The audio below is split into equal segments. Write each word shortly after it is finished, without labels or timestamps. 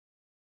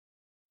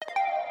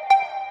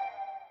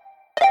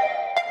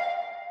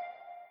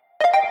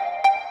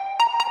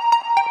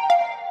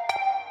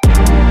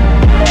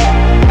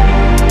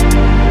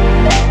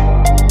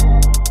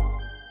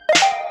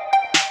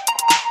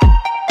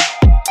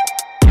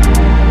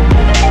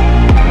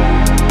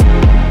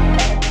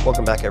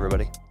Welcome back,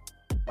 everybody.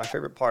 My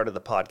favorite part of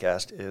the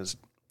podcast is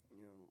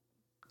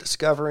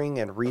discovering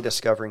and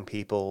rediscovering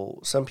people.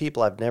 Some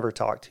people I've never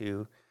talked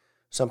to,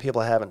 some people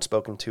I haven't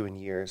spoken to in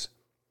years.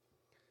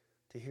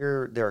 To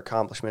hear their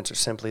accomplishments or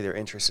simply their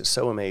interests is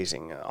so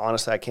amazing.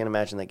 Honestly, I can't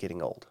imagine that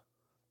getting old.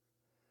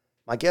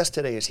 My guest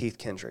today is Heath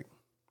Kendrick.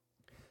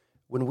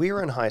 When we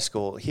were in high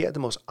school, he had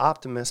the most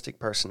optimistic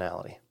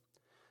personality.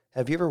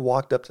 Have you ever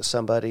walked up to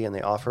somebody and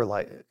they offer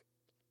like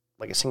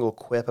a single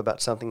quip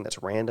about something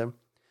that's random?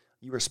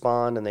 You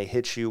respond and they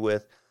hit you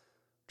with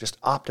just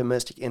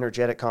optimistic,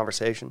 energetic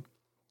conversation?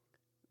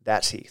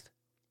 That's Heath.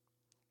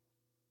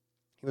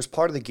 He was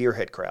part of the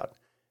gearhead crowd.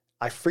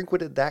 I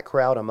frequented that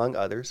crowd among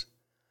others.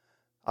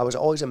 I was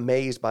always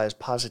amazed by his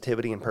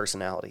positivity and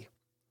personality.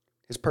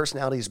 His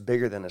personality is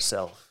bigger than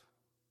himself.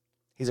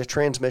 He's a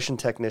transmission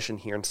technician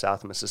here in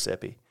South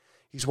Mississippi.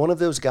 He's one of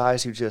those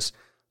guys who just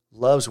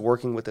loves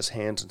working with his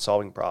hands and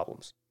solving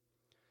problems.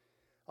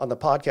 On the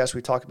podcast,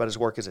 we talk about his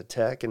work as a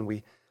tech, and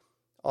we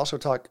also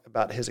talk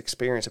about his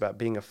experience about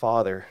being a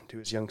father to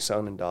his young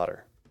son and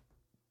daughter.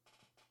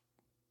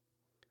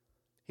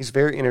 He's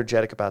very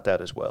energetic about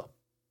that as well.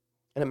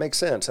 And it makes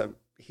sense.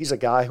 He's a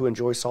guy who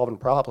enjoys solving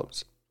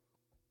problems.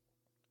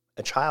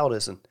 A child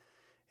is an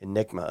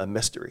enigma, a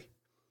mystery.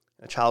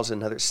 A child is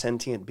another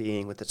sentient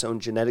being with its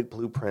own genetic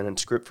blueprint and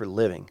script for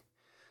living.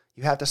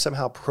 You have to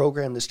somehow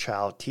program this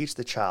child, teach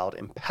the child,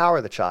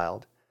 empower the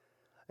child,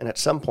 and at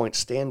some point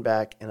stand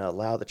back and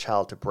allow the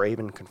child to brave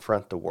and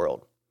confront the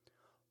world.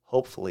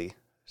 Hopefully,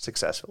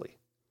 successfully.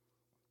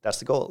 That's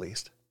the goal, at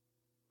least.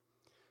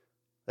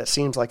 That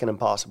seems like an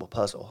impossible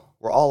puzzle.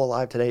 We're all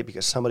alive today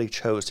because somebody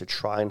chose to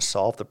try and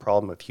solve the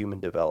problem of human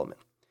development.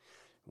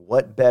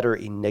 What better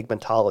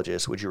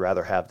enigmatologist would you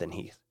rather have than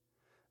Heath?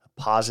 A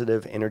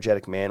positive,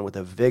 energetic man with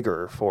a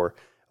vigor for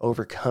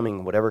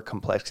overcoming whatever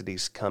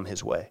complexities come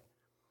his way.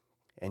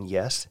 And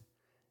yes,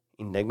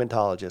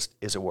 enigmatologist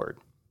is a word.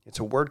 It's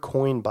a word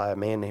coined by a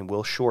man named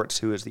Will Shorts,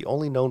 who is the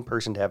only known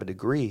person to have a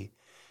degree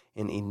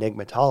in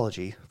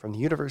enigmatology from the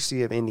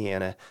University of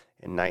Indiana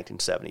in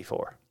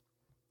 1974.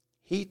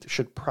 Heath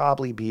should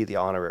probably be the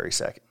honorary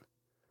second.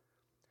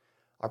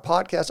 Our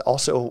podcast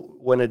also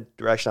went a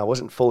direction I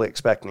wasn't fully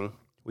expecting.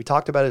 We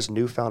talked about his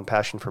newfound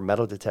passion for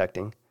metal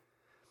detecting.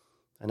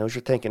 I know what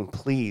you're thinking,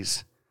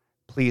 please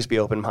be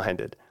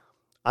open-minded.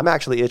 I'm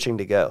actually itching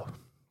to go.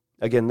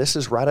 Again, this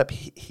is right up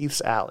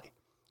Heath's alley.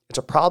 It's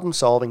a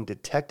problem-solving,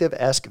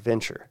 detective-esque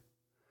venture.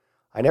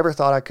 I never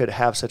thought I could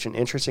have such an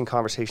interesting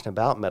conversation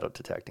about metal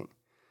detecting.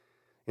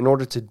 In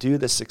order to do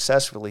this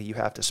successfully, you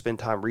have to spend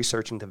time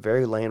researching the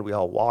very land we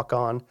all walk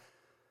on,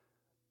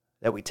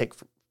 that we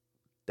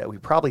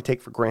probably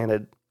take for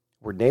granted,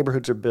 where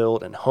neighborhoods are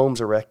built and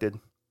homes erected.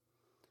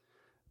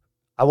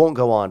 I won't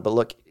go on, but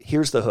look,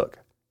 here's the hook.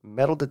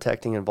 Metal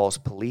detecting involves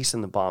police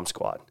and the bomb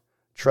squad.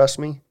 Trust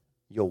me,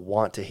 you'll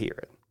want to hear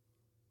it.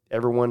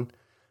 Everyone,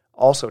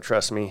 also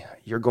trust me,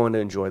 you're going to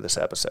enjoy this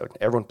episode.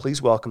 Everyone,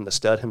 please welcome the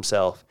stud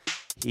himself,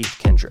 Heath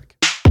Kendrick.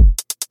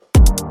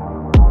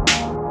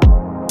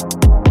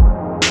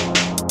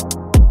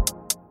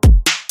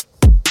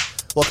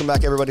 Welcome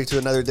back, everybody, to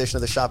another edition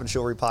of the Shop and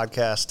Chivalry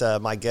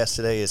Podcast. My guest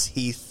today is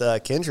Heath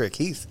Kendrick.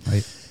 Heath,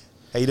 Hey.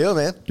 How you doing,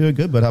 man? Doing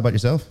good, but how about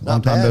yourself?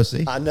 Long time no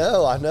see. I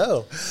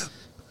know.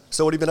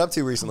 So what have you been up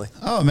to recently?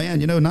 Oh, man,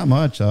 not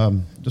much.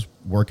 Just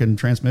working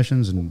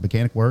transmissions and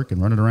mechanic work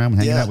and running around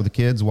and hanging out with the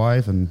kids,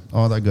 wife, and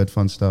all that good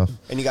fun stuff.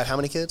 And you got how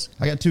many kids?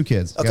 I got 2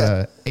 kids. Okay. I got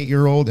an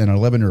 8-year-old and an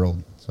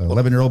 11-year-old. So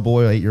 11-year-old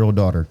boy, 8-year-old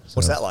daughter. So,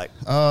 what's that like?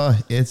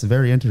 It's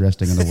very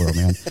interesting in the world,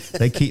 man.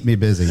 They keep me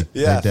busy.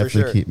 Yeah, they definitely for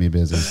sure. keep me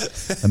busy.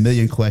 A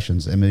million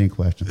questions.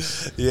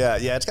 Yeah,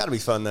 it's got to be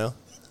fun, though.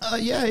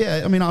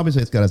 Yeah. I mean,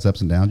 obviously, it's got its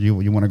ups and downs. You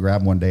want to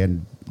grab one day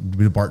and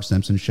do the Bart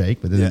Simpson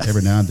shake, but then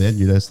every now and then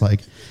you're just like,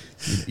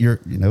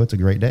 it's a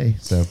great day.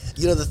 So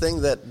the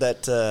thing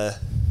that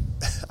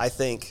I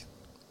think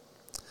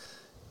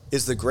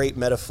is the great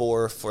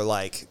metaphor for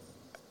like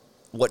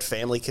what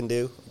family can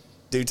do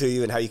to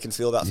you and how you can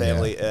feel about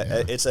family.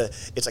 It's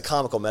a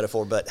comical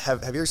metaphor, but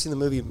have you ever seen the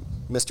movie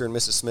Mr. and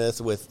Mrs.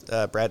 Smith with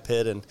Brad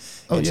Pitt and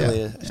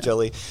Angelina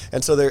Jolie?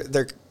 And so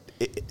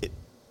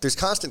there's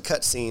constant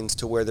cut scenes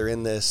to where they're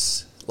in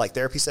this like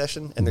therapy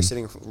session and they're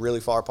sitting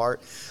really far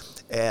apart.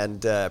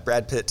 And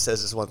Brad Pitt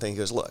says this one thing. He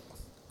goes, "Look,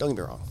 don't get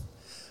me wrong.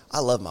 I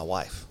love my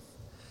wife,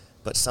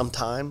 but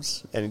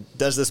sometimes," and he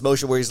does this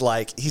motion where he's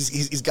like,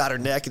 he's got her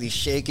neck and he's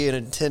shaking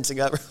and tensing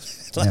up.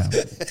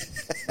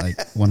 Like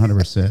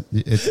 100%.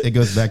 It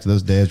goes back to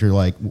those days. You're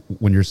like,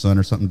 when your son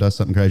or something does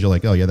something crazy, you're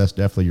like, oh yeah, that's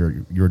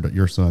definitely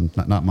your son,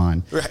 not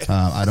mine. Right.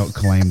 I don't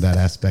claim that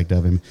aspect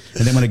of him.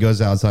 And then when it goes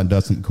outside and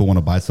does something cool on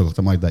a bicycle,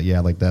 something like that,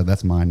 like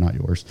that's mine, not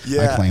yours.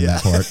 I claim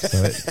that part.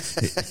 So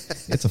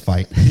it's a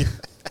fight.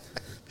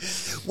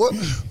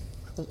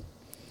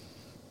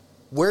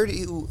 Where do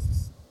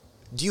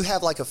you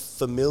have like a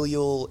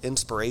familial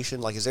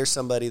inspiration? Like, is there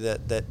somebody that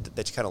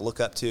you kind of look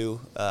up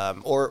to,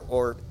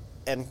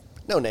 and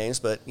no names,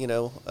 but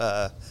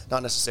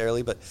not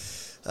necessarily, but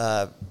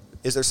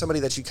is there somebody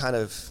that you kind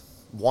of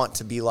want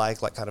to be like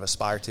kind of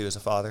aspire to as a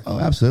father? Oh,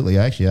 absolutely.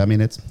 Actually, I mean,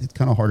 it's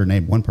kind of hard to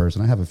name one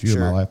person. I have a few in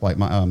my life. Like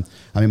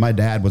my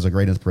dad was a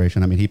great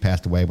inspiration. I mean, he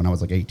passed away when I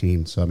was like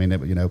 18. So, I mean,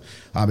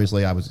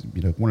 obviously I was,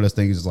 one of those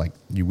things is like,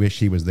 you wish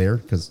he was there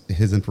because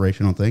his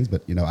inspiration on things,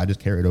 but, I just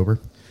carried over.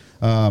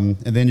 And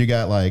then you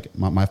got like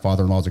my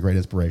father-in-law is a great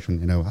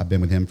inspiration. I've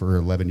been with him for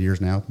 11 years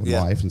now with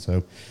wife. And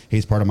so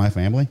he's part of my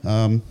family.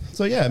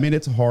 So yeah, I mean,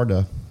 it's hard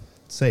to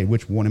say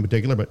which one in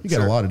particular, but you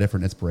got a lot of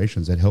different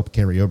inspirations that help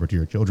carry over to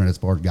your children as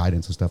far as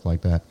guidance and stuff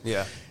like that.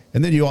 Yeah.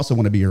 And then you also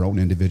want to be your own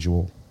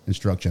individual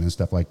instruction and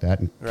stuff like that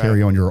and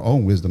carry on your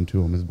own wisdom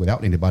to them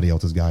without anybody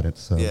else's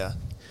guidance. So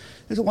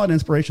there's a lot of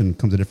inspiration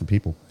comes to different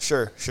people.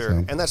 Sure.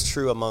 So. And that's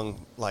true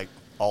among like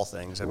all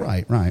things. I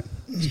mean, right.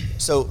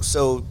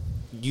 So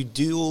you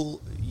do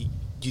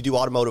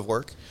automotive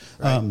work,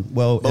 right?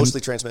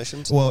 Mostly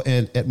transmissions. Well,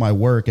 at my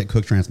work at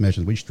Cook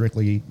Transmissions, we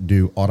strictly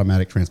do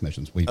automatic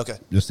transmissions. We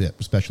just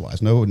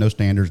specialize. No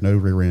standards, no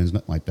rear ends,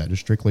 nothing like that.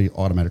 Just strictly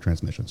automatic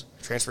transmissions.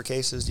 Transfer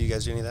cases? Do you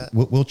guys do any of that?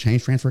 We'll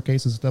change transfer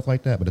cases and stuff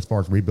like that, but as far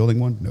as rebuilding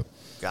one, no.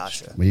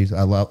 Gotcha.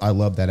 I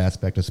love that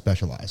aspect of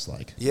specialized.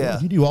 Like, do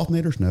you do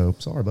alternators? No,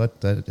 sorry, but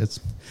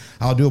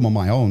I'll do them on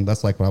my own.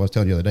 That's like what I was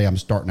telling you the other day. I'm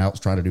starting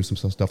out trying to do some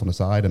stuff on the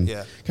side and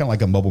kind of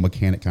like a mobile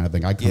mechanic kind of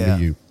thing. I come to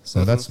you.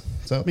 So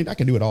I mean, I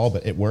can do it all,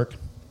 but at work,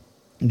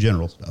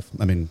 general stuff.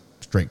 I mean,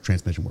 straight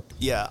transmission work.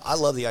 Yeah, I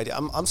love the idea.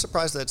 I'm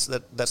surprised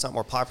that's not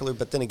more popular,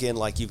 but then again,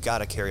 like you've got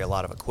to carry a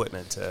lot of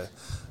equipment to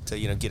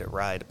get it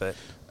right. But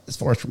as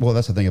far as,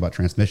 that's the thing about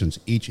transmissions.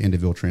 Each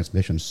individual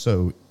transmission is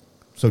so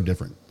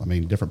different. I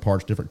mean, different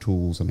parts, different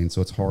tools. I mean,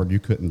 so it's hard. You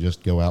couldn't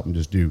just go out and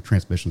just do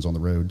transmissions on the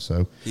road.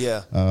 So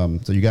so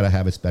you got to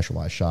have a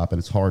specialized shop, and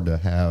it's hard to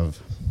have,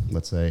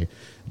 let's say,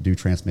 do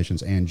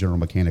transmissions and general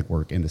mechanic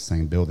work in the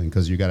same building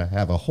because you got to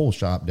have a whole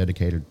shop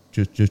dedicated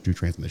just do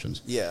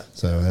transmissions. Yeah.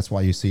 So that's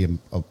why you see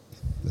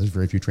there's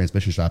very few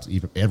transmission shops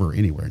ever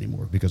anywhere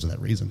anymore because of that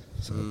reason.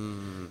 So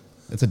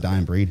it's a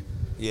dying breed.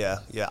 Yeah.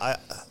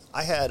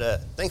 I had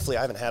thankfully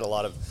I haven't had a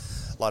lot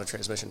of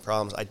transmission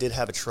problems. I did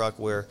have a truck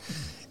where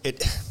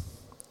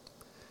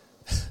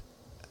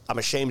I'm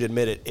ashamed to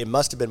admit it. It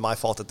must have been my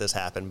fault that this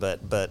happened, but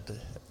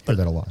heard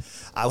that a lot.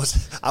 I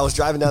was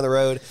driving down the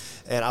road,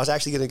 and I was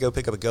actually going to go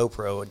pick up a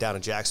GoPro down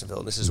in Jacksonville.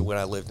 And this is when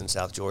I lived in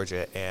South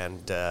Georgia,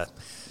 and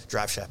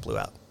drive shaft blew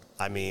out.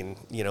 I mean,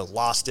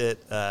 lost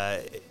it.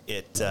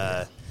 It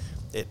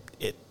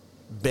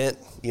bent.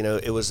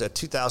 It was a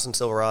 2000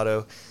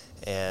 Silverado,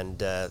 and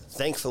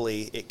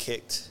thankfully it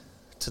kicked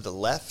to the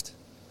left.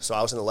 So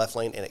I was in the left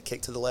lane, and it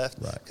kicked to the left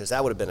because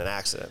that would have been an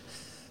accident.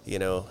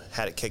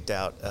 Had it kicked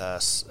out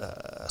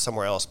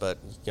somewhere else, but,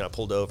 I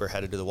pulled over,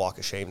 had to do the walk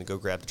of shame to go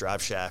grab the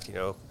drive shaft,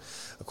 a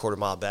quarter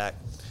mile back.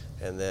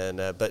 And then,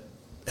 but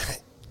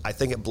I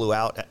think it blew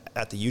out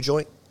at the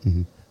U-joint,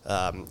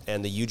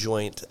 and the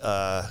U-joint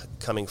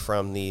coming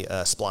from the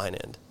spline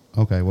end.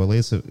 Okay, well, at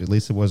least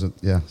it wasn't,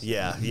 Yeah,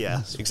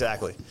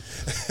 exactly.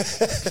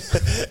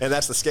 And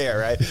that's the scare,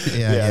 right?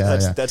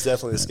 That's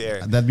definitely the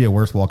scare. That'd be a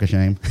worse walk of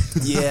shame.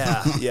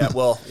 Yeah.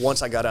 Well,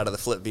 once I got out of the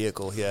flip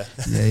vehicle, Yeah.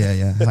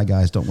 Hi,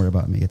 guys, don't worry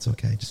about me. It's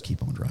okay. Just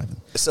keep on driving.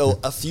 So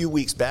a few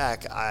weeks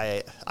back,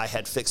 I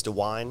had fixed a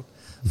whine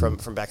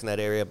from back in that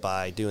area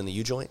by doing the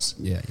U-joints.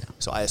 Yeah.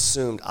 So I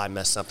assumed I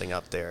messed something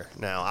up there.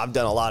 Now, I've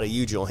done a lot of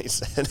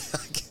U-joints, and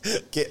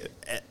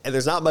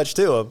there's not much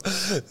to them.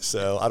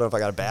 So I don't know if I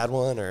got a bad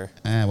one or...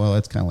 Well,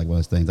 it's kind of like one of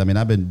those things. I mean,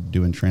 I've been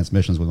doing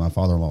transmissions with my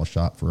father-in-law's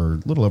shop for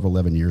a little over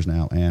 11 years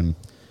now, and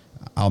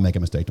I'll make a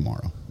mistake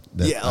tomorrow.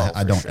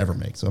 I don't ever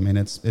make. So, I mean,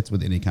 it's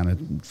with any kind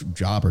of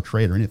job or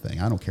trade or anything.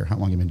 I don't care how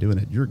long you've been doing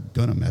it. You're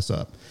going to mess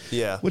up.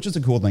 Yeah. Which is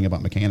the cool thing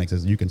about mechanics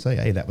is you can say,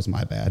 hey, that was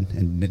my bad.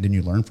 And then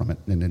you learn from it.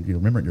 And then you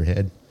remember it in your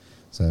head.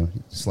 So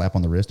slap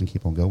on the wrist and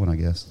keep on going, I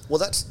guess. Well,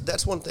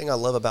 that's one thing I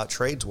love about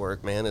trades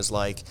work, man, is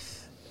like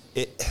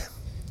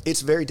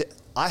it's very...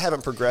 I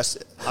haven't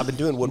progressed. I've been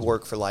doing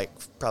woodwork for like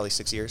probably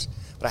 6 years,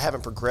 but I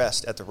haven't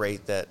progressed at the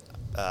rate that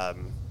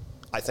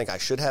I think I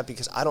should have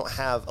because I don't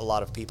have a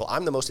lot of people.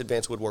 I'm the most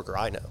advanced woodworker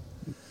I know.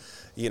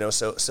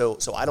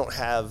 So I don't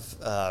have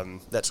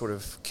that sort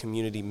of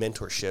community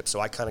mentorship. So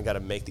I kind of got to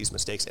make these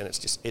mistakes, and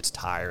it's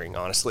tiring,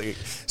 honestly,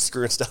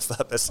 screwing stuff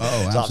up as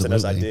often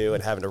as I do,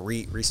 and having to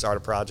restart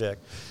a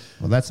project.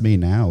 Well, that's me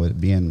now. It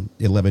being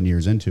 11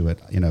 years into it,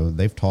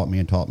 they've taught me.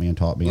 And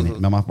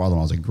my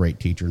father-in-law is a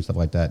great teacher and stuff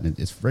like that. And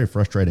it's very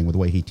frustrating with the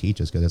way he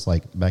teaches because it's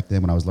like back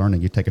then when I was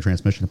learning, you take a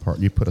transmission apart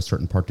and you put a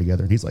certain part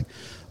together, and he's like,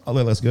 "Oh,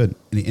 that's good,"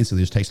 and he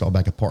instantly just takes it all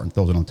back apart and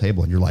throws it on the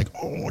table, and you're like,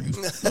 "Oh, you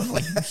son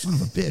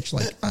of a bitch!"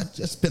 Like I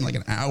just spent like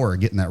an hour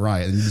getting that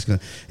right, and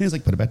he's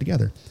like, "Put it back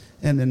together,"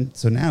 and then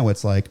so now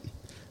it's like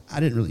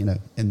I didn't really,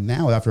 and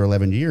now after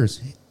 11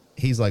 years,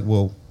 he's like,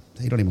 "Well."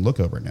 He don't even look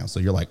over it now. So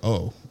you're like,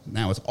 oh,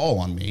 now it's all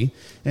on me.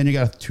 And you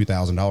got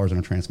 $2,000 in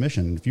a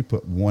transmission. If you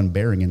put one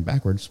bearing in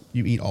backwards,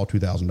 you eat all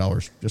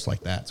 $2,000 just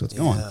like that. So it's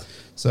gone.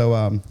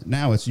 So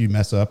now it's you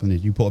mess up and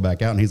you pull it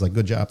back out, and he's like,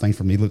 "Good job, thanks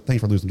for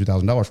losing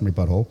 $2,000 from me,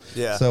 butthole."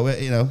 Yeah. So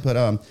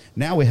but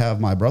now we have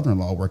my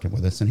brother-in-law working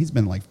with us, and he's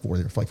been like 4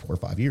 or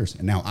 5 years,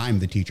 and now I'm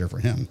the teacher for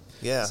him.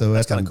 Yeah. So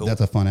that's kind of cool.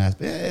 That's a fun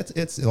aspect.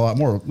 It's a lot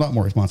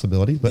more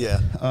responsibility, but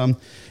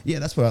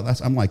that's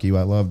what I'm like you.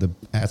 I love the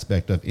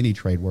aspect of any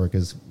trade work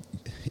is,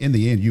 in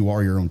the end, you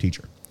are your own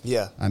teacher.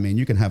 Yeah. I mean,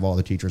 you can have all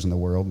the teachers in the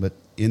world, but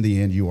in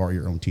the end, you are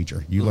your own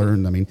teacher. You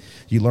learn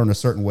a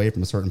certain way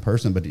from a certain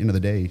person, but at the end of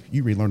the day,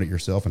 you relearn it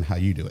yourself and how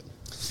you do it.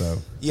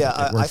 So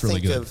I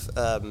think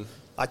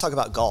I talk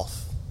about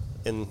golf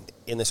in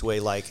this way,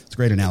 like it's a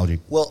great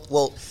analogy.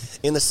 Well,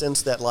 in the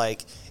sense that,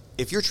 like,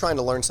 if you're trying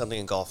to learn something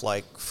in golf,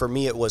 like for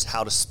me, it was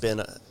how to spin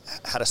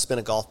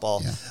a golf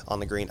ball on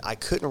the green. I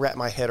couldn't wrap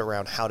my head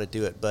around how to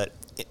do it, but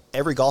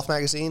every golf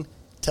magazine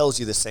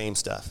tells you the same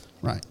stuff.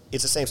 Right.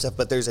 It's the same stuff,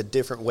 but there's a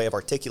different way of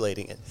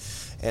articulating it.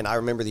 And I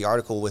remember the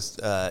article with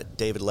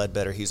David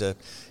Ledbetter. He's a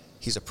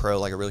pro,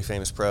 like a really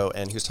famous pro,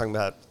 and he was talking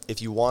about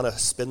if you want to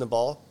spin the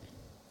ball,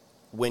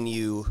 when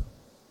you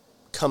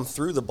come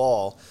through the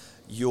ball,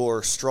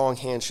 your strong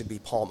hand should be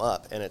palm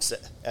up, and it's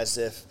as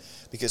if,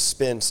 because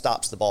spin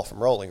stops the ball from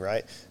rolling,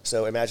 right?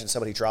 So imagine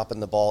somebody dropping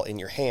the ball in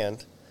your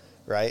hand,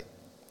 right?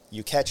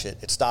 You catch it,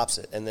 it stops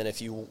it, and then if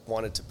you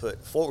wanted to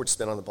put forward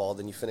spin on the ball,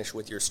 then you finish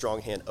with your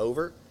strong hand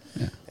over,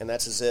 and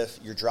that's as if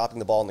you're dropping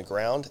the ball on the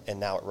ground, and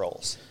now it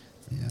rolls.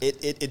 Yeah.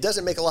 It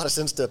doesn't make a lot of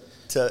sense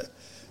to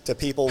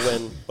people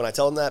when I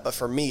tell them that, but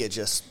for me,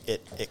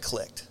 it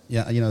clicked.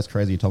 Yeah, it's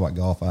crazy. You talk about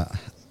golf.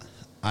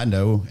 I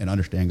know and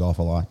understand golf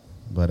a lot,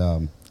 but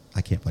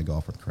I can't play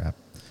golf worth crap.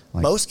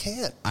 Like, most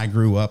can't. I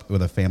grew up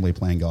with a family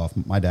playing golf.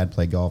 My dad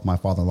played golf. My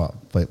father-in-law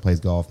plays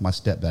golf. My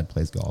stepdad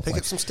plays golf. Pick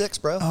up some sticks,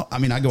 bro. I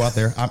mean, I go out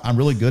there. I'm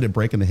really good at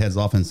breaking the heads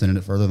off and sending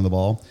it further than the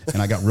ball, and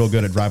I got real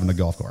good at driving the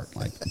golf cart.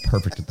 Like,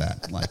 perfect at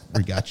that. Like,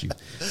 we got you.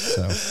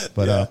 So,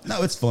 but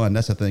no, it's fun.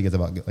 That's the thing is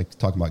about like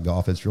talking about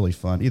golf. It's really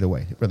fun either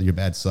way. Whether you're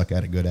bad, suck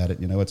at it, good at it,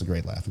 it's a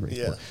great laugh. Great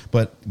sport.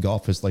 But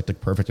golf is like the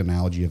perfect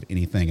analogy of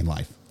anything in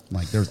life.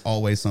 Like, there's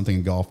always something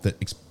in golf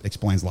that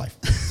explains life.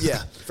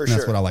 Yeah, for sure.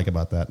 That's what I like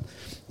about that.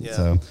 Yeah.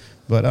 So,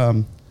 but I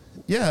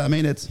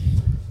mean, it's.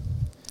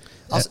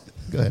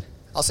 Go ahead.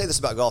 I'll say this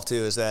about golf too: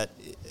 is that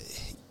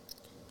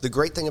the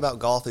great thing about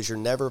golf is you're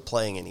never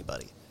playing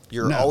anybody.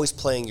 You're always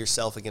playing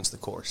yourself against the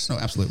course. No,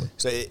 absolutely.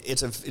 So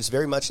it's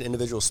very much an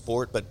individual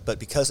sport, but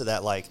because of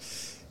that, like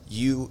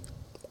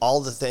all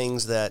the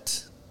things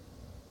that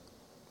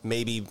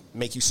maybe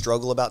make you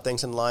struggle about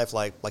things in life,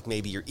 like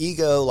maybe your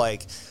ego,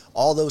 like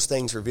all those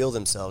things reveal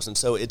themselves. And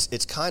so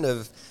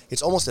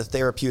it's almost a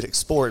therapeutic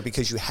sport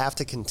because you have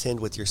to contend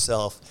with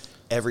yourself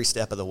every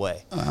step of the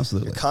way. Oh,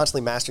 absolutely. You're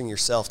constantly mastering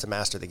yourself to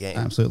master the game.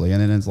 Absolutely.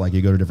 And then it's like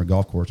you go to a different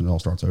golf course and it all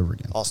starts over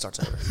again. All starts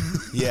over.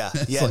 Yeah.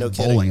 It's like no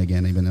kidding. Bowling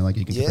again, even like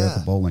you can compare it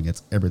to bowling.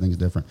 Everything's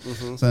different.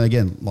 Mm-hmm. So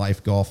again,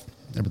 life, golf,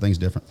 everything's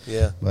different.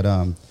 Yeah. But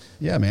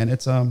yeah, man,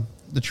 it's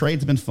the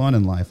trade's been fun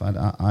in life.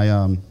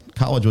 I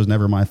college was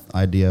never my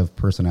idea of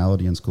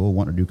personality in school.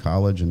 Wanted to do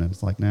college, and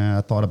it's like, nah.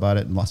 I thought about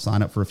it and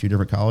signed up for a few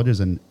different colleges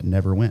and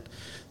never went.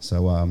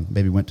 So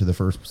maybe went to the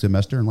first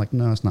semester and like,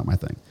 no, it's not my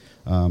thing.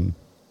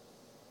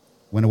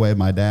 Went away with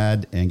my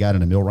dad and got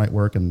into millwright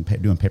work and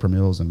doing paper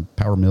mills and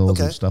power mills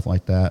and stuff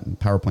like that, and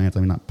power plants.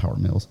 I mean, not power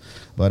mills,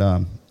 but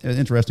it was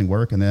interesting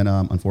work. And then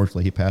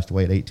unfortunately, he passed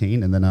away at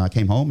 18. And then I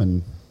came home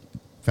and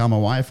found my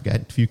wife, got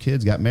a few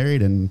kids, got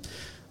married, and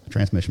a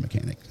transmission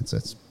mechanic.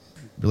 It's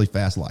really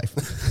fast life.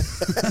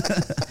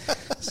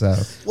 So,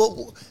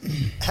 well,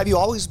 have you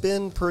always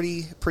been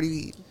pretty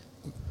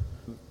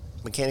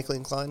mechanically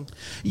inclined?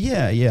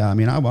 Yeah. I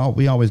mean,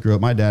 we always grew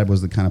up. My dad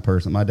was the kind of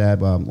person. My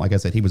dad, like I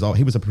said, he was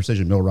a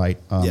precision millwright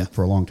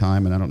for a long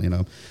time, and I don't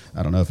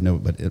know if you know,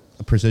 but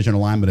a precision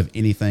alignment of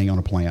anything on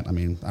a plant. I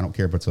mean, I don't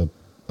care if it's a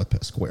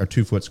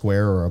 2-foot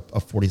square or a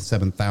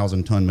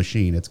 47,000 ton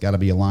machine. It's got to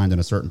be aligned in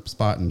a certain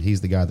spot, and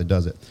he's the guy that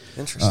does it.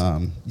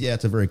 Interesting. Yeah,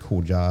 it's a very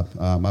cool job.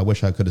 I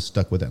wish I could have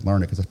stuck with it and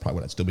learned it, because that's probably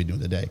what I'd still be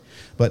doing today.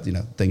 But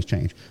things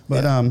change.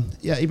 But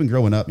even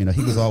growing up,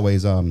 he was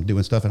always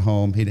doing stuff at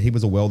home. He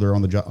was a welder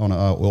on an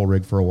oil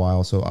rig for a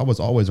while, so I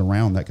was always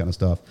around that kind of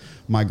stuff.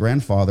 My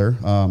grandfather,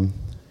 on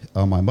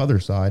my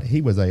mother's side,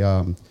 he was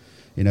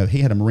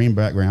he had a Marine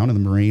background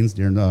in the Marines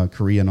during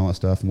Korea and all that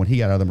stuff. And when he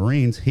got out of the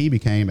Marines, he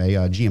became a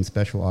GM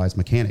specialized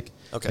mechanic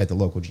at the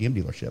local GM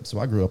dealership. So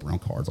I grew up around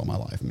cars all my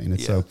life. I mean,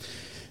 so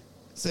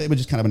it was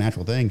just kind of a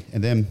natural thing.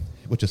 And then,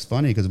 which is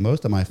funny, because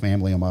most of my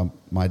family on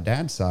my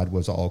dad's side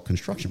was all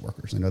construction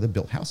workers. They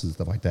built houses and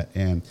stuff like that.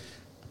 And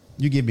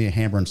you give me a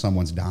hammer and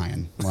someone's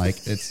dying.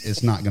 Like,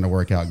 it's not going to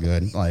work out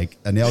good. Like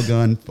a nail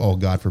gun, oh,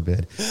 God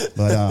forbid.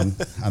 But,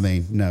 I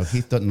mean, no,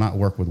 Heath does not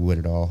work with wood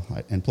at all.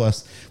 And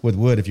plus, with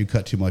wood, if you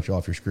cut too much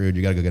off, you're screwed.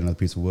 You got to go get another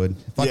piece of wood.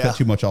 If I cut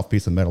too much off a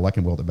piece of metal, I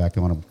can weld it back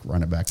on and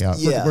run it back out.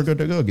 Yeah. We're good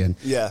to go again.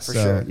 Yeah, for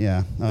sure.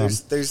 Yeah.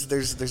 There's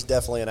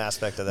definitely an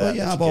aspect of that. Well,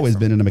 yeah, I've always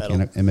been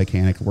a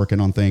mechanic, working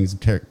on things,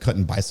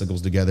 cutting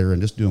bicycles together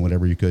and just doing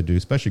whatever you could do,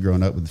 especially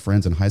growing up with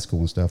friends in high school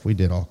and stuff. We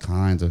did all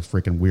kinds of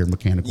freaking weird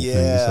mechanical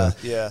things.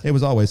 So it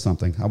was always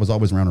something. I was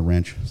always around a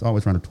wrench. I was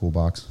always around a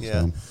toolbox.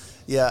 Yeah. So.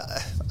 Yeah.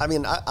 I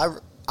mean,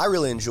 I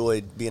really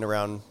enjoyed being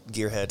around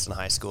gearheads in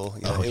high school.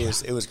 You know,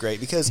 it was great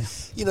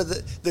because you know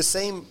the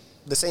same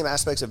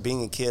aspects of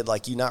being a kid,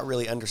 like you not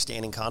really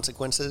understanding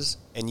consequences,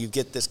 and you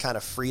get this kind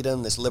of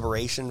freedom, this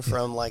liberation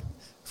from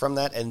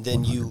that, and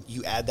then you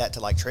add that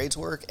to like trades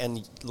work,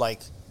 and like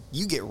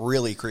you get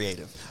really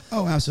creative.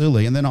 Oh,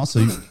 absolutely. And then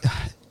also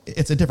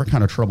it's a different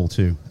kind of trouble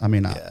too. I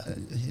mean,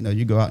 you know,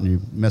 you go out and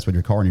you mess with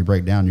your car and you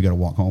break down, you got to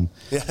walk home.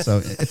 Yeah. So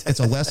it's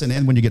a lesson.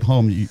 And when you get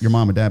home, your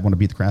mom and dad want to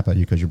beat the crap out of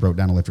you because you broke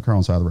down and left your car on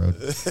the side of the road.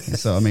 And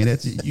so, I mean,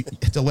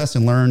 it's a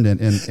lesson learned.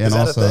 And Is that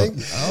also, a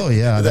thing? Oh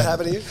yeah. Did that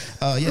happen to you?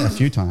 Yeah, a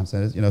few times.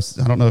 You know,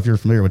 I don't know if you're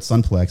familiar with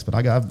Sunplex, but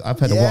I've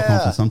had to walk home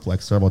from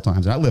Sunplex several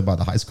times. And I lived by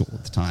the high school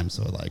at the time.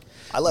 So like,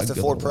 I left a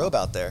Ford Probe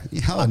out there.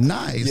 Oh,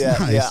 nice. Yeah.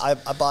 Nice. Yeah.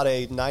 I bought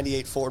a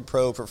 98 Ford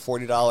Probe for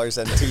 $40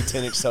 and 2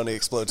 10-inch Sony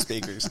Explode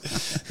speakers.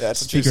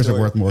 That's a true Speakers story.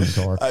 are worth more than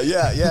the car.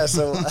 Yeah.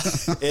 So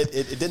it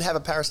didn't have a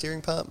power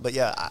steering pump, but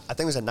yeah, I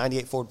think it was a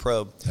 98 Ford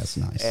Probe. That's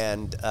nice.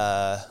 And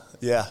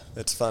yeah,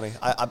 it's funny.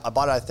 I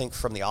bought it, I think,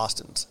 from the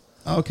Austins.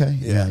 Okay.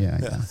 Yeah.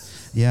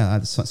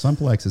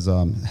 Sunplex has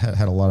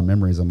had a lot of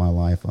memories of my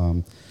life.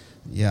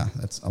 Yeah,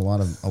 that's a lot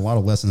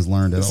of lessons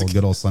learned at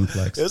good old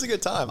Sunplex. It was a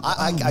good time.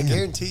 I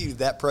guarantee you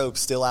that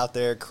probe's still out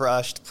there,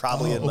 crushed,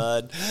 probably in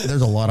mud.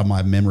 There's a lot of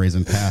my memories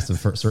and past of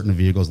certain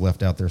vehicles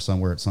left out there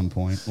somewhere at some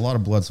point. A lot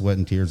of blood, sweat,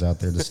 and tears out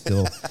there. Just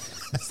still,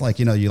 it's like,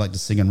 you know, you like to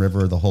sing in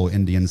River, the whole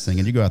Indian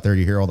singing. You go out there,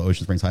 you hear all the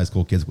Ocean Springs High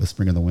School kids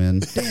whispering in the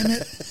wind. Damn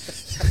it!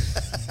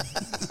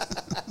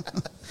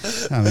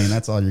 I mean,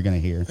 that's all you're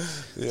going to hear.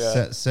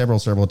 Yeah.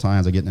 Several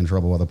times I get in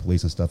trouble with the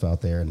police and stuff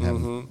out there, and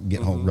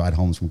getting home, ride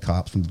homes from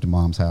cops from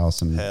mom's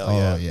house, and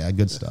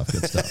good stuff.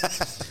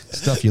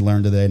 Stuff you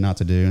learn today not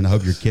to do, and I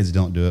hope your kids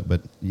don't do it.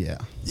 But yeah,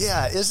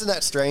 isn't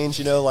that strange?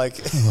 You know, like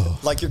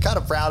like you're kind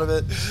of proud of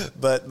it,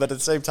 but at the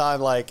same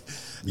time, like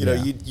you know,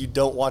 you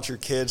don't want your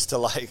kids to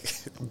like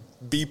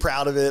be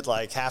proud of it,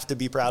 like have to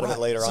be proud of it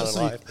later on in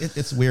life.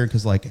 It's weird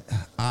because like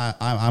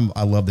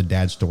I love the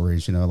dad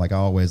stories, you know, like I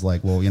always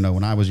like, well, you know,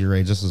 when I was your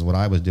age, this is what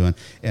I was doing,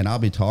 and I'll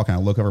be talking, I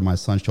look over my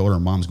son's shoulder,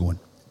 and mom's going,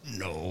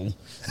 no,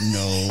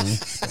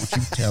 don't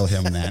you tell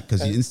him that,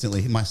 because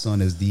instantly my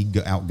son is the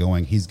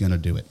outgoing, he's gonna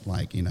do it.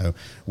 Like, you know,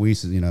 we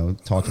used to, you know,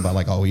 talk about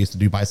like, oh, we used to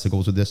do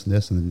bicycles with this and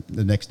this, and then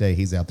the next day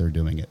he's out there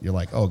doing it. You're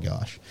like, oh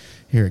gosh,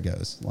 here it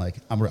goes. Like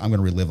I'm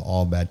gonna relive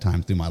all bad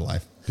times through my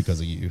life because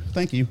of you.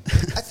 Thank you.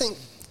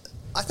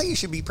 I think you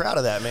should be proud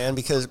of that, man,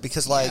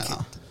 because like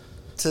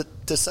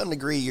to some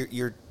degree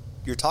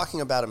you're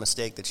talking about a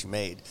mistake that you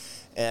made,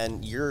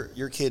 and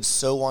your kid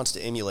so wants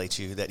to emulate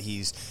you that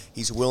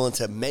he's willing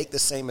to make the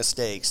same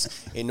mistakes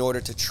in order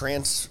to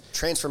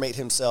transformate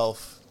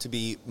himself to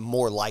be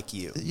more like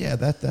you. Yeah,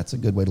 that's a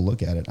good way to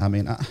look at it. I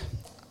mean,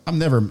 I'm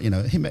never, you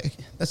know,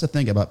 that's the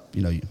thing about,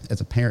 you know,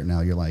 as a parent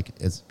now, you're like,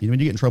 you know, when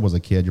you get in trouble as a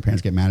kid, your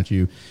parents get mad at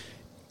you.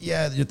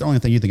 Yeah, the only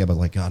thing you think about is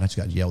like, God, I just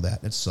got yelled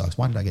at. It sucks.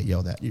 Why did I get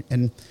yelled at?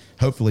 And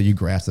hopefully you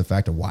grasp the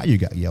fact of why you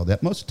got yelled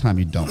at. Most of the time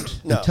you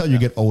don't. Until you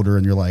get older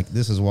and you're like,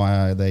 this is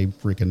why they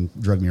freaking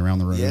drug me around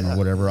the room or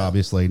whatever. Yeah.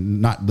 Obviously,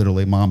 not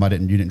literally, Mom, you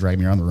didn't drag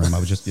me around the room. I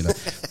was just, you know,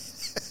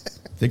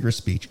 figure of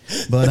speech.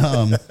 But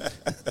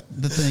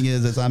the thing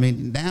is, I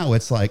mean, now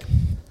it's like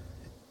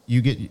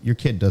you get your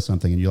kid does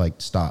something and you're like,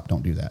 stop,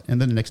 don't do that. And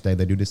then the next day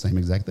they do the same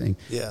exact thing.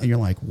 Yeah. And you're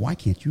like, why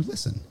can't you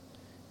listen?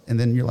 And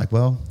then you're like,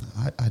 well,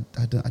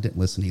 I didn't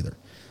listen either.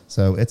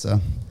 So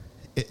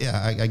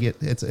I get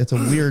it's a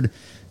weird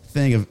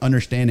thing of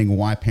understanding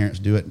why parents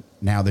do it.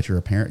 Now that you're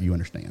a parent, you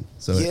understand.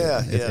 So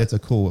it's a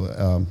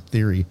cool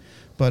theory.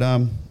 But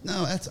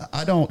no,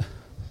 I don't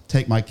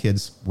take my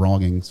kids'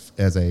 wrongings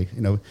as a,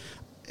 you know,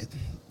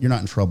 you're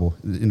not in trouble.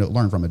 You know,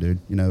 learn from it, dude.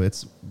 You know,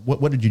 it's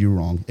what did you do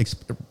wrong?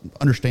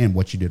 Understand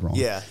what you did wrong.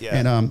 Yeah.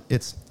 And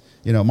it's.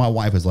 You know, my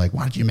wife was like,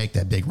 why did you make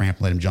that big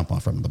ramp, let him jump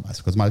off from the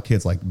bicycle? Because my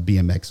kid's like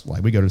BMX.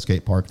 Like, we go to the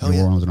skate park, New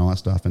Orleans and all that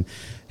stuff. And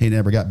he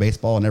never got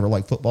baseball and never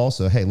liked football.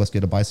 So, hey, let's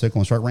get a bicycle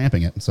and start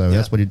ramping it. So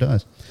that's what he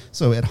does.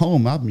 So at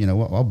home,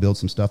 I'll build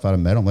some stuff out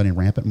of metal and let him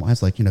ramp it. And my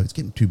wife's like, you know, it's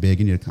getting too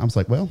big. And I was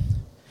like, well,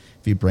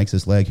 if he breaks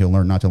his leg, he'll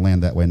learn not to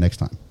land that way next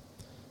time.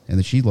 And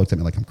then she looked at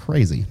me like I'm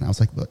crazy. And I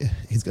was like, well,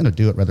 he's going to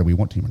do it whether we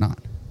want to or not.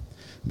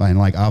 And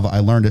like I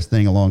learned this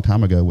thing a long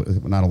time ago,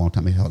 not a long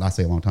time. I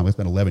say a long time. It's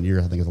been 11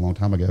 years. I think it's a long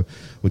time ago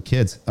with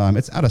kids.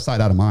 It's out of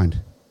sight, out of mind.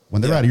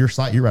 When they're out of your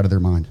sight, you're out of their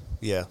mind.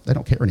 Yeah, they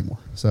don't care anymore.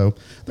 So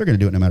they're going to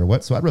do it no matter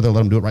what. So I'd rather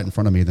let them do it right in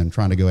front of me than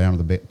trying to go down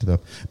to the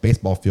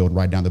baseball field,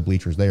 ride down the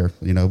bleachers there.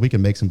 You know, we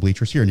can make some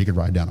bleachers here, and you can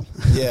ride down them.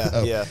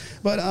 Yeah.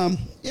 But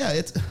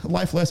it's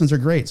life lessons are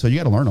great. So you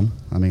got to learn them.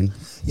 I mean,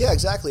 yeah,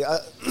 exactly. I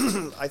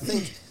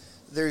think.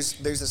 There's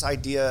this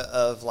idea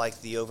of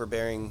like the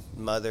overbearing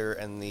mother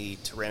and the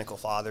tyrannical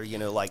father, you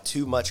know, like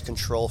too much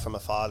control from a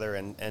father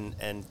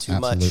and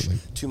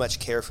too much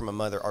care from a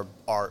mother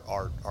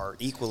are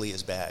equally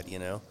as bad, you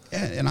know.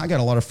 And I got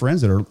a lot of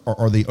friends that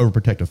are the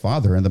overprotective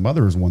father, and the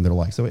mother is one they're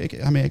like. So I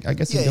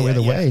guess it can go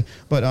either way,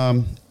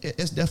 but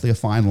it's definitely a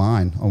fine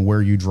line on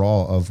where you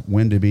draw of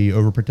when to be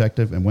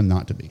overprotective and when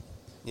not to be.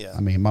 I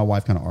mean, my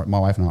wife and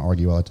I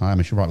argue all the time,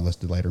 and she'll probably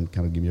listen to it later and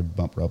kind of give me a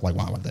bumper up, like,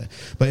 wow, what the.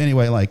 But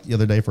anyway, like the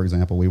other day, for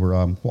example, we were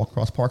walking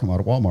across the parking lot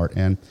at Walmart,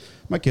 and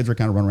my kids were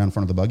kind of running around in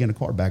front of the buggy, and the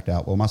car backed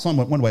out. Well, my son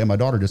went one way, and my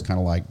daughter just kind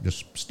of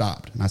just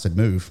stopped, and I said,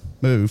 move.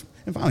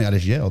 And finally, I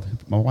just yelled.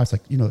 My wife's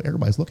like,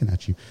 everybody's looking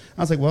at you.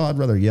 I was like, well, I'd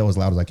rather yell as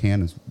loud as I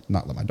can and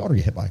not let my daughter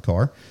get hit by a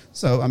car.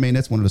 So, I mean,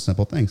 it's one of the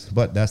simple things.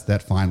 But that's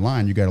that fine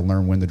line. You got to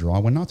learn when to draw,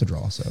 when not to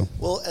draw. So,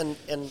 well, and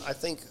I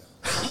think,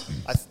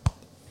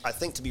 I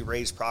think to be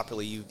raised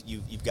properly,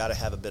 you've got to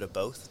have a bit of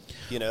both,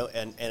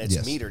 and it's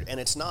metered, and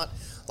it's not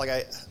like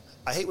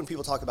I hate when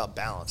people talk about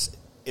balance.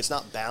 It's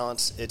not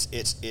balance.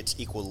 It's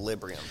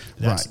equilibrium.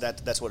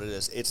 That's what it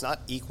is. It's not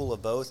equal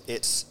of both.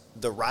 It's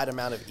the right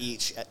amount of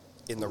each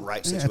in the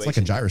right situation. It's like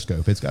a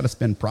gyroscope. It's got to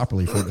spin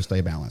properly for it to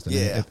stay balanced. I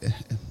mean,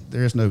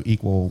 there is no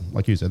equal,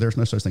 like you said. There's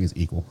no such thing as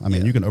equal. I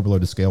mean, you can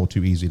overload the scale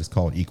too easy to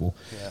call it equal.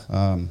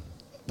 Yeah.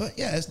 But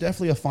yeah, it's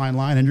definitely a fine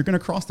line, and you're going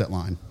to cross that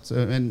line. So,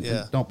 and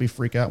don't be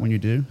freak out when you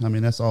do. I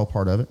mean, that's all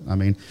part of it. I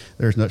mean,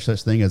 there's no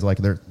such thing as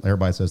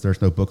everybody says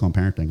there's no book on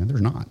parenting, and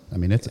there's not. I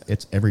mean,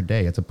 it's every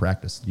day. It's a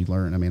practice. You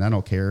learn. I mean, I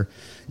don't care.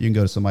 You can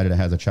go to somebody that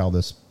has a child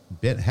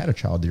had a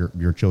child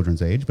your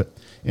children's age,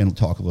 and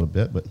talk a little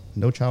bit, but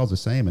no child's the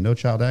same, and no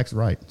child acts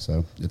right.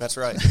 So that's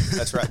right.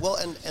 That's right. Well,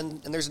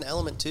 and there's an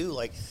element too,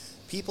 like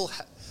people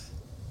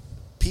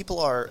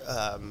are.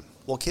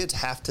 Well, kids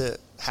have to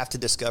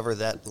discover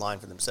that line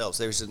for themselves.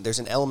 There's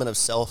an element of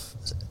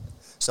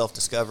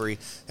self-discovery,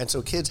 and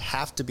so kids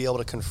have to be able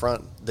to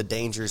confront the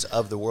dangers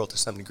of the world to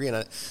some degree.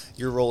 And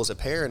your role as a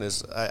parent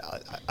is,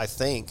 I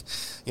think,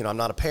 I'm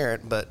not a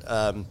parent, but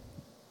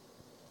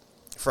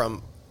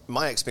from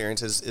my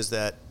experience is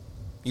that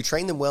you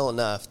train them well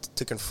enough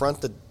to confront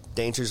the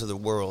dangers of the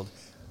world,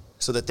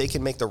 so that they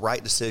can make the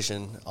right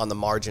decision on the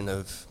margin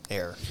of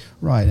error.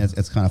 Right.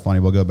 It's kind of funny.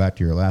 We'll go back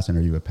to your last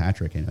interview with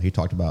Patrick. He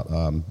talked about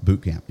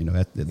boot camp.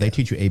 They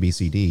teach you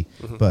ABCD,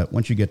 but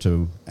once you get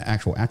to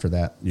after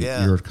that,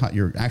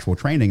 your actual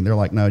training, they're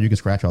like, no, you can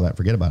scratch all that,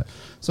 forget about it.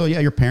 So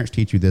your parents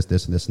teach you this,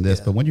 and this, and this,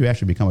 but when you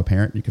actually become a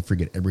parent, you can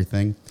forget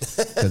everything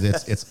because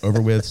it's over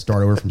with.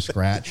 Start over from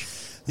scratch.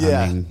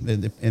 Yeah. I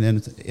mean, and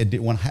then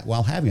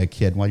while having a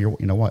kid, while you're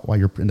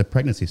in the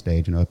pregnancy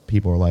stage,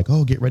 people are like,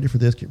 oh, get ready for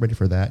this, get ready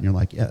for that. And you're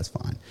like, yeah, that's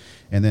fine.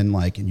 And then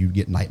and you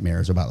get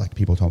nightmares about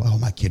people talking about, oh,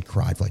 my kid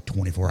cried for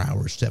 24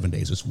 hours, 7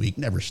 days this week,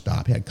 never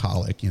stopped, had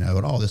colic, and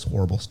all this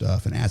horrible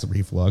stuff and acid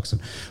reflux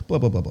and blah,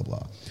 blah, blah, blah,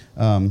 blah.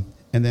 And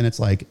then it's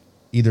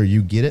either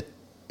you get it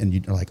and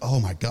you're like, oh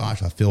my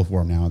gosh, I feel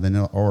for him now. And then,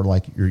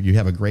 or you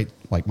have a great,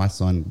 my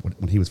son,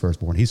 when he was first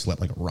born, he slept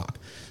like a rock.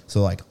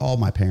 So all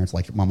my parents,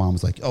 my mom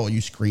was like, oh,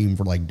 you scream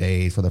for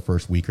days for the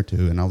first week or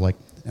two. And I was like,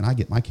 and I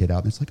get my kid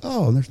out and it's like,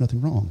 oh, and there's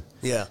nothing wrong.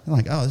 Yeah. I'm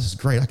like, oh, this is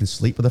great. I can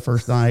sleep for the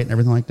first night and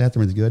everything like that.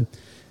 Everything's good.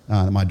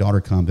 My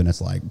daughter comes and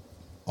it's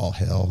all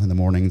hell in the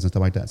mornings and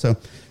stuff like that. So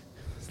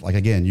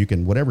again, you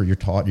can, whatever you're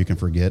taught, you can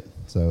forget.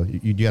 So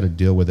you got to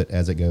deal with it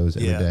as it goes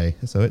every day.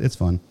 So it's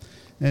fun.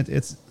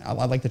 I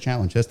like the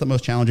challenge. That's the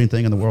most challenging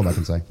thing in the world, I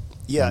can say.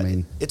 Yeah, I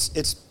mean,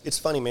 it's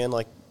funny, man.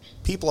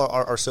 People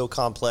are so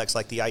complex.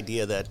 The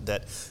idea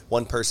that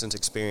one person's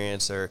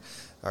experience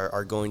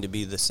are going to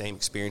be the same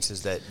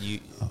experiences that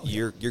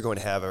you're going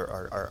to have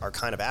are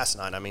kind of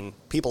asinine. I mean,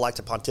 people like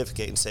to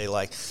pontificate and say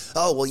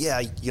oh well,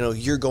 yeah,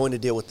 you're going to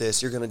deal with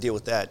this, you're going to deal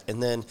with that,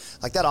 and then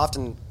that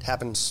often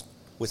happens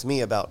with me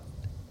about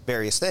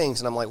various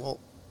things, and I'm like, well,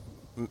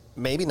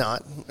 maybe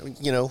not.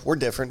 We're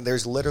different.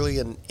 There's literally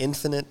an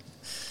infinite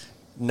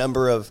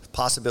number of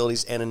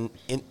possibilities and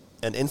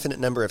an infinite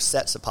number of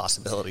sets of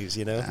possibilities,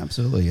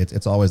 Absolutely.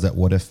 It's always that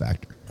what if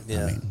factor.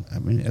 Yeah. I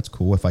mean, it's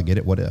cool if I get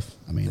it, what if?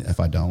 I mean, if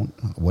I don't,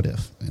 what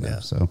if?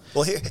 So.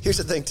 Well, here's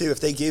the thing too. If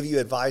they give you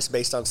advice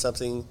based on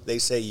something they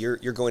say you're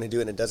going to do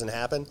and it doesn't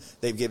happen,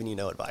 they've given you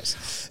no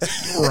advice.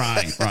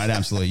 Right.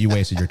 Absolutely. You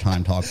wasted your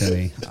time talking to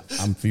me.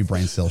 I'm a few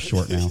brain cells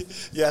short now.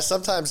 Yeah.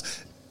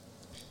 Sometimes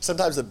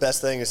the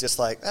best thing is just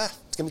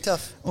it's gonna be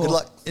tough. Good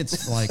luck. It's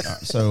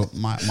so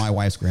my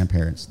wife's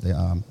grandparents, they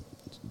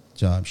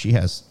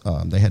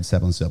had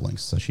 7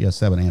 siblings, so she has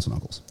 7 aunts and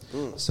uncles.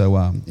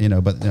 So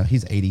but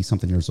he's 80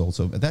 something years old.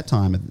 So at that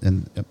time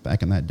and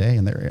back in that day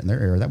in their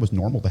era, that was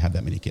normal to have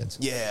that many kids.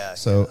 Yeah.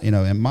 So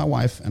and my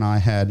wife and I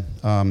had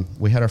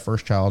we had our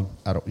first child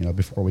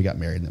before we got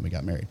married, and then we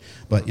got married.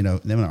 But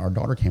then when our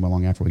daughter came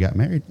along after we got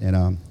married,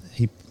 and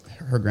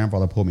her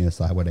grandfather pulled me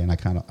aside one day, and I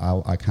kind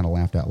of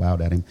laughed out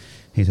loud at him.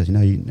 He says,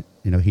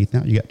 Heath,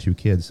 now you got 2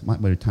 kids.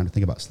 Might be time to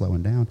think about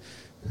slowing down.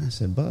 And I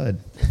said, Bud,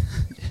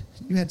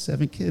 you had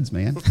 7 kids,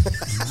 man.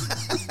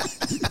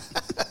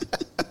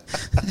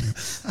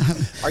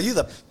 Are you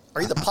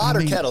the pot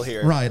or kettle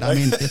here? Right. I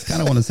mean, it's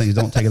kind of one of those things.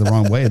 Don't take it the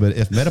wrong way, but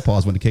if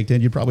menopause would have kicked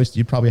in, you'd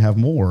probably have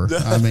more.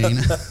 I mean,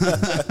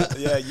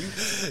 yeah,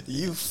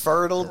 you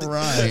fertile.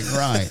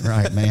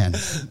 Right, man.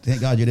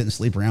 Thank God you didn't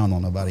sleep around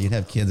on nobody. You'd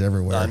have kids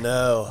everywhere. I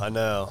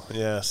know.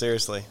 Yeah,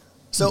 seriously.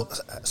 So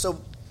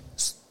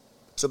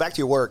back to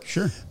your work.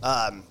 Sure.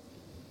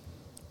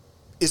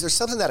 Is there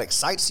something that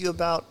excites you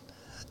about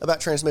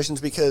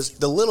transmissions? Because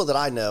the little that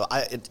I know,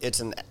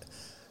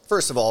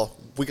 first of all,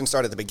 we can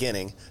start at the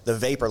beginning. The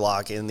vapor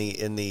lock in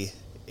the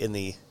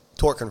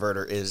torque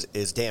converter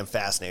is damn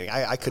fascinating.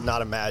 I could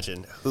not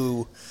imagine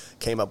who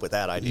came up with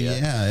that idea.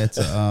 Yeah, it's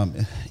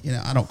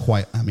I don't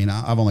quite. I mean,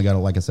 I've only got,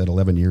 like I said,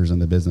 11 years in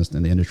the business,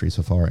 in the industry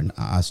so far, and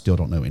I still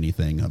don't know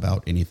anything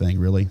about anything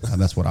really.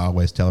 And that's what I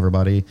always tell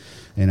everybody.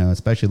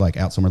 Especially like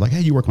out somewhere, like,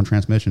 hey, you work on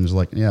transmissions?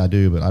 Like, yeah, I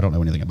do, but I don't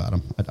know anything about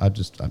them.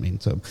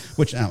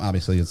 Which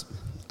obviously is.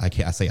 I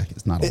say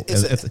it's not.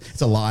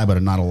 It's a lie, but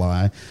not a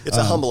lie. It's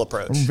a humble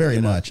approach, very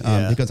much,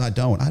 because I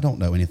don't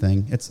know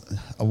anything. It's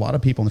a lot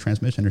of people in the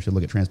transmission industry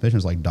look at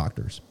transmissions like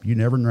doctors. You're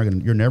never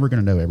going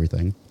to know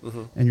everything,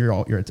 and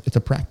it's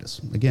a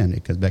practice.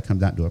 Again, that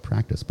comes down to a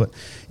practice. But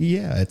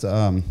yeah, it's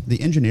the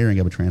engineering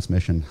of a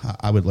transmission.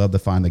 I would love to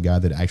find the guy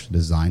that actually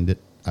designed it.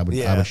 I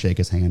would shake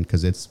his hand,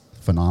 because it's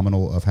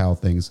phenomenal of how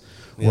things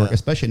work.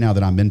 Especially now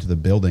that I'm into the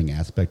building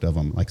aspect of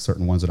them, like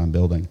certain ones that I'm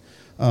building.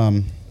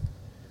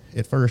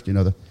 At first, it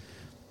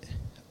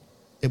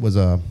was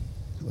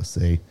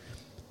it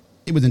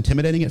was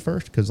intimidating at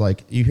first, because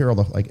like you hear all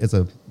the, like, as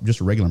just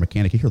a regular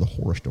mechanic, you hear the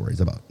horror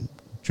stories about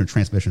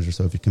transmissions are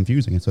so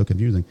confusing and so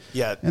confusing.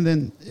 Yeah. And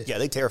then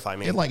they terrify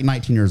me. At like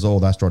 19 years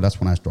old, that's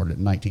when I started. At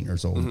 19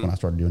 years old, when I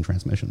started doing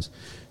transmissions,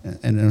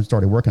 and then I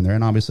started working there.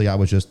 And obviously, I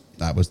was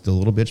the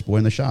little bitch boy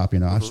in the shop.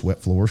 I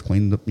swept floors,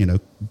 cleaned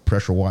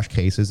pressure wash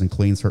cases, and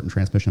cleaned certain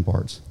transmission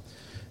parts.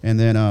 And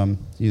then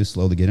you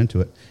slowly get into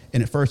it.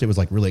 And at first, it was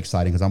like really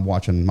exciting, because I'm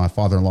watching my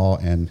father-in-law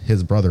and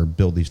his brother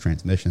build these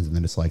transmissions. And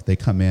then it's like they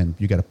come in,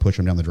 you got to push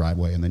them down the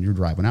driveway, and then you're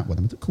driving out with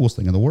them. It's the coolest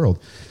thing in the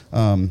world.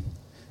 And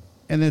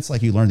then it's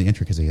like you learn the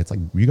intricacy. It's like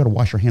you got to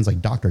wash your hands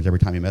like doctors every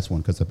time you mess one,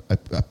 because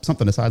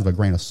something the size of a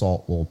grain of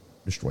salt will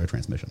destroy a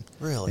transmission.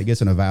 Really? It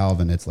gets in a valve,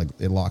 and it's like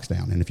it locks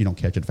down. And if you don't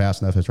catch it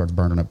fast enough, it starts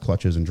burning up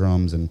clutches and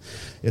drums, and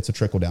it's a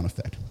trickle-down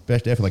effect.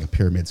 Definitely like a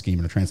pyramid scheme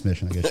in a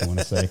transmission, I guess you want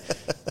to say.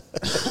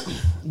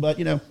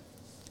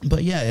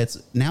 But yeah, it's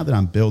now that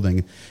I'm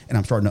building and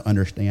I'm starting to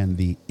understand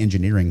the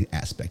engineering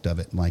aspect of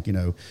it. Like,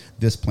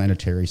 this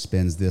planetary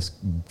spins this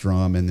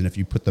drum, and then if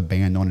you put the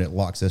band on it, it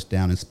locks this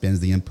down and spins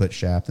the input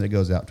shaft, and it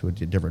goes out to a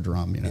different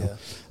drum, And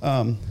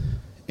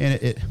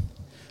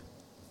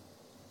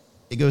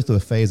it goes through a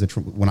phase of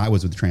when I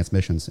was with the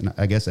transmissions. And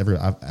I guess I've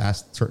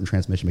asked certain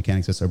transmission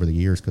mechanics this over the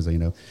years, because,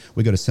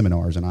 we go to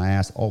seminars, and I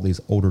asked all these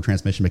older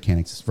transmission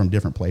mechanics from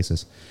different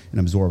places and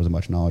absorb as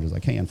much knowledge as I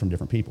can from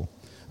different people.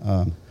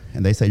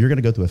 And they say, you're going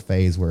to go through a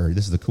phase where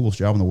this is the coolest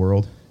job in the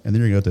world, and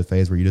then you're going to go through a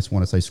phase where you just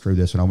want to say, screw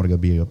this, and I want to go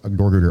be a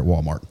door greeter at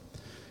Walmart,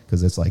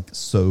 because it's like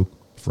so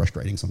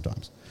frustrating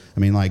sometimes. I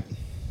mean, like,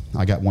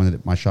 I got one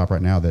at my shop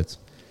right now that's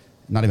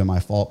not even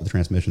my fault, but the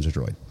transmission's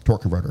destroyed.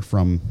 Torque converter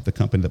from the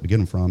company that we get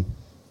them from,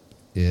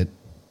 it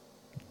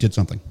did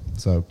something,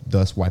 so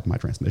thus wiped my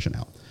transmission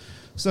out.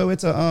 So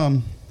it's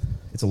a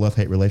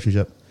love-hate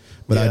relationship,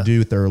 but I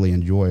do thoroughly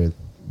enjoy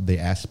the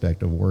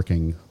aspect of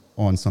working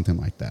on something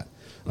like that.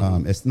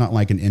 It's not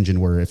like an engine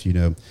where if you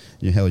can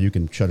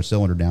shut a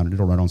cylinder down and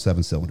it'll run on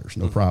 7 cylinders,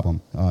 no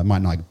problem. It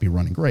might not be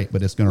running great,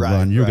 but it's going to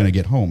run. You're going to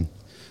get home.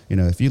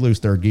 If you lose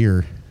third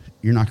gear,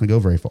 you're not going to go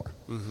very far.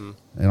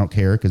 I don't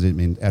care, because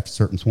after a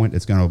certain point,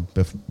 it's going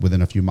to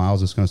within a few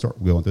miles, it's going to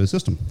start going through the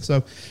system.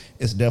 So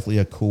it's definitely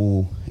a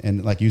cool,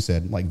 and like you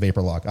said, like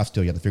vapor lock. I've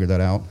still yet to figure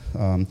that out.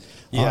 I'll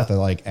have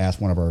to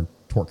ask one of our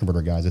torque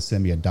converter guys to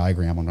send me a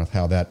diagram on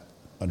how that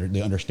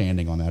the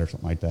understanding on that or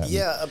something like that.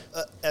 Yeah,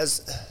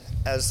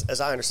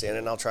 as I understand it,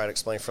 and I'll try to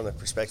explain from the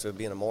perspective of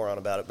being a moron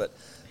about it, but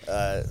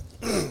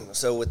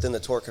so within the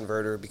torque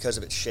converter, because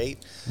of its shape,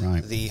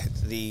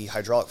 the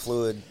hydraulic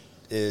fluid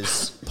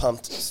is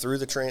pumped through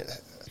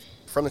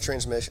from the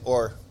transmission,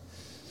 or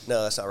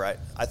no, that's not right.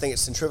 I think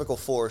it's centrifugal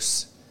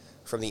force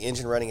from the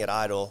engine running at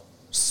idle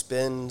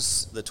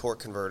spins the torque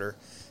converter,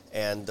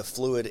 and the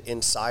fluid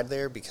inside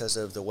there, because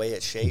of the way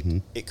it's shaped,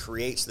 it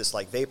creates this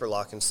like vapor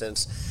lock, and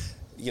since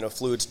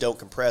fluids don't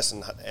compress,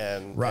 and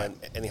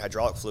the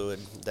hydraulic fluid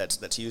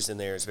that's used in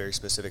there is very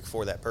specific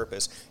for that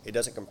purpose. It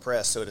doesn't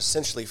compress, so it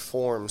essentially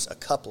forms a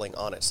coupling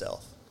on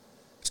itself.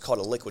 It's called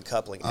a liquid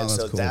coupling, and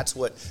so cool. That's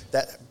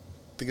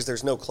because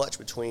there's no clutch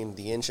between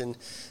the engine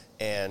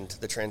and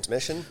the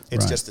transmission.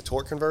 It's just the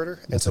torque converter,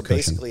 and so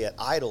basically at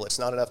idle, it's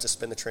not enough to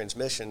spin the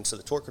transmission. So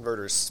the torque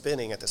converter is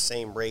spinning at the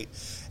same rate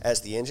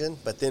as the engine,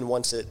 but then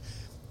once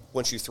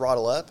you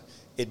throttle up,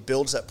 it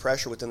builds up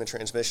pressure within the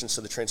transmission,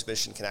 so the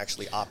transmission can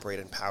actually operate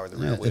and power the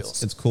rear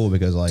wheels. It's cool,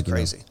 because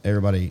crazy.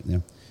 Everybody,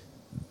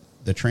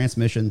 the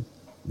transmission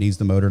needs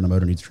the motor, and the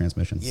motor needs the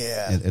transmission.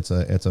 Yeah, it's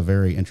a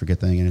very intricate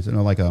thing, and it's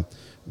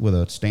with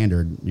a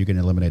standard, you can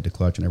eliminate the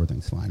clutch and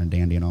everything's fine and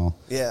dandy and all.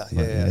 Yeah.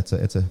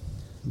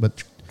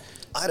 But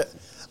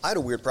I had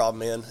a weird problem,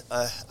 man.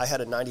 I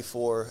had a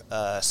 '94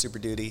 Super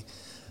Duty.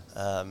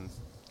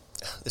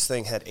 This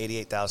thing had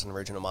 88,000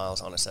 original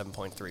miles on a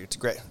 7.3. It's a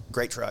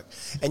great truck.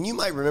 And you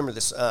might remember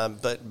this,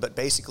 but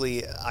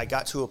basically I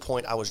got to a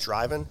point I was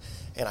driving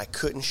and I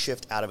couldn't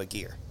shift out of a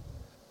gear.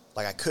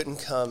 Like I couldn't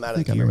come out of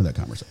the gear. I remember that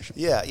conversation.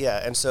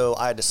 Yeah. And so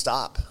I had to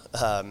stop.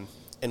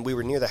 And we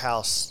were near the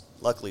house,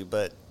 luckily,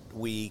 but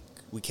we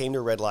came to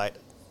a red light.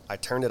 I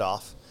turned it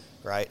off,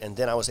 right? And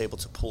then I was able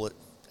to pull it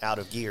out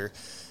of gear.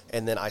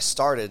 And then I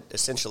started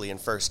essentially in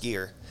first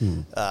gear.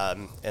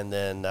 And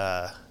then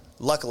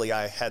luckily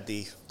I had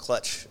the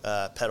clutch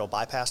pedal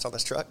bypassed on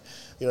this truck,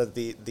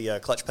 the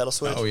clutch pedal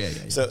switch. Oh, yeah.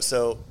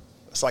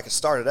 So I could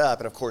start it up,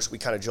 and of course we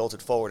kind of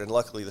jolted forward, and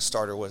luckily the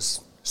starter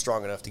was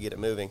strong enough to get it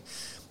moving.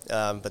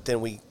 But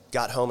then we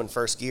got home in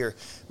first gear.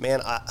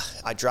 Man,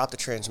 I dropped the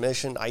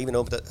transmission. I even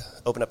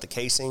opened up the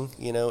casing.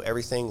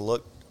 Everything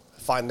looked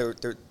fine. There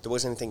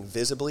wasn't anything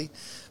visibly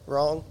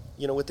wrong,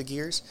 with the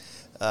gears.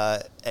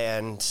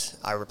 And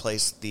I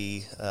replaced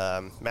the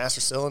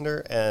master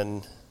cylinder,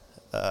 and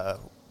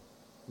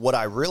what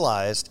I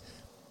realized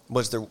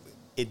was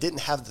it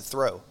didn't have the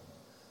throw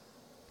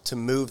to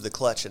move the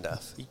clutch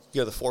enough.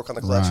 The fork on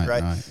the clutch,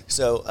 right?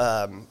 So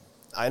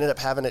I ended up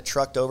having it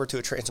trucked over to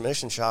a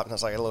transmission shop, and I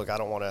was like, look, I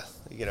don't want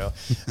to,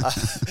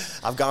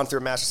 I've gone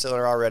through a master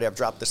cylinder already. I've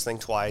dropped this thing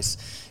twice.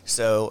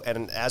 So,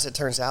 and as it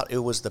turns out, it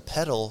was the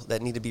pedal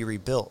that needed to be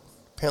rebuilt.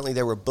 Apparently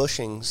there were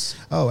bushings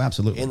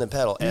absolutely in the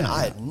pedal, and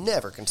I had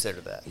never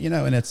considered that.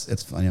 And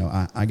it's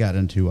I got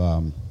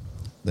into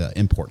the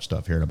import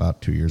stuff here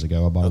about 2 years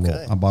ago. I bought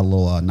a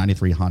little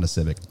 93 Honda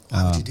Civic.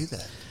 Why would you do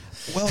that?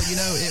 Well,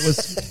 it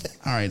was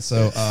all right.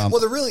 So,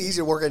 they're really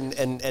easy to work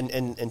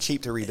and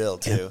cheap to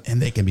rebuild too,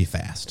 and they can be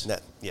fast.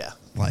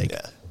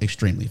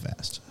 Extremely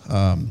fast.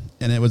 And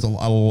it was a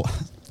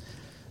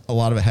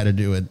lot of it had to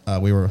do with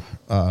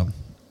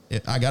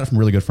I got it from a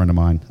really good friend of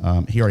mine.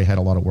 He already had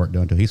a lot of work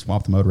done to it. He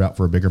swapped the motor out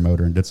for a bigger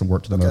motor and did some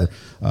work to the motor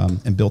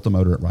and built the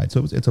motor right.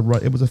 So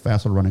it was a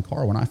faster running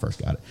car when I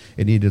first got it.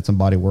 It needed some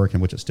body work,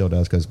 and which it still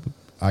does, because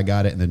I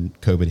got it and then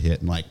COVID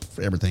hit and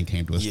everything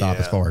came to a stop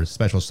as far as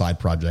special side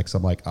projects.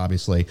 I'm like,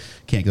 obviously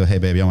can't go, hey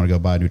baby, I want to go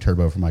buy a new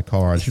turbo for my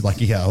car. And she's like,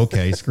 yeah,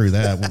 okay, screw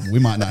that. We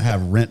might not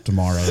have rent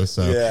tomorrow.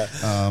 So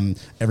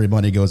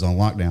everybody goes on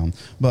lockdown.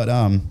 But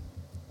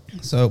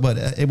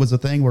it was a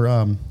thing where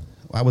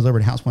I was over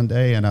at the house one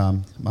day,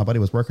 and my buddy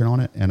was working on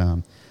it,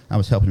 and I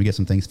was helping him get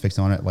some things fixed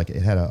on it. Like,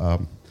 it had a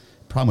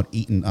problem with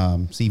eating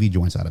CV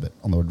joints out of it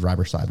on the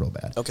driver's side real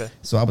bad. Okay.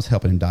 So I was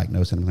helping him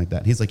diagnose it and like that.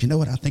 And he's like, you know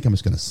what? I think I'm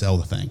just going to sell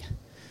the thing.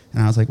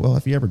 And I was like, well,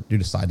 if you ever do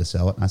decide to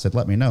sell it, and I said,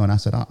 let me know. And I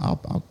said,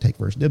 I'll take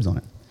first dibs on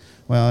it.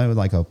 Well, it was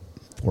like 4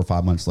 or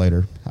 5 months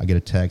later, I get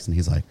a text, and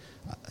he's like,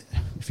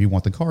 if you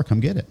want the car, come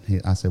get it.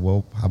 I said,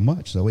 well, how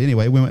much? So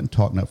anyway, we went and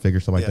talked up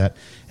figures, stuff like that.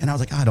 And I was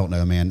like, I don't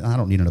know, man. I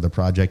don't need another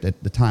project.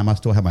 At the time, I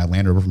still have my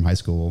Land Rover from high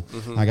school.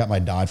 I got my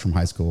Dodge from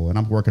high school, and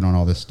I'm working on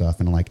all this stuff,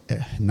 and I'm like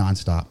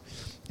nonstop.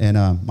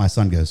 And my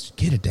son goes,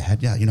 get it,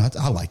 Dad. Yeah,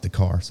 I like the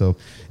car. So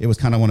it was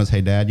kind of one of those,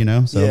 hey, Dad,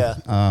 So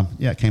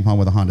it came home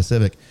with a Honda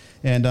Civic.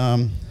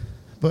 And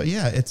but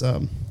yeah, it's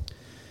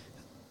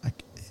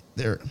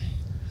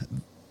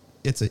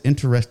it's an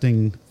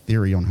interesting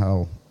theory on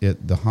how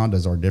the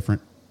Hondas are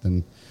different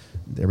than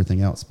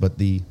everything else, but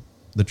the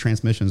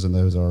transmissions in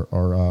those are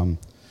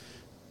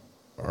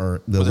the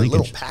linkage,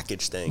 little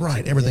package thing,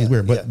 right? Everything's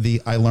weird, but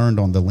I learned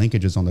on the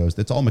linkages on those,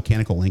 it's all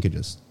mechanical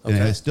linkages, and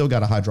it's still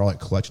got a hydraulic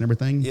clutch and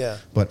everything. Yeah,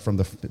 but from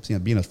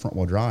being a front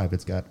wheel drive,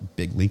 it's got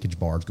big linkage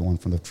bars going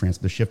from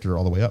the shifter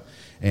all the way up,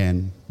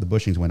 and the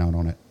bushings went out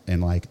on it,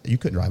 and you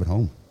couldn't drive it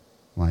home.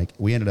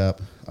 We ended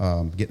up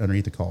getting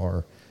underneath the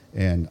car,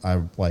 and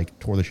I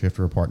tore the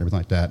shifter apart and everything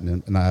like that,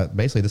 and I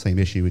basically the same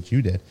issue that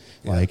you did,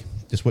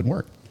 just wouldn't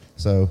work.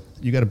 So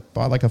you got to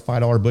buy a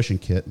 $5 bushing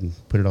kit and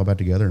put it all back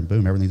together, and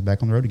boom, everything's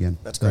back on the road again.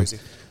 That's crazy.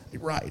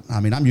 Right. I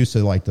mean, I'm used to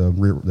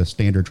the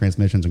standard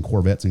transmissions and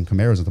Corvettes and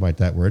Camaros and stuff like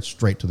that, where it's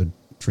straight to the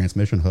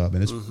transmission hub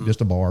and it's just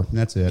a bar and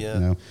that's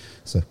it.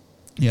 So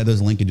yeah,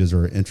 those linkages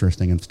are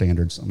interesting and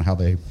standards on how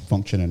they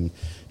function, and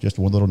just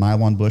one little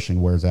nylon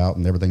bushing wears out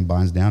and everything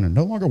binds down and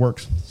no longer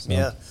works. So.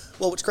 Yeah.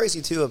 Well, what's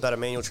crazy too about a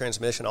manual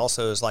transmission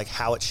also is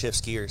how it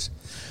shifts gears.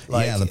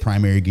 The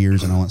primary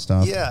gears and all that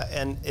stuff. Yeah,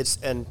 and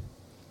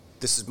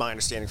this is my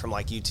understanding from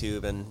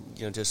YouTube and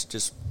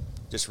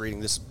just reading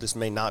this. This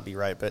may not be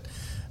right, but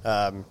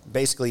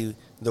basically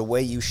the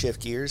way you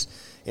shift gears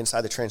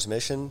inside the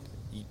transmission,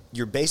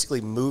 you're basically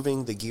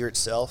moving the gear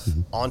itself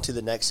onto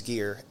the next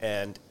gear,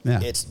 and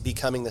it's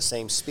becoming the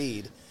same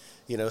speed.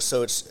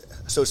 So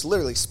it's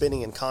literally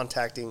spinning and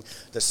contacting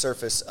the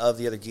surface of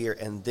the other gear,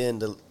 and then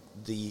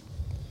the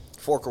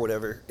fork or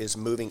whatever is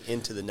moving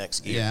into the next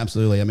gear. Yeah,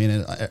 absolutely. I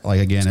mean,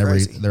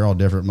 they're all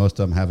different. Most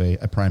of them have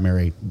a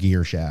primary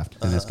gear shaft,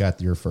 and it's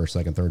got your first,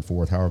 second, third,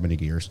 fourth, however many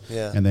gears.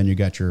 Yeah. And then you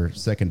got your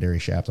secondary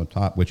shafts on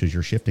top, which is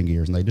your shifting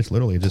gears, and they just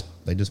literally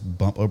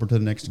bump over to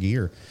the next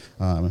gear.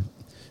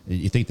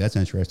 You think that's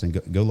interesting?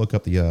 Go look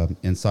up the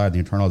inside the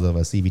internals of a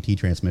CVT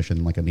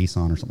transmission, like a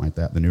Nissan or something like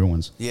that. The newer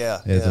ones. Yeah,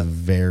 it's a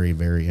very,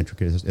 very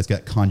intricate. It's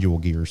got conjugal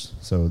gears,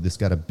 so it's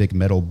got a big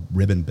metal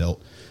ribbon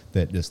belt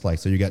that just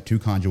so you got two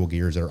conjugal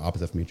gears that are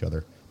opposite from each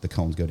other. The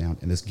cones go down,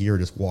 and this gear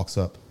just walks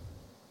up.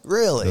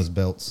 Really? Those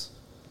belts.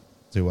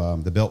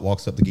 To the belt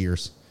walks up the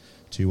gears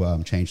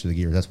to change to the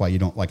gears. That's why you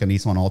don't, like a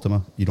Nissan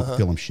Altima, you don't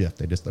feel them shift.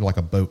 They're like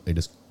a boat. They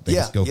just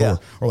go forward,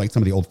 or like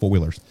some of the old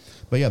 4-wheelers.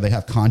 But yeah, they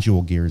have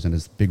conjugal gears and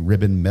this big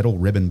metal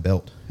ribbon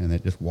belt, and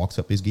it just walks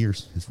up these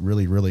gears. It's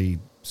really, really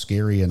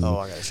scary. And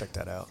I gotta check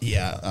that out.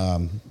 Yeah,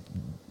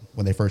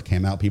 when they first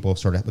came out, people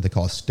started what they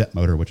call a step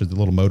motor, which is the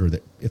little motor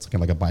that it's kind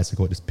of like a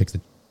bicycle. It just picks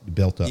the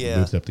belt up and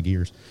moves up the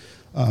gears.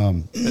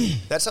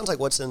 That sounds like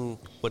what's in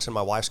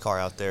my wife's car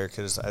out there,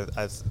 because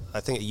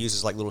I think it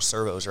uses like little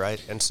servos,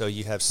 right? And so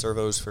you have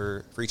servos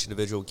for each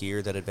individual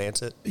gear that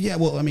advance it. Yeah,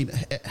 well, I mean,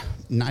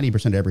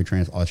 90% of every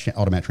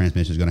automatic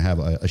transmission is going to have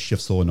a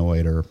shift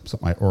solenoid or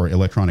something or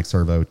electronic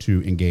servo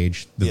to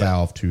engage the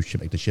valve to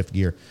make the shift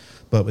gear.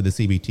 But with the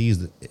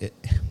CVTs,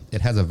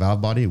 it has a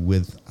valve body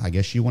with, I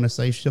guess you want to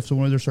say, shift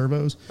solenoid or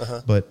servos.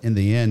 But in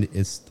the end,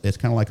 it's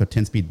kind of like a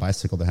 10-speed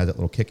bicycle that has that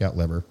little kick-out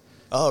lever.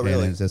 Oh,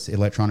 really? And it's just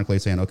electronically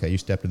saying, okay, you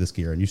step to this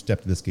gear and you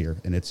step to this gear,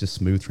 and it's just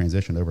smooth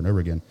transition over and over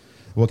again.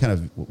 What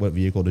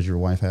vehicle does your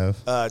wife have?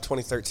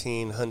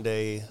 2013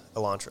 Hyundai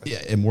Elantra.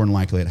 Yeah, and more than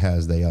likely it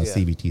has the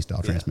CVT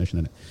style transmission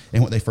in it.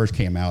 And when they first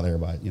came out there,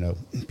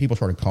 people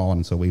started calling,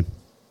 and so we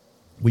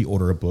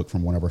order a book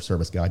from one of our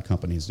service guide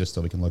companies just so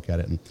we can look at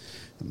it. And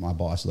my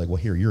boss is like, well,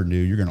 here, you're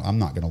new. I'm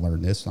not going to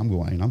learn this. I'm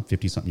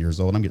 50-something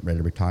years old. I'm getting ready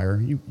to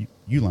retire.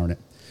 You learn it.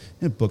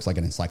 And the book's like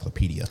an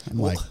encyclopedia. I'm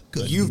like,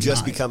 good. You've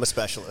just become a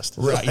specialist.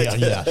 Right,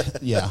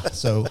 yeah.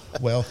 So,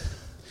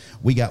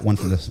 we got one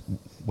from this.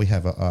 We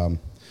have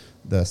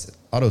the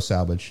auto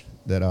salvage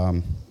that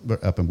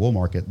up in Wool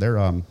Market.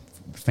 They're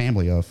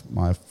family of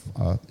my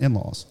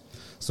in-laws.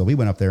 So we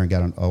went up there and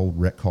got an old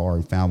wrecked car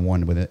and found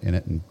one with it in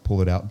it and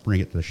pulled it out,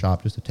 bring it to the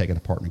shop just to take it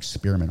apart and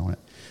experiment on it.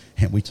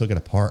 And we took it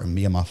apart, and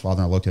me and my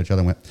father-in-law looked at each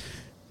other and went,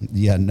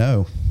 yeah,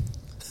 no.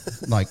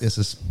 Like,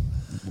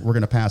 we're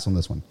going to pass on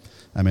this one.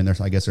 I mean,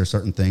 I guess there's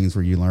certain things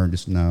where you learn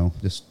just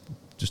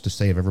to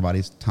save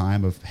everybody's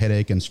time of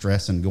headache and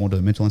stress and going to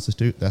a mental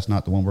institute. That's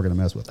not the one we're going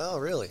to mess with. Oh,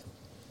 really?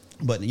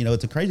 But,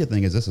 it's a crazy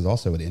thing is this is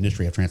also the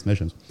industry of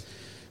transmissions.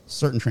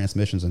 Certain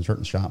transmissions in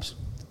certain shops,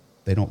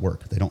 they don't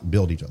work. They don't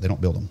build each other. They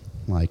don't build them.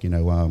 Like,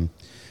 even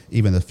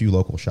the few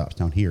local shops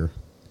down here,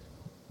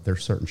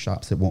 there's certain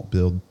shops that won't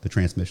build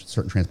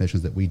certain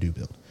transmissions that we do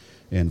build,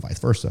 and vice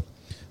versa.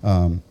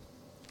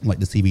 Like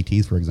the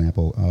CVTs, for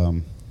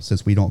example,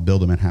 since we don't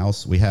build them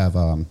in-house, we have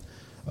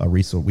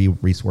we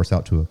resource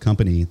out to a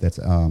company that's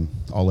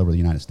all over the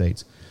United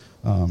States.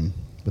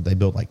 But they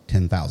build like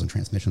 10,000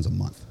 transmissions a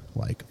month,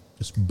 like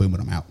just booming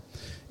them out.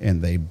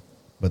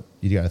 But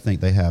you got to think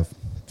they have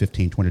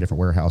 15, 20 different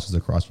warehouses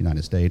across the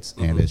United States,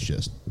 and it's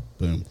just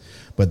boom.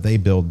 But they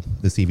build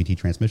the CVT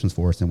transmissions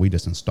for us, and we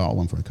just install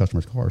them for the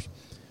customers' cars.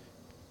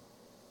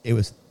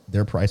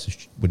 Their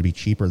prices would be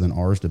cheaper than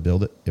ours to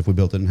build it if we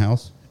built it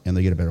in-house, and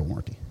they get a better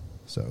warranty.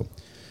 So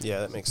yeah,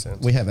 that makes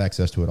sense. We have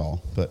access to it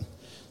all. But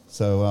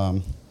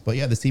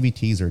yeah, the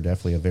CVTs are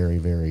definitely a very,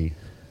 very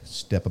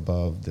step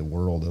above the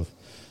world of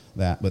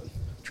that. But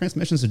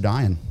transmissions are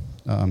dying.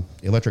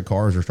 Electric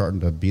cars are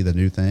starting to be the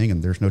new thing,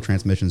 and there's no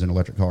transmissions in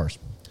electric cars.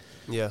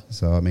 Yeah.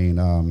 So, I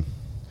mean,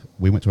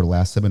 we went to the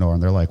last seminar,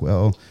 and they're like,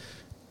 well,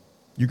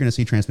 you're going to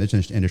see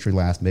transmission industry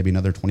last maybe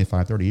another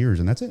 25, 30 years,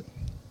 and that's it.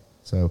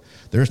 So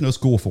there's no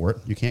school for it.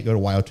 You can't go to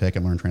Wyotech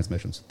and learn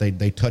transmissions.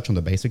 They touch on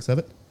the basics of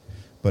it,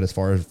 but as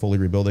far as fully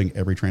rebuilding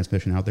every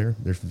transmission out there,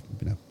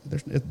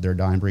 they're a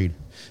dying breed.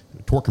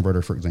 Torque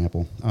converter, for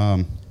example,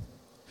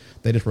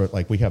 they just wrote,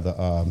 like, we have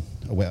the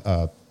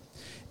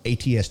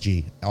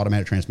ATSG,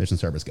 Automatic Transmission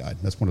Service Guide.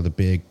 That's one of the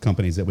big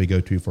companies that we go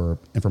to for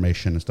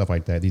information and stuff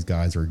like that. These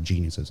guys are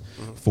geniuses.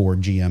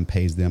 Ford, GM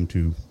pays them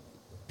to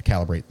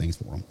calibrate things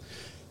for them.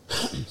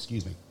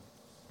 Excuse me.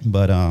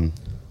 But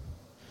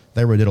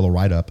they did a little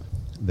write-up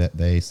that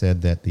they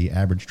said that the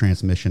average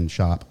transmission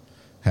shop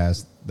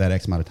has that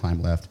X amount of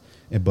time left,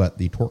 but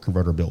the torque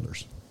converter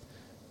builders,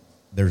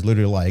 there's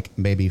literally like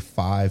maybe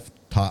 5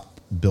 top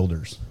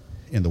builders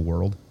in the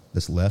world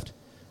that's left,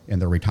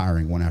 and they're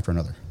retiring one after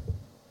another.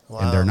 Wow.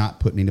 And they're not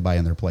putting anybody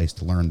in their place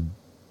to learn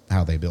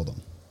how they build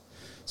them.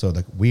 So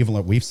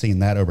we've seen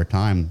that over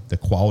time. The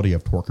quality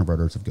of torque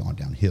converters have gone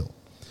downhill.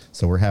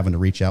 So we're having to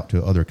reach out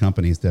to other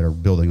companies that are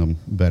building them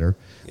better.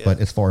 Yeah. But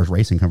as far as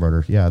racing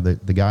converters,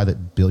 the guy that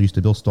used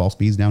to build stall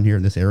speeds down here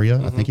in this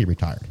area, I think he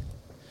retired.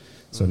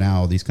 So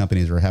now these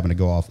companies are having to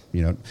go off,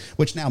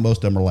 which now most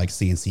of them are like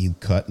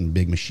CNC cut and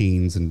big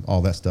machines and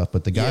all that stuff.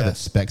 But the guy that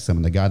specs them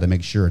and the guy that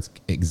makes sure it's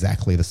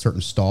exactly the certain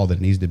stall that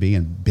it needs to be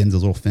and bends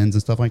those little fins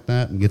and stuff like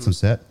that and gets them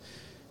set,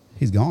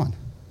 he's gone.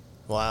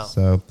 Wow.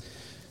 So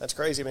that's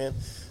crazy, man.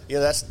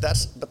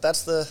 That's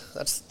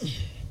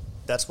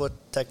what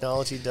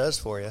technology does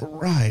for you.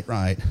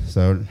 Right.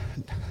 So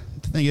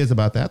the thing is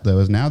about that, though,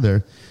 is now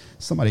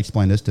somebody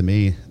explained this to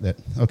me that,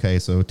 okay,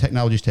 so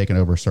technology's taken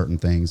over certain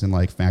things and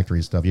like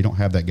factory stuff. You don't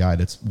have that guy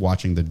that's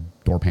watching the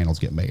door panels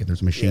get made.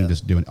 There's a machine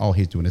just doing, all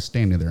he's doing is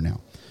standing there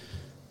now.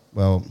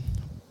 Well,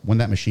 when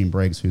that machine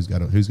breaks, who's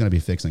going to be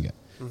fixing it?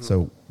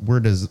 So we're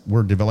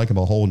developing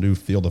a whole new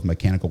field of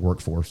mechanical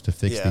workforce to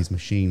fix these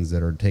machines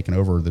that are taking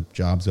over the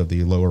jobs of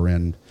the lower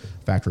end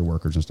factory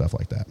workers and stuff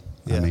like that.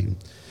 I mean,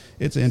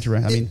 it's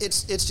interesting.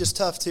 It's just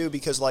tough too,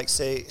 because like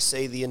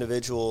say the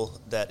individual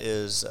that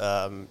is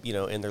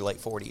in their late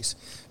 40s,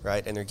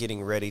 right, and they're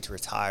getting ready to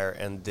retire,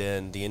 and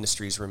then the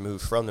industry is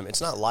removed from them.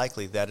 It's not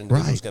likely that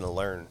individual is going to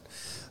learn.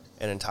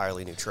 an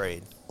entirely new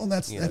trade. Well,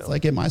 that's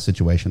like in my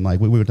situation. Like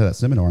we went to that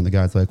seminar and the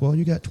guy's like, well,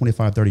 you got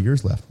 25, 30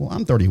 years left. Well,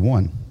 I'm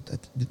 31.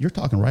 You're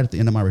talking right at the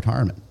end of my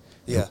retirement.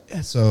 Yeah.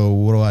 So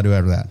what do I do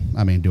after that?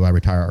 I mean, do I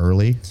retire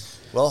early?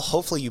 Well,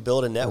 hopefully you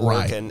build a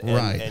network Right.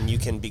 and you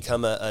can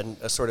become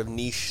a sort of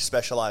niche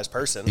specialized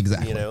person.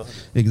 Exactly. You know,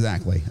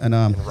 Exactly. And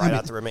ride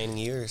out the remaining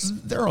years.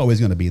 They're always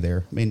going to be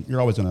there. I mean,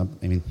 you're always going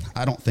to. I mean,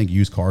 I don't think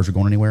used cars are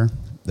going anywhere.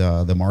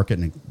 The market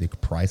and the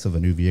price of a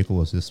new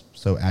vehicle is just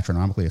so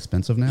astronomically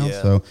expensive now.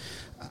 Yeah. So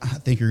I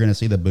think you're going to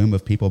see the boom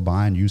of people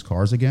buying used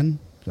cars again.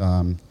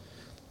 I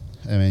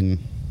mean,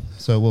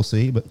 so we'll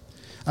see. But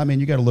I mean,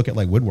 you got to look at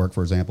like woodwork,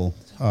 for example.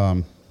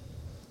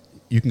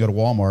 You can go to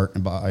Walmart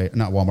and buy,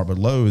 not Walmart, but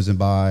Lowe's and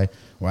buy,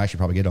 well, I should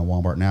probably get on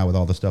Walmart now with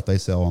all the stuff they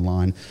sell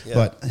online. Yeah.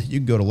 But you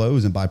can go to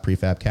Lowe's and buy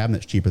prefab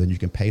cabinets cheaper than you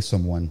can pay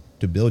someone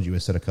to build you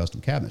a set of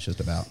custom cabinets just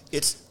about.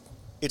 It's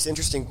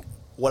interesting.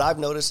 What I've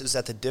noticed is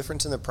that the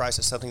difference in the price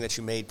of something that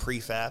you made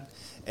prefab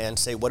and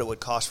say what it would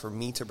cost for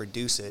me to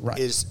produce it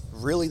is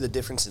really the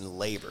difference in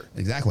labor.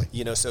 Exactly.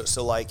 You know,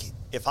 so like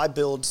if I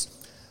build,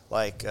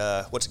 like,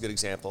 what's a good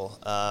example?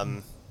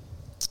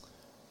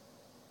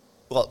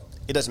 Well,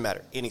 it doesn't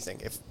matter, anything.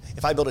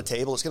 If I build a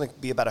table, it's going to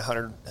be about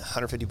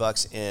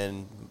 $150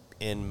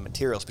 in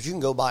materials, but you can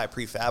go buy a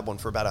prefab one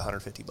for about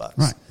 $150.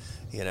 Right.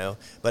 You know,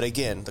 but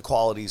again, the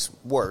quality's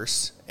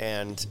worse,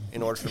 and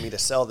in order for me to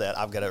sell that,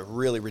 I've got to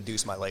really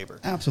reduce my labor.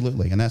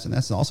 Absolutely, and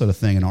that's also the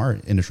thing in our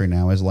industry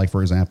now is, like,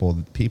 for example,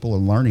 people are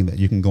learning that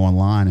you can go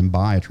online and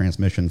buy a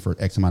transmission for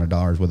X amount of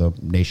dollars with a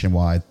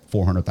nationwide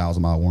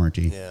 400,000 mile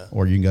warranty,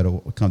 or you can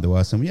come to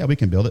us and we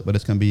can build it, but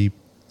it's going to be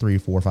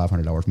 $300, $400,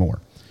 $500 more.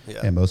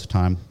 Yeah. And most of the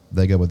time,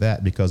 they go with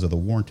that because of the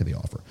warranty they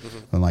offer.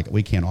 Mm-hmm. And like,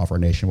 we can't offer a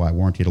nationwide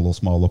warranty at a little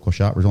small local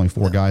shop. There's only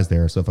 4 guys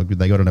there. So if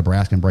they go to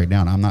Nebraska and break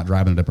down, I'm not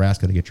driving to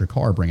Nebraska to get your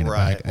car, bringing it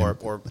back.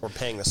 Or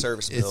paying the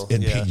service bill.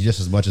 It pays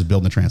just as much as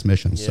building the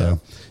transmission.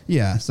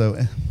 Yeah. So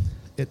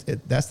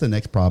that's the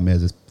next problem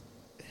is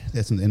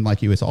and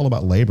like you, it's all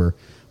about labor,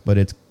 but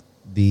it's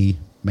the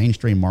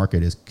mainstream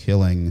market is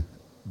killing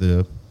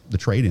the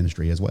trade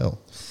industry as well.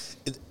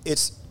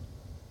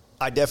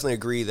 I definitely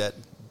agree that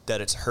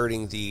it's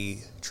hurting the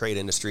trade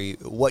industry.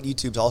 What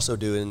YouTube's also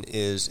doing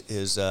is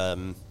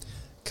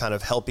kind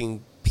of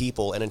helping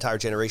people, an entire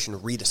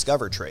generation,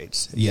 rediscover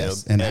trades.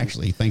 Yes, and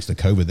actually, thanks to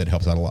COVID, that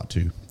helps out a lot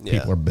too. Yeah.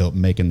 People are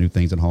making new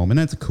things at home, and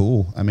that's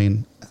cool. I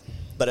mean,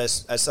 but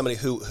as somebody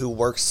who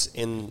works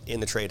in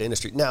the trade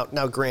industry now,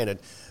 granted,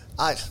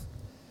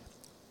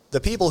 the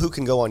people who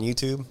can go on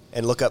YouTube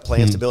and look up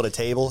plans to build a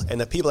table,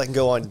 and the people that can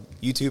go on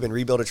YouTube and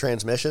rebuild a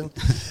transmission,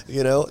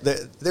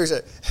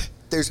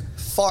 there's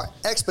far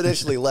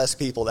exponentially less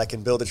people that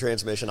can build a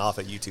transmission off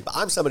of YouTube.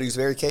 I'm somebody who's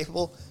very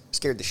capable,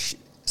 scared the shit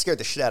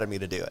out of me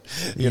to do it.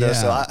 And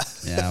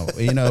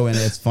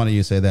it's funny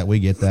you say that. We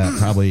get that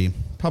probably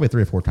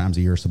 3 or 4 times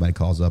a year. Somebody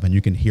calls up and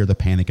you can hear the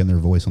panic in their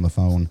voice on the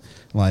phone,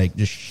 like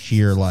just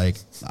sheer like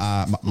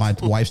my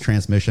wife's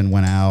transmission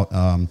went out,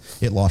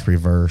 it lost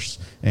reverse,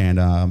 and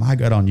I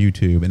got on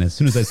YouTube, and as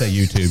soon as they say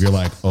YouTube, you're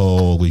like,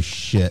 holy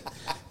shit.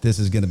 This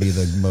is going to be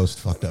the most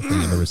fucked up thing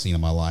I've ever seen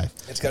in my life.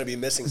 It's going to be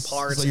missing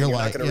parts. So you're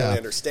like, not going to really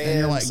understand. And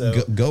you're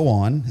like, go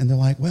on. And they're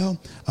like, well,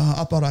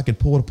 I thought I could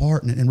pull it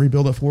apart and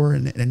rebuild it for her.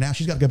 And now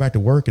she's got to go back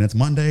to work, and it's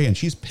Monday, and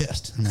she's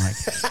pissed. I'm like,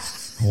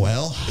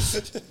 well,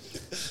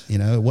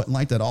 it wasn't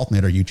like that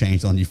alternator you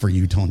changed on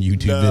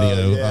YouTube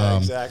video. Yeah,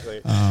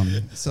 exactly.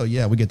 So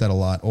yeah, we get that a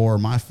lot. Or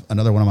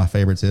another one of my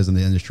favorites is in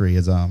the industry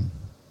is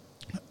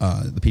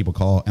the people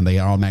call and they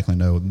automatically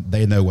know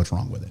what's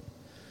wrong with it.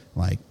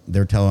 Like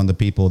they're telling the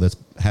people that's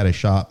had a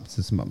shop.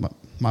 Since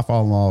my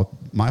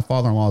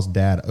father-in-law's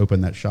dad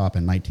opened that shop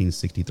in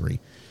 1963.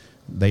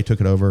 They took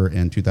it over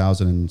in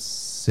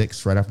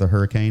 2006, right after the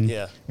hurricane.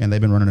 Yeah. And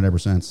they've been running it ever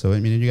since. So, I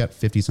mean, you got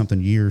 50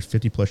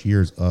 plus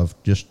years of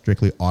just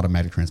strictly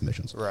automatic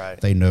transmissions. Right.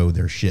 They know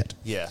their shit.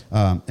 Yeah.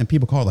 And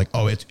people call it like,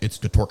 oh, it's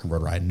the torque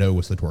converter. I know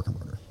it's the torque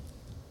converter.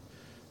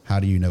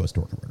 How do you know it's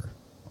torque converter?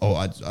 Oh,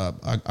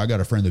 I got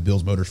a friend that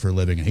builds motors for a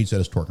living, and he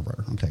said it's torque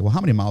converter. Okay, well, how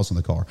many miles on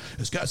the car?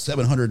 It's got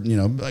 700,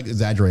 like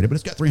exaggerated, but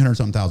it's got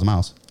 300-something thousand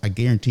miles. I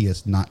guarantee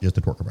it's not just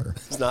a torque converter.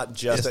 It's not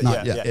just It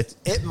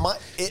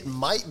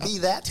might be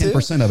that too.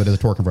 10% of it is a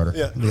torque converter.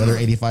 Yeah. The other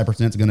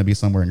 85% is going to be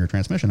somewhere in your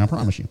transmission. I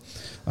promise you.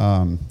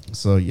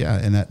 So yeah,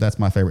 and that's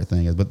my favorite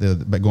thing.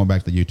 But going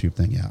back to the YouTube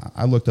thing, yeah,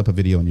 I looked up a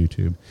video on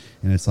YouTube,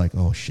 and it's like,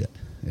 oh shit,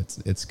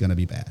 it's going to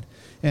be bad.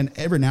 And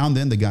every now and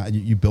then, the guy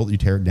you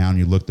tear it down,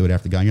 you look through it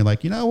after the guy, and you're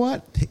like, you know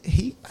what?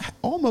 He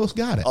almost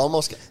got it.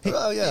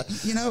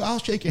 I'll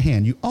shake your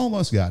hand. You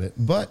almost got it,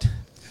 but.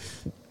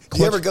 Do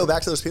you ever go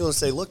back to those people and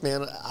say, "Look,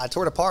 man, I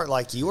tore it apart.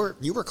 Like you were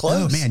close.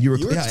 Oh man, you were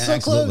so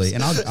absolutely."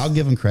 Close. And I'll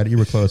give them credit. You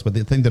were close, but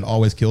the thing that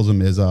always kills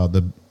them is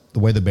the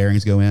way the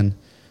bearings go in.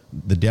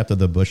 The depth of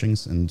the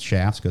bushings and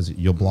shafts, because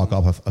you'll block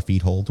off a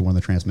feed hole to one of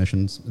the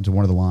transmissions, to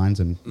one of the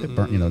lines, and it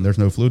burn, there's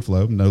no fluid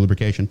flow, no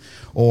lubrication,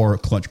 or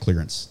clutch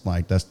clearance.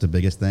 Like that's the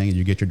biggest thing.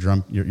 You get your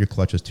drum, your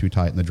clutch is too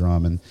tight in the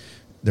drum, and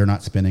they're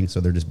not spinning, so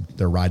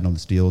they're riding on the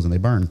steels and they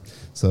burn.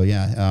 So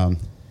yeah,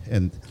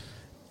 and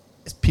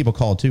people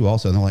call too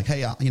also, and they're like,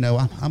 hey, I'm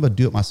going to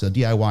do it myself,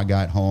 DIY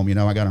guy at home.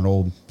 I got an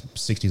old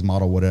 60s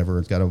model, whatever.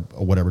 It's got a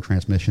whatever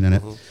transmission in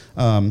it.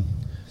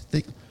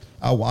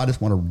 I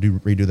just want to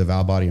redo the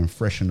valve body and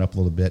freshen it up a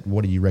little bit.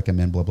 What do you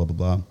recommend? Blah, blah, blah,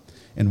 blah.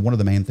 And one of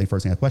the main things,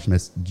 first thing I question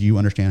is, do you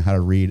understand how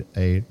to read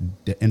a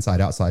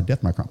inside-outside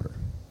depth micrometer?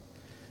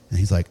 And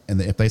he's like, and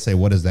if they say,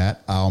 what is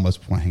that? I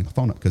almost want to hang the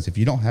phone up, because if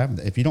you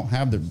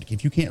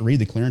can't read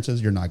the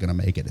clearances, you're not going to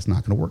make it. It's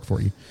not going to work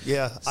for you.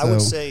 Yeah, so, I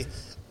would say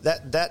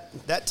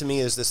that to me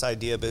is this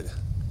idea, but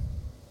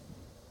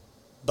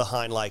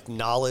behind like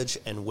knowledge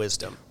and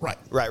wisdom. Right.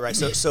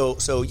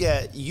 So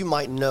yeah, you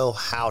might know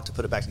how to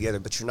put it back together,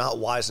 but you're not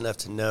wise enough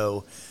to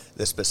know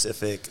the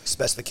specific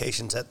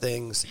specifications that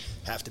things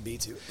have to be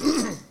to.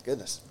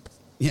 Goodness.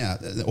 Yeah,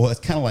 well, it's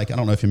kind of like, I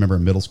don't know if you remember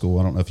in middle school.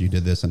 I don't know if you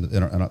did this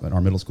in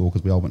our middle school,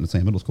 because we all went to the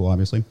same middle school,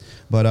 obviously.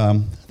 But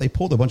they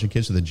pulled a bunch of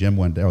kids to the gym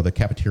one day, or the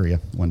cafeteria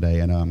one day,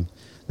 and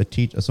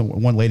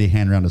one lady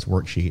handed around this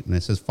worksheet, and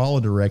it says, follow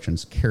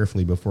directions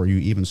carefully before you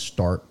even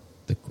start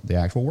the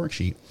actual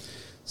worksheet.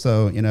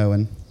 So,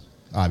 and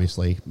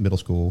obviously middle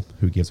school,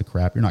 who gives a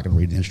crap? You're not going to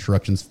read the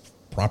instructions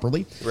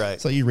properly.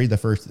 Right. So you read the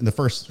first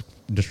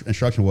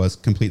instruction was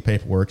complete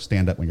paperwork,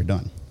 stand up when you're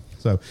done.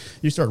 So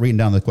you start reading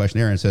down the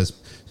questionnaire, and it says,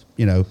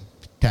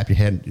 tap your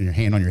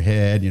hand on your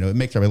head. It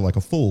makes everybody like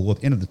a fool. At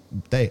the end of the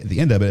day, at the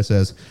end of it, it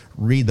says,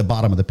 read the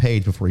bottom of the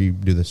page before you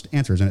do the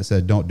answers. And it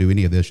said, don't do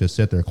any of this. Just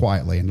sit there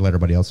quietly and let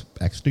everybody else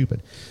act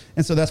stupid.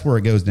 And so that's where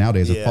it goes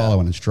nowadays with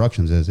following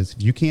instructions. Is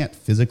if you can't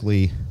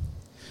physically,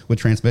 with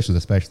transmissions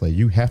especially,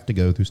 you have to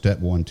go through step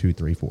 1, 2,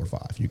 3, 4,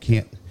 5. You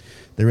can't.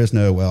 There is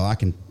no, well, I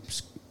can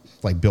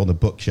like build a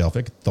bookshelf.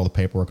 I can throw the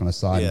paperwork on the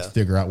side and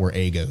figure out where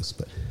A goes.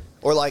 But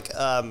or like,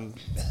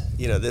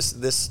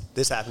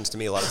 this happens to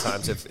me a lot of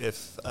times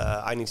if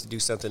I need to do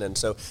something. And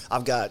so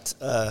I've got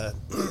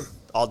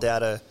all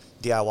data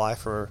DIY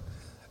for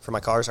my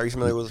cars. Are you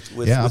familiar with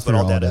what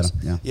all data is?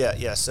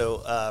 Yeah.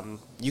 So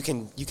you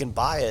can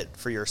buy it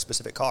for your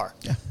specific car.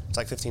 Yeah. It's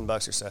like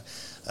 $15 or so.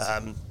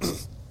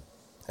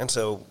 And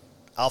so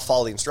I'll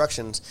follow the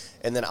instructions,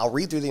 and then I'll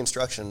read through the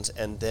instructions,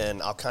 and then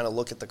I'll kind of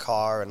look at the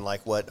car and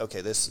like,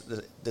 this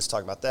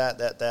talking about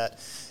that.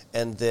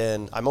 And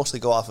then I mostly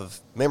go off of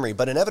memory,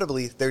 but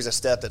inevitably there's a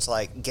step that's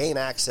like gain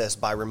access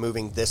by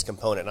removing this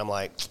component. And I'm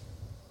like,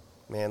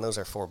 man, those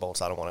are 4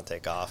 bolts I don't want to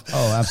take off.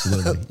 Oh,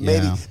 absolutely.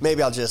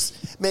 Maybe I'll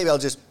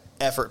just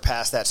effort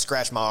past that,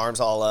 scratch my arms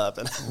all up.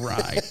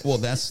 Right. Well,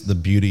 that's the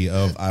beauty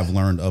I've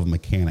learned of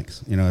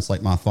mechanics. It's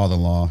like my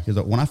father-in-law, because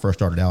when I first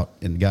started out,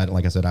 and God,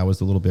 like I said, I was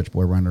the little bitch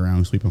boy running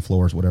around sweeping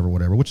floors, whatever,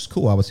 which is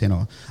cool. I was,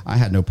 I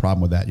had no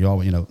problem with that.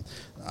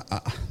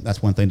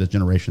 That's one thing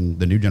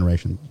the new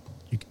generation,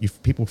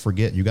 people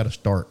forget you got to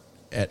start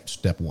at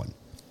step 1.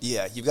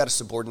 Yeah, you've got to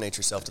subordinate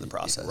yourself to the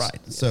process. Right.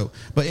 Yeah. So,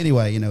 but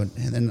anyway, and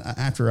then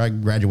after I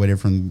graduated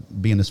from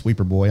being a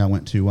sweeper boy, I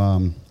went to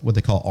what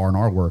they call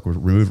R&R work, or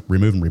remove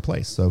and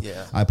replace. So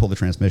I pulled the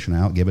transmission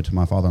out, gave it to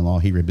my father-in-law.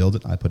 He rebuilt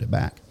it. I put it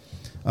back.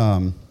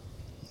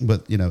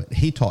 But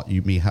he taught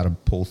me how to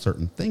pull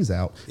certain things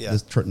out,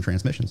 certain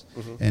transmissions,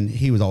 and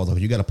he was always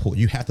like,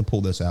 you have to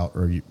pull this out,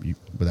 or you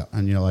without.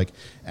 And like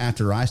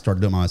after I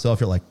started doing it myself,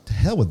 you're like, to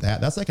hell with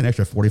that. That's like an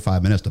extra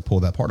 45 minutes to pull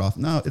that part off.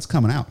 No, it's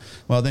coming out.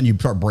 Well, then you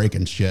start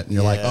breaking shit, and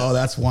you're like, oh,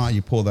 that's why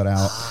you pull that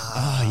out.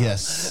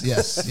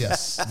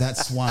 Yes.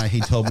 That's why he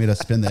told me to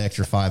spend the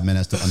extra 5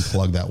 minutes to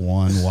unplug that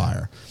one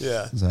wire.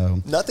 Yeah.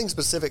 So nothing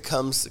specific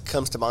comes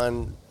to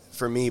mind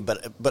for me,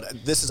 but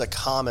this is a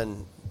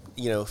common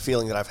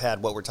feeling that I've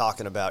had. What we're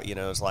talking about,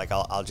 is like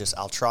I'll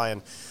try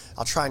and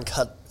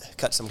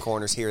cut some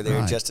corners here or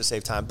there just to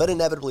save time, but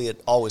inevitably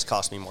it always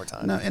costs me more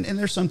time. No, and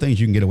there's some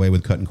things you can get away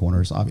with cutting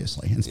corners,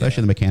 obviously, and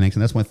especially the mechanics,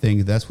 and that's one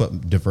thing. That's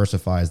what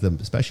diversifies them,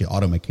 especially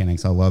auto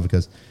mechanics. I love,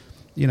 because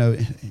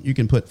you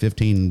can put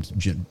 15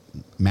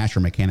 master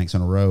mechanics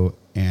in a row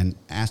and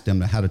ask them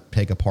how to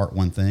take apart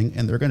one thing,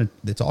 and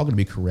it's all gonna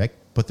be correct,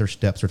 but their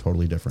steps are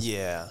totally different.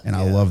 Yeah. And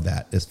I love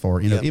that. As far,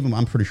 even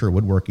I'm pretty sure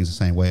woodworking is the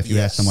same way. If you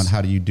ask someone,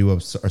 how do you do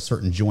a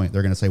certain joint,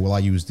 they're going to say, well, I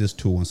use this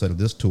tool instead of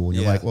this tool. And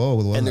you're like, whoa.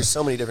 Well, and there's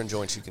so many different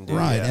joints you can do.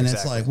 Right. Yeah, and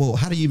it's like, well,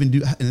 how do you even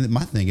do, and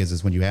my thing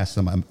is when you ask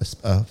someone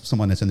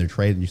that's in their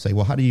trade and you say,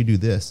 well, how do you do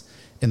this?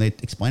 And they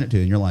explain it to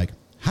you and you're like,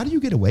 how do you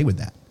get away with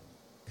that?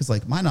 Because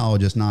like my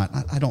knowledge is not,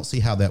 I don't see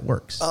how that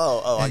works.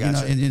 I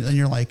got you. And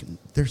you're like,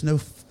 there's no,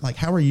 like,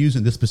 how are you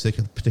using this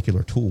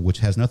particular tool, which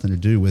has nothing to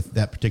do with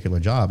that particular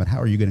job, and how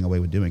are you getting away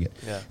with doing it?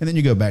 Yeah. And then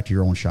you go back to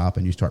your own shop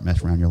and you start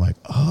messing around. You're like,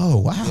 oh,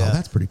 wow,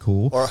 that's pretty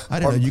cool. I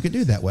didn't know you could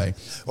do that way.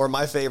 Or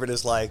my favorite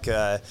is like,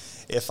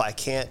 if I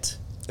can't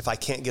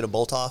get a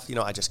bolt off,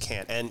 I just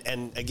can't.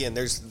 And again,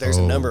 there's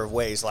a number of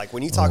ways. Like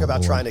when you talk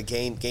about trying to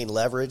gain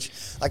leverage,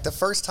 like the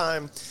first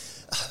time.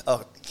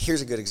 Oh,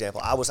 here's a good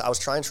example. I was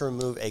trying to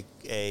remove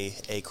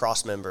a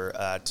cross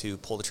member to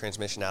pull the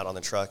transmission out on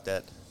the truck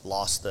that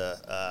lost the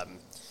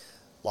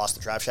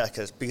drive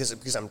shaft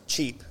because I'm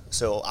cheap.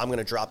 So I'm going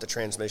to drop the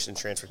transmission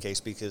transfer case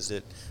because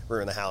it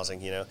ruined the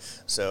housing,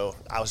 So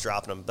I was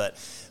dropping them, but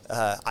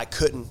I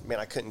couldn't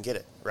get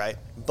it right.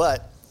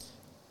 But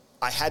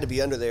I had to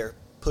be under there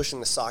pushing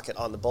the socket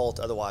on the bolt,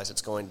 otherwise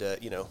it's going to,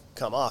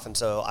 come off. And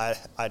so I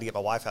had to get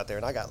my wife out there,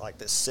 and I got like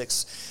this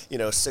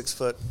 6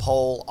 foot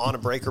pole on a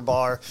breaker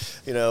bar.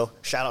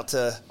 Shout out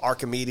to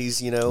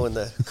Archimedes, and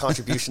the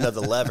contribution of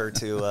the lever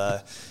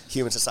to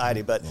human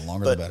society. But the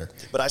longer the better.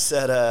 But I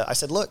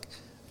said, look,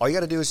 all you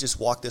got to do is just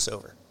walk this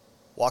over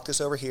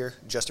here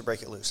just to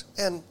break it loose.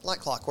 And like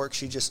clockwork,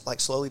 she just like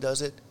slowly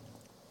does it,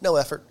 no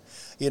effort.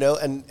 And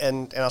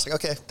I was like,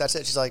 okay, that's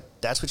it. She's like,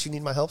 that's what you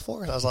need my help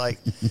for? And I was like,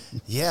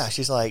 yeah.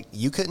 She's like,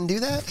 you couldn't do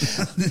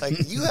that?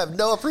 Like, you have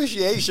no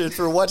appreciation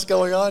for what's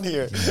going on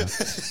here. Yeah.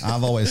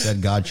 I've always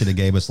said God should have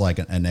gave us like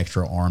an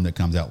extra arm that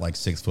comes out like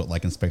 6 foot,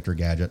 like Inspector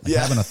Gadget. Like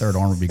having a third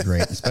arm would be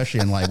great,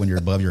 especially in like when you're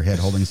above your head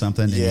holding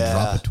something and you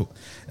drop a tool.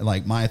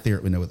 Like my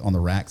theory, on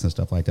the racks and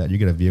stuff like that, you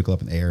get a vehicle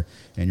up in the air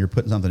and you're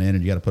putting something in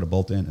and you got to put a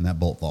bolt in and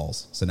that bolt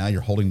falls. So now you're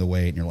holding the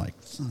weight and you're like,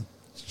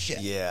 shit.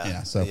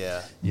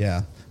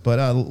 Yeah.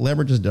 But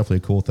leverage is definitely a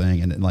cool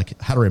thing. And like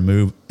how to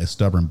remove a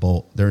stubborn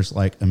bolt. There's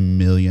like a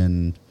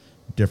million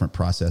different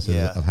processes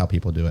of how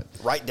people do it.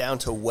 Right down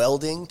to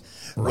welding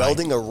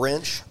a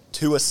wrench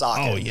to a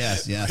socket. Oh,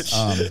 yes.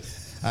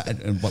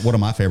 One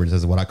of my favorites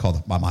is what I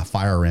call my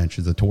fire wrench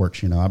is a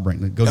torch. I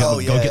bring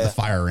go get the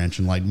fire wrench,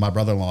 and like my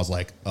brother-in-law is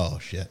like, oh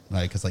shit,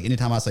 like because like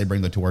anytime I say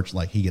bring the torch,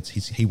 like he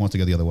wants to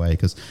go the other way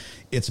because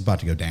it's about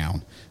to go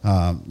down.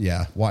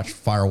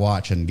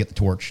 Watch and get the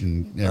torch,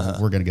 and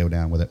we're gonna go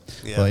down with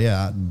it.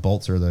 Yeah. But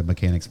bolts are the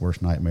mechanic's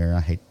worst nightmare.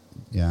 I hate.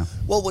 Yeah.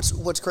 Well,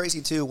 what's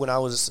crazy too, when I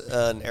was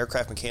an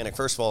aircraft mechanic,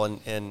 first of all,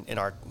 in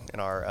our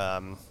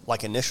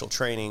like initial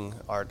training,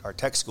 our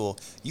tech school,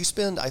 you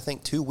spend I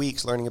think 2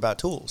 weeks learning about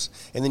tools,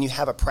 and then you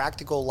have a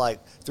practical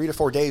like 3 to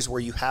 4 days where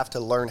you have to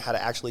learn how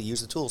to actually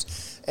use the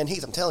tools. And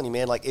Heath, I'm telling you,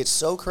 man, like it's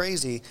so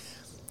crazy.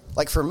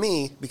 Like for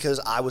me, because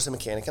I was a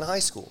mechanic in high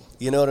school,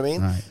 you know what I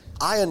mean? Right.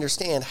 I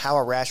understand how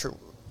a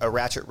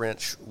ratchet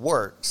wrench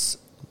works.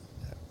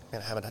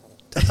 Man, I haven't had a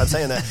tough time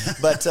saying that,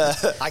 but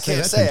I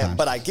can't say it,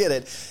 but I get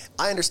it.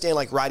 I understand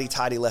like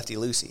righty-tighty,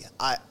 lefty-loosey.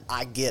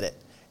 I get it.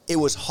 It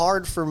was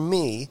hard for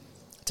me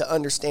to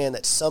understand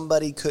that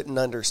somebody couldn't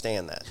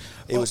understand that.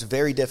 It was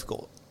very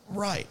difficult.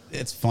 Right.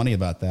 It's funny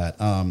about that.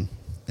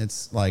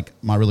 It's like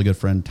my really good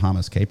friend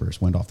Thomas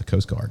Capers went off the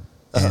Coast Guard.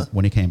 And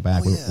when he came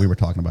back, we were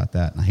talking about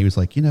that. And he was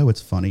like,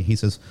 it's funny. He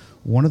says,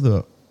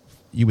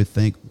 you would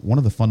think one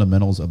of the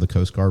fundamentals of the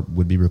Coast Guard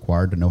would be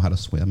required to know how to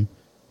swim.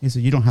 He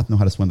said, you don't have to know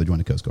how to swim to join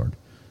the Coast Guard.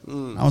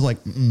 I was like,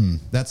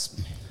 that's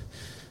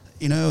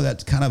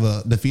kind of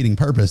a defeating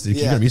purpose. You're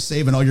going to be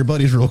saving all your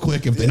buddies real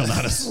quick if they don't know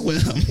how to swim.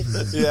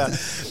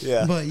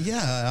 Yeah. But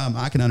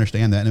I can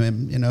understand that.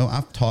 And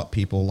I've taught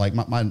people like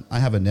I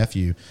have a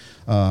nephew.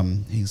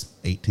 He's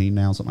 18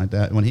 now, something like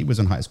that. When he was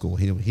in high school,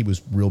 he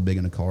was real big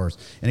into cars,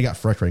 and he got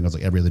frustrating. I was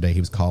like every other day he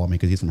was calling me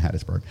because he's from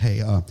Hattiesburg. Hey,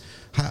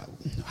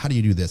 how do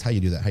you do this? How you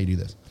do that? How you do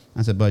this?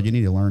 I said, bud, you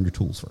need to learn your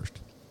tools first.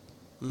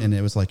 And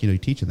it was like, you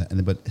teaching that.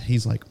 But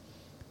he's like,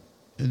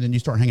 and then you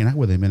start hanging out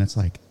with him, and it's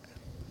like,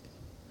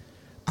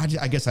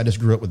 I guess I just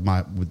grew up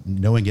with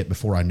knowing it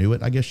before I knew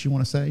it, I guess you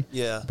want to say.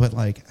 Yeah. But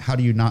like, how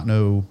do you not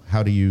know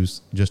how to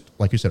use, just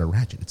like you said, a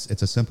ratchet?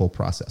 It's a simple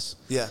process.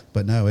 Yeah.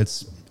 But no,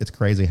 it's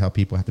crazy how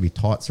people have to be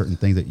taught certain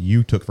things that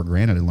you took for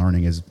granted, and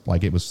learning is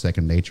like it was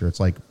second nature. It's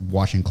like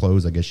washing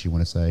clothes, I guess you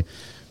want to say.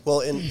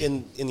 Well,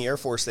 in the Air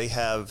Force, they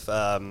have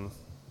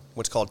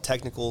what's called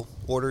technical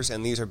orders,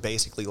 and these are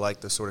basically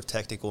like the sort of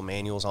technical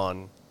manuals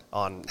on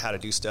how to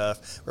do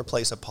stuff,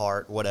 replace a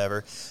part,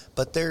 whatever.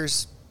 But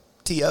there's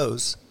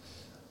TOs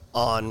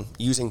on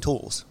using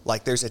tools.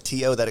 Like there's a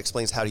TO that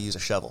explains how to use a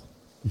shovel.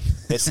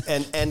 It's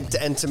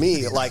and to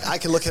me, like I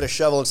can look at a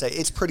shovel and say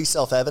it's pretty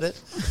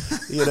self-evident,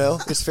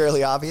 it's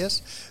fairly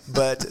obvious,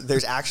 but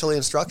there's actually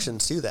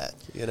instructions to that,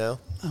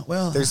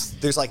 Well,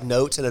 there's like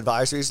notes and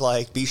advisories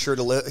like be sure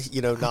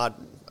to not.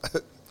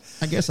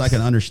 I guess I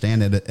can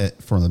understand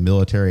it from the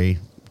military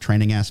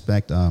training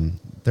aspect.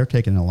 They're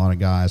taking a lot of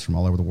guys from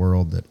all over the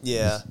world.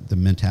 The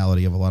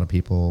mentality of a lot of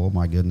people. Oh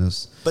my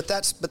goodness! But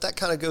that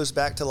kind of goes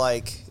back to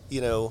like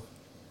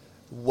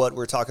what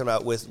we're talking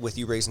about with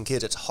you raising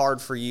kids. It's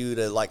hard for you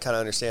to like kind of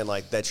understand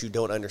like that you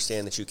don't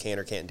understand that you can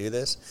or can't do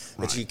this.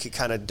 Right. That you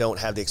kind of don't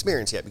have the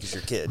experience yet because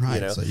you're a kid.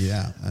 Right. So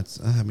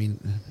that's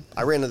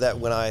I ran into that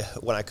when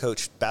I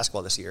coached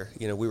basketball this year.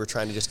 We were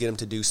trying to just get them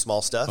to do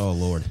small stuff. Oh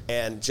Lord!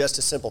 And just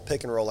a simple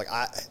pick and roll. Like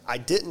I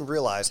didn't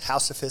realize how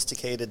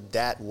sophisticated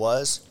that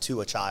was to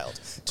a child,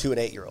 to an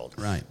 8-year-old.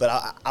 Right.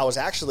 But I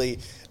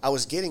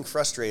was getting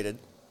frustrated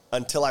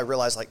until I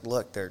realized like,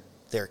 look, they're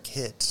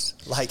kids.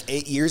 Like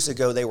 8 years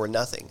ago, they were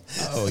nothing.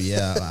 Oh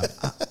yeah,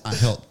 I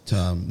helped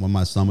when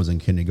my son was in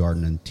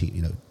kindergarten and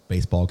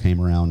baseball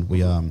came around. We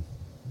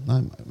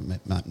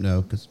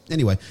because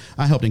anyway,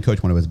 I helped him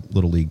coach one of his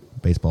little league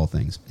baseball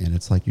things, and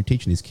it's like you're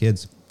teaching these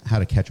kids how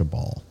to catch a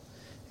ball,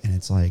 and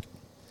it's like,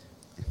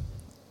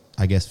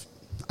 I guess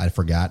I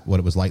forgot what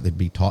it was like to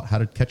be taught how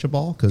to catch a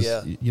ball because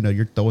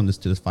you're throwing this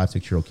to this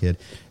 5-6-year-old kid,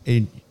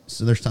 and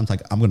So there's times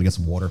like, I'm going to get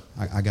some water.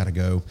 I got to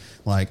go.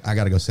 Like, I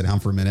got to go sit down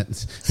for a minute.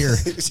 Here.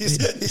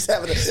 he's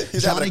having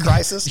a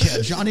crisis.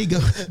 Yeah, Johnny, go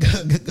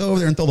over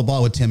there and throw the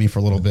ball with Timmy for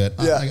a little bit.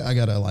 Yeah. I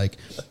got to, like,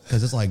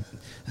 because it's like,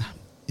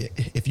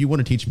 if you want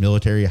to teach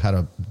military how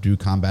to do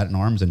combat in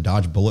arms and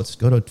dodge bullets,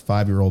 go to a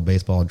 5-year-old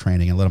baseball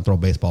training and let them throw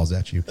baseballs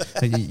at you.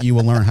 You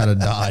will learn how to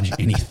dodge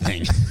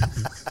anything.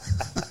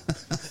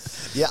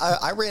 Yeah,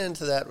 I ran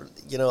into that,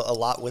 a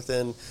lot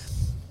within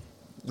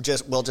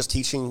just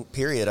teaching,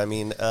 period. I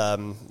mean,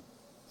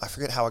 I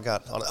forget how I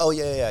got on. Oh,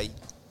 yeah.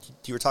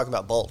 You were talking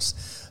about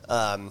bolts.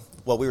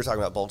 Well, we were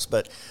talking about bolts,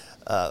 but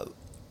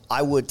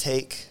I would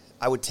take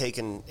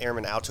an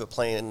airman out to a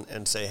plane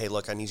and say, hey,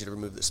 look, I need you to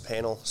remove this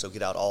panel, so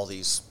get out all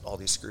these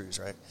screws,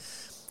 right?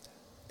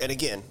 And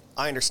again,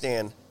 I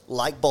understand,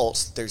 like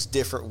bolts, there's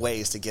different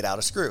ways to get out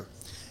a screw.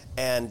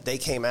 And they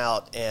came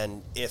out,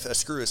 and if a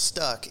screw is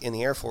stuck in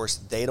the Air Force,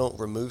 they don't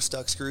remove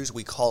stuck screws.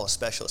 We call a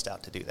specialist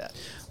out to do that.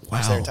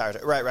 Wow.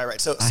 Right.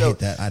 So I hate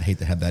that. I'd hate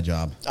to have that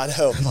job. I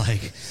know.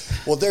 Like,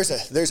 well,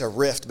 there's a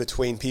rift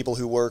between people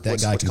who work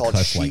what's called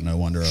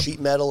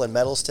sheet metal and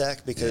metals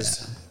tech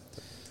because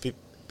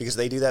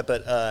they do that.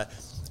 But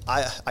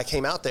I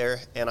came out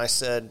there and I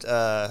said,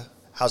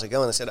 how's it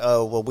going? They said,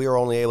 oh, well, we were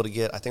only able to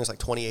get, I think it was like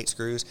 28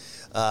 screws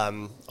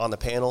on the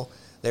panel.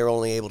 They were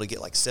only able to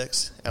get like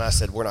 6. And I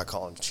said, we're not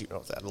calling sheet metal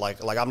with that.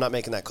 Like I'm not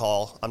making that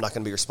call. I'm not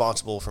going to be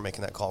responsible for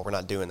making that call. We're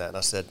not doing that. And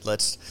I said,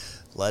 let's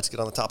get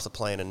on the top of the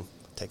plane and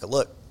take a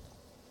look.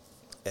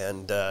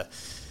 And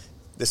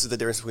this is the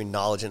difference between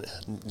knowledge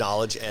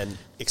and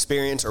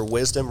experience or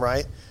wisdom,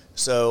 right?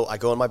 So I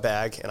go in my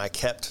bag and I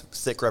kept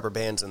thick rubber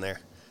bands in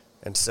there.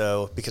 And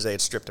so, because they had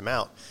stripped them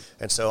out.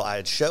 And so I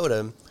had showed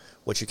him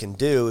what you can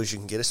do is you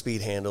can get a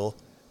speed handle,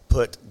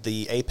 put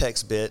the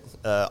apex bit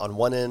on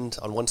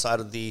one side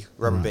of the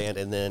rubber band,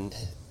 and then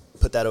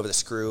put that over the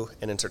screw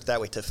and insert it that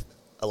way to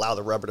allow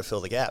the rubber to fill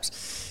the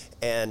gaps.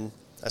 And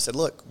I said,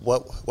 look,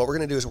 what we're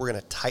going to do is we're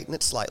going to tighten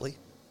it slightly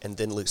and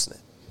then loosen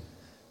it.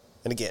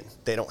 And again,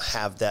 they don't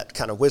have that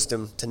kind of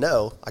wisdom to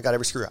know I got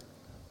every screw out,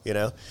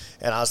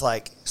 And I was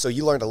like, so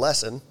you learned a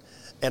lesson.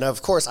 And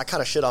of course, I kind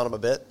of shit on him a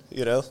bit,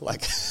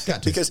 like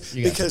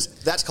because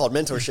that's called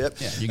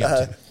mentorship. Yeah, you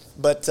got to.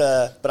 But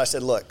I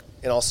said, look,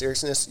 in all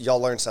seriousness, y'all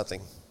learned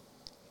something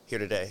here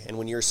today. And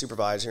when you're a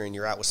supervisor and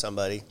you're out with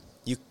somebody,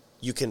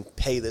 you can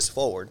pay this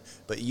forward,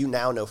 but you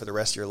now know for the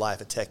rest of your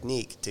life a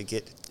technique to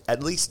get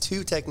at least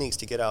 2 techniques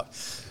to get out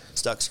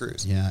stuck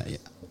screws. Yeah.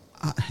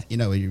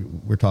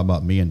 We're talking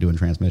about me and doing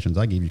transmissions.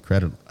 I give you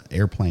credit.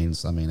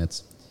 Airplanes, I mean,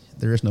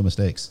 there is no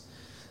mistakes.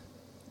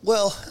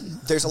 Well,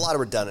 there's a lot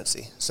of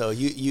redundancy, so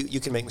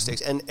you can make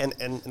mistakes, and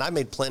I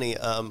made plenty.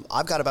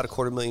 I've got about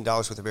 $250,000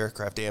 worth of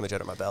aircraft damage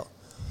under my belt.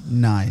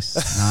 Nice.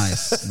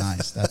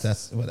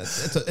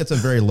 It's a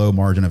very low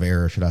margin of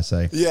error, should I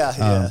say?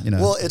 Yeah.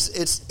 Well,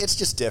 it's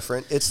just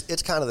different.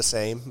 It's kind of the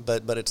same,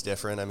 but it's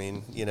different. I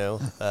mean,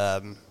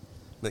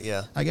 But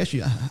yeah, I guess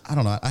I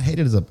don't know. I'd hate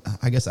as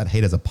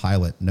a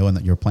pilot knowing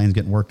that your plane's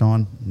getting worked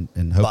on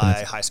and hoping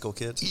by high school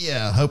kids.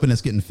 Yeah, hoping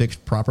it's getting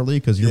fixed properly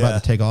because you're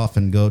about to take off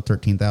and go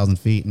 13,000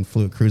 feet and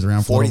cruise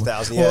around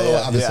 40,000.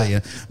 Obviously.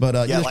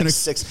 But you're like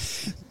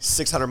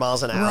 600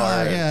 miles an hour.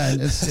 Right, yeah.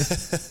 And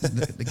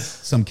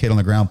some kid on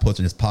the ground puts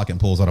in his pocket and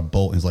pulls out a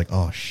bolt and he's like,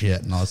 oh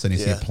shit! And all of a sudden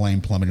you see a plane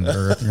plummeting to the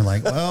earth and you're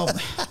like, well.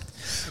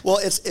 Well,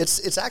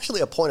 it's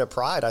actually a point of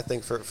pride, I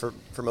think, for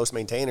most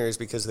maintainers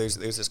because there's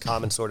this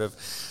common sort of,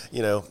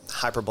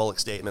 hyperbolic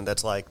statement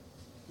that's like,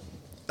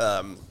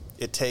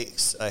 it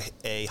takes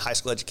a high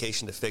school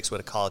education to fix what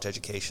a college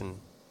education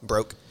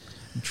broke.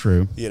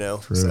 True.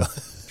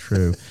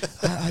 True.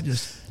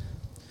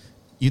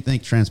 You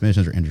think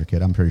transmissions are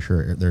intricate. I'm pretty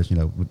sure there's,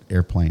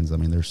 airplanes. I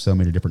mean, there's so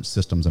many different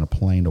systems in a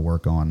plane to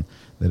work on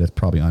that it's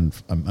probably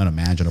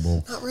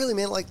unimaginable. Not really,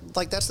 man.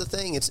 Like that's the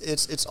thing.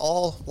 It's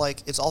all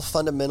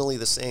fundamentally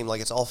the same.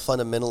 Like it's all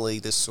fundamentally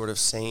this sort of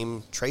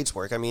same trades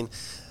work. I mean,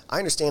 I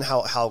understand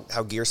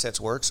how gear sets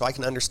work, so I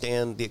can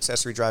understand the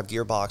accessory drive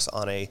gearbox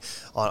on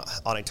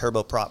a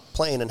turboprop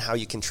plane and how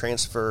you can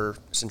transfer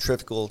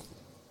centrifugal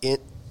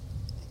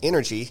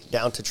energy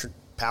down to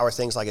power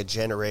things like a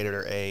generator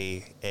or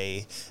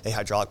a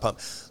hydraulic pump.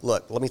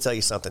 Look, let me tell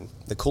you something.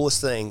 The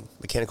coolest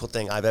mechanical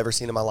thing I've ever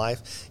seen in my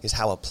life is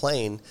how a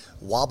plane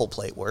wobble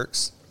plate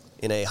works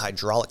in a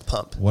hydraulic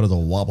pump. What is a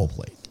wobble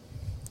plate?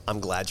 I'm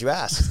glad you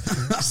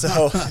asked.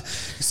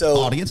 So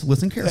audience,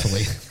 listen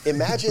carefully.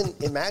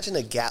 Imagine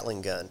a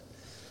Gatling gun,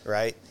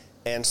 right?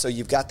 And so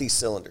you've got these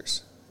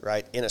cylinders,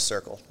 right, in a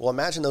circle. Well,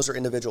 imagine those are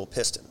individual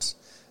pistons,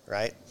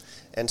 right?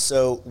 And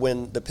so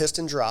when the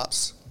piston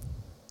drops,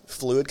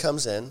 fluid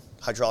comes in,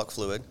 hydraulic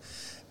fluid,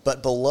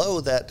 but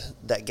below that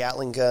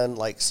Gatling gun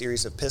like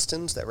series of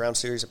pistons, that round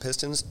series of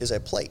pistons, is a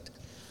plate.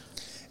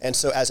 And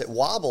so as it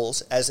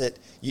wobbles, as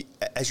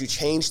you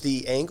change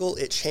the angle,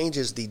 it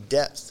changes the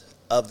depth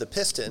of the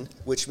piston,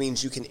 which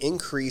means you can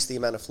increase the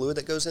amount of fluid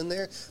that goes in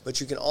there,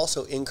 but you can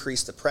also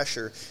increase the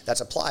pressure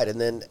that's applied. And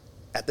then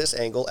at this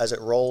angle, as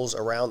it rolls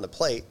around the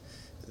plate,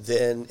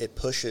 then it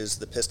pushes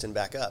the piston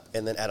back up.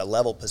 And then at a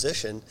level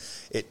position,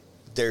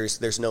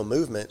 there's no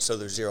movement, so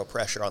there's zero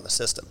pressure on the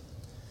system.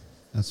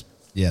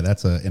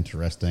 That's a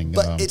interesting.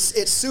 But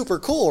it's super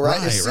cool,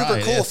 right? It's super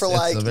cool for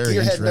like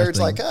gearhead nerds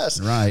like us,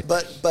 right?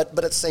 But at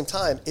the same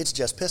time, it's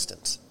just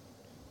pistons.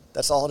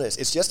 That's all it is.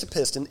 It's just a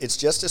piston. It's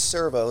just a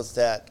servo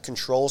that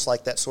controls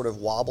like that sort of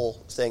wobble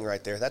thing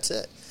right there. That's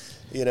it.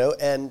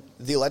 And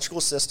the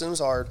electrical systems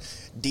are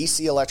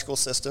DC electrical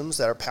systems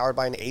that are powered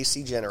by an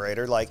AC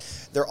generator. Like,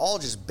 they're all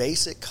just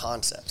basic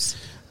concepts.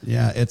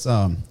 Yeah, it's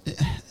kind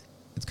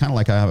of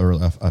like I have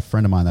a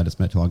friend of mine that I just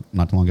met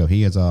not too long ago.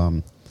 He is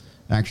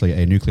actually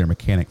a nuclear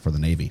mechanic for the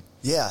Navy.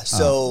 Yeah,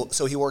 so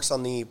he works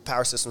on the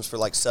power systems for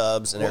like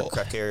subs and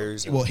aircraft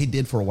carriers. Well, he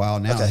did for a while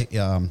now.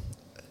 Okay.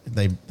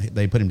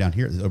 They put him down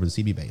here over the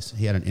CB base.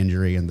 He had an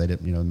injury, and they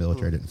didn't. The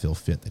military didn't feel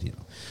fit that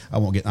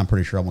I'm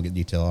pretty sure I won't get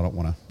detail. I don't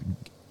want to,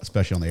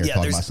 especially on the air,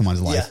 talk about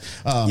someone's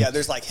life.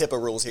 There's like HIPAA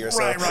rules here.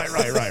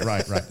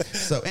 Right.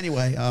 So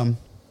anyway,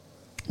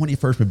 when he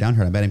first moved down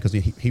here, I met him because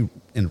he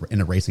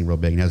into racing real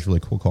big and has a really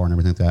cool car and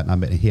everything like that. And I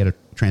met him. He had a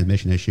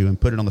transmission issue and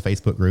put it on the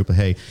Facebook group.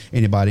 Hey,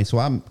 anybody? So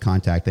I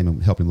contacted him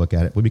and helped him look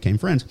at it. We became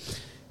friends.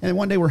 And then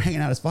one day we're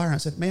hanging out at his fire, and I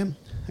said, "Man,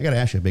 I got to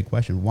ask you a big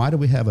question. Why do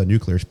we have a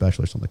nuclear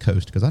specialist on the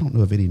coast? Because I don't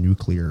know of any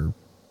nuclear,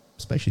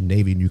 especially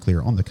Navy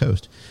nuclear, on the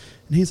coast."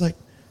 And he's like,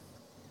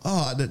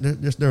 "Oh,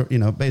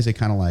 they're basically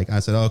kind of like," I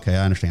said, "Okay,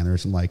 I understand.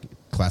 There's some like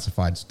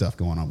classified stuff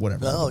going on,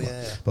 whatever." Oh, blah,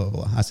 yeah. Blah,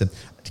 blah, blah. I said,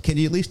 "Can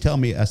you at least tell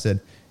me?" I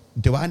said,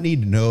 "Do I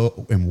need to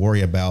know and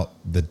worry about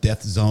the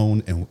death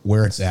zone and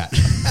where it's at?"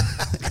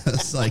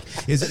 It's like,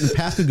 is it in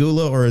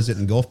Pascagoula or is it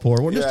in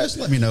Gulfport? Well, just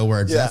let me know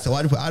where it's at. So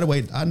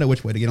I know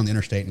which way to get on the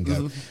interstate and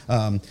go. Mm-hmm.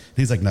 And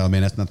he's like, "No,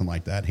 man, that's nothing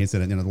like that." He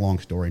said, the long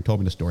story, and told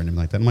me the story and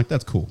everything like that. I'm like,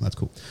 "That's cool.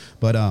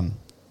 But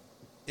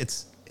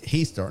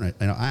he's starting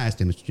to, I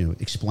asked him to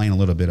explain a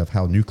little bit of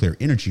how nuclear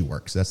energy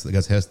works.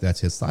 That's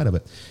his side of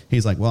it.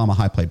 He's like, "Well, I'm a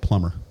high paid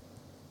plumber."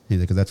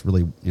 Because that's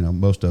really,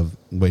 most of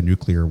the way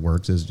nuclear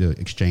works is the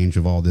exchange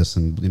of all this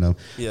and,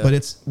 but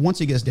it's, once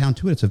he gets down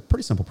to it, it's a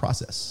pretty simple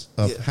process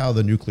of how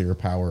the nuclear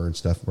power and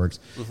stuff works.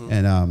 Mm-hmm.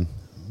 And,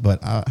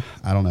 but I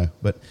don't know,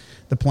 but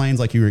the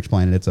planes, like you were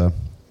explaining, it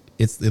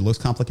looks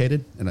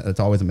complicated and it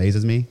always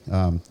amazes me.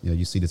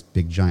 You see this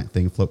big giant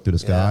thing float through the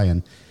sky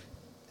and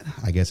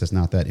I guess it's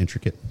not that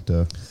intricate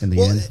in the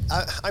end.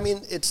 I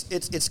mean,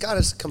 it's got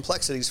its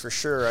complexities for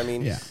sure. I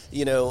mean,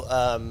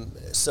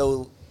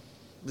 so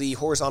the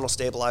horizontal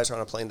stabilizer on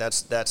a plane,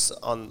 that's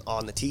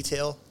on the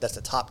T-tail. That's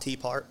the top T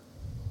part.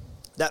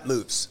 That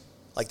moves.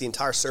 Like the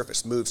entire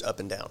surface moves up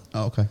and down.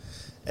 Oh, okay.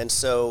 And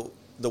so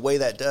the way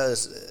that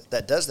does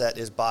that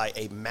is by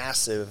a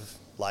massive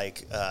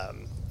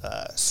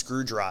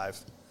screw drive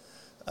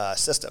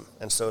system.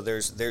 And so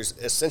there's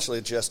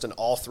essentially just an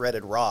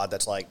all-threaded rod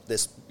that's like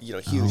this,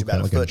 huge,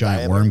 about a foot like a giant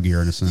diameter. Worm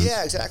gear in a sense.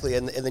 Yeah, exactly.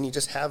 And then you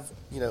just have,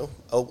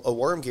 a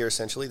worm gear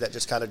essentially that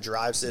just kind of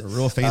drives it. A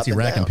real fancy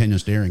rack and and pinion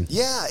steering.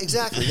 Yeah,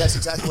 exactly. That's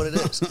exactly what it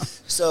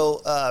is.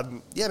 So,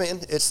 man,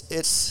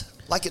 it's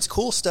like, it's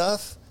cool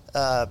stuff.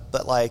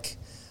 But like,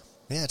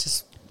 yeah,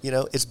 just,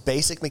 it's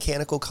basic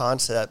mechanical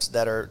concepts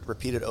that are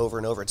repeated over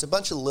and over. It's a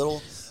bunch of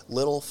little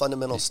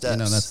fundamental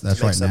steps.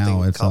 That's right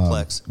now. It's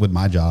complex. With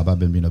my job, I've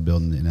been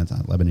building in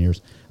 11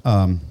 years.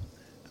 I'm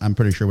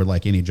pretty sure with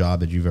like any job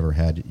that you've ever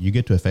had, you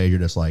get to a phase you're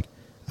just like,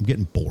 I'm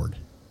getting bored.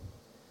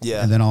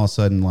 Yeah. And then all of a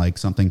sudden, like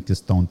something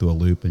just thrown through a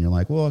loop, and you're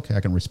like, well, okay, I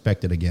can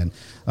respect it again.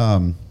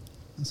 But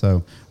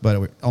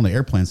on the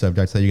airplane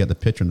subject, so you got the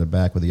picture in the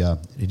back with the.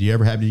 Did you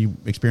ever have any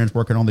experience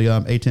working on the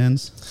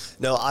A-10s?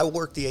 No, I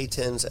worked the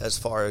A-10s as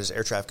far as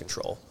air traffic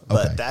control,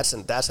 but that's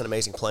an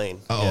amazing plane.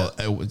 Oh,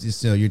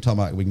 yeah. You're talking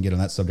about. We can get on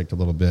that subject a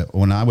little bit.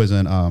 When I was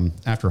in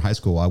after high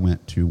school, I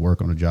went to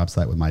work on a job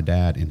site with my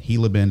dad in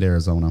Gila Bend,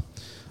 Arizona.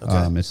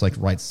 Okay. It's like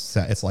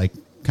it's like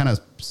kind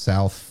of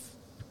southwest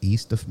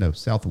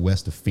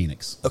of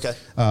Phoenix. Okay.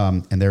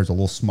 And there's a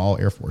little small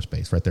Air Force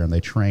base right there, and they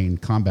train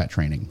combat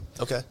training.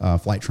 Okay.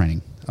 Flight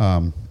training.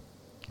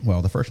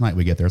 Well, the first night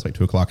we get there, it's like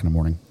 2:00 in the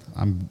morning.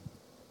 I'm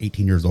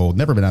 18 years old,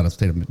 never been out of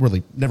state,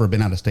 really never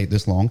been out of state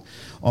this long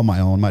on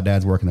my own. My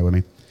dad's working there with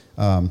me.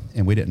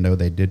 And we didn't know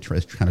they did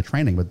kind of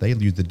training, but they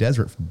used the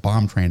desert for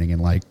bomb training and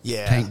like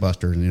tank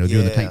busters and,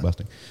 doing the tank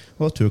busting.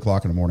 Well, it's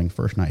 2:00 in the morning,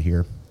 first night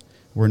here.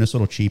 We're in this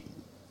little cheap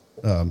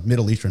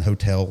Middle Eastern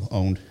hotel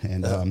owned,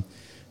 and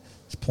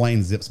this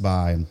plane zips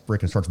by and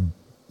freaking starts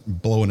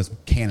blowing his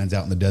cannons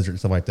out in the desert and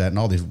stuff like that, and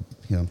all these,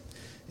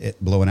 it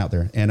blowing out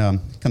there. And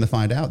come to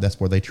find out, that's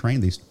where they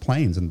train these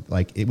planes, and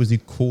like it was the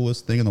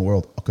coolest thing in the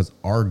world because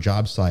our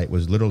job site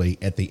was literally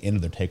at the end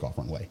of their takeoff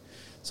runway,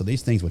 so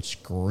these things would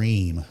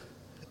scream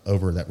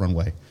over that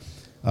runway.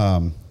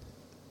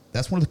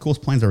 That's one of the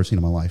coolest planes I've ever seen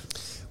in my life.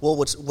 Well,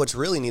 what's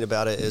really neat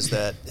about it is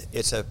that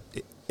it's a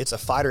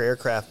fighter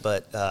aircraft,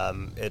 but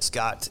it's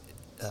got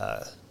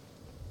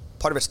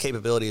part of its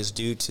capability is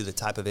due to the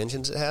type of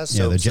engines it has.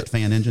 Yeah, the jet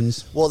fan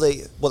engines. Well,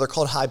 they're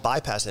called high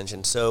bypass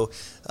engines. So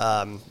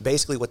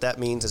basically, what that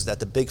means is that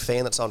the big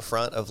fan that's on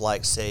front of,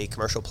 like, say,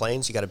 commercial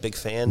planes, you got a big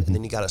fan, and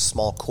then you got a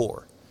small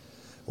core.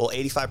 Well,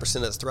 85%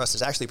 of the thrust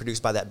is actually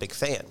produced by that big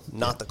fan,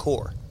 not the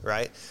core,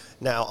 right?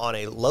 Now, on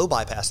a low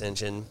bypass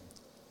engine,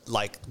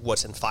 like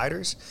what's in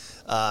fighters,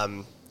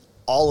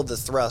 all of the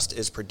thrust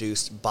is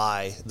produced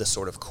by the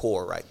sort of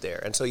core right there.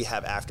 And so you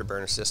have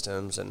afterburner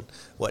systems and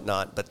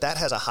whatnot, but that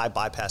has a high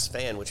bypass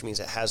fan, which means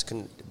it has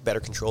better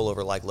control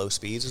over like low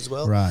speeds as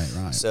well. Right.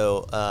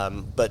 So,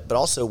 but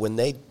also when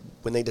they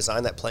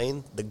designed that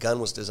plane, the gun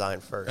was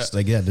designed first.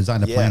 They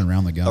designed a plane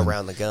around the gun.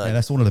 Around the gun. And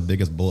that's one of the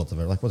biggest bullets of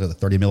it. Like, what is it, the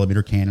 30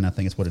 millimeter cannon? I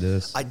think it's what it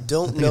is. I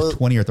think know. It's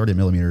 20 or 30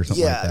 millimeters,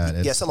 something like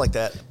that. Yeah, something like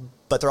that.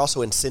 But they're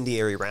also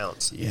incendiary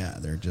rounds. Yeah,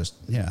 they're just,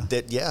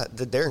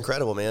 they're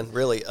incredible, man,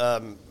 really.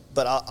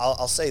 But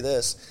I'll say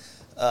this.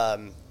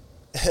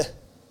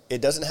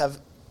 It doesn't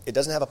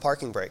have a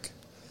parking brake.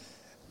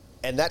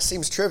 And that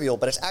seems trivial,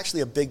 but it's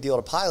actually a big deal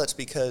to pilots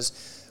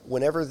because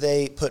whenever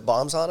they put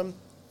bombs on them,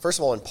 first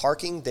of all, in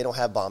parking, they don't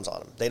have bombs on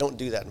them. They don't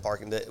do that in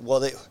parking. They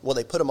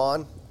put them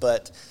on,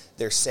 but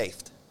they're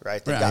safed,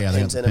 right? They've got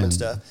pins in them and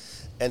stuff.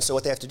 And so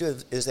what they have to do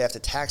is they have to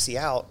taxi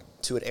out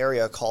to an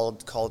area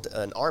called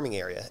an arming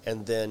area,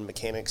 and then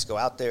mechanics go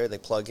out there, they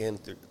plug in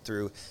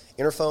through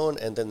interphone,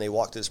 and then they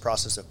walk through this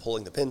process of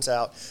pulling the pins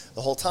out.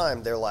 The whole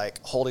time, they're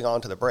like holding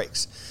on to the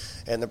brakes.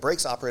 And the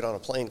brakes operate on a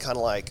plane kind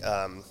of like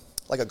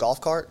a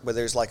golf cart, where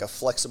there's like a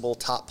flexible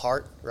top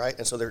part, right?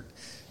 And so their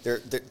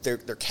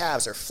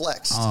calves are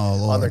flexed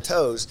on their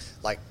toes,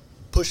 like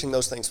pushing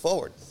those things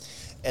forward.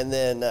 And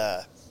then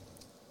now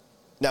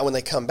when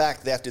they come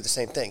back, they have to do the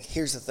same thing.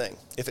 Here's the thing.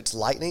 If it's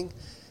lightning,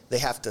 they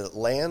have to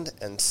land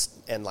and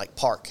like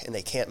park, and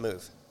they can't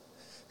move.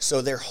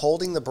 So they're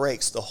holding the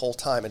brakes the whole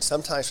time, and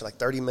sometimes for like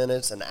 30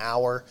 minutes, an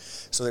hour.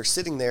 So they're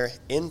sitting there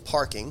in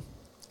parking,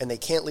 and they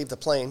can't leave the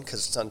plane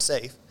because it's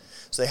unsafe.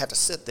 So they have to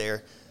sit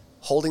there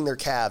holding their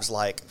calves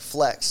like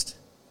flexed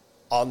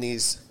on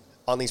these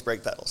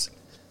brake pedals.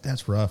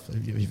 That's rough.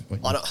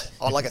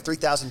 On like a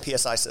 3,000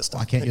 PSI system.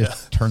 Why can't you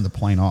just turn the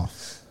plane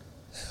off?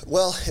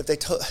 Well, if they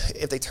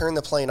turn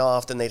the plane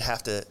off, then they'd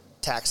have to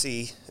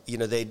taxi.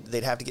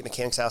 They'd have to get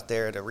mechanics out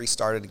there to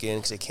restart it again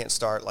because they can't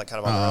start like kind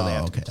of on their own. They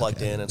have to be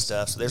plugged in and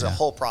stuff. So there's a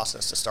whole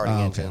process to starting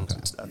engines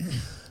and stuff.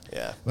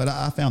 Yeah. But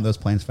I found those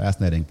planes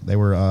fascinating. They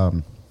were I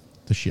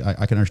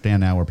can understand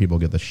now where people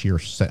get the sheer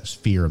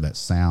fear of that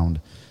sound.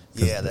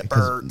 That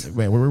bird.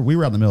 We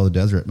were out in the middle of the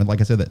desert, but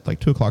like I said, that like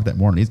 2 o'clock that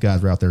morning, these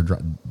guys were out there.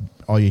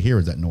 All you hear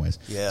is that noise.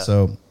 Yeah.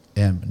 So,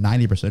 and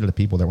 90% of the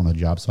people that were on the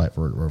job site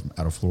were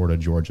out of Florida,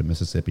 Georgia,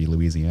 Mississippi,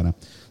 Louisiana.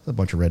 It's a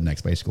bunch of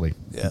rednecks, basically.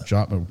 Yeah.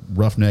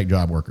 Roughneck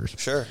job workers.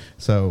 Sure.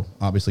 So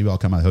obviously, we all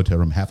come out of the hotel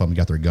room. Half of them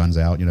got their guns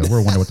out. We're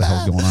wondering what the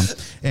hell's going on.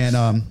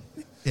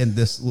 And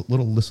this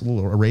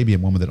little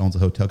Arabian woman that owns a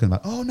hotel comes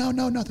about, oh no,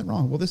 nothing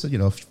wrong. Well, this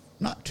is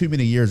not too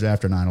many years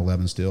after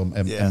 9/11, still,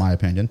 in my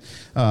opinion.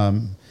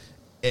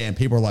 And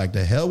people are like,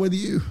 "To hell with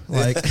you!"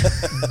 Like, they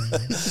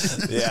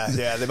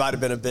might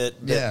have been a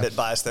bit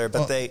biased there,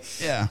 but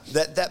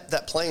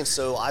that plane.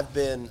 So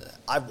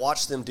I've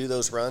watched them do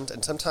those runs,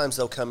 and sometimes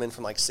they'll come in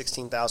from like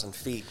 16,000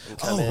 feet and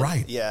come in.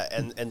 Right. Yeah,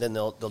 and then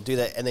they'll do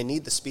that, and they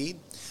need the speed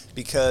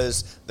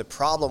because the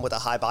problem with a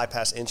high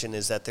bypass engine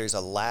is that there's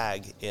a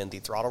lag in the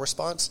throttle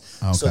response.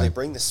 Okay. So they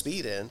bring the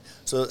speed in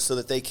so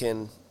that they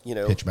can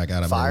pitch back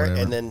out of fire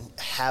and then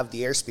have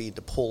the airspeed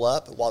to pull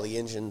up while the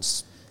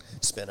engines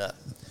spin up.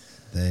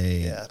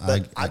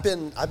 I've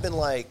been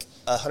like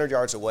 100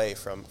 yards away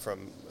from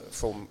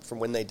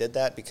when they did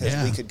that because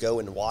we could go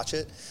and watch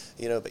it,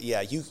 But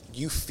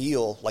you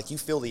feel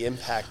the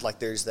impact, like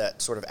there's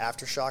that sort of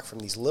aftershock from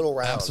these little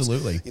rounds.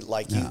 Absolutely,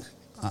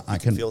 I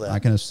can feel that. I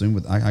can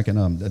assume I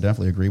can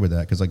definitely agree with that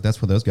because like that's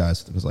for those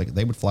guys. It was like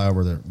they would fly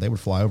over,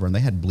 and they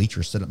had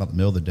bleachers set up in the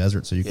middle of the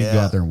desert, so you could go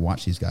out there and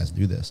watch these guys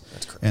do this.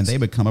 That's crazy. And they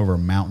would come over a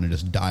mountain and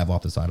just dive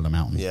off the side of the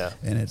mountain. Yeah,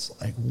 and it's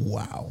like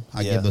wow.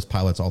 I give those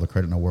pilots all the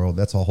credit in the world.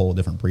 That's a whole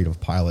different breed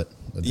of pilot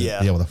to be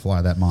able to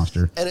fly that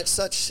monster. And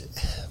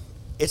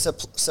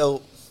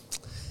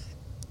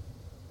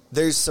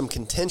there's some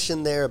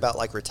contention there about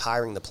like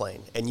retiring the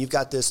plane, and you've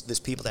got this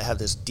people that have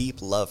this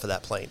deep love for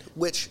that plane,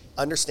 which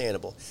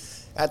understandable.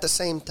 At the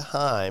same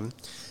time,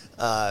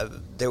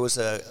 there was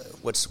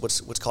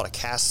what's called a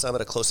CAS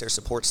summit, a close air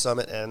support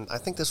summit, and I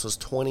think this was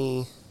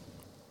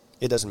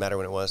it doesn't matter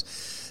when it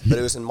was, but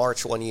it was in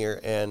March one year,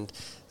 and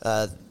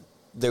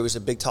there was a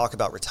big talk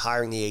about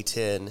retiring the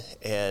A-10,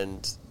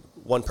 and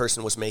one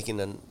person was making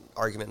an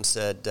argument and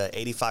said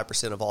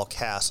 85% of all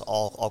CAS,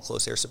 all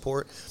close air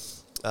support,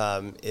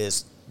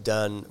 is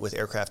done with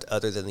aircraft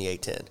other than the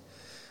A-10.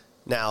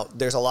 Now,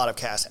 there's a lot of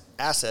CAS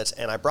assets,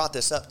 and I brought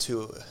this up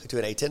to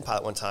an A-10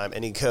 pilot one time,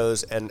 and he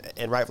goes, and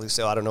rightfully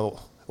so, I don't know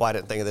why I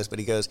didn't think of this, but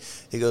he goes,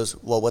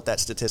 well, what that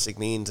statistic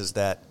means is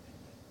that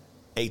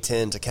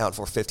A-10s account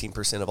for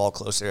 15% of all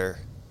close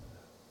air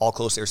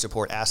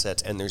support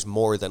assets, and there's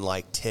more than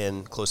like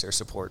 10 close air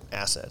support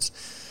assets.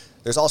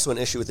 There's also an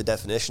issue with the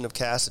definition of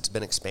CAS. It's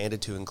been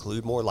expanded to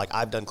include more. Like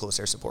I've done close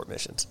air support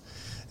missions,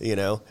 in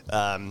a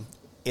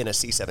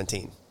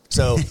C-17.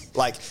 So,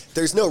 like,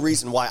 there's no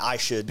reason why I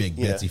should. Big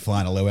Betsy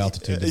flying a low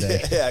altitude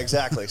today. Yeah,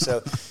 exactly.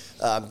 So,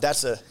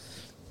 that's a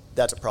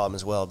problem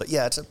as well. But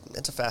yeah, it's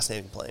a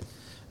fascinating plane.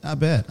 I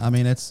bet. I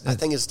mean, I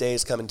think its day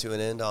is coming to an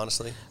end.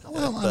 Honestly.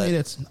 Well, I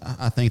mean,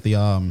 I think you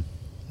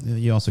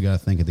also got to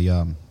think of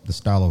the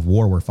style of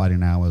war we're fighting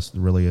now is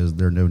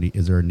there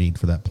a need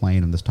for that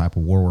plane in this type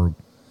of war?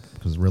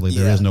 Because really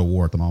there is no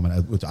war at the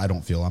moment, which I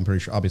don't feel. I'm pretty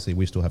sure. Obviously,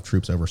 we still have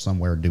troops over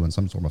somewhere doing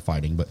some sort of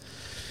fighting, but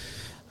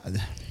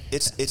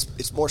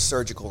it's more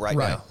surgical right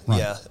now. Right.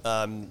 Yeah.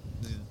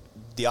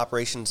 The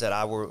operations that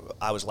I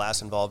was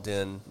last involved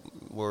in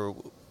were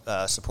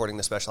supporting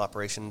the special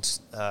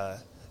operations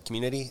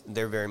community.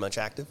 They're very much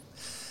active.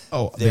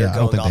 Oh, they're I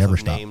don't think they ever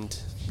stop.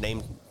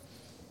 named.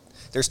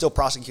 They're still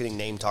prosecuting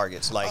named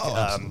targets, like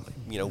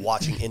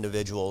watching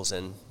individuals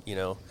and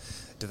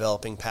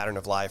developing pattern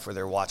of life where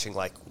they're watching,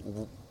 like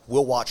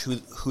we'll watch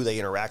who they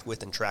interact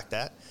with and track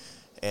that,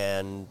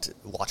 and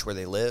watch where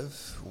they live,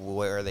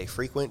 where they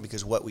frequent,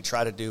 because what we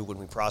try to do when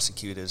we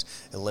prosecute is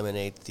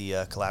eliminate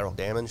the collateral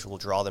damage. We'll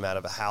draw them out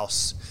of a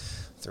house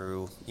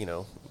through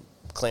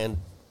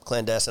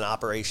clandestine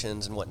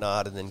operations and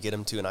whatnot, and then get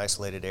them to an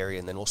isolated area,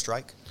 and then we'll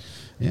strike.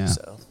 Yeah.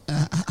 So,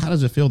 how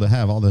does it feel to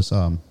have all this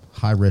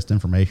high risk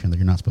information that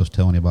you're not supposed to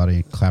tell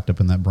anybody clapped up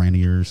in that brain of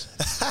yours?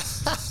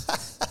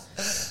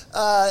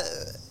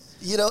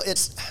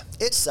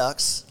 It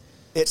sucks.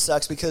 It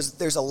sucks because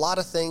there's a lot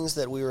of things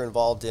that we were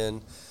involved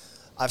in.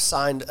 I've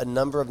signed a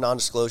number of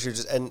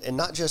non-disclosures, and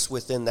not just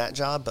within that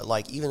job, but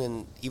like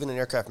even in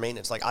aircraft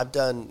maintenance. Like I've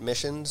done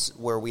missions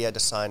where we had to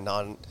sign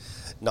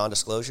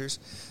non-disclosures.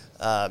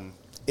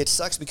 It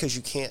sucks because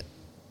you can't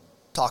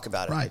talk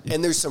about it. Right.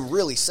 And there's some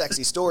really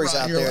sexy stories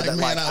out there that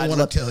man, I want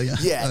to tell you.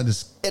 Yeah.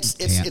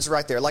 It's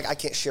right there. Like I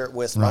can't share it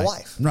with my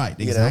wife. Right.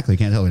 Exactly. You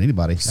can't tell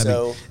anybody.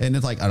 So, and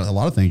it's like a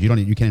lot of things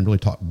you can't really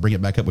bring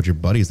it back up with your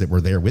buddies that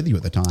were there with you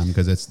at the time,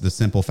 because it's the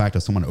simple fact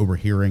of someone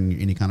overhearing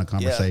any kind of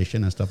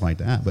conversation and stuff like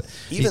that. But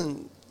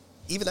even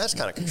that's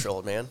kind of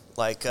controlled, man.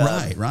 Like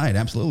right,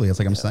 absolutely. It's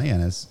like I'm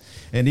saying,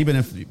 and even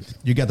if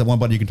you got the one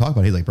buddy you can talk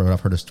about, he's like, bro,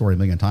 I've heard a story a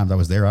million times. I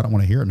was there. I don't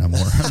want to hear it no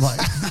more. I'm like,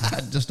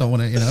 I just don't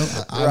want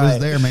to. I was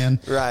there, man.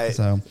 Right.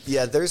 So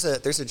yeah, there's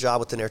a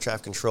job within air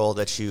traffic control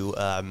that you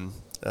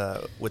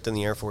within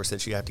the Air Force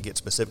that you have to get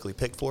specifically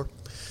picked for,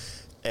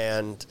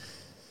 and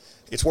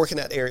it's working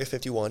at Area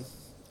 51.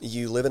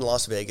 You live in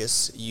Las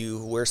Vegas.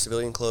 You wear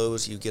civilian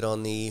clothes. You get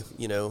on the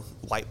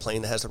white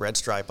plane that has the red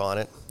stripe on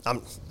it.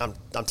 I'm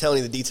telling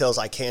you the details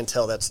I can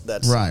tell. That's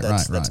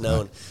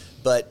known.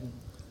 But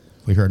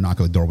we heard a knock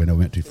on the door. We know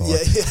we went too far. Yeah.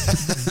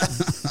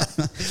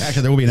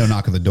 Actually, there will be no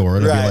knock on the door.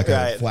 It'll be like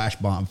a flash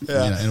bomb.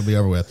 Yeah. It'll be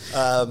over with.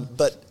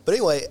 But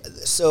anyway,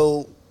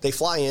 so they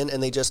fly in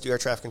and they just do air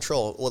traffic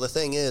control. Well, the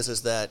thing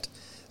is that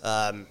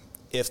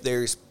if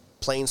there's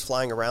planes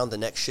flying around, the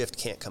next shift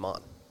can't come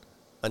on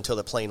until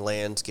the plane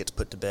lands, gets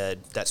put to bed,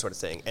 that sort of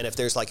thing. And if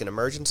there's like an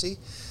emergency,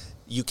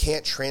 you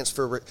can't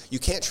transfer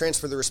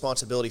the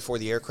responsibility for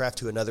the aircraft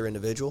to another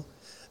individual.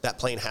 That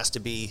plane has to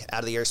be out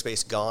of the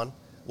airspace, gone,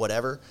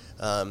 whatever,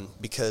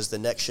 because the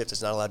next shift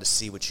is not allowed to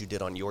see what you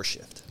did on your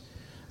shift.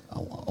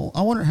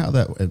 I wonder how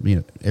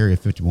that, Area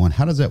 51,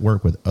 how does that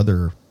work with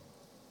other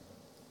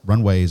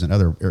runways and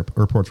other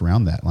airports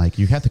around that? Like,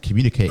 you have to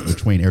communicate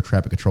between air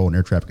traffic control and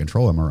air traffic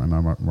control,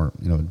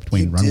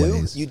 between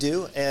runways. You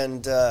do,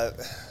 and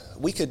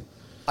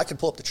I could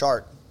pull up the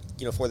chart,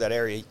 for that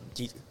area.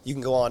 You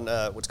can go on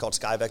what's called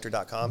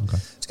skyvector.com. Okay.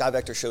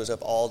 Skyvector shows up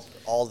all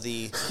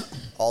the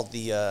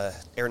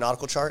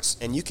aeronautical charts,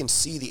 and you can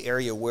see the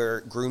area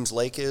where Grooms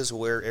Lake is,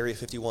 where Area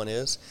 51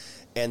 is,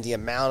 and the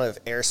amount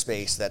of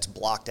airspace that's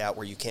blocked out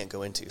where you can't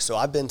go into. So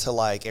I've been to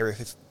like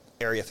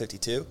Area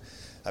 52.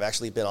 I've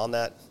actually been on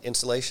that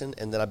installation,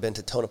 and then I've been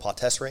to Tonopah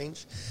Test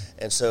Range.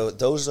 And so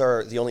those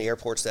are the only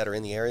airports that are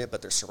in the area,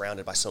 but they're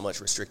surrounded by so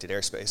much restricted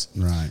airspace.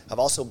 Right. I've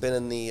also been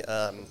in the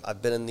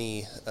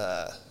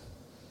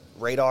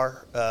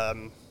radar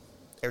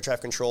air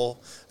traffic control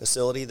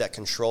facility that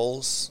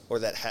controls or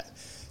that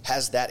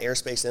has that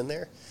airspace in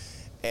there,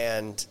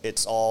 and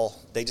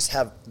they just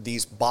have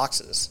these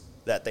boxes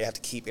that they have to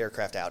keep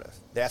aircraft out of.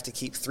 They have to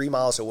keep 3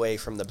 miles away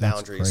from the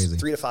boundaries,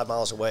 3 to 5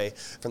 miles away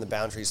from the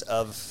boundaries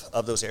of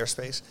those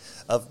airspace,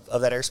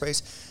 of that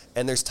airspace.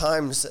 And there's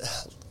times,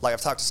 like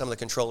I've talked to some of the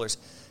controllers,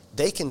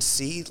 they can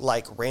see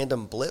like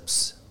random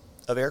blips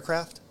of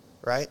aircraft,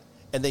 right?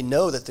 And they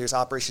know that there's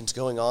operations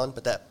going on,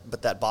 but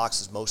that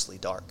box is mostly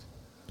dark.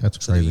 That's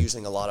crazy. So they're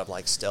using a lot of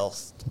like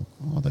stealth.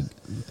 Well, the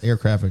air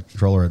traffic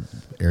controller at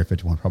Area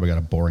 51 probably got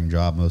a boring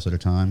job most of the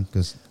time,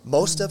 because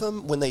most of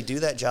them, when they do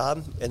that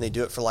job and they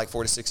do it for like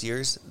 4 to 6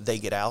 years, they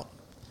get out.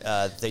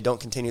 They don't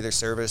continue their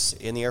service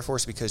in the Air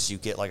Force because you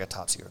get like a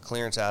top secret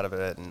clearance out of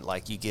it, and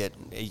like you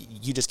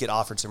just get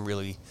offered some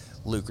really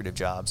lucrative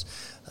jobs.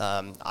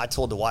 I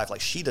told the wife, like,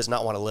 she does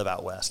not want to live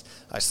out west.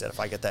 I said, if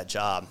I get that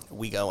job,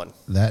 we going.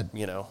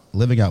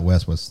 Living out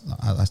west was,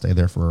 I stayed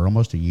there for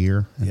almost a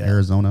year in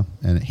Arizona,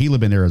 and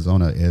Helib in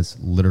Arizona is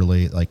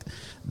literally like,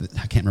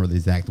 I can't remember the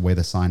exact way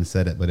the sign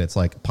said it, but it's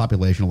like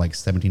population of like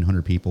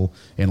 1,700 people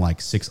and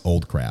like 6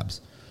 old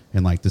crabs.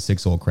 And like the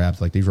 6 old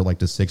crabs, like these were like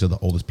the 6 of the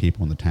oldest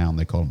people in the town.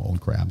 They call them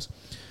old crabs.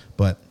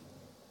 But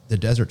the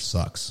desert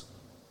sucks.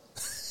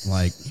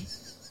 Like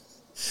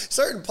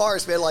certain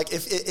parts, man, like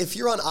if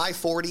you're on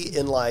I-40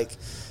 in like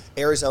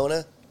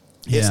Arizona,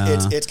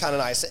 It's kind of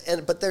nice,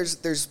 but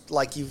there's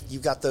like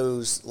you've got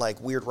those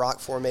like weird rock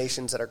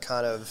formations that are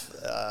kind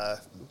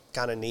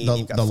of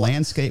neat. The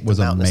landscape was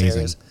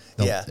amazing.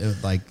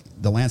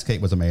 The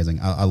landscape was amazing.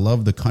 I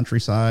love the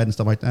countryside and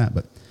stuff like that,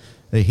 but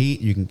the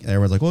heat,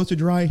 everyone's like, well, it's a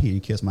dry heat.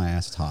 You kiss my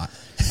ass, it's hot.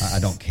 I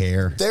don't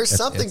care. There's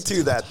something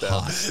to that,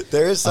 though.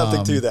 There is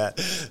something to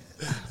that.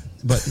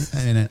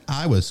 But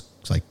I was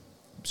like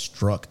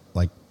struck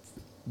like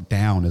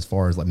down as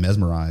far as like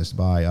mesmerized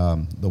by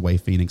the way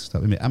Phoenix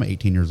stuff. I mean, I'm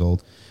 18 years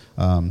old.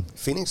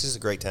 Phoenix is a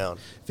great town.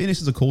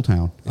 Phoenix is a cool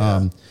town.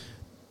 Yeah.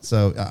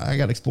 So I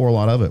got to explore a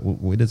lot of it.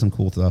 We did some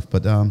cool stuff,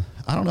 but I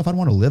don't know if I'd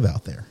want to live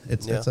out there.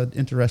 It's an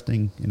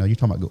interesting, you're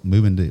talking about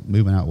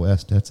moving out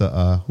west. That's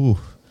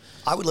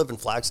I would live in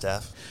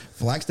Flagstaff.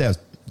 Flagstaff's,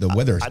 the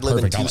weather is I'd perfect.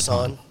 live in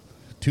Tucson.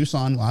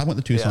 Tucson. Well, I went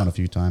to Tucson a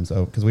few times,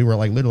 because we were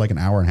like literally like an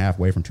hour and a half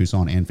away from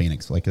Tucson and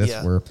Phoenix. Like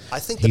that's where I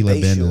think the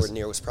base you were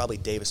near was probably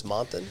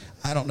Davis-Monthan.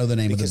 I don't know the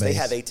name of the base. Because they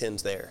have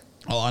A-10s there.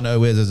 All I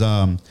know is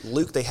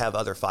Luke, they have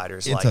other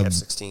fighters like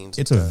F-16s.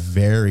 It's a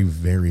very,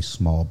 very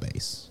small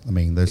base. I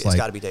mean, it's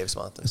got to be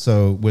Davis-Monthan.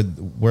 So with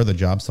where the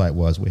job site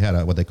was, we had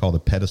what they call the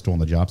pedestal on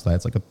the job site.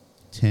 It's like a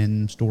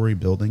 10-story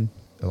building,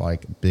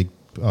 like big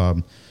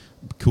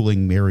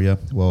cooling area.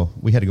 Well,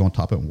 we had to go on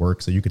top of it and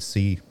work so you could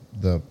see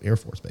the Air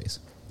Force base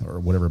or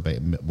whatever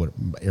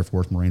Air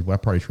Force, Marines. Well,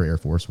 probably sure Air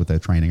Force with their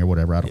training or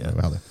whatever. I don't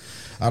know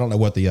I don't know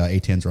what the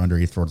A-10s are under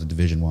as far as the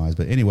division wise,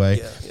 but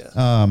anyway,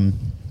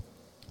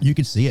 you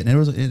could see it,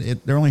 and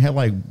they only had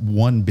like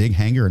one big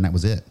hangar, and that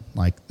was it.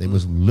 Like it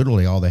was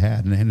literally all they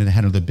had, and they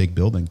had another big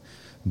building,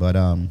 but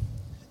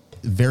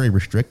very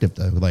restrictive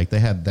though. Like they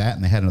had that,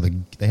 and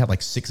they had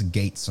like 6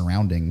 gates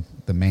surrounding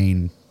the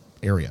main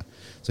area,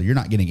 so you're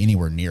not getting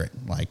anywhere near it.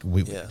 Like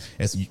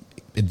as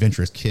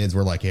adventurous kids,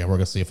 we're like, we're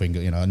gonna see if we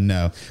can go.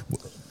 No,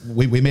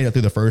 we made it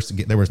through the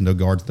first. There was no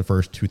guards at the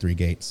first 2-3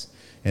 gates.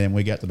 And then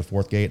we got to the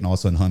 4th gate, and all of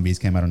a sudden Humvees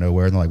came out of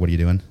nowhere, and they're like, what are you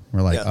doing?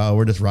 We're like,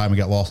 we're just riding. We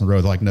got lost on the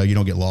road. They're like, no, you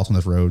don't get lost on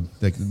this road.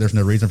 Like, there's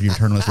no reason for you to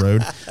turn on this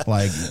road.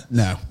 Like,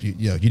 no,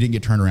 you didn't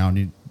get turned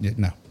around.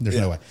 No, there's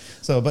no way.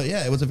 So, but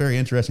yeah, it was a very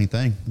interesting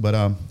thing. But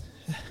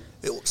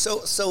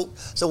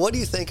So what do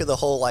you think of the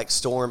whole like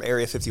Storm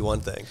Area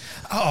 51 thing?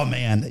 Oh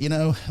man,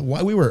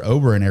 while we were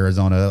over in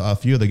Arizona, a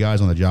few of the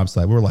guys on the job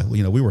site, we were like,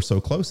 we were so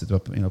close,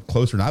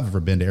 closer than I've ever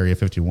been to Area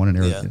 51 in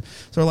Arizona. Yeah.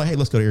 So we're like, hey,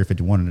 let's go to Area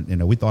 51.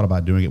 And we thought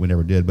about doing it, we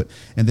never did.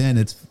 And then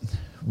it's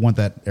one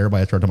that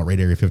everybody started talking about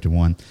Raid Area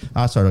 51.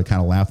 I started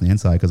kind of laughing the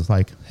inside because it's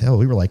like, hell,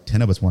 we were like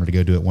 10 of us wanted to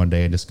go do it one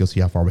day and just go see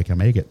how far we can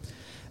make it.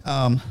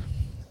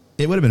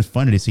 It would have been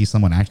funny to see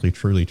someone actually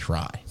truly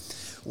try.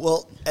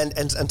 Well,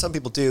 and some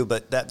people do,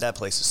 but that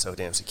place is so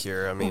damn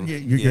secure. I mean,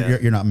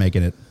 you're not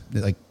making it.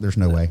 Like, there's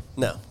no way.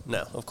 No,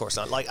 of course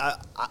not. Like,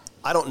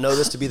 I don't know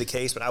this to be the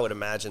case, but I would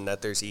imagine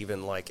that there's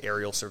even like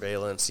aerial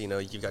surveillance.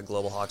 You've got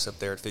Global Hawks up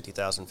there at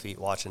 50,000 feet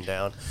watching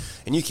down,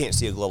 and you can't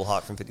see a Global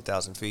Hawk from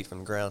 50,000 feet from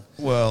the ground.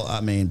 Well,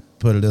 I mean,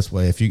 put it this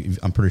way: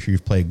 I'm pretty sure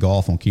you've played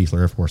golf on Keesler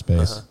Air Force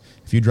Base.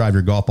 If you drive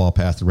your golf ball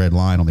past the red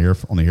line on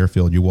the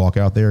airfield, you walk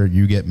out there,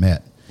 you get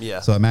met. Yeah.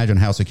 So imagine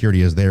how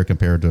security is there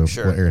compared to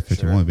what Area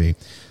 51 would be.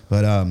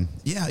 But and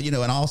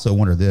I also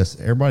wonder this: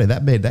 everybody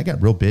that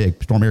got real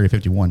big. Storm Area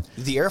 51.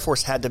 The Air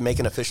Force had to make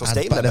an official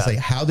statement about it.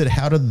 How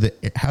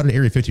did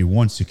Area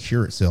 51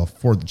 secure itself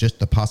for just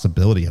the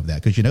possibility of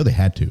that? Because they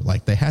had to.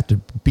 Like, they had to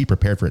be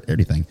prepared for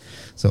everything.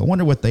 So I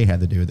wonder what they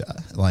had to do.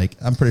 Like,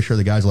 I'm pretty sure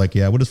the guys are like,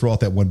 we'll just roll out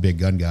that one big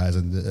gun, guys,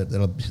 and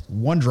it'll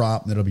one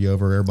drop, and it'll be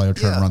over. Everybody will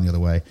turn and run the other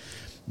way.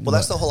 Well,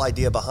 that's the whole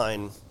idea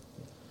behind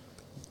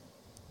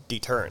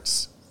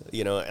deterrence.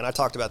 And I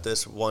talked about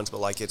this once, but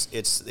like it's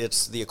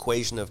the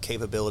equation of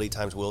capability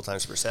times will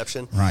times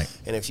perception. Right.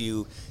 And if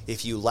you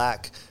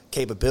lack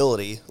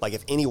capability, like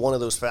if any one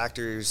of those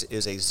factors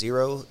is a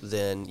 0,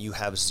 then you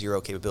have 0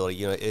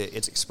 capability.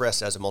 It's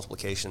expressed as a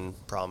multiplication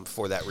problem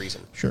for that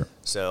reason. Sure.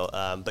 So,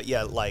 but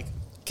yeah, like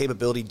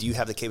capability. Do you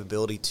have the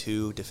capability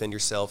to defend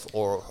yourself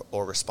or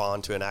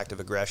respond to an act of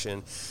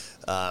aggression?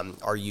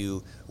 Are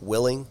you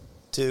willing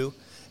to?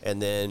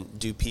 And then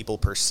do people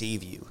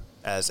perceive you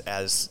as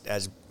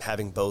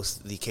having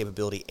both the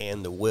capability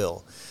and the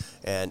will?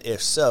 And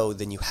if so,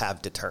 then you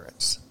have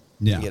deterrence.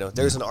 Yeah.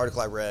 There's an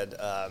article I read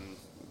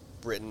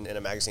written in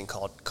a magazine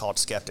called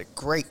Skeptic.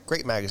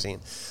 Great magazine.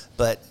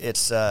 But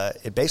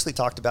it basically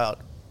talked about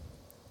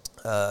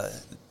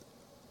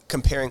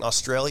comparing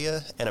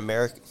Australian and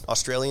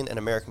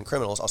American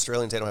criminals.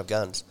 Australians, they don't have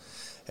guns.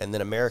 And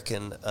then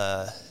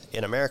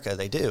in America,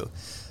 they do.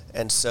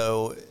 And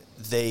so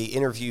they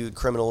interviewed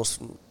criminals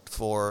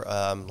for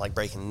like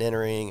breaking and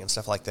entering and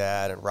stuff like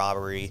that, and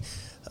robbery,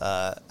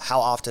 how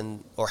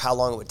often or how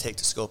long it would take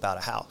to scope out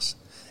a house.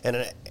 And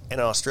in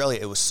Australia,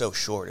 it was so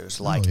short. It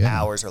was like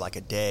hours or like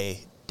a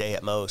day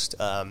at most.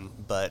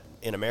 But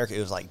in America, it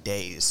was like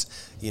days,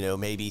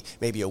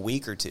 maybe a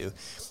week or two.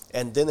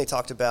 And then they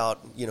talked about,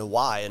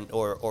 why and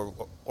or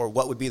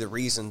what would be the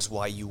reasons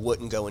why you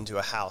wouldn't go into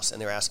a house.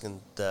 And they were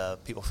asking the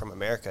people from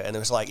America. And it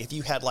was like, if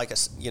you had like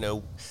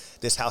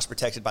this house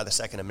protected by the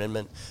Second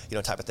Amendment,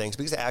 type of things.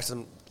 Because they asked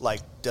them,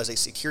 like, does a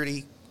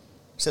security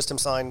system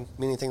sign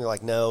mean anything? They're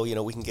like, no,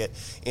 we can get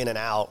in and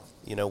out,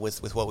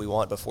 with what we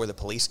want before the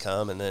police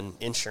come, and then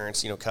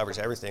insurance, covers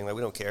everything. Like,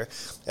 we don't care.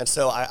 And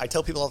so I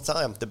tell people all the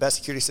time, the best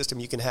security system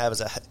you can have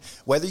is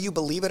whether you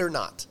believe it or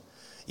not,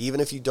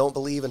 even if you don't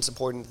believe in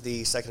supporting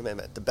the Second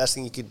Amendment, the best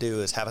thing you could do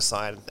is have a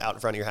sign out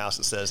in front of your house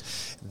that says,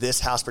 "This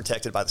house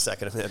protected by the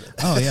Second Amendment."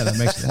 Oh yeah, it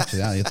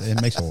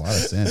makes a lot of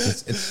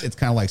sense. It's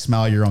kind of like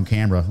smile, you're on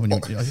camera. When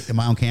am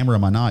I on camera?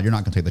 Am I not? You're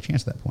not going to take the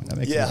chance at that point. That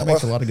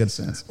makes a lot of good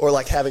sense. Or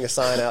like having a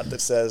sign out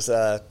that says,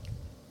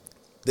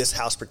 "This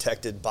house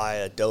protected by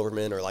a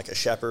Doberman or like a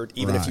Shepherd,"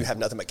 even if you have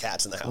nothing but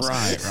cats in the house.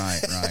 Right.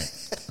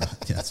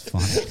 That's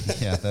funny.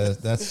 Yeah,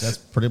 that's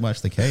pretty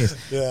much the case.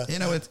 Yeah.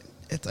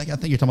 It's like, I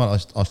think you're talking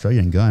about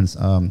Australian guns.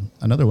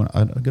 Another one,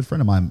 a good friend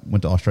of mine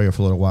went to Australia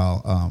for a little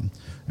while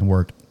and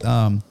worked.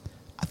 I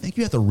think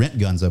you have to rent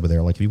guns over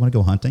there. Like, if you want to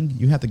go hunting,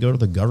 you have to go to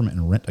the government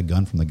and rent a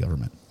gun from the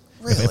government.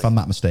 Really? If I'm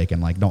not mistaken,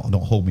 like, don't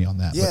hold me on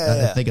that. Yeah, but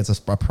I think it's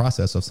a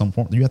process of some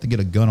form. You have to get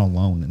a gun on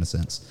loan, in a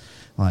sense.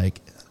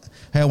 Like,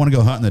 hey, I want to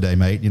go hunting today,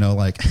 mate. Yeah,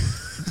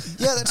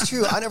 that's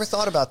true. I never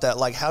thought about that.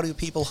 Like, how do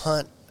people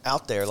hunt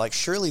out there? Like,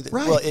 surely,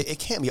 right. Well, it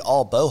can't be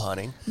all bow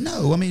hunting.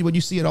 No, I mean, when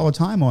you see it all the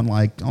time on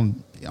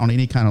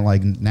any kind of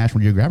like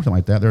National Geographic or something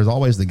like that, there's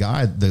always the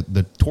guy,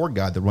 the tour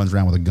guide that runs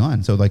around with a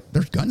gun. So like,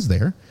 there's guns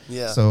there.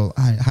 Yeah. So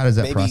how does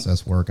that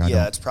process work?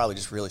 It's probably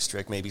just really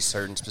strict. Maybe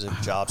certain specific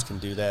jobs can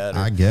do that.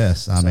 I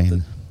guess. I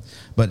mean,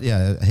 but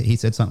yeah, he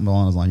said something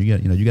along those lines. You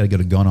got to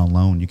get a gun on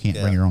loan. You can't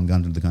bring your own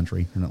gun into the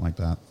country or nothing like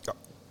that.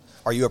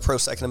 Are you a pro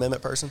Second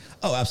Amendment person?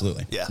 Oh,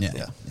 absolutely. Yeah.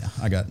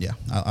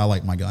 I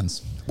like my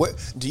guns.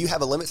 Do you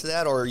have a limit to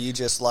that, or are you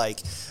just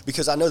like,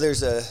 because I know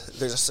there's a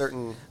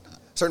certain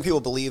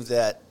people believe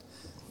that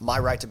my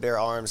right to bear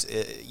arms,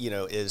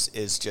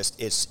 is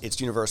just it's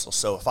universal.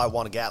 So if I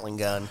want a Gatling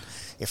gun,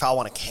 if I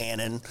want a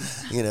cannon,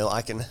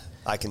 I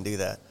can do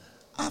that.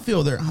 I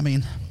feel there. I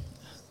mean,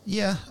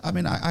 yeah. I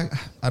mean, I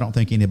don't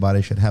think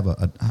anybody should have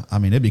I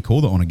mean, it'd be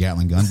cool to own a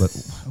Gatling gun, but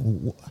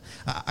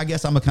I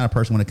guess I'm the kind of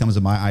person, when it comes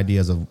to my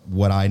ideas of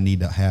what I need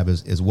to have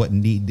is what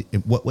need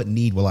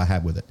will I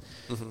have with it.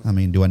 Mm-hmm. I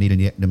mean, do I need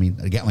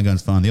a Gatling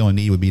gun's fun. The only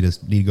need would be to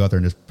need to go out there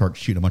and just start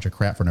shooting a bunch of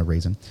crap for no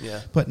reason. Yeah.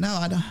 But no,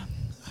 I don't.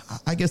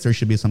 I guess there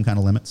should be some kind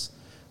of limits.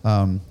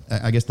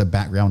 I guess the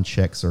background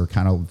checks are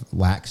kind of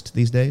laxed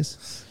these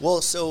days.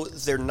 Well, so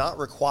they're not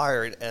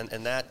required,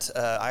 and that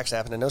I actually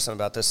happen to know something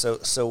about this.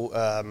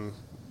 So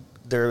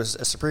there was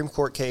a Supreme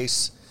Court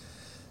case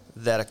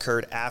that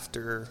occurred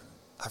after,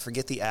 I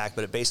forget the act,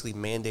 but it basically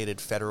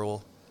mandated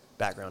federal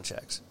background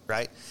checks,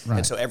 right?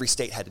 And so every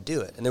state had to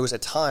do it. And there was a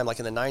time, like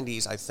in the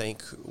 90s, I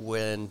think,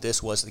 when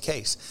this was the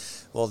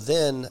case. Well,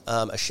 then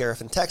a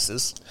sheriff in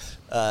Texas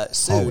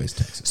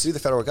sued the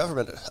federal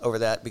government over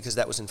that, because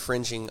that was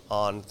infringing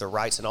on the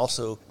rights, and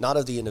also not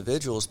of the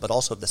individuals, but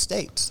also of the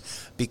states,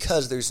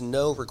 because there's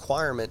no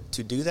requirement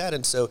to do that.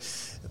 And so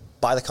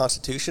by the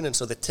Constitution, and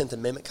so the 10th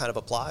Amendment kind of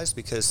applies,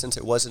 because since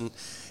it wasn't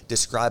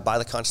described by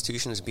the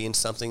Constitution as being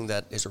something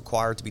that is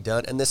required to be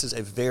done, and this is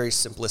a very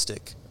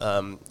simplistic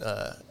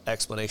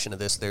explanation of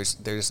this.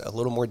 There's a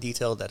little more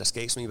detail that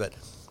escapes me, but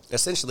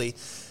essentially,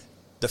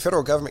 the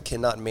federal government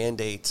cannot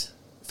mandate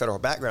federal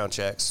background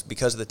checks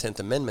because of the 10th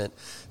Amendment,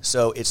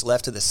 so it's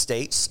left to the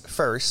states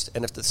first,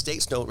 and if the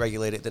states don't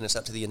regulate it, then it's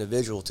up to the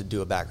individual to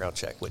do a background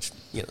check, which,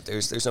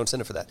 there's no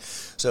incentive for that.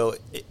 So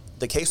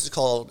the case was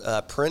called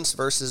Prince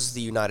versus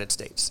the United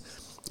States,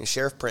 and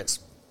Sheriff Prince.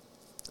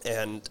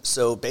 And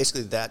so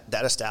basically that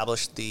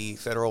established the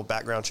federal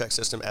background check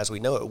system as we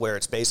know it, where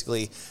it's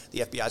basically the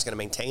FBI is going to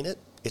maintain it.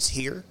 It's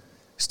here.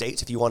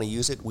 States, if you want to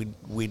use it,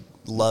 we'd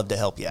love to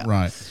help you out.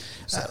 Right.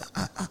 So.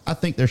 I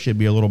think there should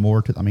be a little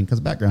more to, because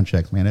background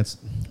checks, man,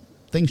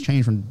 things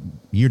change from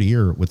year to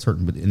year with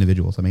certain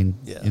individuals. I mean,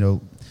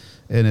 and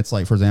it's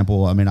like, for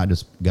example, I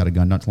just got a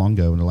gun not too long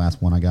ago, and the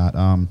last one I got,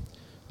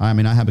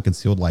 I have a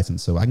concealed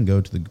license, so I can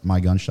go to my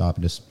gun shop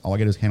and just, all I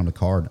get is hand on the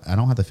card. I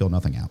don't have to fill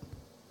nothing out.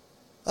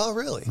 Oh,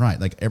 really? Right.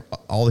 Like,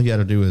 all he had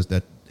to do is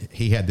that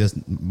he had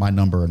my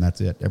number, and that's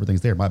it.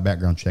 Everything's there. My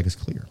background check is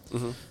clear.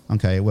 Mm-hmm.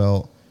 Okay,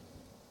 well,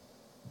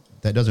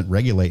 that doesn't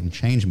regulate and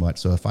change much.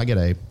 So if I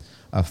get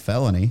a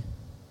felony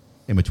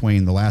in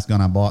between the last gun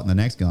I bought and the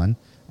next gun,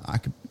 I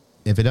could,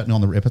 if it's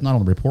not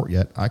on the report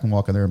yet, I can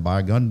walk in there and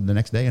buy a gun the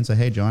next day and say,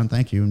 "Hey, John,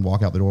 thank you," and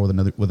walk out the door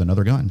with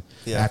another gun.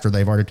 Yeah. After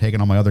they've already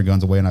taken all my other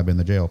guns away and I've been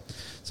to jail.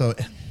 So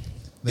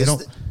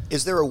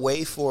is there a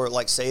way for,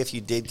 like, say if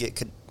you did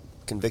get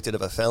convicted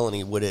of a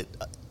felony,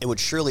 it would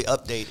surely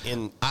update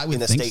in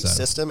the state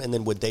system, and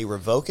then would they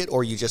revoke it,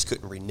 or you just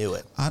couldn't renew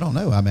it? I don't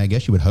know. I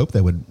guess you would hope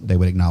they would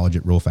acknowledge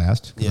it real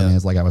fast. Yeah.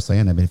 It's like I was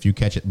saying, if you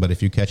catch it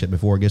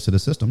before it gets to the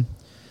system,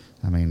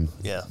 what do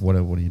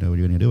you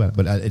going to do about it?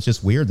 But it's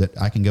just weird that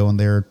I can go in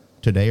there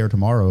today or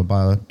tomorrow and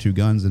buy 2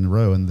 guns in a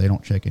row, and they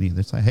don't check any.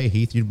 They say, "Hey,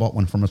 Heath, you bought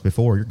one from us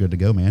before. You're good to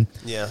go, man."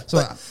 Yeah.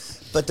 So.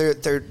 But they're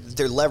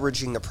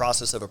leveraging the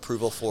process of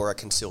approval for a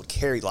concealed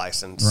carry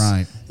license,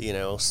 right?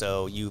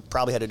 So you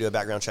probably had to do a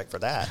background check for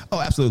that. Oh,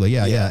 absolutely,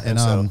 yeah.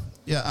 And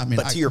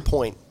but to your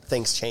point,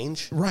 things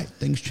change. Right,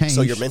 things change.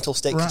 So your mental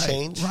state can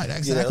change. Right,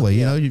 exactly.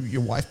 You know,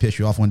 your wife pissed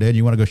you off one day and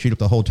you want to go shoot up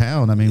the whole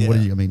town. I mean, what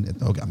do you? I mean,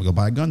 okay, I'm gonna go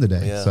buy a gun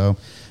today. Yeah. So,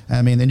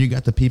 I mean, then you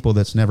got the people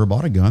that's never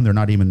bought a gun. They're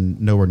not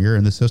even nowhere near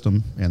in the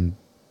system, and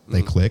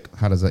they click.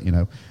 How does that? You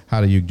know,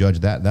 how do you judge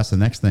that? That's the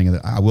next thing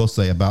that I will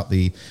say about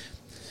the.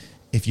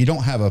 If you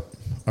don't have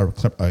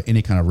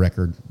any kind of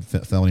record,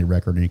 felony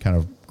record, any kind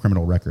of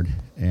criminal record,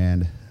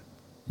 and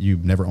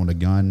you've never owned a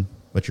gun,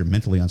 but you're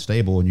mentally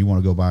unstable and you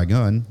want to go buy a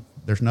gun,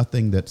 there's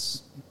nothing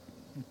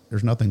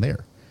there.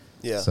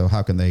 Yeah. So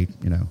how can they,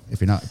 you know,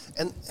 if you're not.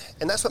 And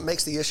that's what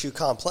makes the issue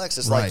complex.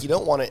 It's like you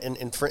don't want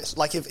to infringe.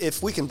 Like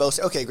if we can both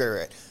say, okay,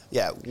 great.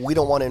 Yeah, we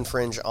don't want to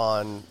infringe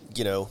on,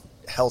 you know,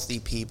 healthy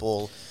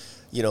people,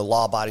 you know,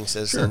 law-abiding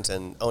citizens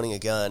and owning a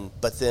gun.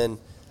 But then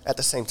at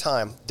the same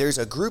time, there's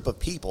a group of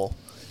people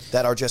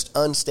that are just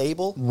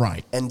unstable.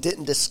 Right. And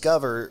didn't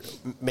discover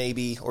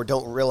maybe or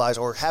don't realize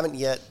or haven't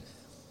yet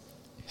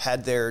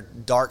had their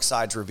dark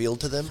sides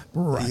revealed to them.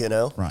 Right. You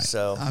know? Right.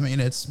 So, I mean,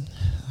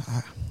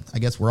 I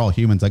guess we're all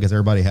humans. I guess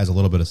everybody has a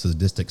little bit of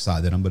sadistic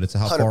side in them, but it's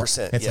how far.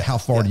 It's how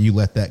far do you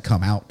let that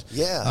come out?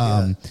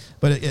 Yeah.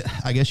 But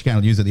I guess you kind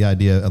of use it the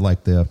idea of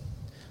like the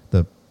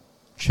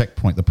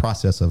checkpoint, the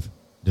process of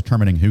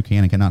determining who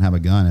can and cannot have a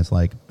gun. It's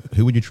like,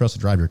 who would you trust to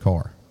drive your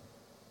car?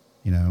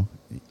 You know,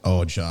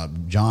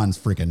 John's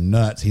freaking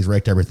nuts. He's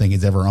wrecked everything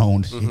he's ever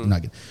owned.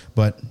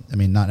 But I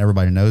mean, not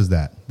everybody knows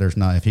that. There's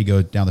not. If he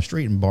goes down the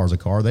street and borrows a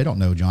car, they don't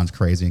know John's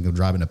crazy and go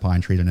drive into Pine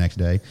Tree the next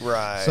day.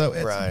 Right. So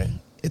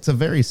it's a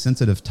very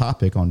sensitive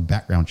topic on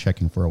background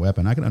checking for a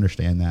weapon. I can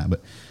understand that, but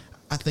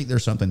I think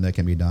there's something that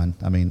can be done.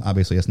 I mean,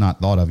 obviously it's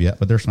not thought of yet,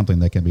 but there's something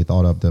that can be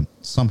thought of to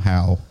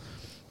somehow.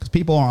 Because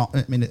people are.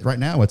 I mean, right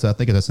now I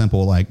think it's a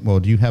simple like,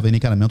 well, do you have any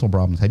kind of mental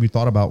problems? Have you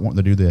thought about wanting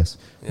to do this?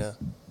 Yeah.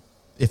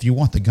 If you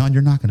want the gun,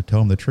 you're not going to tell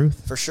them the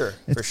truth. For sure.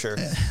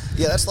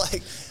 Yeah, that's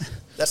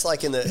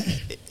like in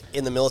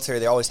the military.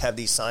 They always have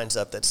these signs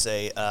up that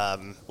say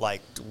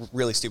like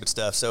really stupid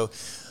stuff. So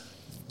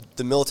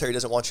the military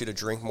doesn't want you to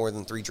drink more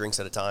than 3 drinks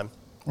at a time.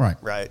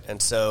 Right.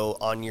 And so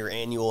on your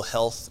annual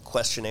health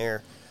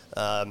questionnaire,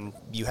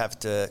 you have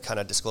to kind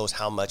of disclose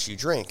how much you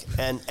drink,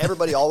 and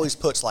everybody always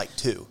puts like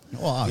 2.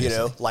 Well, obviously.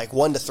 You know, like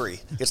 1 to 3.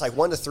 It's like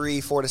 1 to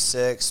 3, 4 to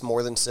 6,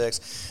 more than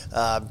 6.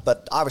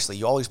 But obviously,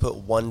 you always put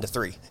 1 to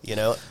 3. You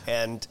know,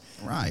 and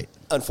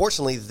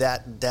unfortunately,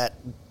 that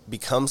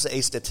becomes a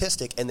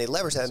statistic, and they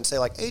leverage that and say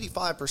like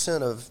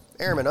 85% of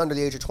airmen under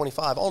the age of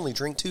 25 only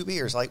drink 2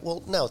 beers. Like,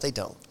 well, no, they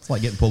don't. It's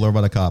like getting pulled over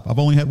by the cop. I've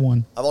only had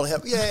 1.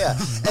 Yeah.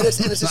 And it's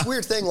this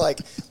weird thing, like.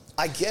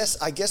 I guess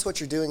what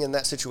you're doing in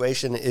that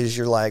situation is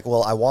you're like,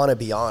 well, I want to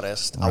be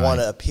honest. I want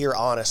to appear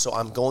honest, so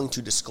I'm going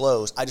to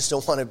disclose. I just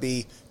don't want to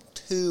be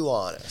too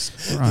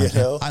honest. Right. You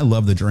know? I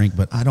love the drink,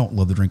 but I don't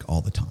love the drink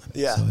all the time.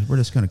 Yeah. So we're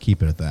just going to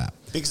keep it at that.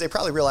 Because they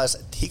probably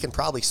realize he can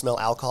probably smell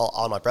alcohol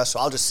on my breath, so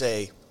I'll just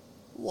say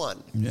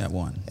 1. Yeah,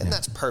 1. And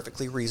that's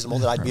perfectly reasonable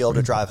that I'd be able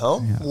to drive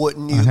home. Yeah.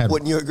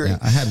 Wouldn't you agree? Yeah,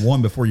 I had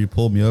 1 before you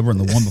pulled me over, and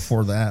the 1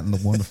 before that, and the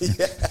 1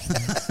 before.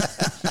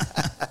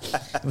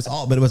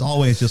 It was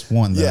always just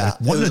 1. Though. Yeah,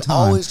 like 1 at a time.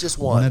 Always just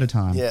 1 at a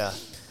time. Yeah.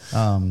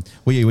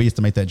 We used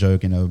to make that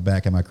joke, you know,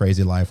 back in my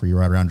crazy life where you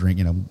ride around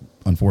drinking, you know,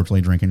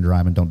 unfortunately drinking and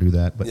driving, don't do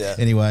that. But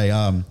anyway,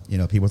 you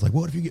know, people was like,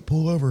 what if you get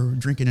pulled over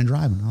drinking and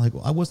driving? I'm like,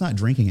 well, I was not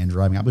drinking and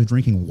driving. I was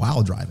drinking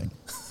while driving.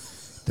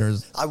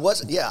 I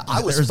was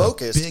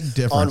focused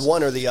on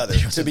one or the other,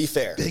 to be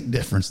fair. Big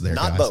difference there,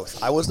 Not guys.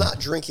 both. I was not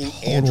drinking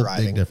and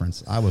driving. Big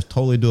difference. I was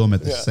totally doing them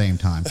at the same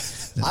time.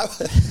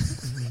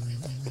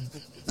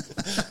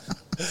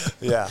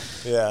 Yeah.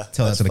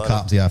 Tell that to the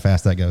cops, see how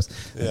fast that goes.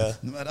 Yeah.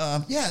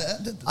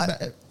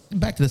 But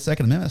back to the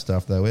Second Amendment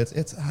stuff, though.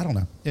 It's I don't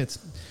know.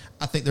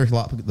 I think there's a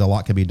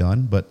lot can be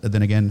done, but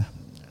then again,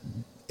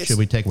 should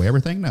we take away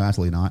everything? No,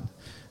 absolutely not.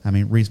 I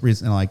mean,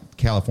 like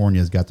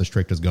California's got the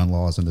strictest gun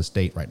laws in the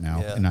state right now,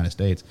 in the United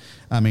States.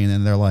 I mean,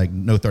 and they're like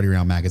no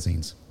 30-round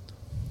magazines.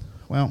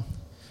 Well,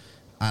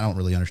 I don't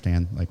really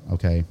understand. Like,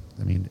 okay,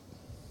 I mean,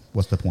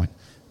 what's the point?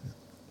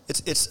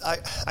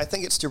 I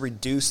think it's to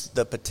reduce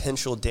the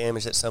potential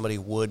damage that somebody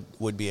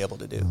would be able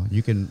to do.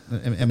 You can,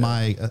 and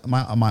my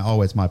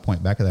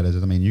point back to that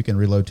is, I mean, you can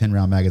reload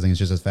 10-round magazines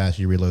just as fast as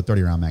you reload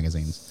 30-round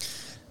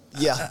magazines.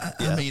 Yeah.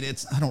 I mean,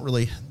 I don't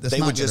really. They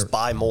would just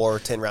buy more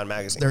 10-round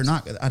magazines. They're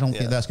not. I don't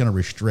think that's going to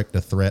restrict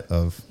the threat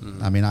of.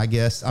 Mm-hmm.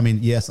 I mean,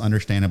 yes,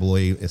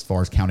 understandably, as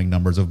far as counting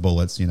numbers of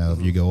bullets, you know,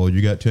 if you go,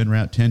 you got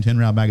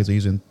 10-round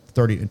magazines and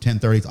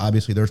 10-30s,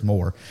 obviously there's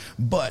more.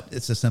 But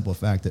it's a simple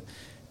fact that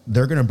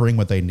they're going to bring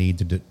what they need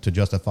to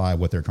justify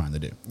what they're trying to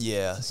do.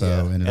 Yeah.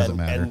 So, and it doesn't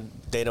matter. And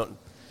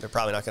they're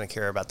probably not going to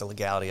care about the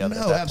legality of it.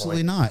 No,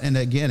 absolutely not. And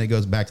again, it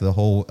goes back to the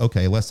whole,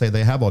 okay, let's say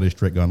they have all these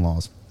strict gun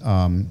laws.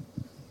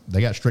 They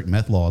got strict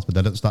meth laws, but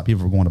that doesn't stop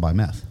people from going to buy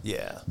meth.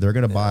 Yeah. They're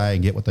going to buy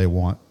and get what they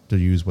want to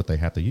use what they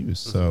have to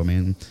use. Mm-hmm. So, I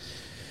mean,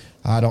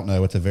 I don't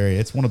know.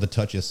 It's one of the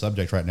touchiest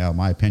subjects right now, in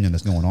my opinion,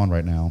 that's going on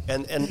right now.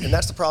 And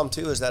that's the problem,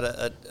 too, is that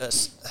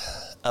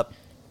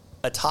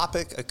a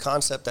topic, a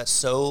concept that's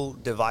so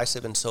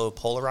divisive and so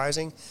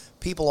polarizing,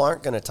 people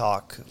aren't going to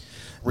talk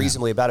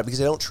reasonably about it because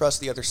they don't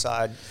trust the other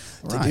side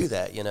to do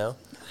that, you know?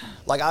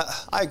 like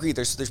I agree.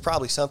 There's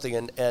probably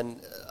something,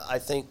 and I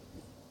think,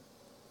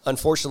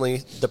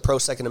 unfortunately, the pro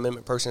Second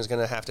Amendment person is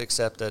going to have to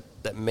accept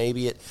that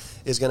maybe it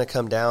is going to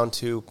come down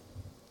to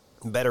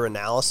better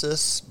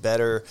analysis,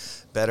 better,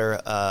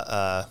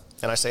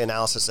 and I say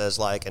analysis as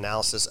like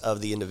analysis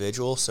of the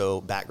individual.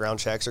 So background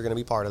checks are going to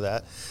be part of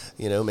that.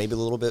 Maybe a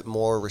little bit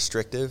more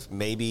restrictive.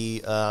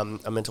 Maybe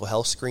a mental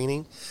health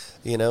screening.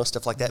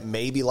 Stuff like that.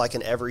 Maybe like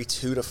in every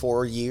 2 to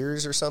 4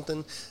 years or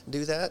something,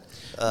 do that.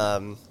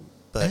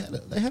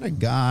 But they had a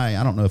guy.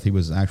 I don't know if he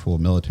was actual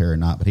military or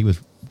not, but he was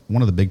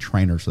one of the big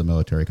trainers for the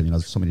military because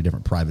there's so many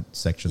different private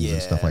sections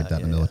and stuff like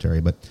that in the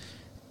military. But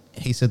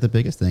he said the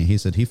biggest thing, he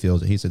said if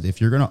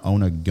you're going to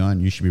own a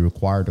gun, you should be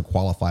required to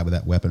qualify with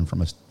that weapon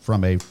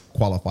from a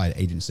qualified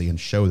agency and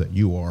show that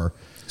you are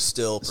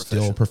still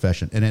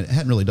proficient. And it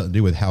hadn't really nothing to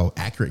do with how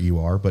accurate you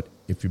are, but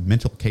if your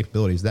mental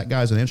capabilities, that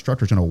guy's an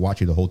instructor's going to watch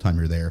you the whole time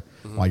you're there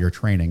while you're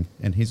training,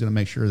 and he's going to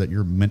make sure that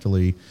you're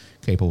mentally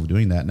capable of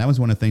doing that. And that was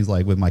one of the things,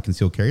 like with my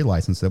concealed carry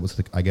license, that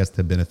was, I guess,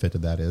 the benefit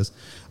of that is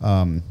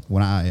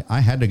when I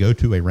had to go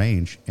to a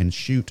range and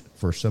shoot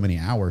for so many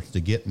hours to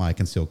get my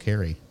concealed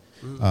carry.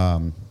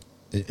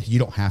 You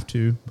don't have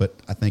to, but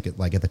I think at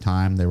the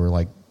time they were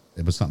like,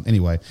 it was something,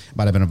 anyway, it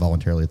might have been a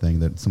voluntarily thing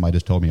that somebody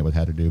just told me I would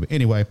have to do. But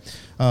anyway,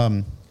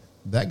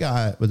 that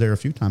guy was there a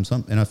few times,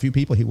 and a few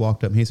people, he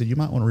walked up and he said, you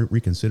might want to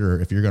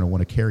reconsider if you're going to want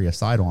to carry a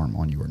sidearm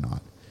on you or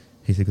not.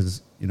 He said,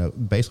 because,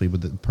 basically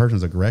with the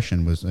person's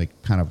aggression was like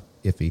kind of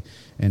iffy.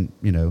 And,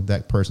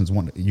 that person's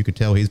you could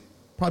tell he's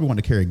probably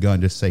wanting to carry a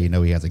gun, just say,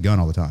 he has a gun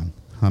all the time.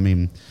 I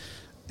mean,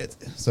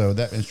 so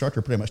that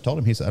instructor pretty much told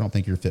him, he said, I don't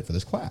think you're fit for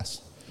this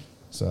class.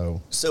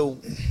 So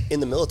in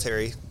the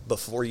military,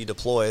 before you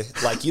deploy,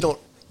 like you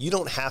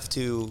don't have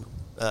to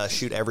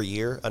shoot every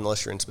year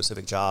unless you're in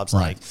specific jobs,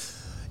 right. Like,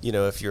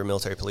 if you're a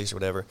military police or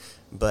whatever.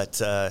 But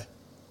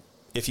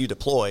if you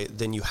deploy,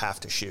 then you have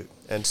to shoot.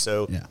 And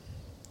so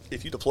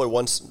if you deploy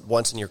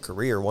once in your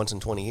career, once in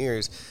 20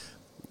 years,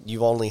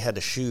 you've only had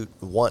to shoot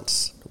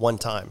one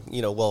time,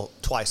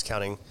 twice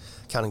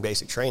counting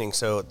basic training.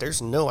 So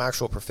there's no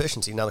actual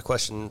proficiency. Now the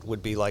question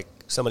would be like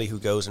somebody who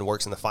goes and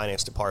works in the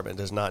finance department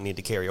does not need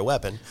to carry a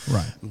weapon.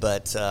 Right.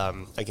 But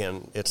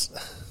again, it's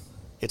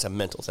a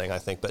mental thing, I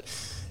think. But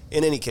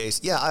in any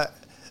case,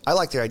 I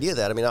like the idea of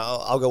that. I mean,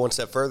 I'll go one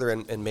step further,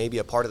 and maybe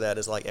a part of that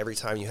is like every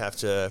time you have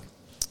to,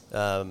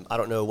 I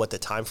don't know what the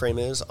time frame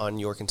is on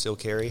your concealed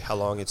carry, how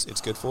long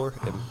it's good for,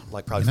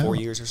 like probably 4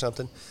 years or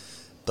something.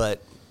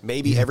 But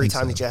maybe every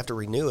time that you have to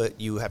renew it,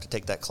 you have to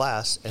take that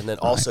class, and then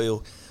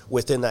also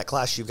within that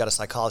class, you've got a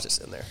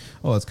psychologist in there.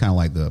 Well, it's kind of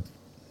like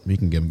you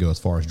can go as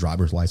far as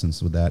driver's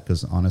license with that,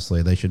 because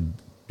honestly, they should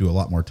do a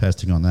lot more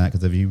testing on that,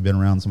 because have you been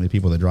around so many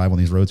people that drive on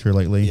these roads here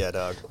lately? Yeah,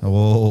 dog.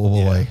 Oh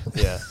boy.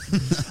 Yeah.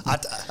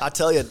 I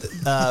tell you,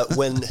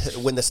 when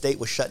the state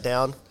was shut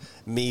down,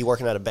 me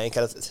working at a bank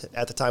at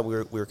the time,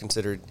 we were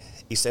considered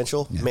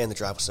essential. Yeah. Man, the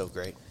drive was so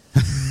great.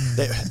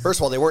 First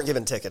of all, they weren't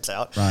giving tickets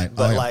out, right?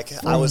 But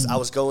I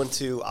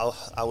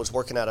was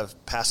working out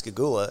of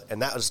Pascagoula,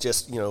 and that was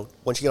just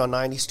once you get on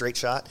 90, straight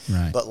shot.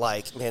 Right. But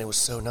man, it was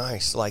so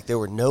nice. Like there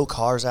were no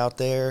cars out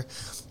there,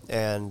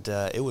 and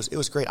it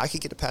was great. I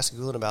could get to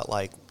Pascagoula in about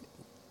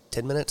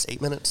 10 minutes,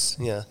 8 minutes.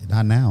 Yeah.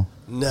 Not now.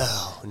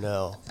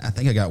 No. I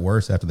think it got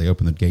worse after they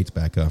opened the gates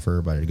back up for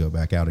everybody to go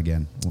back out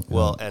again.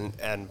 Well,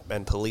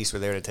 and police were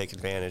there to take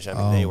advantage. I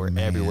mean, they were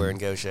everywhere in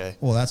Gaucher.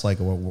 Well, that's like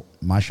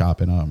my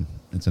shop in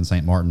it's in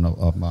St. Martin,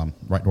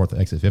 right north of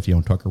exit 50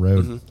 on Tucker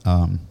Road.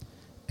 Mm-hmm.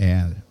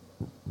 And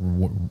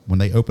when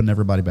they opened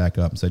everybody back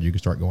up and said you could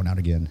start going out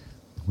again,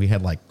 we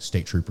had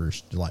state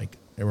troopers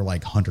they were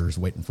like hunters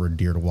waiting for a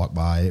deer to walk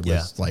by. It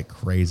was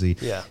crazy.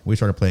 Yeah. We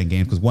started playing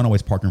games because one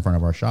always parked in front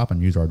of our shop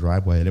and used our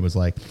driveway. And it was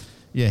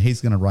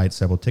he's going to write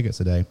several tickets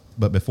a day.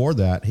 But before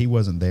that, he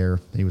wasn't there.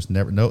 He was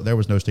there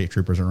was no state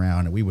troopers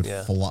around, and we would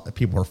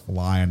people were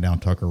flying down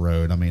Tucker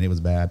Road. I mean, it was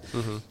bad.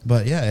 Mm-hmm.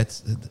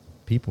 But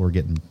people are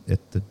getting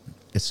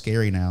it's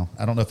scary now.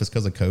 I don't know if it's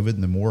because of COVID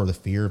and the more of the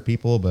fear of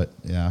people, but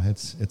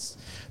it's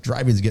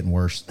driving's getting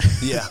worse.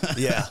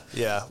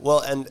 Yeah. Well,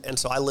 and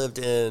so I lived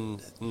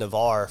in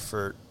Navarre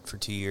for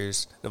 2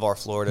 years, Navarre,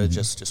 Florida, mm-hmm.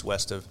 just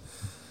west of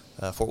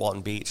Fort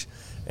Walton Beach.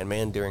 And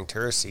man, during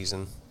tourist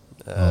season,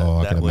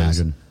 I can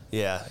imagine.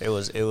 Yeah, it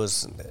was it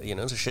was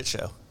a shit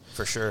show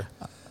for sure.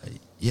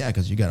 Yeah,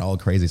 because you got all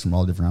crazies from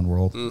all different around the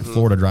world. Mm-hmm.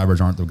 Florida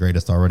drivers aren't the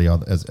greatest already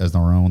as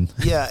their own.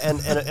 Yeah, and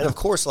of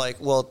course,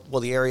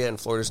 the area in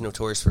Florida is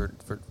notorious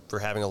for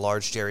having a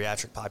large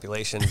geriatric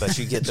population, but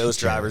you get those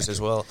drivers as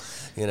well,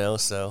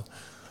 so.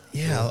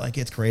 Yeah,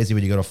 it's crazy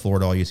when you go to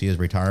Florida, all you see is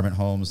retirement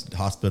homes,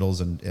 hospitals,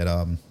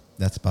 and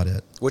that's about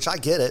it. Which I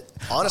get it.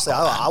 Honestly,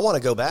 I want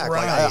to go back.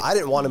 Right. I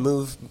didn't want to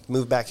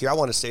move back here. I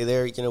wanted to stay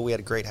there. We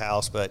had a great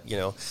house, but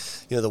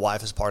the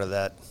wife is part of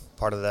that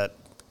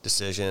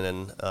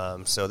decision,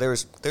 and so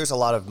there's a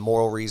lot of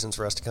moral reasons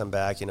for us to come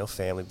back.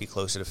 Family, be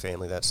closer to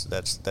family. That's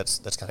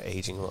kind of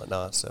aging and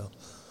whatnot. So,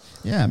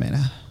 yeah, I mean,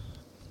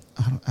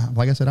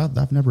 like I said,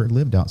 I've never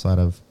lived outside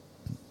of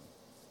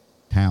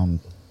town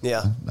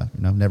Yeah.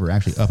 Never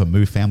actually up and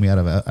moved family out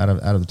of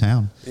the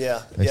town.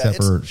 Yeah. Except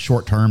for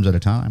short terms at a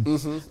time.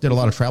 Did a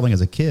lot of traveling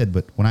as a kid,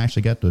 but when I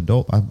actually got to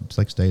adult, I just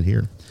like stayed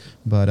here.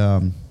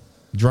 But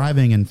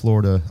driving in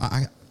Florida,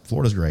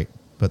 Florida's great,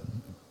 but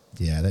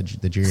yeah,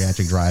 the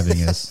geriatric driving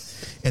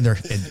is,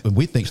 and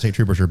we think state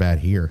troopers are bad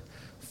here.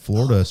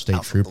 Florida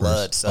state troopers.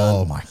 Blood, son.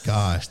 Oh my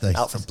gosh.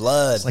 Out for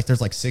blood. It's like there's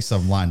like 6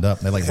 of them lined up.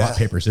 And they like rock,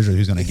 paper, scissors.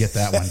 Who's going to get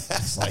that one?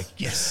 It's like,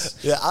 yes.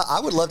 Yeah, I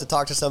would love to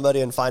talk to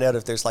somebody and find out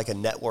if there's like a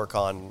network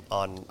on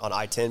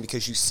I-10,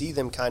 because you see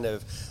them kind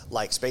of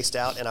like spaced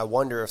out, and I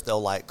wonder if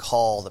they'll like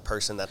call the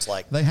person that's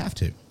like they have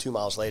to 2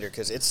 miles later,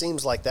 because it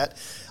seems like that.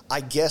 I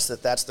guess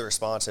that's the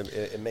response.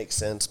 It makes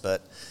sense,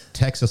 but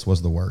Texas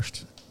was the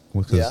worst.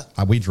 Yeah.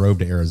 We drove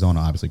to Arizona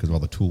obviously because of all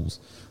the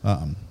tools,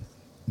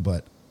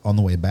 but on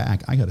the way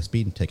back, I got a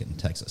speeding ticket in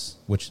Texas,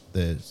 which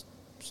the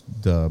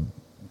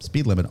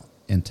speed limit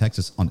in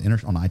Texas on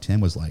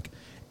I-10 was like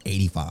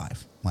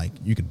 85. Like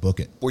you could book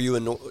it. Were you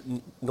in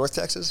North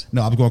Texas?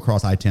 No, I was going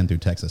across I-10 through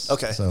Texas.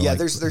 Okay. So yeah, like,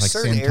 there's like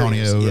certain San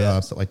Antonio,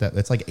 areas, stuff like that.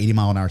 It's like 80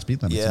 mile an hour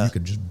speed limit, so you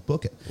could just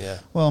book it. Yeah.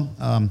 Well,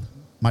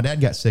 my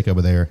dad got sick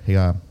over there. He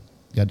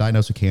got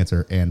diagnosed with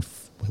cancer, and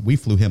we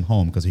flew him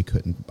home because he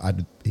couldn't.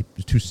 He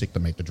was too sick to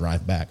make the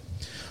drive back.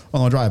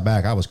 Well, on the drive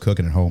back, I was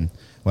cooking at home.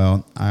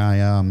 Well, I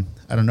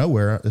out of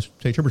nowhere, the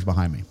state trooper's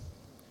behind me,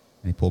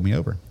 and he pulled me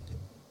over.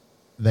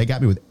 They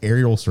got me with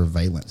aerial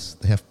surveillance.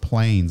 They have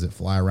planes that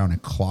fly around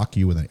and clock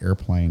you with an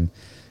airplane,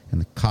 and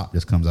the cop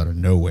just comes out of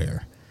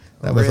nowhere.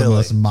 That was the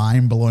most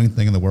mind-blowing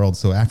thing in the world.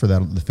 So after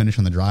that, the finish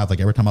on the drive, like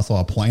every time I saw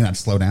a plane, I'd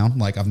slow down.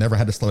 Like I've never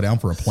had to slow down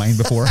for a plane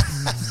before.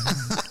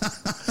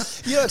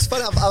 You know, it's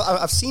funny.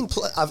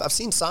 I've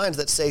seen signs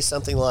that say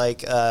something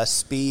like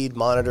 "speed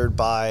monitored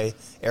by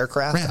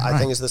aircraft." Right, I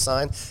think is the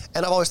sign,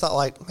 and I've always thought,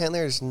 like, man,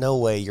 there's no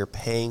way you're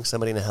paying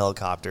somebody in a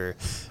helicopter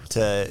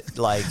to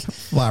like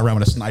fly around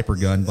with a sniper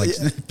gun, like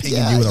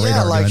pinging you with a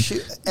radar gun.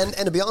 Shoot. And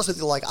to be honest with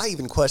you, like I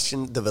even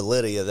question the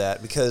validity of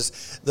that,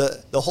 because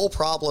the whole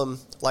problem,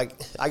 like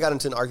I got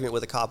into an argument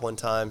with a cop one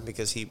time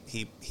because he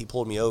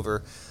pulled me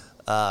over,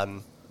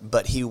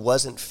 but he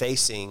wasn't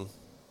facing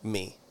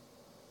me.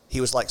 He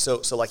was like,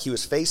 so like he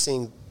was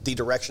facing the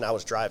direction I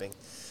was driving.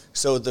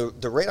 So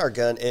the radar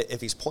gun,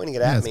 if he's pointing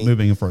it at me,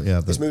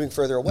 it's moving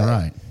further away.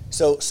 Right.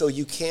 So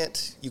you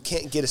can't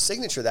get a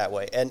signature that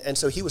way. And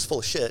so he was full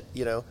of shit,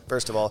 you know,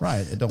 first of all.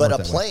 Right. But a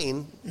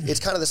plane, it's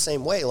kind of the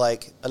same way.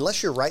 Like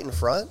unless you're right in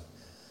front,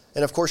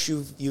 and of course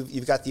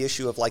you've got the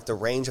issue of like the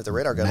range of the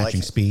radar gun,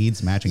 matching like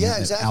speeds, matching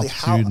exactly.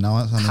 altitude, and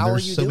all that. How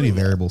there's are you so many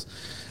doing variables.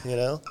 That? You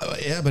know?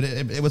 Yeah, but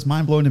it was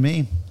mind blowing to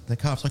me. The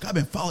cop's like, I've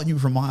been following you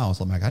for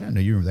miles. I'm like, I didn't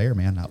know you were there,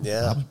 man.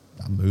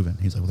 I'm moving.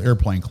 He's like, well, the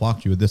airplane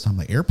clocked you with this. I'm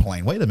like,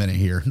 airplane? Wait a minute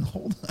here.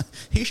 Hold on.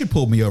 He should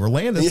pull me over.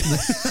 Land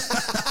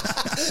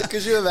this.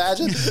 Could you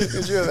imagine?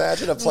 Could you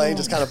imagine a plane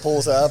just kind of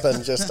pulls up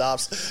and just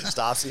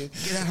stops you?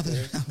 Get out of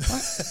there.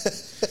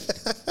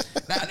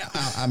 What?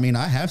 I mean,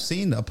 I have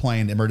seen a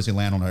plane emergency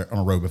land on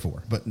a road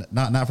before, but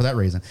not for that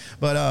reason.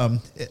 But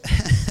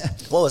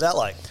what was that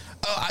like?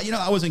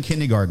 I was in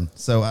kindergarten,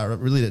 so I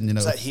really didn't.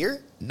 Is that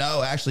here?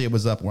 No, actually, it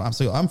was up where I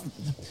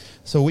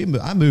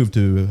moved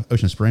to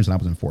Ocean Springs when I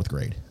was in 4th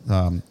grade.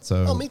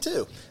 Me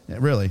too. Yeah,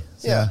 really?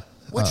 Yeah.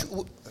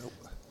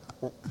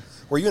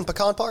 Were you in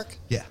Pecan Park?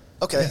 Yeah.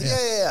 Okay.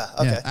 Yeah.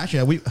 Okay. Yeah,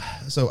 actually,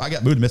 I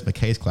got moved to Miss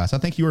McKay's class. I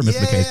think you were in Miss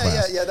McKay's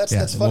class. Yeah.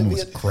 That's funny. Woman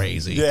was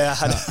crazy. Yeah.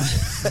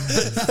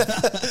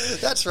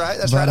 That's right.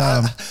 Right.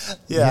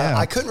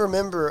 I couldn't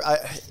remember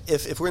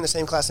if we're in the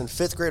same class in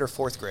 5th grade or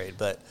 4th grade,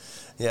 but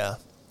yeah,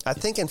 I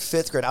think in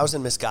 5th grade I was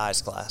in Miss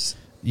Guy's class.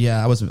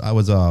 Yeah, I was in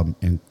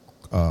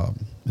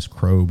Miss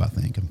Krobe, I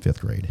think, in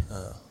 5th grade.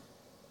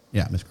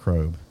 Yeah, Miss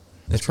Krobe.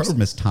 Miss Krobe or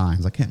Miss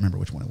Tynes. I can't remember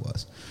which one it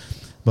was.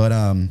 But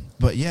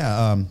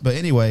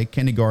anyway,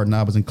 kindergarten,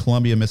 I was in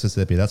Columbia,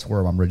 Mississippi. That's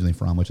where I'm originally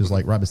from, which is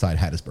like right beside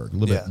Hattiesburg, a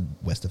little bit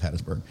west of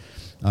Hattiesburg.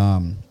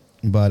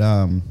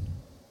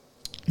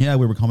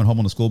 We were coming home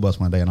on the school bus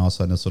one day, and all of a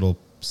sudden this little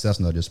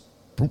Cessna just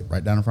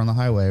right down in front of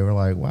the highway. We're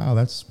like, wow,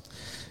 that's,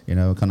 kind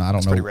of, I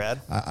don't know. Pretty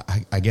rad.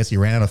 I guess he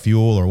ran out of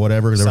fuel or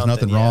whatever. There was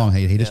nothing wrong.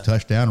 He just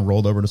touched down and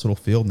rolled over this little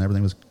field, and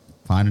everything was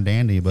fine and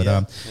dandy.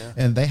 But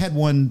and they had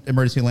one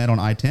emergency land on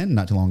I-10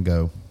 not too long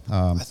ago.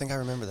 I think I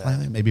remember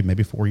that.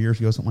 Maybe 4 years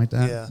ago, something like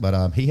that. Yeah.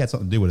 But he had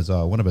something to do with his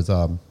one of his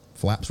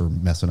flaps were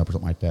messing up or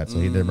something like that. So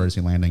he did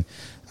emergency landing.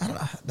 I don't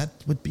know. That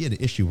would be an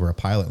issue for a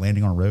pilot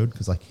landing on a road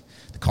because like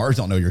the cars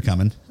don't know you're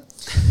coming.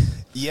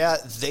 Yeah,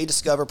 they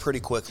discover pretty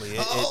quickly.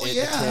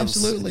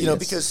 Absolutely.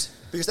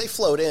 Because they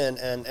float in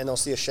and they'll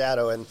see a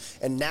shadow and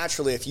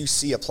naturally if you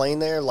see a plane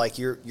there, like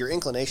your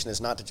inclination is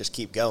not to just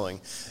keep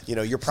going.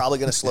 You're probably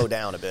going to slow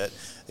down a bit.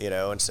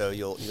 And so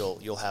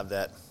you'll have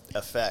that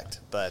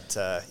effect. But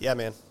yeah,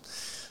 man,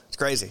 it's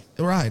crazy.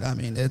 Right. I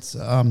mean, it's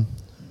I moved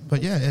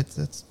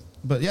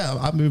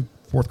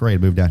 4th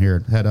grade, moved down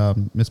here. Had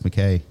Miss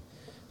McKay.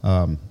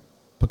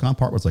 Pecan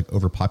Park was like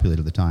overpopulated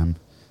at the time.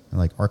 And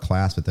like our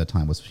class at that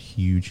time was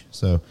huge.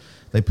 So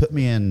they put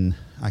me in,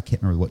 I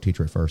can't remember what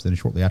teacher at first. Then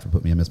shortly after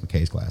put me in Miss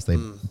McKay's class. They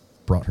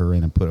brought her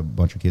in and put a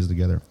bunch of kids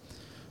together.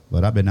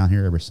 But I've been down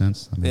here ever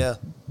since. I mean, Yeah.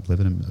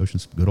 living in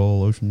good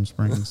old Ocean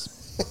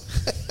Springs.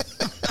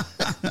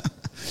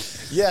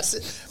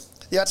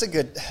 It's a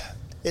good.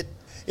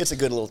 It's a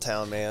good little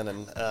town, man,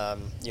 and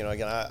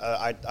again,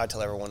 I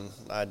tell everyone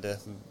I had to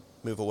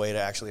move away to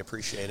actually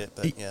appreciate it,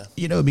 but yeah,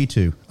 Me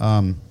too.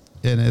 And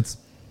it's,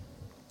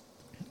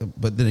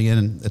 but then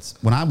again, it's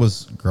when I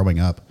was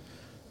growing up,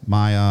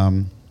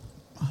 my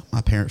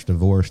parents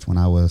divorced when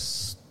I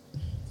was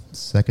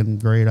second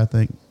grade, I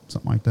think,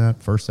 something like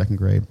that, second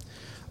grade.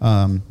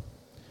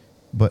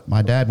 But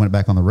my dad went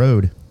back on the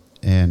road,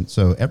 and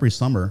so every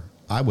summer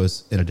I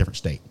was in a different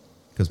state.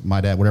 Because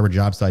my dad, whatever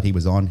job site he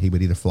was on, he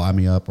would either fly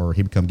me up or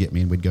he would come get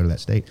me and we'd go to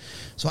that state.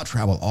 So I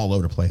traveled all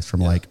over the place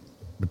from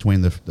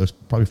between those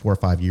probably 4 or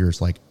 5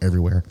 years,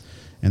 everywhere.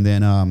 And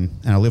then, and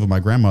I lived with my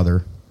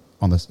grandmother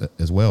on this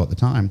as well at the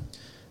time.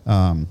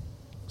 And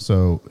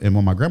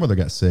when my grandmother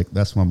got sick,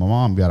 that's when my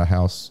mom got a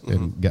house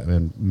and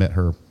met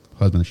her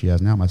husband that she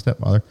has now, my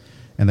stepfather,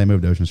 and they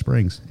moved to Ocean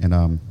Springs.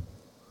 And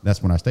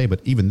that's when I stayed.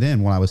 But even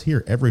then, when I was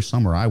here, every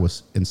summer I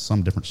was in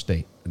some different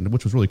state,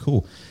 which was really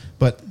cool.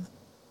 But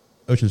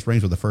Ocean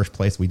Springs was the first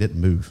place we didn't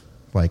move.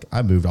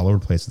 I moved all over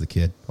the place as a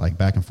kid,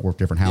 back and forth,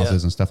 different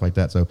houses and stuff like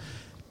that. So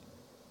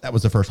that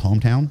was the first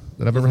hometown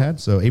that I've ever had.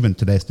 So even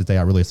today,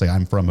 I really say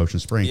I'm from Ocean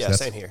Springs. Yeah, that's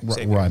same here.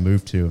 Where I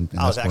moved to. And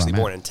I was actually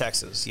born in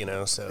Texas,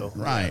 so.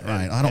 Right.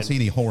 I don't see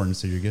any horns,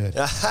 so you're good.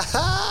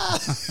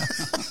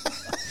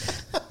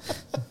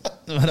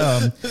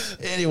 But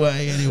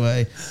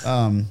anyway.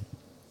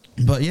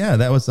 But yeah,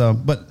 that was,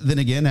 but then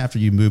again, after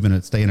you move in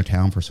and stay in a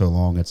town for so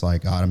long, it's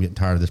like, God, I'm getting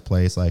tired of this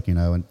place.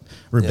 And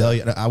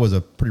rebellion. Yeah. I was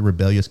a pretty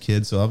rebellious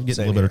kid, so I was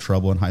getting a little bit of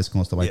trouble in high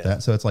school and stuff like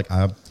that. So it's like,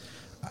 I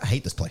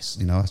hate this place.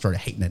 I started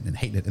hating it.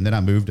 And then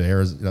I moved to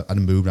Arizona. I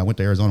went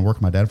to Arizona and worked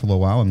with my dad for a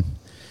little while. And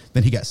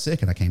then he got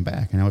sick and I came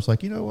back and I was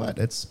like, you know what?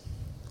 There's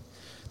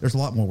a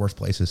lot more worse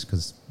places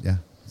because,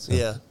 So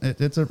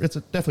it's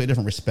definitely a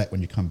different respect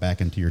when you come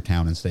back into your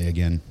town and stay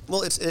again.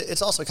 Well,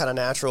 it's also kind of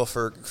natural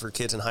for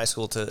kids in high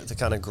school to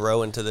kind of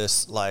grow into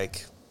this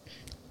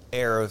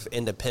air of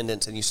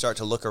independence, and you start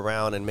to look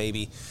around and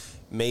maybe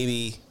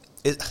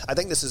I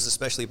think this is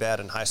especially bad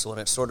in high school,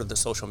 and it's sort of the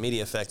social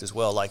media effect as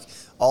well.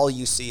 All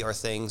you see are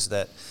things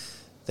that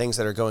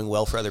are going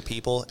well for other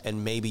people,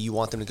 and maybe you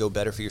want them to go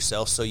better for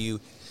yourself, so you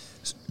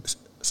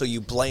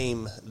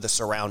blame the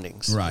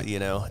surroundings, right?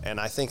 And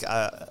I think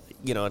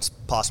it's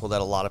possible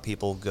that a lot of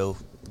people go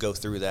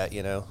through that,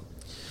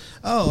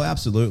 Oh,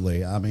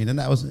 absolutely. I mean,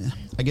 and I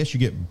guess you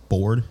get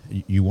bored.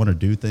 You want to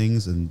do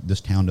things, and this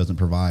town doesn't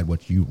provide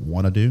what you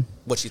want to do.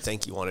 What you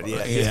think you want to do.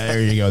 Yeah,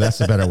 there you go. That's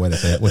a better way to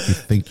say it. What you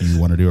think you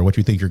want to do, or what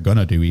you think you're going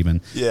to do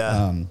even.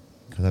 Yeah.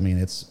 Because,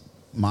 it's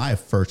my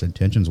first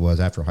intentions was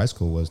after high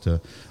school was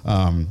to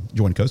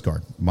join Coast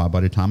Guard. My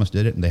buddy Thomas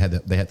did it, and they had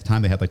at the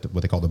time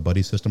what they called the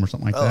buddy system or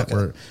something like that,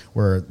 okay.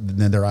 where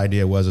then their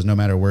idea was no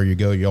matter where you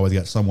go, you always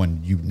got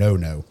someone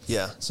know.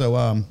 Yeah. So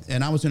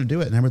and I was going to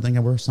do it and everything.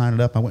 And we're signing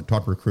up. I went and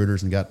talked to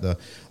recruiters and got the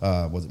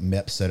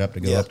MEP set up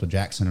to go up to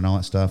Jackson and all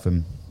that stuff.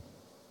 And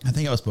I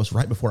think I was supposed to,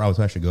 right before I was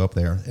actually go up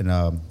there and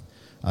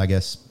I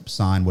guess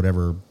sign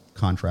whatever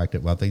contract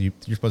it. Well, I think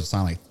you're supposed to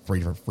sign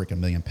 3 for freaking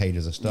million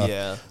pages of stuff.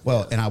 Yeah.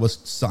 Well, and I was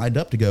signed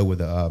up to go with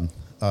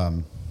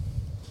dang,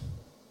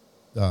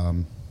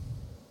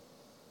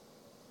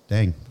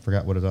 I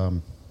forgot what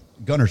it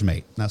gunner's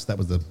mate. That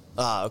was the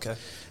okay.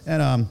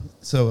 And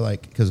so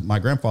because my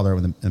grandfather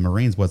in the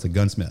Marines was a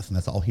gunsmith, and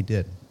that's all he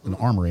did in the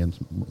armory and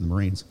the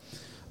Marines.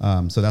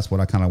 So that's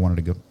what I kind of wanted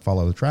to go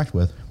follow the track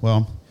with.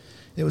 Well,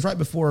 it was right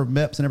before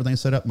MEPS and everything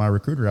set up. My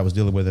recruiter I was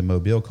dealing with in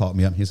Mobile called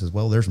me up. And he says,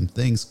 "Well, there's some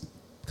things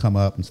come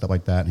up and stuff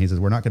like that." And he says,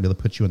 "We're not going to be able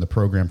to put you in the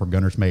program for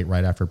gunner's mate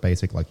right after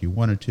basic like you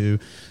wanted to.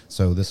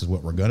 So this is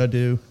what we're going to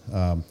do.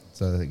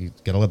 So you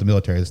got to let the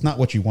military. It's not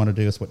what you want to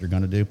do. It's what you're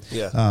going to do."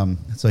 Yeah.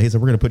 So he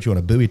said, "We're going to put you on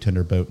a buoy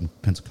tender boat in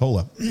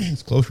Pensacola.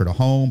 It's closer to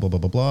home, blah, blah,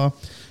 blah, blah." And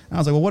I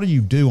was like, "Well, what do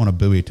you do on a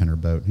buoy tender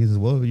boat?" He says,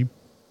 "Well, you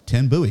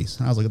 10 buoys."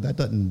 And I was like, that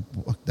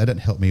doesn't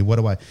help me. What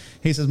do I?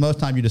 He says, "Most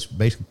time you just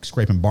basically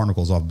scraping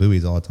barnacles off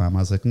buoys all the time." I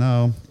was like,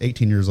 "No,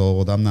 18 years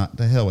old. I'm not,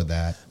 the hell with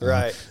that."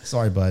 Right.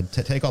 Sorry, bud.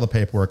 Take all the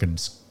paperwork and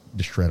just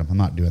shred them. I'm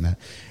not doing that.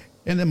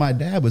 And then my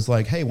dad was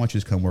like, "Hey, why don't you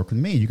just come work with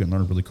me? You can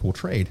learn a really cool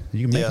trade.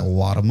 You can make a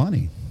lot of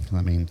money."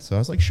 So I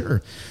was like,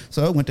 "Sure."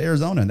 So I went to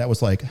Arizona, and that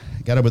was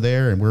got over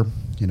there, and we're,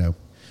 you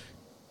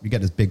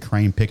got this big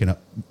crane picking up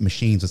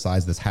machines the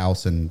size of this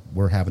house, and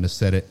we're having to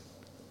set it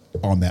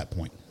on that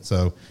point.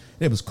 So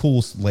it was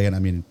cool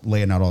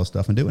laying out all this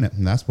stuff and doing it.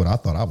 And that's what I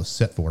thought I was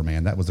set for,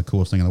 man. That was the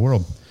coolest thing in the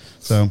world.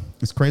 So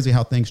it's crazy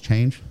how things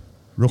change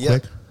real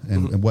quick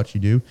and what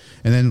you do.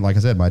 And then, like I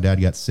said, my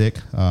dad got sick.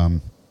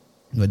 Got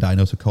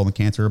diagnosed with colon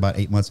cancer about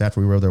 8 months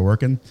after we were over there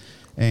working.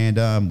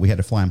 And we had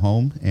to fly him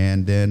home.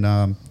 And then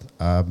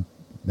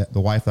met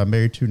the wife I'm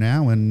married to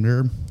now,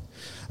 and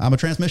I'm a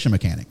transmission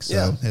mechanic,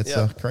 so it's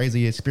a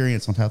crazy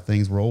experience on how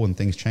things roll and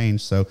things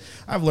change. So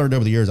I've learned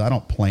over the years I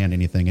don't plan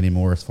anything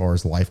anymore as far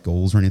as life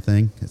goals or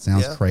anything. It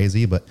sounds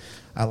crazy, but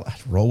I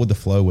roll with the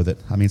flow with it.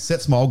 I mean,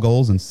 set small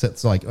goals and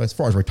set, like, as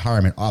far as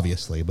retirement,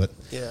 obviously, but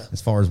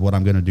as far as what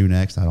I'm going to do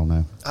next, I don't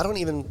know. I don't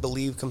even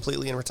believe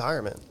completely in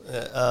retirement.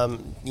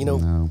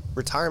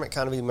 Retirement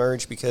kind of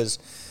emerged because,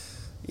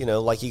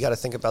 like, you got to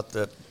think about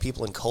the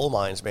people in coal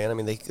mines, man. I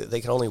mean, they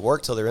can only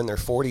work till they're in their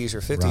 40s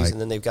or 50s,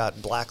 and then they've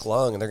got black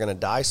lung, and they're going to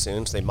die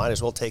soon, so they might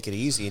as well take it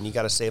easy, and you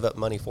got to save up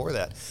money for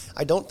that.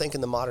 I don't think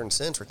in the modern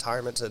sense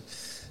retirement's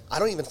I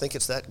don't even think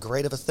it's that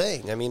great of a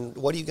thing. I mean,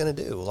 what are you going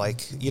to do?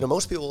 Like,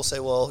 most people will say,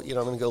 well, I'm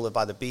going to go live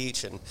by the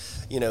beach and,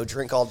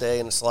 drink all day,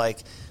 and it's like,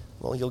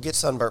 well, you'll get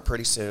sunburnt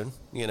pretty soon,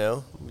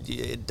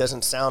 It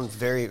doesn't sound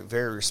very,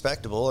 very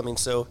respectable. I mean,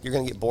 so you're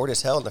going to get bored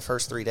as hell in the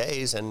first 3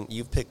 days, and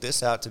you've picked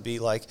this out to be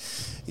like,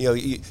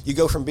 you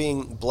go from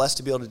being blessed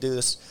to be able to do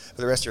this for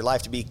the rest of your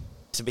life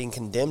to being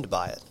condemned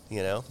by it,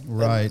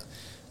 Right.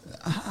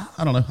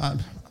 I don't know.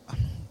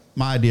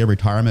 My idea of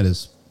retirement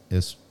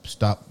is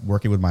stop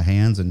working with my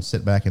hands and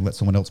sit back and let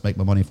someone else make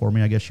my money for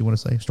me, I guess you want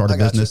to say. Start a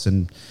business.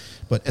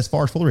 But as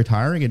far as fully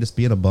retiring and just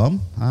being a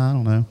bum, I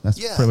don't know. That's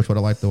pretty much what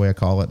I like the way I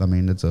call it. I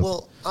mean,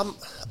 Well,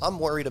 I'm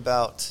worried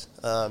about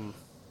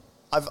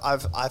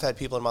I've had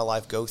people in my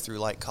life go through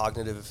like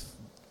cognitive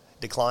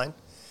decline,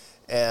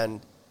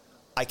 and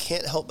I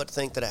can't help but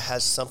think that it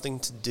has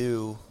something to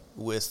do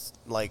with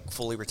like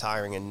fully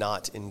retiring and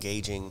not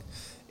engaging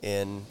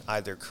in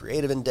either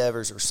creative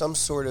endeavors or some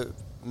sort of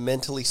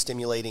mentally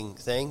stimulating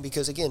thing,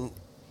 because again,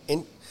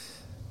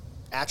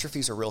 atrophy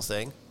is a real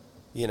thing,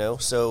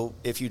 so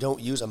if you don't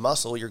use a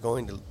muscle, you're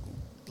going to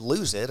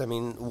lose it. I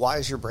mean, why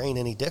is your brain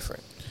any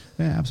different?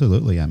 Yeah,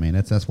 absolutely. I mean,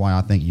 that's why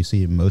I think you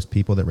see most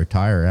people that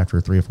retire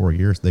after 3 or 4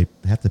 years, they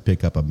have to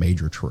pick up a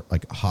major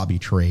like a hobby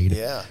trade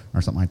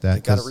or something like that.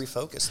 You got to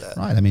refocus that.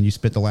 Right. I mean, you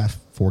spent the last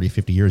 40,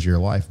 50 years of your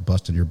life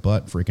busting your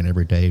butt freaking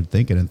every day,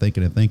 thinking and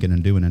thinking and thinking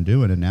and doing.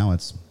 And now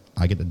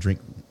I get to drink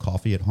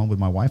coffee at home with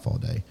my wife all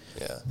day.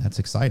 Yeah. That's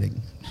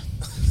exciting.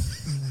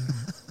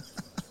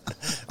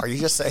 Are you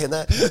just saying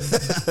that?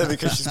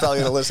 Because she's probably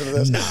going to listen to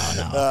this? No.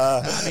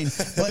 I mean,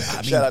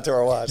 shout out to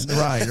our wives.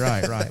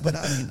 Right. But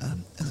I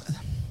mean,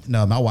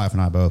 no, my wife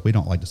and I both, we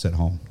don't like to sit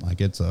home. Like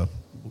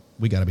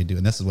we got to be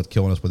doing, this is what's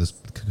killing us with this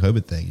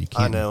COVID thing. You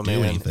can't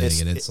do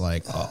anything. It's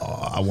like,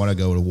 I want to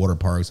go to water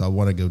parks. I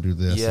want to go do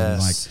this.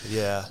 Yes.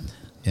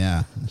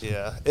 And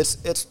Yeah. It's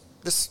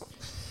this.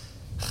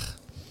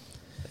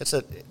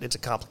 It's a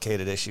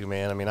complicated issue,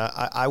 man. I mean,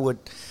 I would,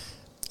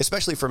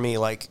 especially for me,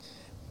 like,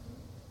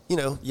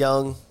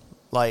 young,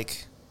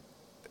 like,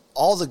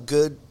 all the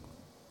good,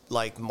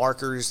 like,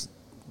 markers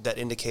that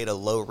indicate a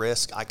low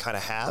risk, I kind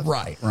of have.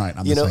 Right.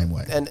 I'm the same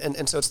way.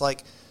 And so it's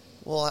like,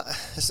 well,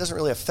 this doesn't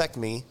really affect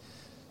me,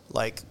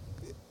 like,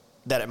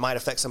 that it might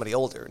affect somebody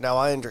older. Now,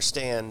 I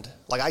understand,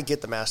 like, I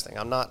get the mask thing.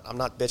 I'm not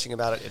bitching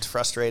about it. It's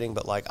frustrating,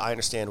 but, like, I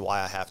understand why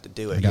I have to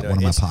do it. I got one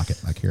in my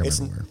pocket. I carry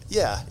them everywhere.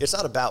 Yeah, it's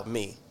not about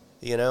me.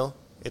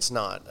 It's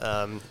not.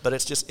 But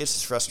it's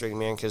just frustrating,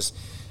 man, because,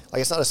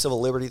 like, it's not a civil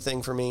liberty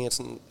thing for me.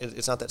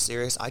 It's not that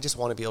serious. I just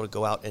want to be able to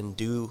go out and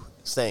do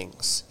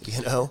things,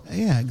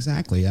 Yeah,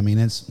 exactly. I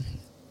mean,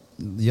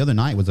 the other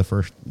night was the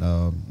first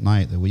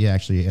night that we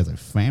actually, as a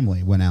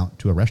family, went out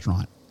to a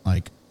restaurant,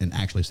 like, and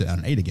actually sit down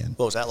and ate again.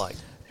 What was that like?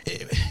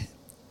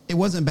 It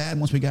wasn't bad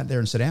once we got there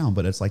and sat down,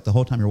 but it's like the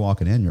whole time you're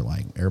walking in, you're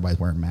like, everybody's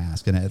wearing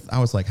masks. And I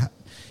was like,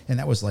 and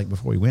that was like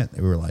before we went,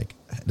 we were like,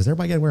 does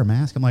everybody got to wear a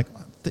mask? I'm like,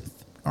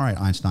 all right,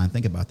 Einstein,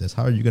 think about this.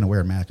 How are you going to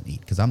wear a mask and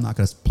eat? Because I'm not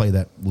going to play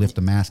that lift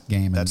a mask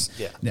game.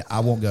 I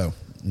won't go.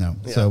 No.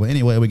 Yeah. So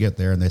anyway, we get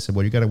there and they said,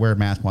 well, you got to wear a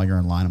mask while you're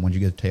in line. And when you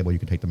get to the table, you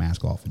can take the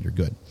mask off and you're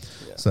good.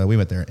 Yeah. So we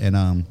went there.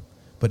 And,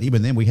 but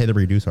even then we had to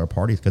reduce our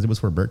parties because it was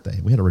for a birthday.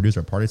 We had to reduce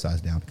our party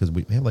size down because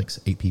we have like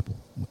 8 people.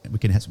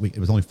 It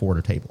was only 4 at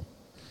a table.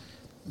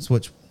 So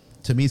which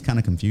to me is kind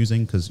of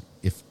confusing because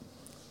if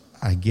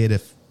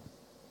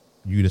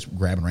you just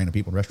grabbing random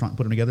people in a restaurant and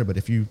put them together, but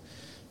if you're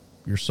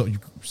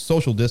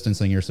social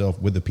distancing yourself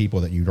with the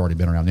people that you've already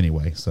been around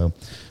anyway. So,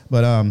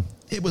 but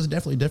it was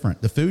definitely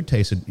different. The food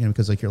tasted,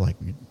 because like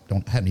you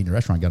hadn't eaten a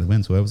restaurant, got to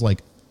win. So it was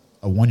like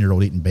a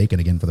 1-year-old eating bacon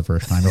again for the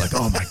first time. You're like,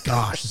 oh my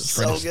gosh, this is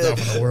the greatest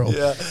stuff in the world.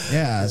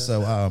 Yeah.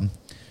 So,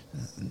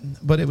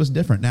 but it was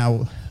different.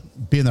 Now,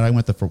 being that I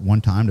went there for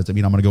one time, does it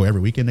mean I'm going to go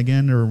every weekend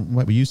again or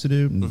what we used to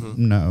do?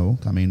 Mm-hmm. No.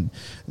 I mean,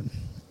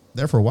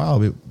 there for a while,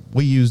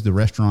 we used the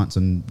restaurants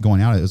and going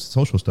out as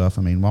social stuff.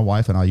 I mean, my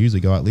wife and I usually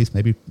go at least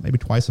maybe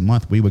twice a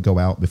month. We would go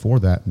out before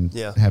that and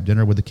have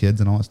dinner with the kids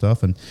and all that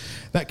stuff. And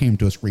that came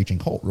to a screeching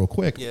halt real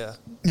quick. Yeah.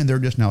 And they're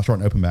just now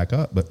starting to open back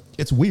up. But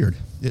it's weird.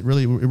 It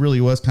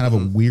really was kind of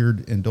a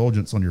weird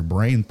indulgence on your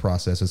brain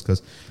processes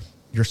because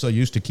you're so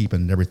used to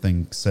keeping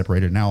everything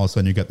separated. Now all of a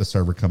sudden you got the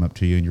server come up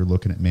to you and you're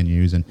looking at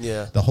menus and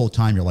the whole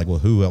time you're like, well,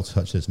 who else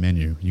touched this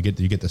menu? You get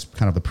this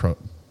kind of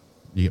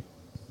you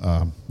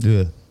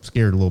get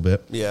scared a little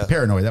bit. Yeah.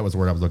 Paranoid. That was the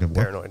word I was looking for.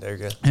 Paranoid. There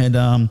you go.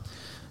 And,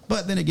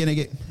 but then again,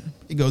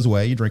 it goes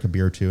away. You drink a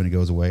beer or two and it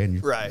goes away and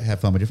you have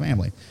fun with your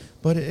family.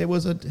 But it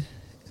was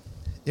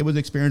it was an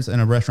experience in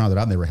a restaurant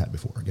that I've never had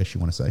before, I guess you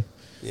want to say.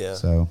 Yeah.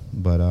 So,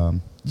 but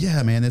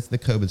yeah, man, it's the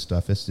COVID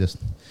stuff. It's just.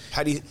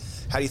 How do you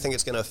think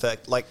it's going to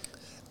affect? Like,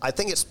 I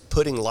think it's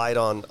putting light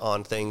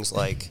on things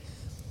like,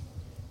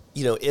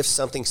 if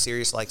something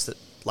serious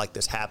like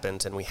this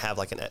happens and we have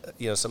like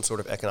some sort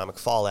of economic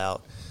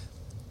fallout,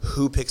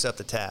 who picks up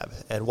the tab,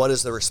 and what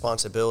is the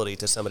responsibility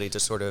to somebody to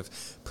sort of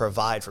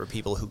provide for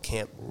people who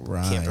can't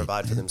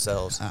provide for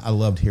themselves? I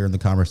loved hearing the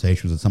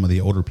conversations with some of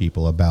the older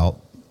people about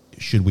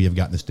should we have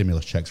gotten the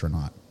stimulus checks or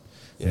not.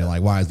 Yeah.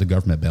 Like, why is the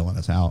government bailing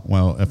us out?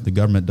 Well, if the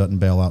government doesn't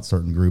bail out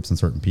certain groups and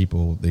certain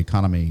people, the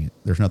economy,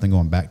 there's nothing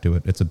going back to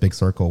it. It's a big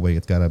circle where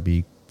it's got to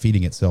be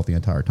feeding itself the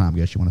entire time, I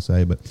guess you want to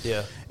say. But it's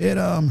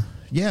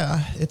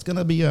going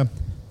to be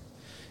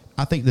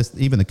I think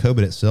even the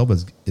COVID itself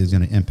is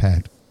going to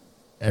impact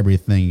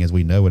everything as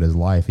we know it as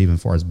life, even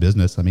as far as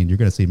business. I mean, you're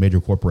going to see major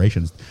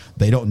corporations.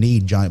 They don't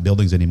need giant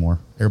buildings anymore.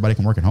 Everybody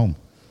can work at home.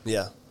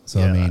 Yeah. So,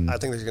 yeah, I mean, I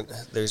think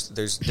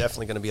there's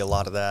definitely going to be a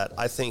lot of that.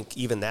 I think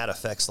even that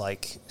affects,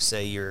 like,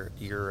 say your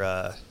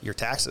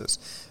taxes.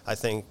 I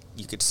think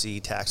you could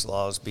see tax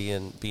laws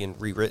being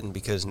rewritten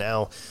because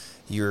now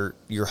your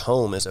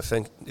home is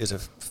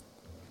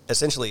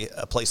essentially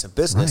a place of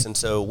business, right. And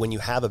so when you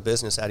have a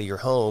business out of your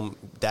home,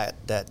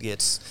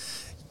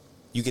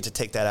 you get to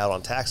take that out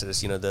on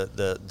taxes.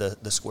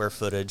 The square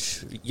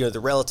footage, the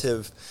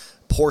relative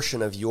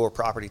portion of your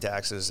property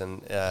taxes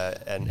and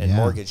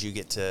mortgage you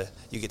get to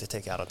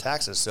take out on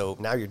taxes. So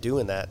now you're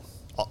doing that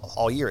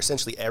all year.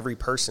 Essentially, every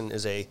person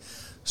is a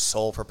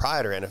sole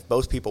proprietor, and if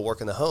most people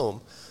work in the home,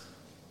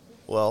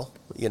 well,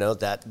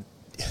 that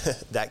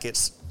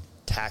gets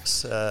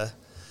taxed.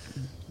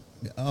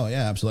 Oh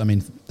yeah, absolutely. I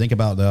mean, think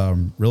about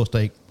real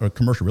estate or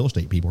commercial real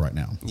estate people right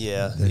now.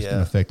 Yeah, it's going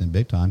to affect them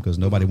big time because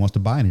nobody wants to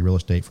buy any real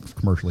estate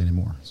commercially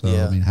anymore. So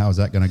I mean, how is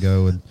that going to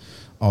go with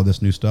all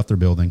this new stuff they're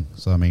building?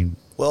 So I mean,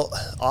 well,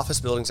 office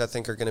buildings I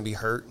think are going to be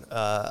hurt.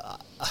 I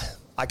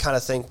kind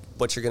of think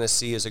what you're going to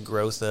see is a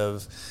growth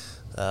of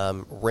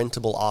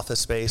rentable office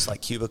space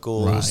like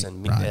cubicles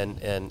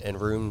and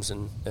rooms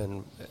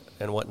and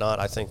whatnot.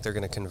 I think they're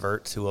going to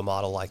convert to a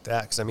model like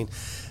that because I mean,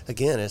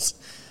 again, it's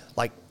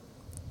like.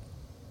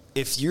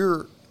 If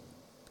you're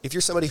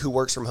somebody who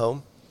works from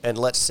home, and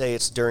let's say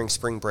it's during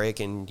spring break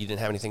and you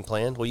didn't have anything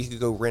planned, well, you could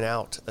go rent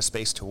out a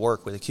space to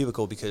work with a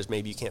cubicle because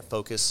maybe you can't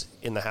focus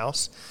in the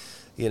house.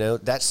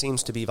 That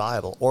seems to be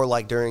viable. Or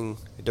like during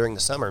the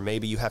summer,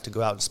 maybe you have to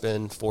go out and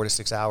spend 4 to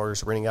 6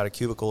 hours renting out a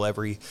cubicle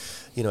every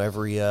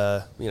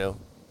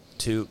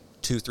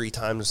 2-3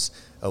 times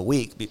a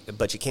week,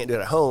 but you can't do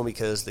it at home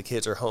because the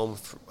kids are home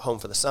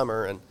for the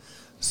summer and.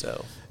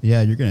 So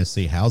yeah, you're going to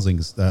see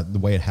housings, the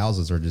way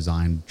houses are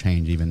designed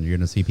change. Even you're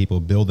going to see people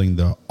building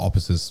the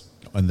offices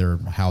in their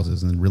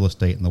houses and real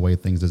estate and the way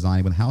things designed.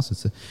 Even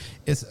houses,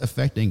 it's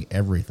affecting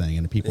everything.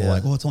 And people are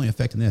like, "Well, it's only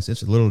affecting this."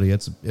 It's literally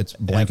it's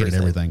blanketed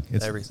everything.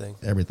 It's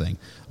everything.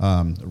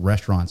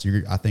 Restaurants,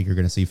 I think you're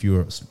going to see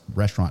fewer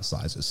restaurant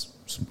sizes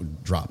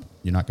drop.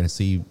 You're not going to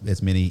see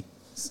as many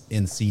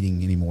in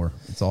seating anymore.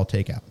 It's all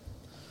takeout.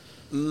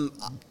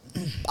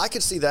 I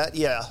could see that,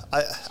 yeah.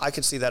 I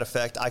could see that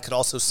effect. I could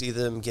also see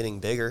them getting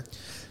bigger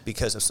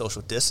because of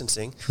social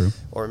distancing. True.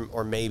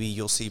 Or maybe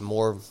you'll see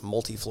more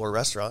multi-floor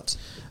restaurants.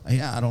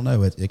 Yeah, I don't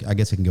know. I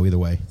guess it can go either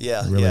way.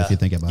 Yeah, really, if you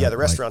think about it. Yeah, the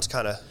restaurant's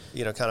kind of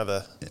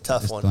a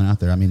tough one. Going out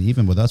there. I mean,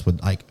 even with us, when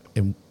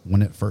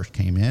it first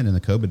came in the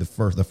COVID,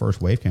 the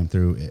first wave came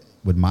through.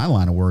 With my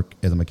line of work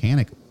as a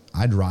mechanic,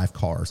 I drive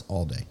cars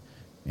all day,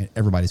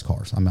 everybody's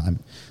cars.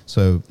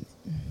 So.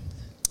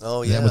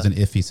 Oh yeah, that was an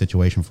iffy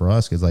situation for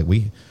us because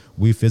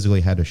we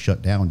physically had to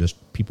shut down just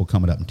people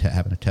coming up and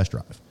having a test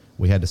drive.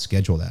 We had to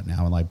schedule that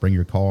now and bring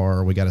your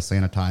car. We got to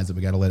sanitize it.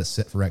 We got to let it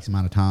sit for X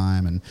amount of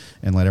time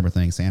and let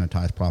everything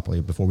sanitize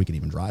properly before we could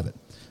even drive it.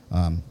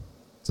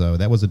 So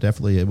that was a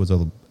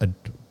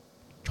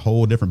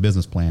whole different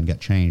business plan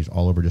got changed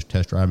all over just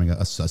test driving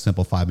a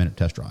simple 5-minute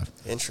test drive.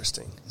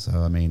 Interesting.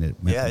 So I mean, it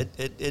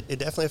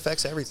definitely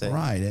affects everything.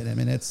 Right. I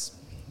mean, it's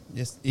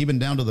even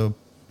down to the.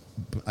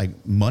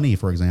 Money,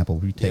 for example,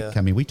 we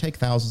take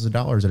thousands of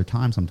dollars at a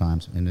time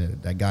sometimes,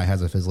 and that guy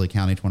has to physically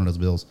count each one of those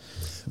bills.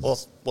 Well,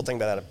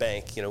 think about at a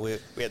bank. We had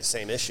the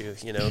same issue,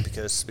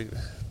 because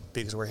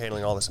we're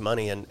handling all this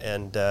money, and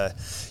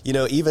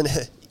even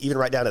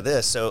right down to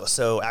this.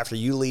 So after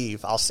you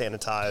leave, I'll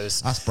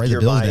sanitize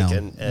your mic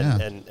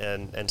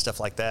and stuff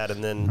like that.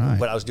 And then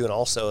what I was doing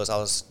also is I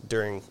was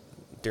during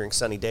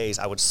sunny days,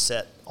 I would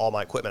set all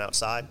my equipment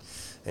outside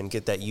and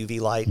get that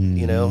UV light,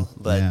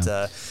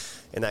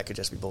 and that could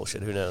just be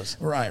bullshit. Who knows?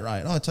 Right.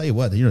 I'll tell you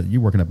what, you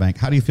work in a bank.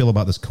 How do you feel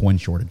about this coin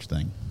shortage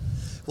thing?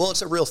 Well,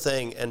 it's a real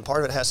thing, and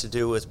part of it has to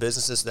do with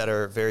businesses that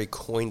are very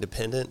coin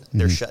dependent.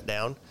 They're shut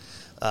down,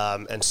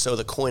 and so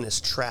the coin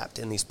is trapped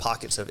in these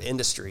pockets of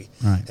industry,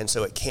 and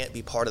so it can't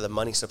be part of the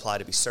money supply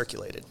to be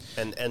circulated,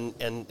 and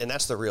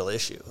that's the real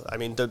issue. I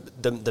mean,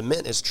 the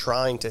mint is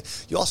trying to.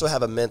 You also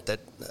have a mint that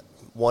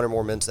one or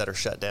more mints that are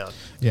shut down.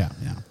 Yeah.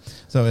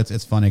 So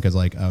it's funny because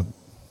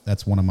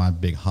that's one of my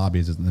big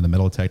hobbies is in the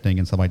metal detecting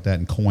and stuff like that.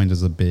 And coins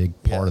is a big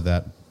part of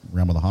that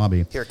realm of the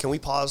hobby. Here, can we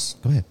pause?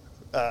 Go ahead.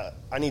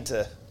 I need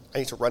to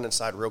run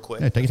inside real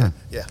quick. Yeah, take your time.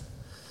 Yeah,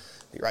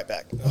 be right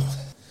back.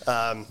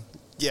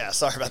 Yeah,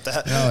 sorry about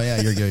that. Oh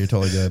yeah, you're good. You're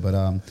totally good.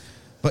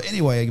 But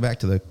anyway, back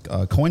to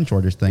the coin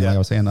shortage thing. Like I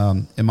was saying,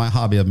 in my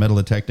hobby of metal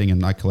detecting,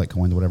 and I collect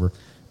coins, whatever.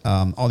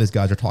 All these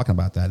guys are talking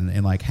about that,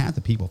 and like half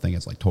the people think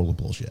it's like total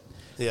bullshit.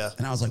 Yeah.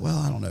 And I was like, well,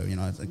 I don't know.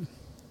 It's like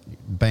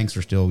banks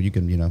are still, you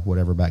can,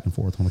 whatever, back and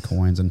forth on the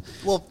coins. And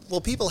well,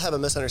 people have a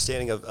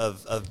misunderstanding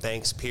of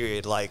banks.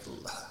 Period. Like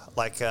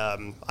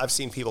I've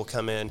seen people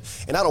come in,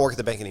 and I don't work at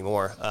the bank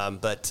anymore.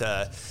 But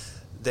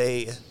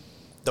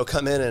they'll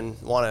come in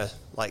and want to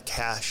like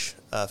cash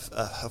a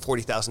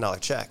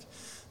 $40,000 check.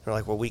 They're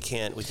like, well, we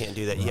can't do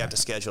that. Right. You have to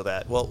schedule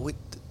that. Well,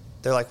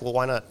 they're like, well,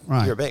 why not?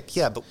 Right. You're a bank.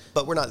 Yeah,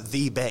 but we're not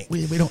the bank.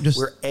 We don't just.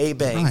 We're a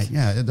bank. Right,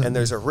 yeah. And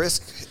there's a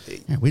risk.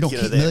 Yeah, we don't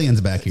keep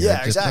millions back here.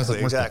 Yeah,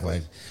 exactly.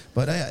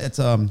 But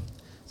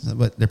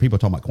but there are people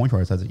talking about coin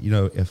shortage. Says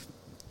if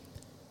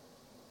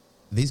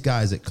these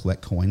guys that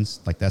collect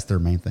coins, like that's their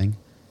main thing,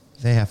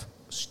 they have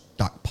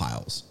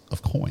stockpiles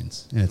of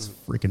coins, and it's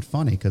freaking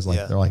funny because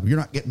they're like, you're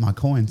not getting my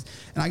coins,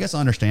 and I guess I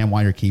understand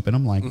why you're keeping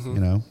them, like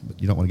but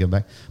you don't want to give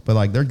them back. But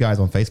like there's guys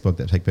on Facebook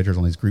that take pictures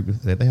on these groups,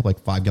 they have like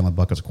 5-gallon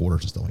buckets of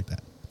quarters and stuff like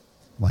that,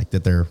 like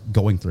that they're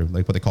going through,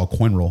 like what they call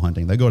coin roll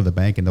hunting. They go to the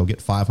bank and they'll get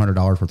 $500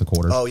 worth of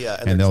quarters. Oh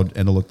yeah, and they'll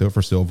look through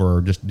for silver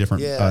or just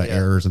different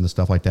errors and the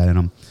stuff like that in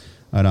them.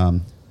 And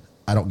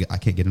I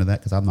can't get into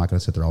that because I'm not going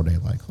to sit there all day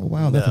like, oh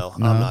wow, no,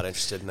 I'm not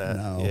interested in that.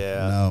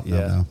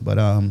 No.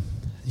 But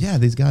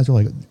these guys are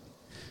like.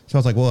 So I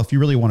was like, well, if you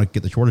really want to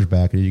get the shortage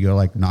back, you go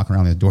like knocking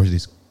around the doors of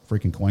these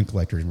freaking coin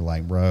collectors and be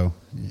like, bro,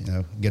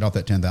 get off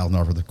that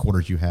 $10,000 for the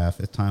quarters you have.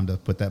 It's time to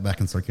put that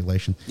back in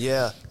circulation.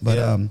 Yeah. But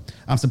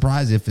I'm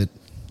surprised if it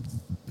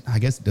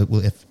gets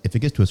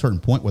to a certain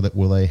point,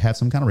 will they have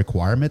some kind of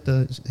requirement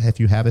to, if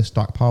you have a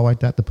stockpile like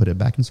that, to put it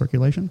back in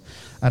circulation?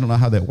 I don't know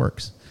how that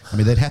works. I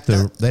mean,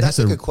 that's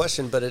a good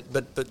question, but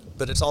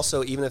it's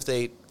also, even if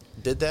they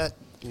did that,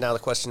 now the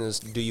question is,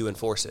 do you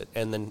enforce it?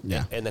 And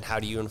then how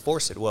do you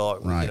enforce it? Well,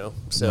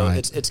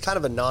 it's kind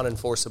of a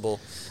non-enforceable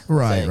thing.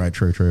 Right,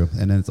 true.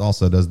 And then it's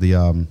also, does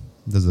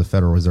the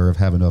Federal Reserve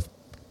have enough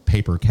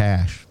paper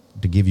cash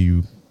to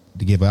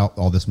give out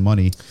all this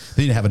money?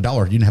 They didn't have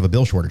 $1, you didn't have a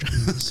bill shortage.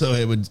 So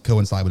it would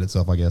coincide with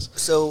itself, I guess.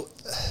 So,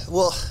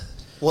 well,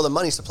 the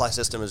money supply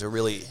system is a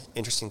really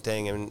interesting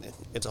thing, and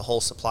it's a whole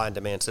supply and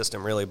demand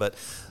system, really. But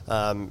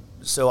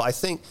so I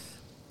think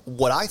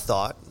what I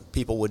thought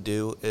people would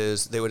do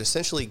is they would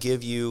essentially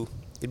give you,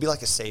 it'd be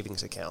like a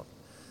savings account.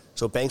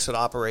 So banks would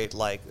operate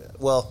like,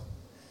 well,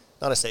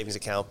 not a savings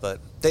account, but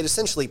they'd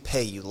essentially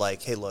pay you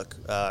like, hey, look,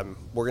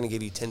 we're going to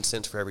give you 10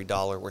 cents for every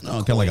dollar worth of coin.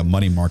 Kind of like a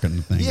money market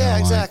thing. Yeah,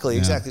 exactly.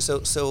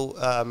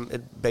 So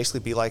it'd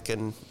basically be like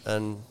a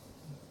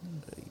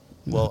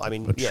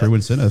true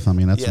incentive. I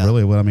mean, that's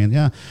really what I mean.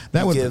 Yeah,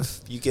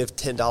 you give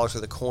 $10 worth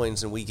of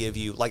coins, and we give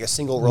you like a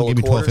single roll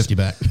of quarters. We'll give you $12.50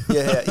 back.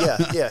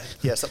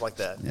 Yeah, something like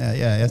that.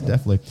 Yeah,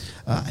 definitely.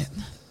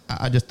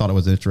 I just thought it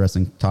was an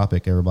interesting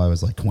topic. Everybody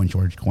was like coin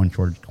shortage,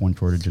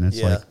 and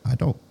it's like I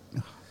don't.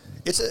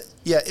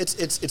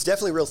 It's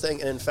definitely a real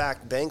thing, and in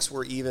fact, banks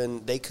were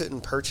they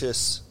couldn't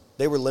purchase.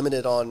 They were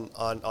limited on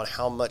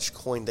how much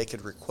coin they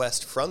could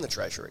request from the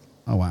Treasury.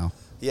 Oh wow.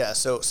 Yeah,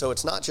 so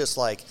it's not just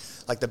like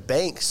the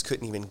banks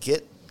couldn't even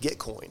get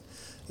coin,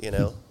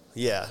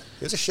 Yeah,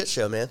 it was a shit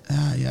show, man.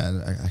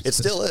 It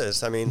still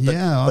is. I mean,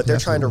 but they're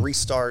trying to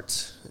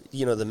restart,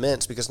 the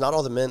mints, because not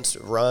all the mints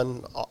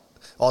run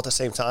all at the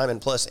same time,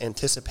 and plus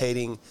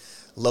anticipating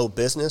low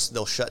business,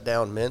 they'll shut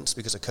down mints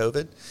because of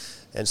COVID,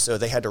 and so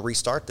they had to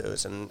restart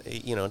those, and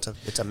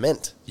it's a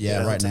mint.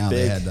 Yeah, right now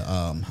they had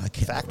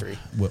factory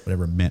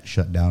whatever mint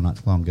shut down not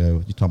too long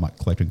ago. You're talking about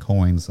collecting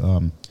coins.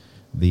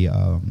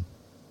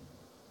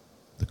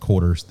 The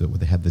quarters that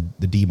they had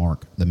the D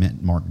mark, the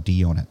mint mark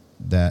D on it,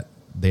 that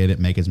they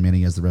didn't make as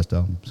many as the rest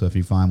of them. So if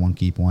you find one,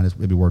 keep one.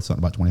 It'd be worth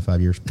something about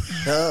 25 years.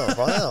 Oh,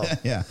 wow.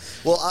 Yeah.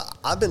 Well,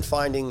 I've been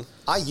finding,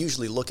 I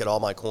usually look at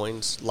all my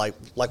coins, like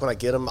when I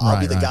get them, I'll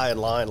be the guy in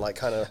line, like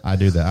kind of I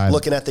do that.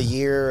 Looking at the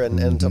year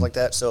and stuff like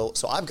that. So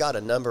I've got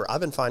a number. I've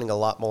been finding a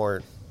lot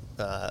more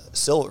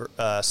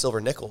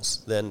silver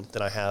nickels than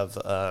I have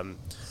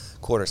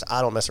quarters.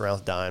 I don't mess around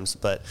with dimes,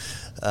 but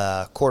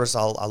quarters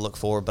I'll look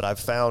for. But I've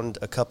found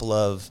a couple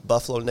of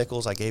buffalo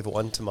nickels. I gave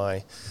one to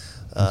my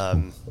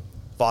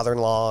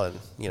father-in-law, and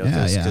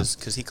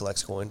because he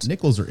collects coins.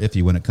 Nickels are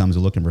iffy when it comes to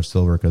looking for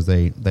silver, because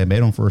they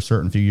made them for a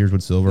certain few years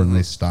with silver, and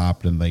they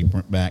stopped and they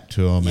went back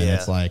to them, and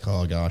it's like,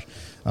 oh gosh.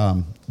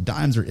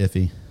 Dimes are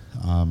iffy.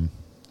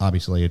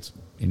 Obviously, it's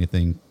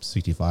anything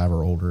 65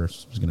 or older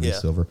is going to be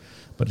silver.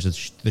 But it's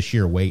just the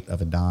sheer weight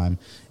of a dime.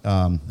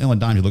 The only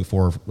dimes you look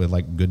for with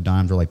like good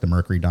dimes are like the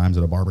Mercury dimes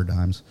or the Barber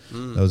dimes.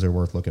 Those are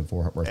worth looking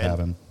for, worth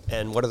having.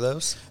 And what are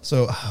those?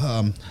 So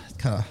kind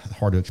of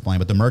hard to explain,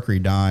 but the Mercury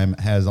dime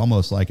has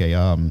almost like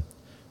a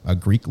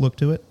Greek look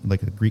to it,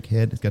 like a Greek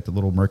head. It's got the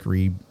little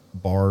Mercury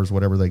bars,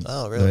 whatever they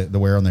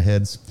wear on their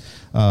heads.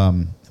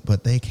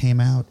 But they came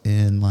out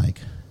in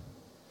like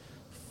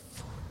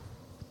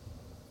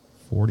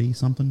 40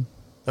 something.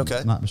 Okay.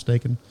 If I'm not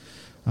mistaken.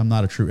 I'm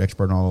not a true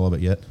expert on all of it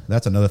yet.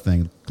 That's another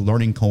thing.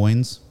 Learning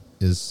coins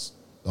is,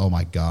 oh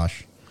my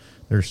gosh.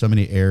 There's so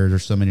many errors.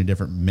 There's so many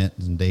different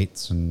mints and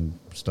dates and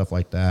stuff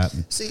like that.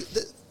 And See,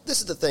 this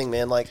is the thing,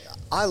 man. Like,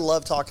 I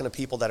love talking to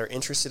people that are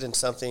interested in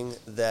something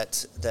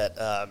that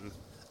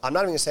I'm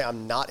not even going to say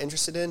I'm not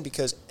interested in,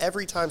 because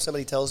every time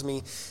somebody tells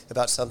me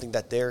about something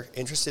that they're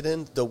interested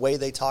in, the way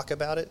they talk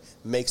about it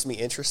makes me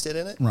interested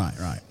in it. Right,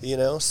 right. You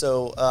know,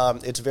 so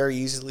it's very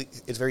easy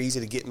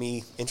to get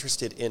me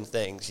interested in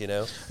things, you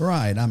know?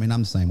 Right. I mean,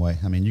 I'm the same way.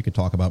 I mean, you could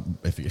talk about,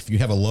 if you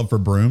have a love for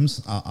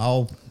brooms,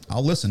 I'll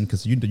listen,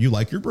 because you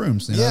like your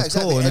brooms. You know, Yeah, it's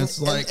exactly. cool. And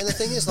it's like, and the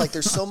thing is, like,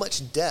 there's so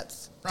much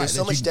depth. Right, There's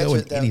so that you much can go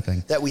depth in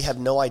anything. that we have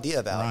no idea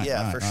about. Right,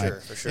 Yeah, right, for right.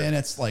 sure, for sure. And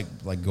it's like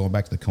going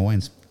back to the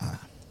coins.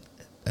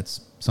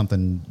 That's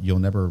something you'll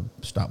never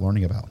stop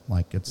learning about.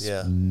 Like, it's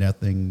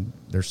nothing.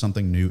 There's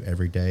something new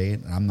every day,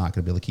 and I'm not going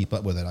to be able to keep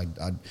up with it. I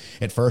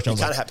at first I was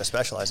you kind like, of have to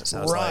specialize. It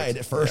sounds right. like.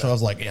 At first I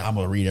was like, I'm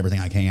going to read everything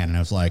I can, and I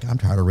was like, I'm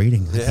tired of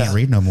reading. I Yeah. can't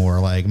read no more.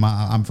 Like,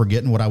 I'm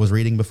forgetting what I was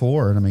reading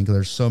before. And I mean, 'cause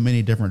there's so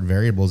many different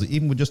variables,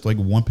 even with just like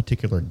one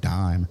particular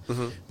dime.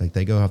 Mm-hmm. Like,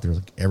 they go after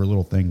like every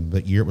little thing,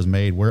 the year it was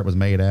made, where it was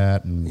made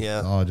at, and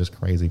just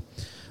crazy.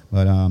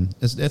 But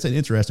it's an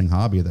interesting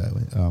hobby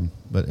though.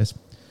 But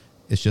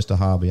it's just a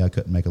hobby. I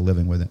couldn't make a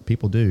living with it.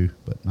 People do,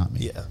 but not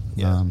me. Yeah,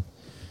 yeah.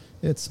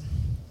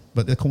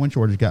 But the coin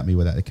shortage got me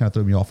with that. It kind of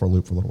threw me off for a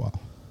loop for a little while.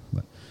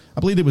 But I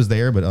believed it was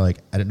there, but like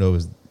I didn't know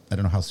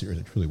how serious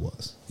it truly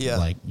was. Yeah.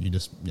 Like,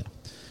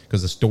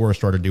 because the store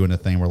started doing a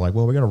thing where like,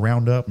 well, we got to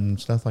round up and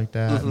stuff like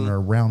that, and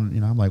or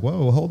round. I'm like,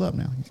 whoa, hold up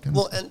now.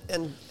 Well,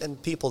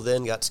 and people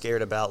then got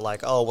scared about like,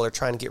 oh, well, they're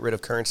trying to get rid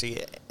of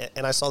currency.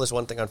 And I saw this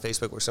one thing on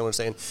Facebook where someone was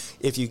saying,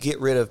 if you get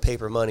rid of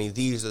paper money,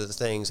 these are the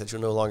things that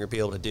you'll no longer be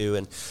able to do.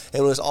 And it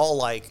was all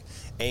like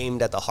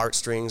aimed at the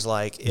heartstrings.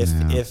 Like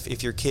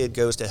if your kid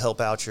goes to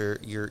help out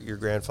your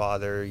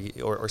grandfather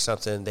or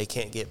something, they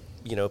can't get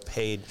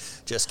paid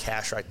just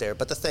cash right there.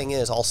 But the thing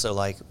is also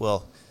like,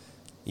 well,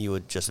 you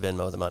would just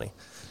Venmo the money.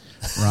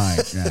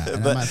 Right. Yeah.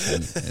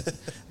 And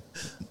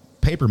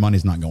paper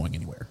money's not going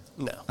anywhere.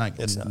 No, like,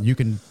 it's not.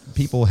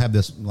 People have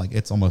this, like,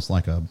 it's almost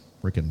like a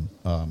freaking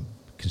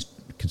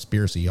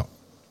conspiracy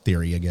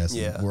theory, I guess.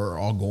 Yeah.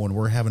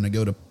 We're having to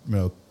go to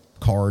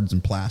cards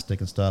and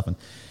plastic and stuff, and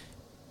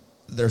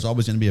there's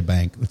always going to be a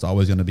bank that's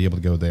always going to be able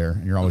to go there,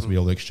 and you're always going to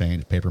be able to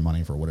exchange paper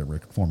money for whatever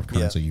form of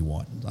currency you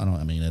want.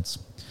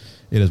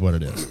 It is what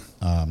it is.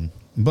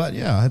 But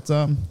yeah, it's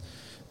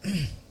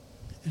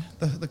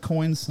the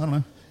coins, I don't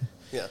know.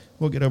 Yeah.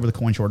 We'll get over the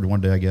coin shortage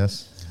one day, I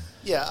guess.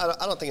 Yeah,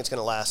 I don't think it's going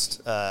to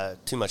last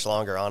too much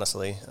longer,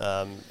 honestly.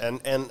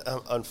 And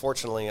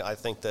unfortunately, I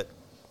think that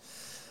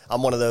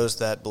I'm one of those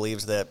that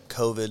believes that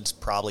COVID's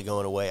probably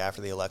going away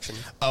after the election.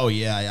 Oh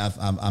yeah,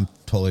 I'm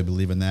totally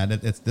believing that.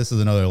 This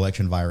is another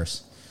election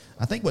virus.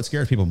 I think what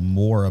scares people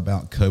more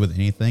about COVID than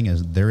anything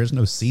is there is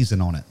no season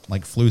on it,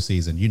 like flu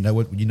season. You know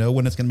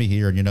when it's going to be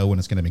here, and you know when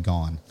it's going to be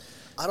gone.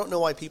 I don't know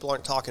why people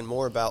aren't talking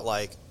more about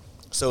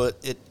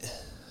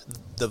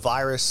the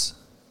virus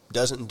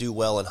doesn't do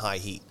well in high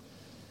heat.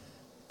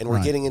 And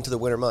we're getting into the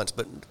winter months,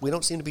 but we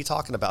don't seem to be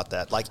talking about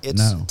that. Like,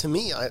 to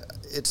me,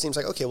 it seems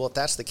like, okay, well, if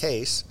that's the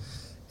case,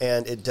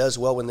 and it does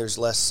well when there's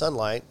less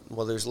sunlight,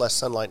 there's less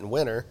sunlight in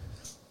winter,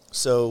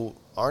 so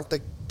aren't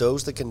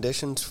those the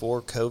conditions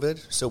for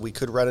COVID? So we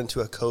could run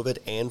into a COVID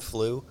and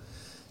flu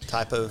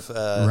type of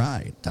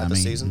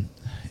season.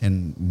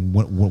 And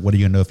what are you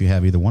going to know if you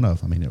have either one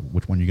of? I mean,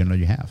 which one are you going to know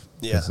you have?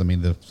 Yeah. I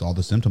mean, all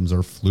the symptoms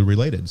are flu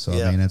related. So,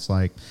 I mean, it's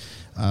like...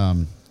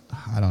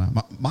 I don't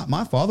know.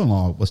 My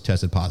father-in-law was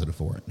tested positive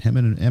for it. Him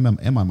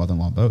and my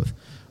mother-in-law both.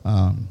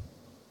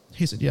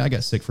 He said, "Yeah, I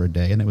got sick for a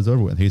day and it was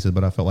over with." He said,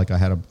 "But I felt like I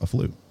had a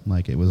flu,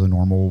 like it was a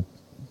normal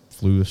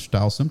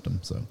flu-style symptom."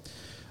 So,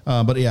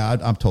 but yeah,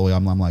 I'm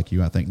like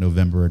you. I think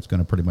November it's going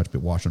to pretty much be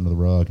washed under the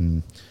rug,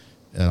 and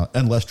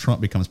unless Trump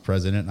becomes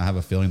president, I have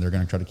a feeling they're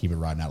going to try to keep it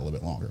riding out a little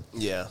bit longer.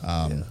 Yeah.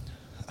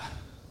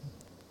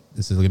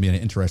 This is going to be an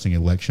interesting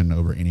election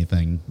over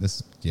anything.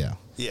 Yeah.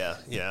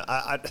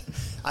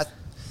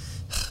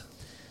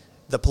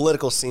 The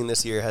political scene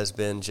this year has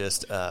been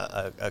just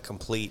a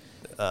complete,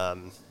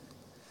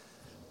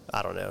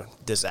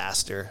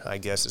 disaster, I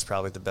guess is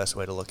probably the best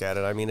way to look at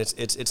it. I mean,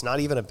 it's not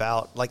even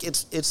about, like,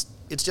 it's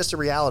just a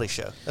reality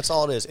show. That's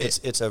all it is.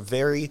 It's a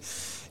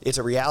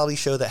reality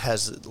show that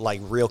has,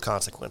 like, real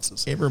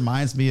consequences. It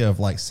reminds me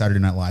of, like, Saturday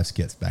Night Live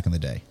skits back in the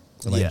day.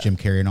 Like Jim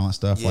Carrey and all that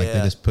stuff. Like,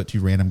 they just put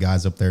two random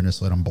guys up there and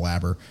just let them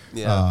blabber.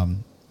 Yeah.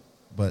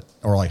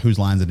 Or like, whose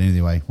lines it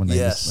anyway? When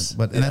they and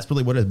that's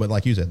really what it is. But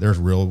like you said, there's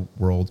real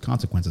world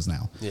consequences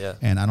now. Yeah.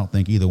 And I don't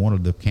think either one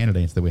of the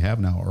candidates that we have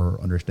now are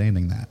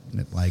understanding that.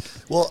 And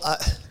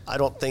I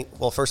don't think.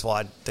 Well, first of all,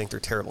 I think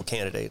they're terrible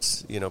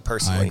candidates.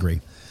 Personally, I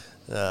agree.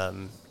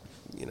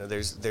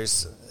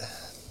 There's.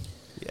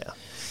 Yeah.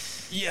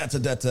 Yeah,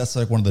 that's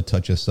like one of the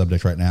touchiest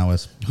subjects right now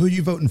is who are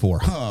you voting for?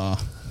 Huh.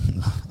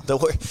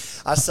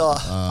 I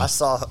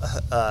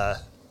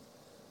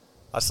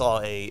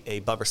saw a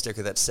bumper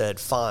sticker that said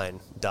 "Fine,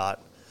 Biden."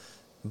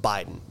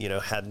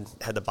 Had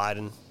the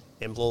Biden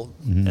envelope,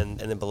 and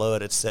then below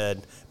it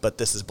said, "But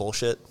this is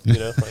bullshit." You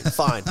know, like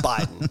fine,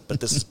 Biden, but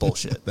this is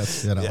bullshit.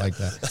 That's good. I like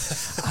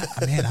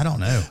that. Man, I don't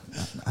know.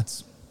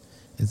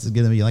 It's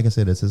going to be, like I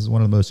said, this is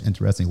one of the most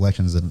interesting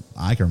elections that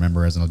I can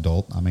remember as an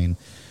adult. I mean,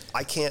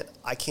 I can't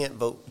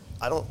vote.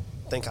 I don't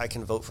think I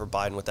can vote for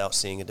Biden without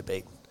seeing a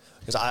debate,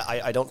 because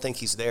I don't think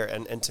he's there.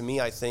 And to me,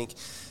 I think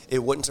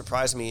it wouldn't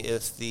surprise me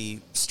if the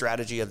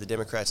strategy of the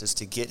Democrats is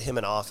to get him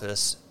in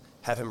office,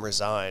 have him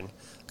resign,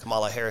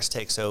 Kamala Harris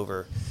takes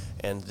over,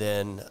 and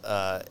then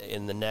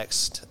in the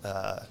next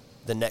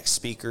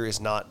speaker is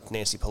not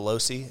Nancy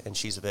Pelosi, and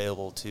she's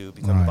available to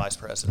become the vice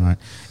president. Right.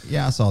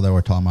 Yeah, I saw they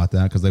were talking about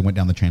that because they went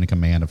down the chain of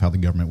command of how the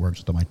government works,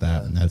 stuff like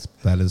that, and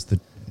that is the.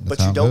 But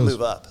you don't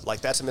move up.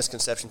 Like, that's a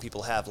misconception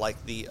people have. Like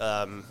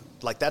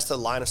that's the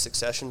line of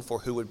succession for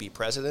who would be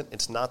president.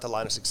 It's not the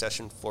line of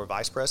succession for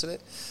vice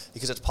president,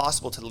 because it's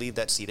possible to leave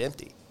that seat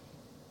empty.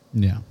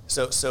 Yeah.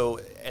 So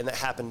and that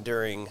happened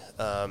during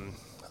I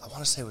want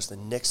to say it was the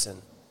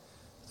Nixon.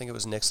 I think it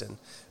was Nixon,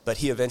 but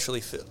he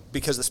eventually,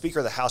 because the Speaker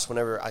of the House,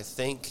 whenever I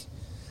think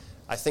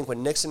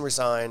when Nixon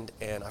resigned,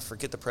 and I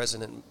forget the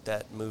president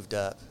that moved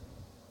up.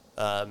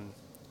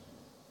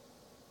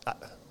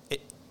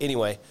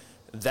 Anyway,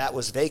 that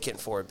was vacant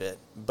for a bit,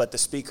 but the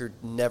Speaker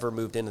never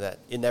moved into that.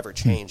 It never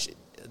changed.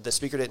 The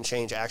Speaker didn't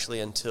change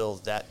actually until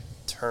that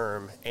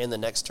term and the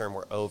next term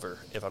were over,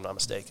 if I'm not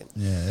mistaken.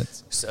 Yeah.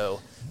 So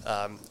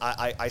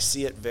I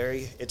see it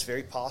it's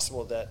very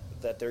possible that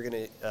they're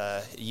going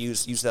to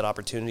use that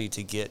opportunity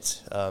to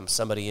get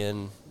somebody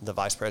in the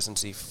vice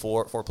presidency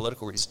for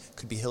political reasons.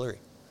 Could be Hillary.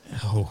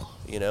 Oh,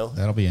 you know,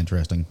 that'll be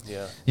interesting.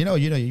 Yeah.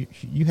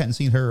 You hadn't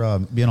seen her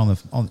being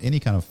on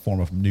any kind of form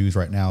of news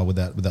right now with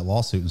that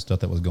lawsuit and stuff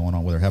that was going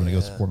on with her having to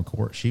go support in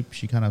court. She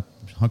kind of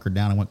hunkered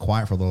down and went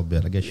quiet for a little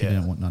bit. I guess she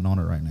didn't want nothing on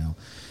it right now.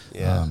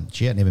 Yeah.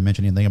 She hadn't even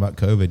mentioned anything about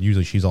COVID.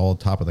 Usually she's all on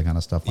top of the kind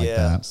of stuff like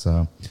that.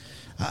 So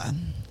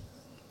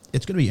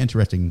it's going to be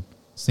interesting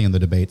seeing the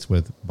debates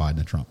with Biden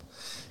and Trump.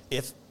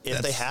 If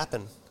they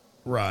happen.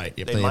 Right.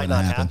 They might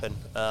not happen.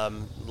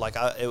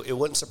 It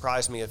wouldn't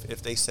surprise me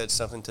if they said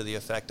something to the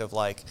effect of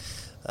like,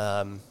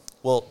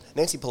 well,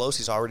 Nancy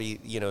Pelosi's already,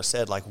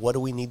 said, like, what do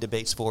we need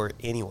debates for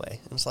anyway?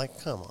 And it's like,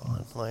 come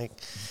on, like,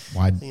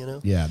 why?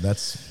 Yeah,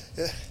 that's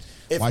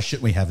why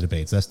shouldn't we have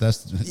debates?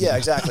 That's yeah,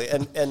 exactly.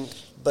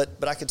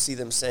 But I could see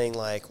them saying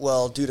like,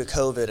 well, due to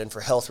COVID and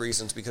for health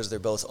reasons because they're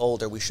both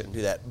older, we shouldn't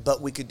do that.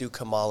 But we could do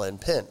Kamala and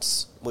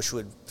Pence, which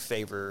would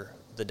favor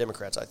the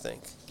Democrats, I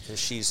think, because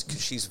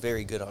she's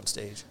very good on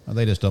stage. Well,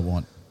 they just don't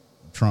want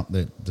Trump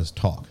to just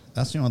talk.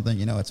 That's the only thing.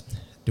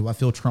 Do I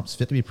feel Trump's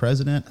fit to be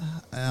president?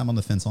 I'm on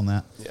the fence on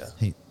that.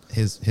 Yeah.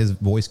 His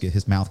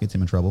mouth gets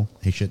him in trouble.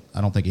 I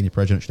don't think any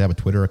president should have a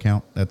Twitter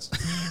account. That's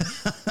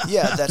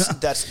yeah.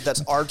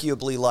 That's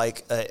arguably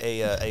like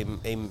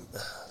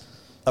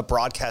a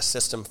broadcast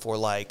system for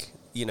like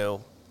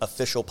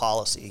official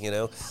policy.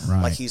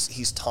 Right. Like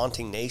he's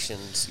taunting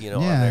nations.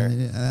 On yeah. there.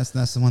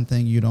 That's the one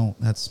thing you don't.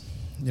 That's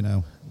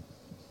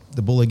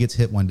the bully gets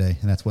hit one day,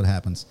 and that's what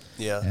happens.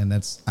 Yeah. And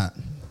that's.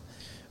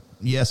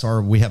 Yes,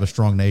 we have a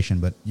strong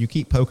nation, but you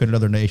keep poking at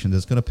other nations,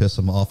 it's going to piss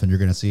them off, and you're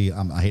going to see,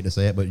 I hate to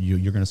say it, but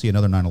you're going to see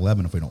another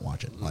 9/11 if we don't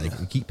watch it. Like,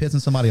 we keep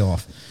pissing somebody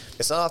off.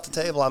 It's not off the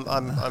table,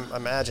 I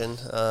imagine,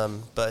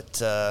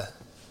 but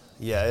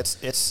yeah,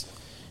 it's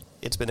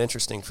been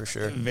interesting for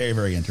sure. Very,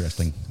 very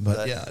interesting.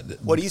 But yeah.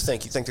 What do you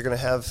think? You think they're going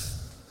to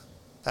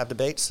have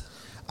debates?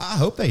 I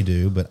hope they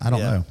do, but I don't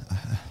know.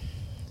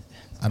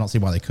 I don't see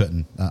why they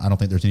couldn't. I don't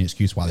think there's any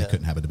excuse why they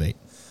couldn't have a debate.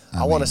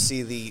 I want to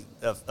see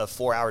a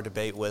 4-hour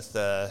debate with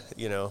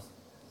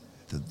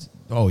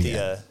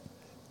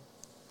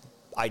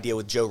idea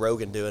with Joe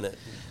Rogan doing it,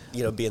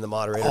 being the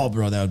moderator. Oh,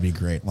 bro, that would be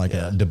great. Like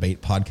a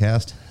debate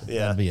podcast.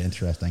 Yeah, that'd be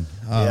interesting.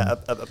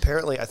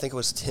 Apparently, I think it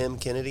was Tim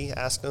Kennedy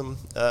asked him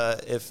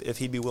if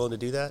he'd be willing to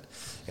do that,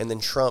 and then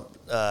Trump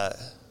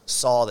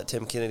saw that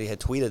Tim Kennedy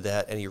had tweeted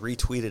that, and he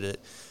retweeted it.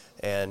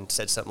 And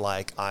said something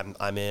like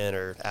 "I'm in"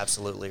 or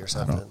 "absolutely" or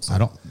something. I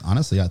don't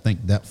honestly. I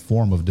think that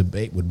form of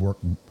debate would work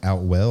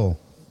out well.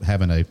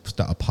 Having a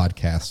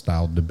podcast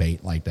style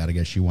debate like that, I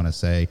guess you want to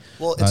say.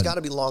 Well, it's got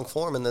to be long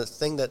form, and the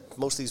thing that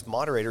most of these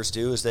moderators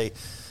do is they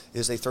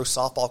throw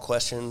softball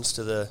questions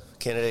to the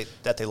candidate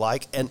that they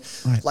like, and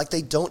like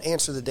they don't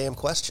answer the damn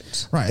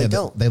questions. Right, they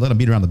don't. They let them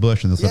beat around the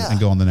bush and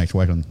go on the next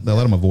question. They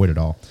let them avoid it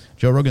all.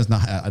 Joe Rogan's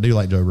not. I do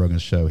like Joe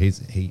Rogan's show.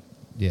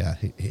 Yeah,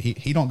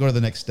 he don't go to the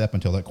next step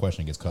until that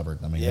question gets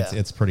covered. I mean,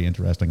 it's pretty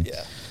interesting.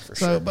 Yeah, for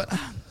sure. But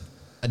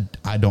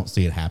I don't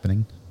see it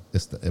happening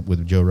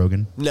with Joe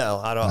Rogan. No,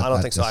 I don't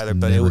think so either.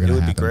 But it would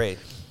be great.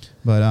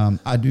 But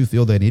I do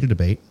feel they need a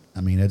debate.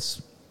 I mean,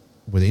 it's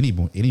with any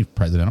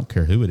president. I don't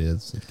care who it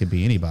is. It could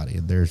be anybody.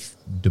 There's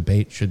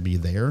debate should be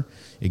there.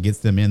 It gets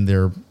them in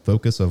their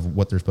focus of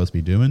what they're supposed to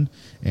be doing,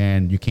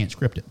 and you can't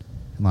script it.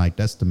 Like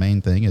that's the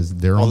main thing is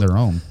they're on their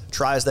own.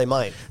 Try as they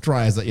might.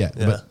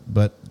 Yeah.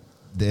 But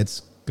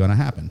it's gonna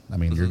happen. I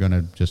mean, you're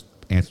gonna just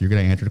answer. You're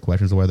gonna answer the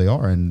questions the way they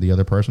are, and the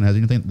other person has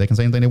anything. They can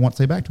say anything they want to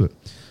say back to it.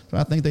 So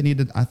I think they need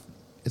to.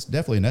 It's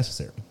definitely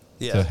necessary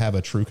to have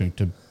a true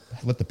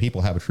let the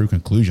people have a true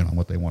conclusion on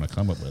what they want to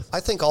come up with. I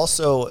think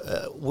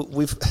also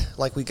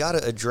we got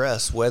to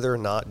address whether or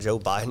not Joe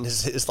Biden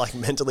is like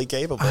mentally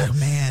capable. Oh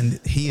man,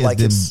 he is like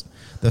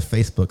the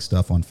Facebook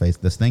stuff on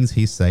Facebook. The things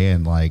he's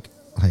saying, like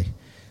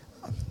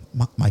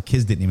my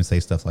kids didn't even say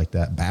stuff like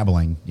that,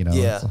 babbling. You know,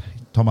 yeah. Like,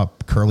 talking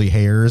about curly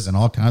hairs and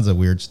all kinds of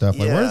weird stuff.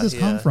 Like, where does this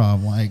come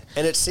from? Like,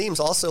 and it seems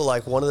also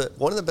like one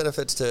of the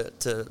benefits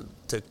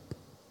to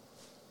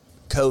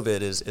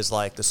COVID is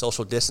like the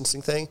social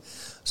distancing thing.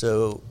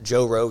 So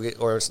Joe Rogan,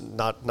 or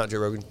not Joe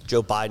Rogan,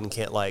 Joe Biden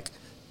can't like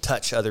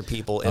touch other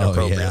people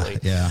inappropriately.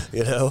 Yeah.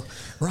 You know?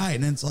 Right.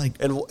 And it's like,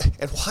 and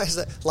why is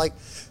that? Like,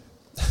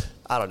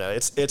 I don't know.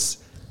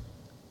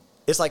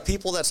 It's like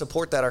people that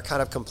support that are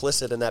kind of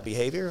complicit in that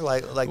behavior.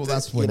 Well,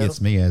 that's what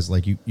gets me is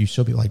like, you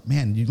should be like,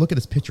 man, you look at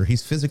his picture.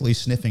 He's physically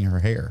sniffing her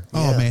hair.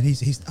 Yeah. Oh man.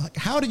 He's like,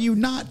 how do you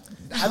not?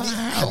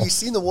 Have you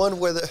seen the one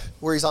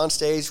where he's on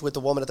stage with the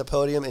woman at the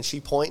podium and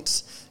she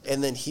points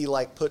and then he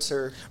like puts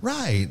her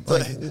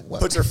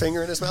puts her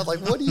finger in his mouth? Like,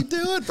 what are you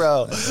doing,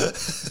 bro?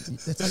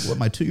 It's like what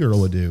my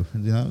 2-year-old would do.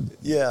 You know?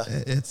 Yeah.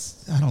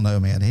 I don't know,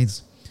 man.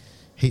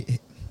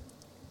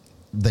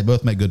 They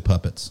both make good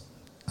puppets.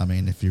 I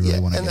mean, if you really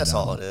want to, and that's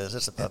all it is.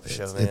 It's a puppet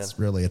show, man.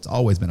 It's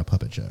always been a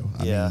puppet show.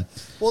 I mean,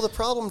 well, the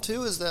problem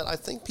too is that I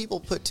think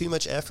people put too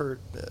much effort,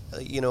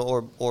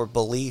 or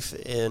belief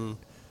in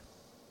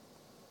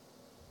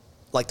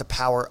like the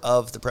power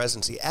of the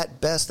presidency. At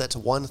best, that's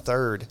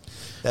 1/3.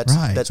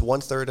 That's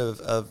 1/3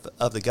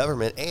 of the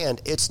government,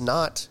 and it's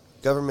not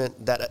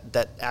government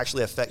that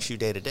actually affects you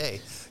day to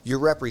day. Your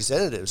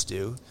representatives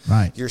do.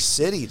 Right. Your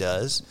city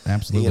does.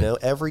 Absolutely.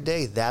 Every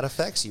day that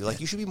affects you. Like,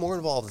 you should be more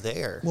involved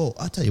there. Well,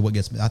 I'll tell you what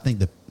gets me. I think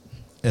that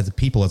as a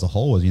people as a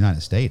whole, as the United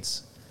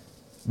States,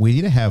 we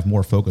need to have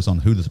more focus on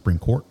who the Supreme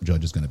Court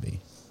judge is going to be.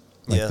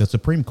 Like the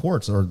Supreme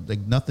Courts are like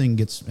nothing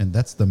gets, and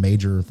that's the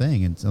major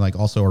thing. And like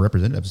also our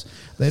representatives,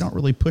 they don't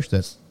really push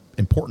that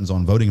importance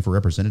on voting for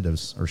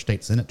representatives or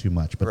state senate too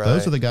much, but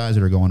those are the guys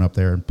that are going up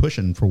there and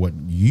pushing for what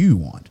you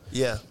want.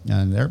 Yeah.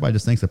 And everybody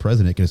just thinks the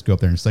president can just go up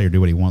there and say or do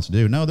what he wants to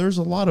do. No, there's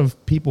a lot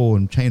of people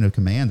in chain of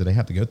command that they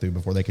have to go through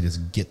before they can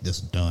just get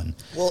this done.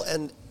 Well,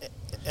 and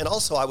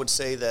also I would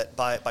say that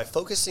by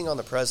focusing on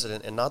the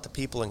president and not the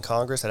people in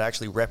Congress that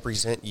actually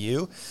represent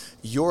you,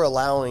 you're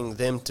allowing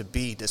them to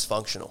be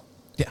dysfunctional.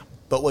 Yeah.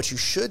 But what you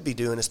should be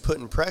doing is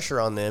putting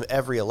pressure on them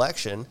every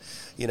election,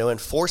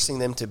 and forcing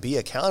them to be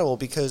accountable,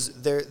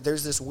 because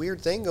there's this weird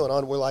thing going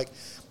on where, like,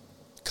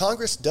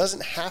 Congress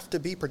doesn't have to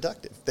be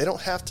productive. They don't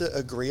have to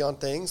agree on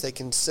things. They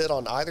can sit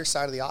on either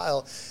side of the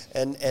aisle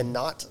and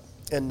not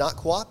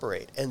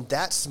cooperate. And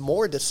that's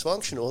more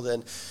dysfunctional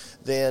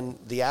than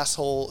the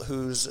asshole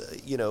who's,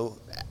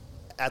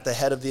 at the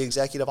head of the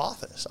executive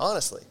office,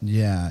 honestly.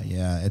 Yeah.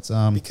 It's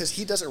because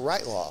he doesn't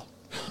write law.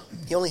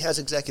 He only has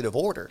executive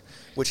order,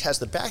 which has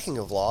the backing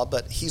of law,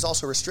 but he's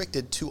also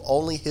restricted to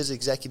only his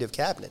executive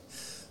cabinet.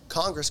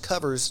 Congress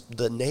covers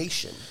the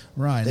nation.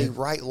 Right. They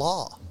write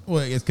law. Well,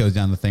 it goes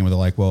down to the thing where they're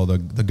like, well, the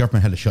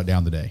government had to shut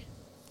down today.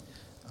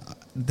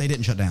 They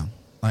didn't shut down.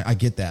 I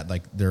get that.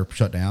 Like, they're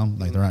shut down.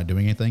 Like, they're not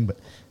doing anything. But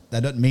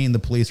that doesn't mean the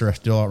police are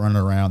still out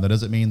running around. That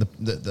doesn't mean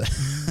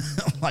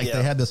they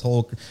had this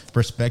whole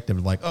perspective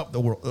of like, oh, the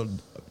world,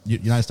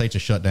 United States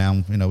is shut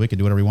down. We can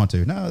do whatever we want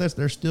to. No,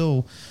 there's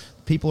still...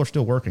 People are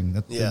still working.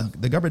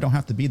 The government don't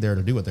have to be there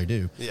to do what they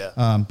do.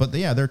 Yeah. But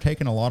they're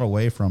taking a lot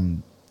away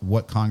from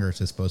what Congress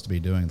is supposed to be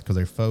doing because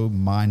they're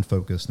mind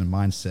focused and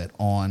mindset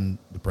on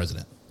the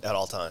president at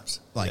all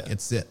times.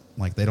 It's it.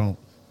 Like they don't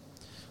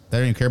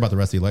even care about the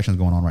rest of the elections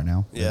going on right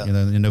now. Yeah.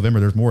 In November,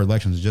 there's more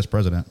elections than just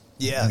president.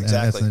 Yeah,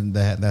 exactly.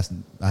 That's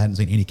I hadn't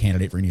seen any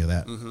candidate for any of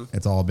that. Mm-hmm.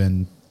 It's all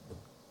been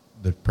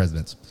the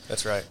presidents.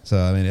 That's right. So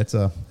I mean,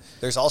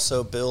 There's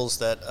also bills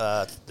that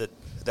are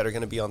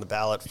going to be on the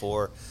ballot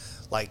for,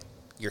 like,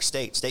 your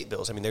state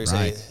bills. I mean,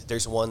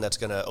 there's one that's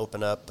going to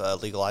open up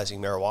legalizing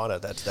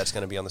marijuana. That's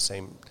going to be on the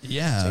same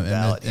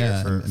ballot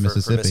for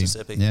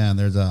Mississippi. Yeah,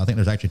 and I think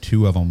there's actually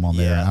 2 of them on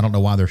there. Yeah. I don't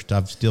know why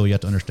I've still yet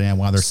to understand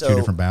why there's 2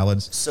 different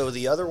ballots. So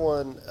the other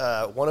one,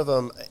 one of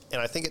them,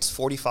 and I think it's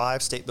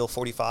 45, State Bill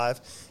 45,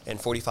 and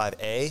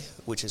 45A,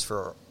 which is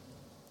for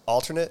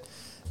alternate,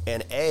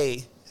 and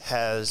A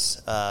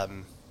has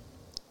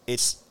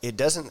it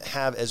doesn't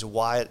have as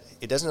wide.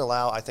 It doesn't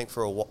allow, I think,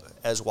 for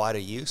as wide a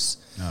use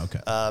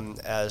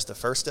as the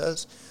first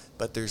does.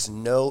 But there's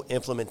no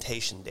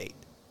implementation date.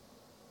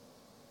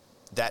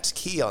 That's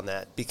key on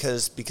that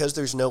because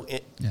there's no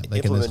they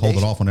implementation. can just hold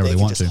it off whenever they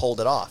want to. Just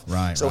hold it off.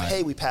 Right. So right.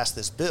 hey, we passed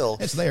this bill.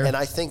 It's there, and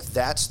I think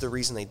that's the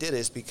reason they did it,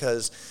 is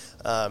because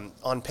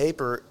on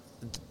paper,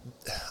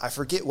 I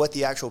forget what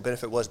the actual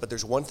benefit was, but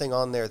there's one thing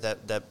on there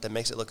that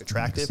makes it look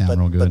attractive,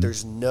 but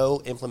there's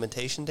no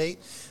implementation date.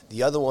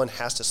 The other one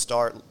has to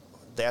start.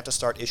 They have to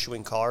start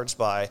issuing cards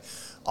by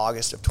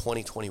August of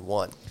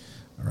 2021.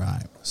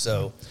 Right.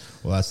 So,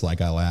 well, that's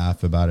like I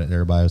laugh about it.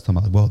 Everybody was talking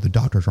about, well, the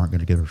doctors aren't going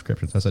to give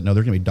prescriptions. I said, no,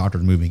 there's going to be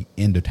doctors moving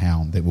into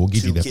town that will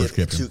give you that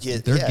prescription.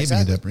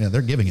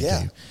 They're giving it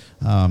to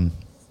you.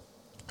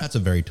 That's a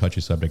very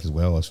touchy subject as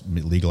well as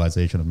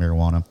legalization of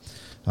marijuana.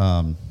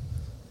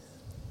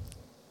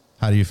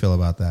 How do you feel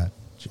about that?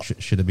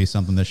 Should it be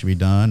something that should be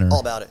done? Or? All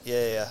about it.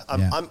 Yeah.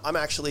 I'm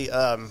actually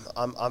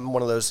I'm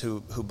one of those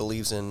who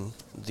believes in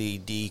the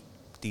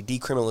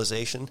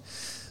decriminalization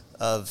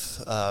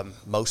of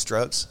most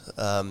drugs,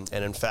 and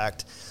in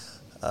fact,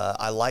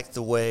 I like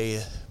the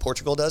way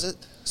Portugal does it.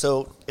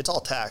 So it's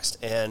all taxed,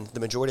 and the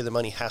majority of the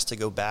money has to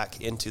go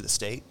back into the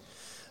state,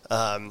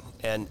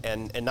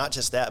 and not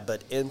just that,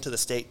 but into the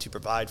state to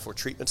provide for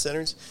treatment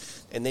centers.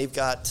 And they've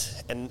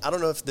got, and I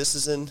don't know if this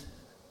is in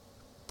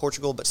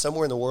Portugal, but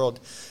somewhere in the world,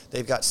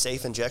 they've got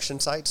safe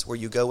injection sites where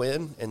you go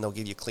in and they'll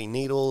give you clean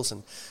needles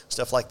and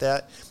stuff like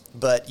that.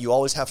 But you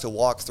always have to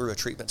walk through a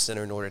treatment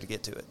center in order to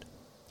get to it.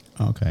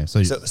 Okay, so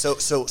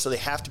they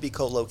have to be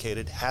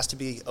co-located, has to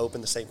be open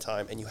at the same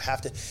time, and you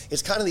have to.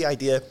 It's kind of the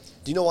idea.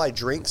 Do you know why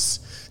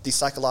drinks? The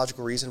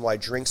psychological reason why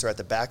drinks are at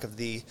the back of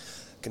the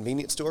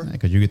convenience store?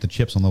 Because you get the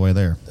chips on the way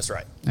there. That's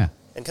right. Yeah,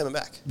 and coming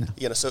back. Yeah.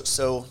 You know,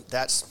 so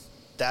that's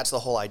the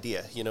whole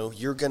idea. You know,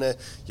 you're gonna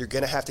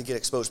have to get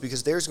exposed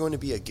because there's going to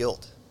be a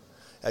guilt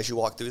as you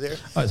walk through there,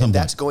 and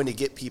that's going to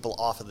get people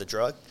off of the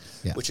drug,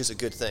 which is a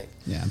good thing.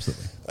 Yeah,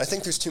 absolutely. I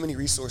think there's too many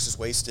resources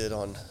wasted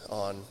on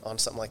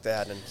something like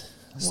that, and.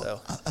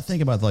 So I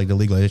think about like the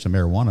legalization of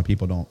marijuana.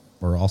 People don't,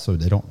 or also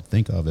they don't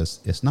think of as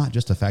it's not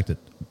just the fact that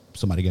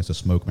somebody gets to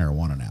smoke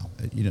marijuana now.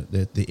 You know,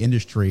 the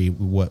industry,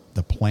 what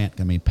the plant,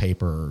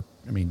 paper.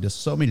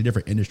 Just so many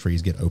different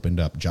industries get opened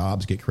up.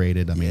 Jobs get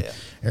created.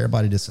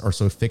 Everybody just are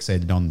so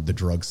fixated on the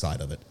drug side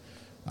of it.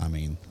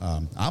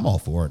 I'm all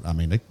for it.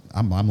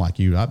 I'm like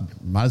you. I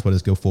might as well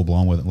just go full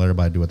blown with it and let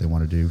everybody do what they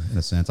want to do in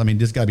a sense.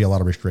 There's got to be a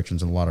lot of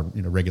restrictions and a lot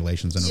of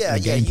regulations and a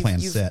game plan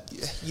set.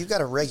 You've got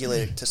to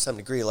regulate it to some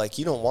degree. Like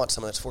you don't want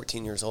someone that's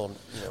 14 years old.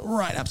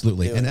 Right,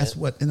 absolutely. And that's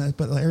but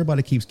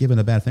everybody keeps giving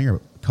a bad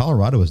finger.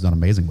 Colorado has done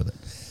amazing with it.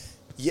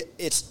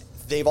 Yeah,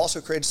 they've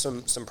also created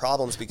some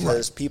problems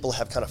because people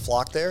have kind of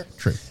flocked there.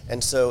 True.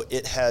 And so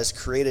it has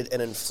created an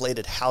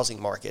inflated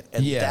housing market.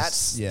 And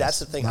that's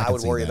the thing I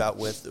would worry about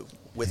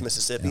with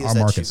Mississippi. Yeah, our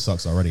market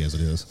sucks already as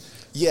it is.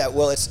 Yeah,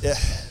 well, it's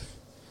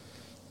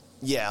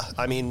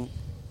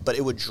but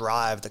it would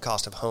drive the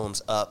cost of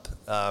homes up.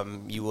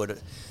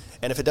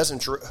 And if it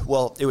doesn't,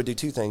 it would do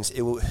two things.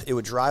 It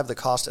would drive the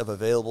cost of the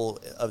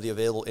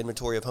available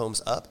inventory of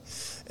homes up,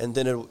 and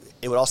then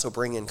it would also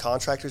bring in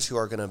contractors who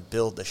are going to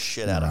build the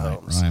shit out of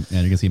homes. Right,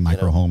 and you can see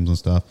micro homes and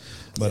stuff.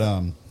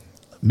 But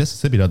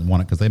Mississippi doesn't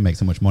want it because they make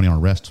so much money on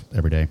arrest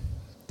every day.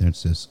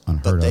 It's just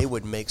unheard of. But they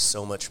would make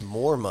so much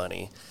more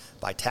money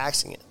by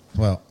taxing it.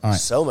 Well, all right.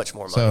 So much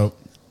more money. So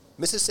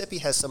Mississippi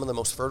has some of the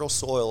most fertile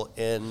soil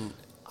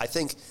I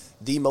think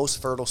the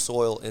most fertile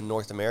soil in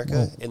North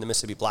America in the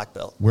Mississippi Black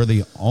Belt. We're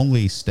the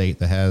only state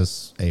that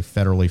has a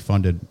federally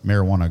funded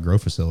marijuana grow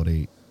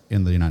facility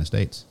in the United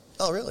States.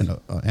 Oh, really?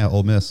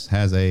 Ole Miss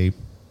has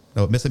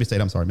Mississippi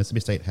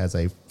State has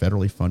a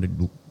federally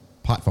funded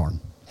pot farm.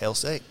 Hail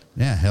State.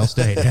 Yeah, Hail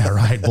State. Yeah,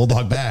 right.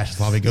 Bulldog Bash.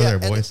 That's why we go there,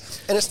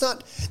 boys. And it's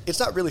not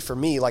really for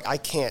me. Like I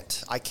can't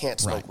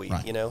smoke weed,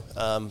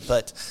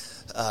 but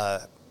I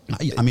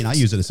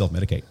use it to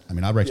self-medicate.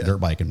 I raced a dirt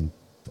bike in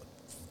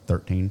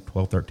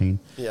 12, 13.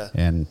 Yeah.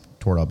 And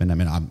tore it up. And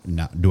I'm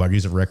not, do I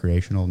use it for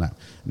recreational? No.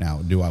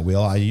 Now, do I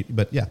will?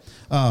 But yeah.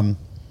 I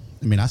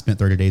spent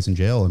 30 days in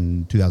jail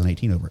in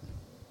 2018 over it.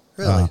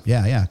 Really?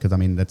 Yeah. Because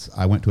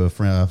I went to a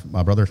friend,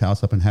 my brother's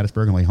house up in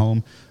Hattiesburg and lay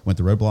home, went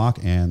to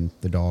roadblock, and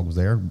the dog was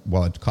there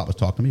while the cop was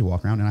talking to me,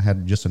 walk around, and I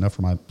had just enough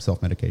for my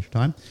self-medication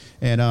time.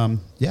 And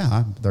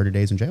 30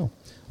 days in jail.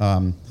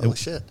 Holy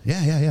shit.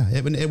 Yeah.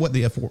 It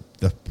wasn't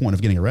the point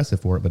of getting arrested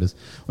for it, but is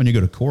when you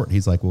go to court,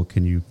 he's like, well,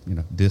 can you,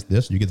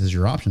 this, you get this as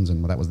your options.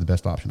 And that was the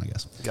best option, I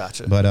guess.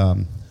 Gotcha. But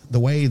the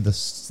way the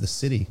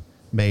city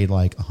made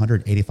like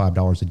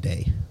 $185 a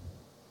day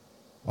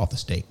off the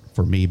state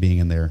for me being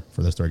in there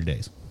for those 30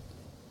 days.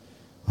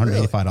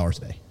 $185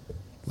 a day,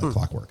 like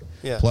clockwork.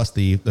 Yeah. Plus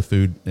the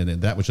food, and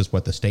that was just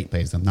what the state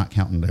pays them, not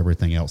counting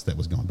everything else that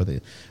was going. But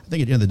I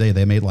think at the end of the day,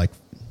 they made like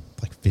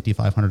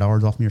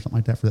 $5,500 off me or something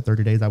like that for the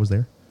 30 days I was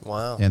there.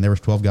 Wow. And there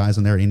was 12 guys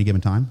in there at any given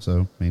time.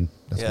 So,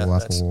 that's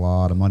a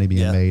lot of money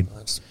being made.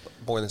 That's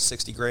more than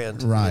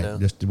 $60,000. Right.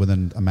 Just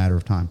within a matter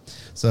of time.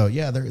 So,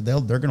 yeah, they're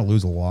going to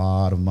lose a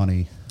lot of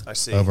money. I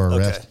see. Over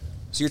arrest. Okay.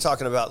 So you're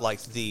talking about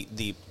like the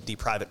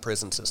private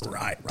prison system.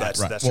 Right. That's,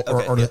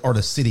 or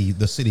the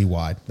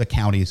citywide, the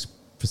county's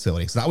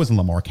facility. So I was in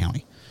Lamar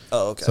County.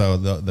 Oh, okay. So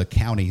the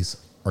counties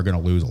are going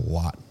to lose a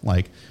lot.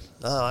 Like,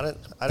 no, I didn't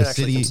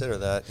actually consider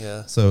that.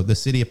 Yeah. So the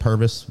city of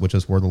Purvis, which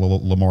is where the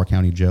Lamar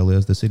County jail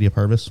is, the city of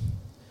Purvis,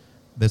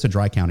 it's a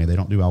dry county. They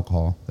don't do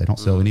alcohol. They don't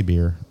sell any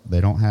beer.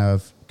 They don't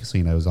have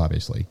casinos,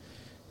 obviously.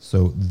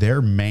 So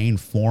their main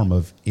form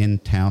of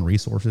in-town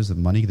resources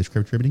and money that's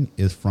contributing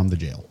is from the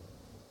jail.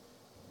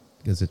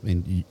 Because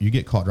you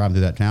get caught driving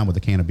through that town with a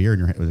can of beer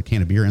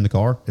in the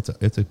car.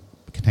 It's a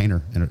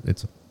container, and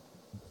it's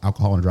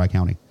alcohol in a dry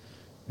county.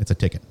 It's a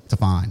ticket. It's a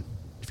fine.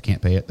 If you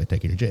can't pay it, they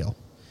take you to jail.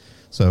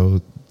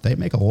 So they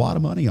make a lot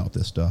of money off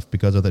this stuff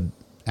because of the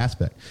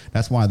aspect.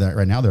 That's why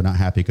right now they're not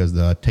happy, because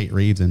the Tate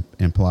Reeves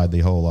implied the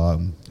whole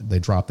they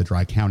dropped the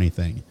dry county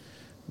thing,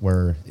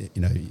 where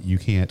you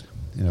can't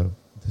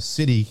the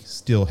city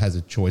still has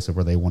a choice of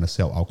where they want to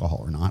sell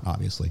alcohol or not,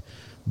 obviously.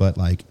 But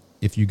like,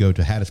 if you go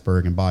to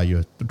Hattiesburg and buy you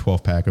a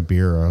 12-pack of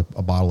beer or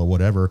a bottle of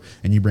whatever,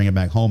 and you bring it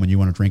back home and you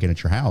want to drink it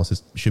at your house,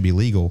 it should be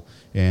legal.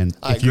 And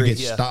if you get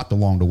stopped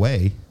along the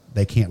way,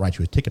 they can't write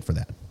you a ticket for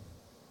that.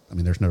 I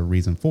mean, there's no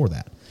reason for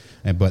that.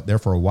 But there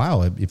for a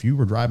while, if you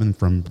were driving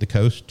from the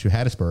coast to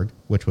Hattiesburg,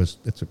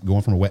 it's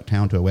going from a wet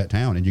town to a wet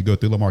town, and you go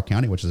through Lamar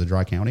County, which is a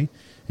dry county,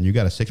 and you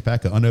got a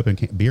 6-pack of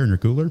unopened beer in your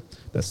cooler,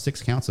 that's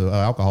 6 counts of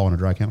alcohol in a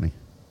dry county.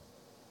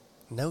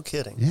 No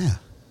kidding. Yeah.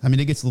 I mean,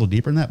 it gets a little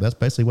deeper than that, but that's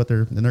basically what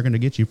they're going to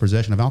get you,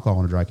 possession of alcohol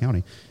in a dry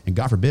county. And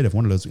God forbid if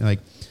one of those, like,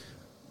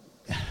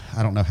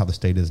 I don't know how the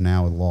state is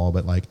now with law,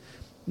 but like,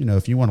 you know,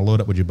 if you want to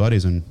load up with your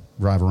buddies and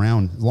drive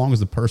around, as long as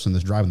the person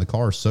that's driving the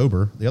car is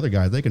sober, the other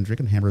guys, they can drink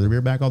and hammer their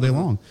beer back all day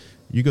long.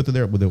 You go through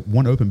there with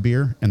one open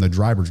beer, and the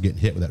driver's getting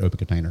hit with that open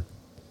container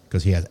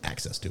because he has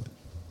access to it.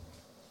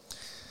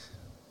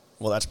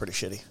 Well, that's pretty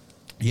shitty.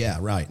 Yeah,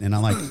 right. And I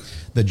like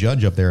the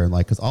judge up there,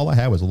 like, because all I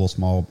had was a little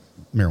small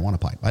marijuana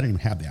pipe. I didn't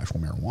even have the actual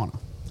marijuana.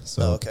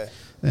 So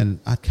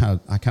then I kind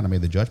of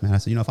made the judgment. I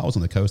said, you know, if I was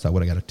on the coast, I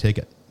would have got a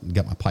ticket and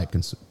got my pipe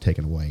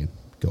taken away and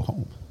go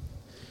home.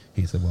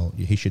 He said, well,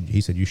 he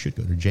said you should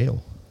go to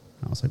jail.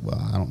 And I was like, well,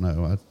 I don't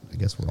know. I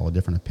guess we're all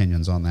different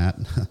opinions on that.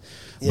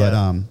 But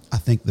I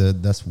think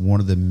that's one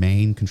of the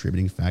main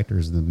contributing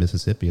factors in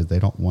Mississippi is they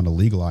don't want to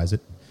legalize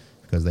it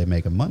because they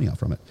make money off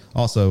from it.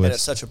 Also, and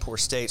it's such a poor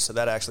state, so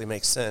that actually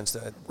makes sense.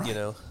 That you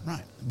know,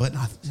 right? But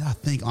I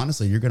think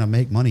honestly, you're going to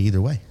make money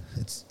either way.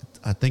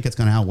 I think it's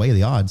going to outweigh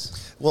the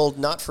odds. Well,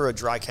 not for a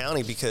dry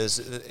county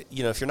because,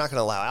 you know, if you're not going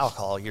to allow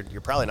alcohol,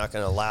 you're probably not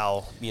going to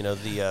allow, you know,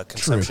 the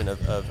consumption of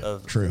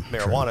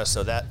marijuana.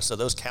 True. So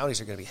those counties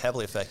are going to be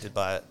heavily affected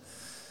by it.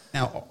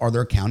 Now, are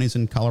there counties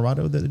in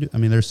Colorado that do? I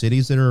mean, there are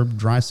cities that are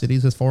dry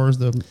cities as far as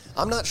the.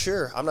 I'm not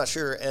sure.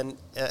 And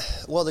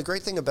well, the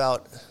great thing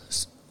about,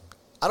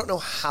 I don't know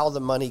how the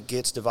money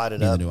gets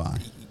divided up. Neither do I.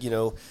 You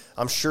know,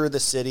 I'm sure the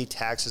city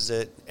taxes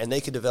it, and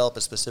they could develop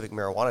a specific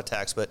marijuana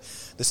tax, but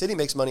the city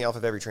makes money off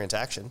of every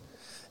transaction,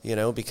 you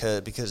know,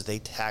 because they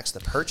tax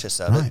the purchase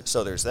of it.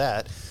 So there's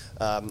that.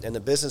 And the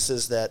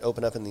businesses that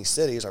open up in these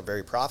cities are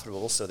very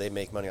profitable, so they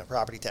make money on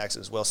property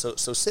taxes as well. So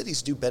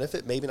cities do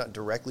benefit, maybe not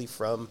directly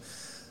from,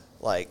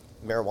 like,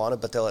 marijuana,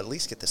 but they'll at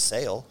least get the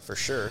sale for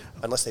sure,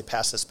 unless they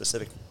pass a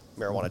specific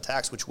marijuana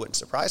tax, which wouldn't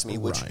surprise me,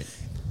 which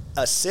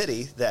a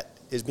city that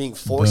is being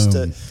forced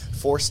to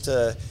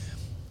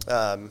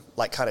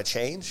like kind of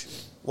change.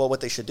 Well,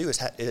 what they should do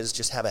is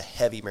just have a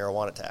heavy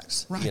marijuana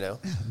tax. Right. You know,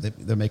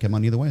 they're making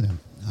money either way. Then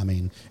I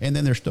mean, and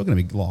then there's still going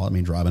to be law. I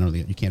mean,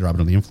 you can't drive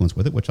under the influence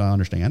with it, which I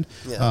understand.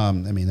 Yeah. I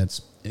mean,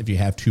 that's if you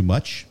have too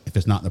much, if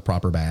it's not in the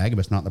proper bag, if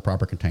it's not in the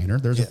proper container,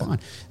 there's a fine.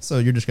 So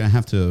you're just going to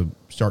have to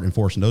start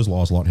enforcing those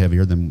laws a lot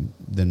heavier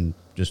than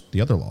just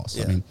the other laws.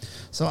 Yeah. I mean,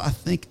 so I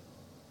think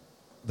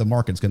the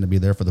market's going to be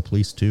there for the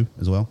police too,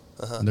 as well.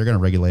 And they're going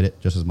to regulate it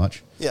just as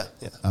much. Yeah,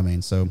 yeah. I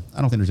mean, so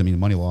I don't think there's going to be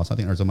money loss. I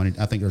think there's a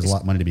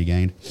lot of money to be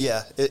gained.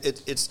 Yeah,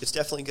 it's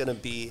definitely going to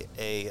be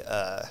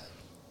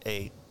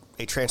a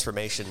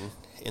transformation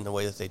in the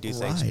way that they do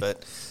things.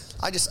 But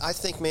I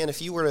think, man,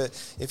 if you were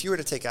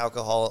to take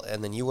alcohol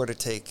and then you were to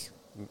take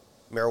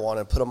marijuana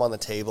and put them on the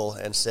table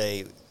and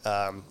say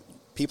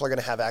people are going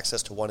to have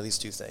access to one of these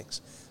two things,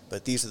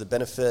 but these are the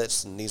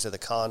benefits and these are the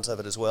cons of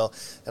it as well.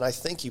 And I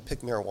think you pick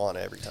marijuana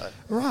every time.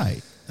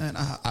 Right. And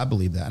I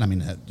believe that. I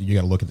mean, you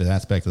got to look at the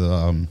aspect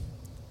of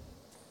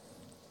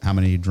how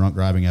many drunk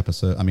driving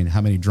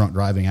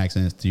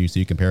accidents do you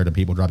see compared to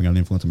people driving under the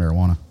influence of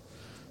marijuana?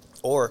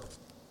 Or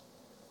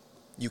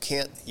you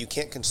can't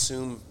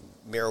consume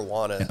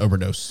marijuana and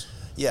overdose.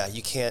 Yeah,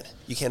 you can't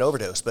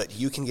overdose, but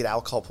you can get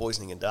alcohol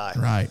poisoning and die.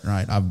 Right.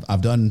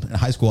 I've done in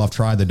high school. I've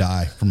tried to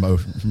die from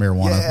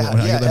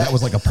marijuana. That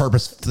was like a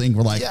purpose thing.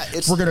 We're like,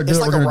 we're gonna do it. It's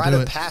like a rite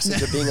of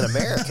passage of being an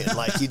American.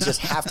 Like you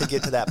just have to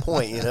get to that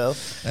point, you know.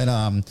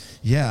 And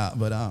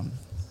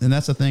and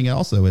that's the thing.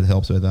 Also, it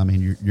helps with. I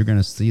mean, you're going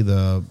to see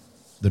the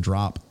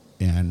drop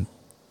in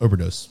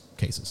overdose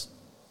cases.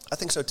 I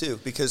think so too,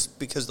 because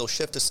they'll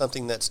shift to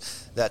something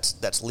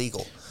that's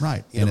legal,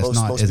 right? And it's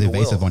not as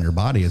evasive on your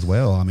body as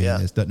well. I mean,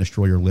 it doesn't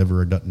destroy your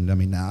liver. It doesn't. I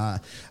mean, I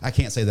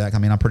can't say that. I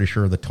mean, I'm pretty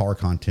sure the tar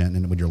content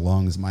and with your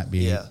lungs might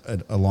be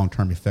a long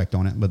term effect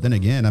on it. But then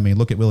again, I mean,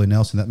 look at Willie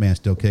Nelson. That man's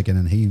still kicking,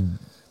 and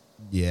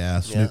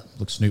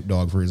Snoop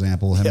Dogg, for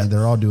example. I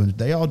mean,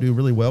 they all do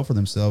really well for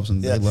themselves,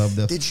 and they love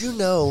the. Did you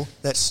know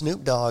that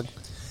Snoop Dogg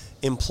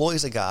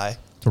employs a guy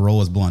to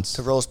roll his blunts?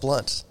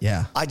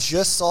 Yeah. I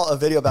just saw a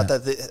video about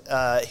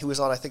that. He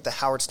was on, I think, the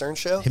Howard Stern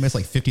show. He makes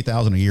like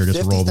 $50,000 a year just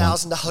to roll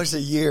blunts. $50,000 a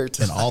year.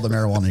 And all the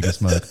marijuana you can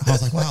smoke. I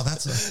was like, wow,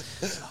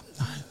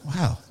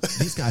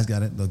 these guys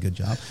got it. A good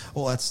job.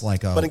 Well, that's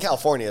like... but in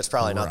California, it's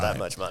probably not that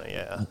much money,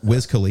 yeah.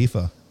 Wiz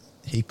Khalifa,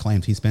 he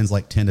claims he spends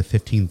like $10,000 to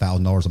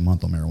 $15,000 a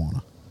month on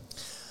marijuana.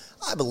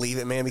 I believe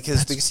it, man,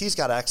 because he's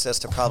got access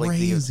to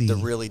probably the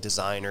really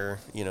designer,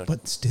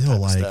 but still,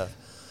 like, stuff.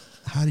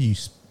 How do you...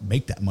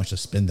 make that much to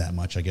spend that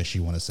much, I guess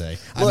you want to say.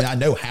 I mean, I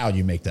know how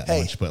you make that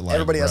much, but like,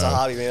 everybody has a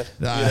hobby, man.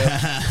 You know?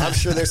 I'm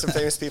sure there's some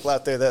famous people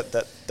out there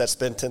that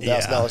spend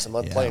 $10,000 a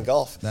month playing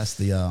golf. That's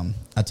the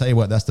I tell you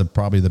what, that's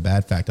probably the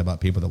bad fact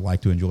about people that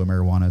like to enjoy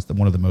marijuana. It's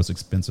one of the most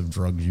expensive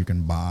drugs you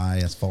can buy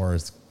as far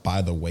as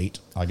by the weight,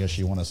 I guess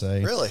you want to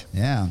say. Really?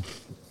 Yeah.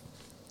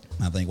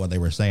 I think what they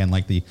were saying,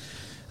 like the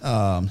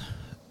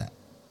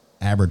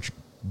average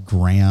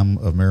gram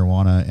of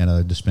marijuana in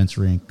a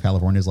dispensary in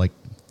California is like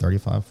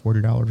 $35,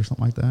 $40 or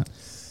something like that.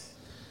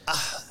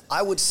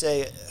 I would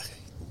say,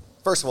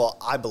 first of all,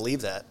 I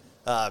believe that.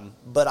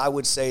 But I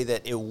would say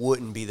that it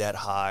wouldn't be that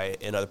high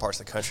in other parts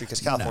of the country because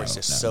California is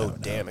just so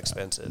damn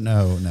expensive.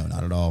 No,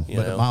 not at all.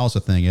 But my also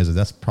thing is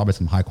that's probably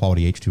some high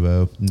quality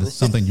H2O. It's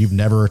something you've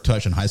never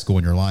touched in high school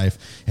in your life.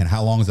 And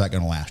how long is that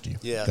going to last you?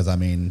 Yeah. Because, I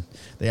mean,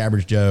 the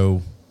average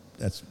Joe,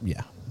 that's,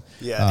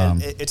 Yeah,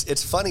 and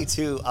it's funny,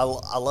 too.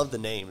 I love the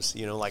names,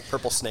 like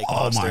Purple Snake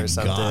Monster or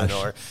something. Gosh.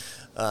 Or,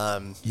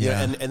 and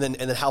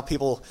then how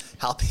people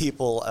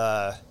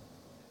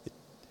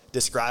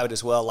describe it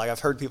as well. Like I've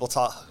heard people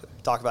talk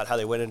about how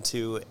they went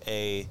into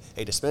a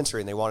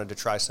dispensary and they wanted to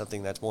try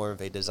something that's more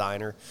of a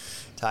designer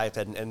type,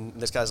 and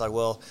this guy's like,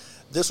 well,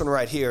 this one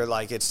right here,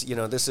 like it's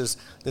this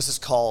is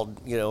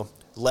called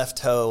left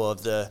toe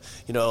of the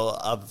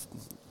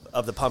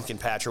of the pumpkin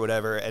patch or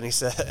whatever, and he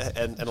said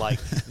and like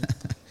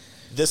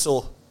this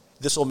will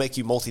make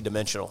you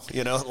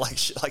multidimensional, like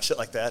shit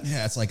like that.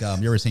 Yeah, it's like you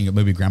ever seen a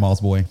movie Grandma's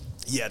Boy?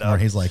 Yeah, no. Where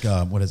he's like,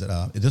 what is it?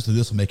 This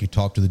will make you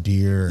talk to the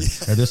deer,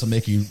 or this will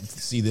make you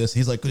see this.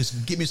 He's like,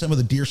 just give me some of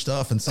the deer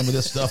stuff and some of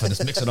this stuff, and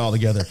just mix it all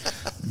together.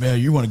 Man,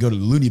 you want to go to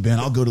the loony bin?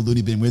 I'll go to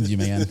loony bin with you,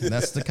 man. And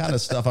that's the kind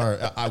of stuff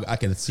I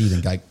can see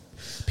the guy.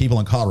 People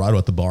in Colorado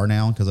at the bar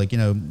now, because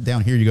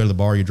down here you go to the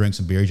bar, you drink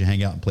some beers, you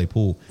hang out and play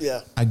pool.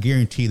 Yeah, I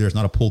guarantee there's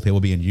not a pool table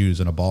being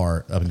used in a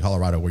bar up in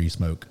Colorado where you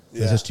smoke.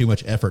 Yeah. There's just too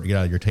much effort to get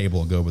out of your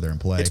table and go over there and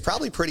play. It's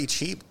probably pretty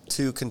cheap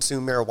to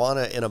consume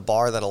marijuana in a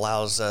bar that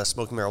allows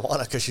smoking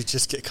marijuana because you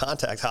just get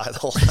contact high the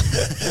whole time.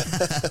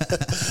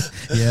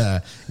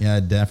 Yeah,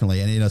 definitely.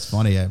 And it's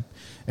funny.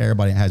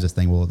 Everybody has this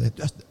thing. Well,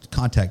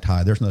 contact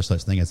high. There's no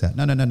such thing as that.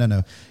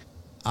 No.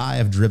 I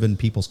have driven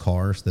people's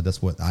cars.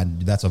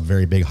 That's a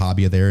very big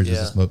hobby of theirs, is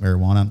to smoke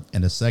marijuana.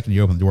 And the second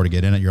you open the door to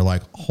get in it, you're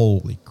like,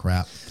 holy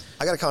crap.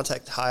 I got a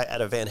contact high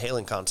at a Van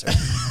Halen concert.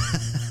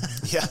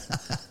 Yeah.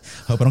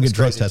 Hope I don't get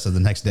drug tested the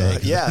next day.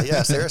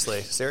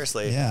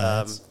 Seriously.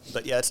 Yeah,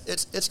 but yeah,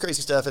 it's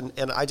crazy stuff. And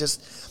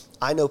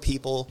I know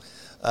people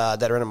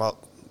that are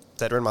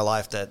in my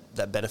life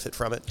that benefit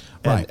from it.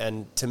 Right.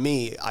 And to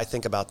me, I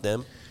think about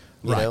them,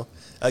 you know.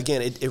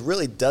 Again, it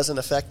really doesn't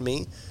affect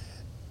me.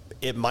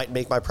 It might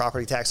make my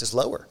property taxes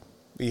lower,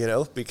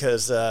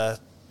 because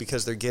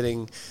they're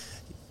getting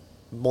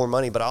more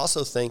money. But I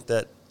also think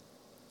that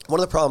one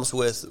of the problems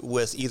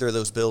with either of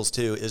those bills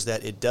too is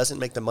that it doesn't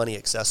make the money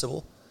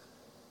accessible,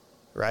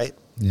 right?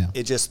 Yeah.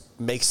 It just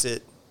makes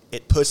it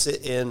puts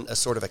it in a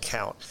sort of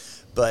account.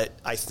 But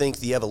I think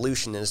the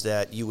evolution is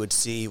that you would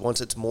see once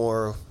it's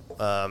more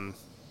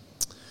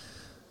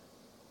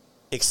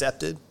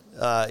accepted.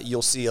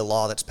 You'll see a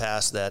law that's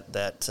passed that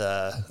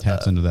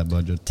taps into that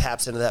budget.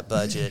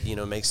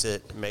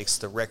 Makes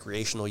the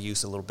recreational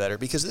use a little better,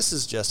 because this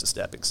is just a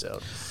stepping stone.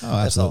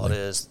 Oh, that's all it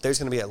is. There's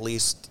going to be at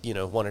least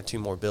one or two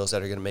more bills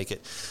that are going to make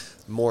it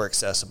more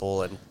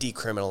accessible and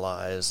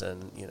decriminalize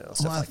and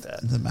stuff like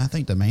that. I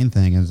think the main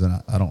thing is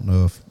that I don't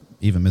know if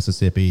even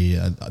Mississippi,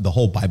 the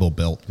whole Bible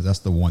Belt, because that's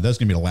going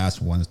to be the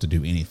last ones to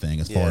do anything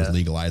as far as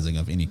legalizing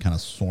of any kind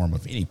of form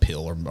of any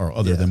pill or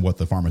other than what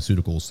the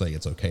pharmaceuticals say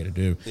it's okay to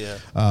do. Yeah.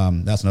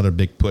 That's another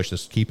big push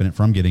that's keeping it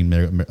from getting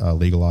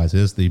legalized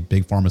is the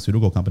big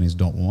pharmaceutical companies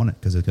don't want it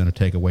because it's going to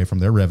take away from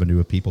their revenue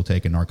of people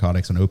taking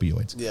narcotics and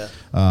opioids. Yeah.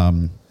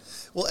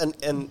 Well,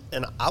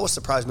 and I was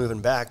surprised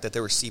moving back that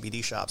there were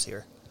CBD shops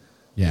here.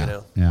 Yeah.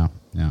 Yeah.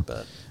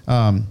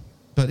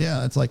 But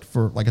yeah, it's like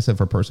I said,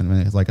 for a person, I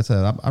mean, it's like I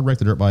said, I wrecked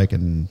the dirt bike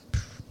in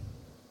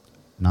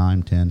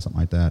 9, 10, something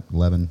like that,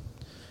 11,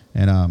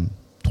 and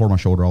tore my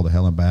shoulder all the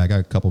hell in back. I got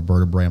a couple of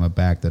vertebrae on my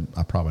back that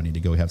I probably need to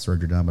go have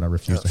surgery done, but I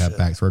refuse to have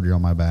back surgery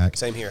on my back.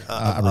 Same here.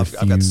 I've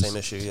got the same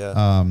issue,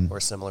 or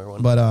a similar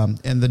one. But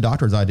and the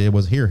doctor's idea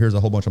was here's a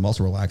whole bunch of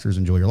muscle relaxers,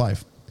 enjoy your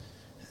life.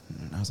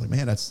 And I was like,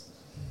 man,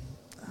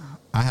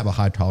 I have a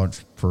high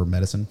tolerance for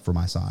medicine for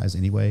my size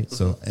anyway.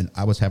 So, and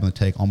I was having to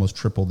take almost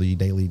triple the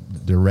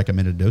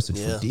recommended dosage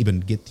to even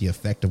get the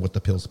effect of what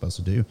the pill's supposed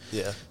to do.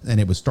 Yeah. And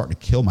it was starting to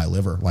kill my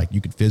liver. Like you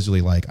could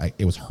physically,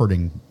 it was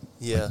hurting.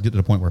 Yeah. Get to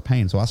the point where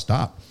pain. So I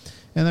stopped.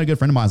 And then a good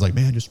friend of mine was like,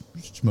 man, just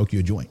smoke you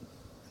a joint.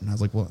 And I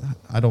was like, well,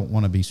 I don't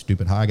want to be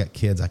stupid high. I got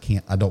kids. I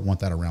don't want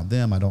that around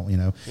them. I don't,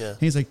 Yeah.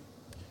 He's like,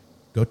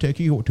 go take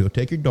your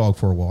dog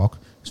for a walk,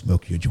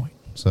 smoke you a joint.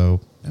 So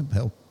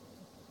hell,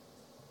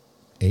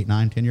 8,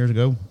 9, 10 years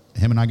ago,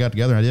 him and I got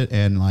together and I did,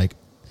 and like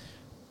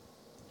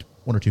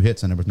 1 or 2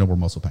 hits and there was no more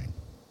muscle pain.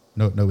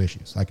 No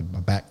issues. My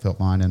back felt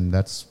fine, and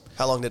that's...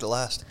 How long did it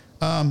last?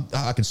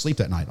 I could sleep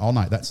that night, all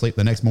night. That sleep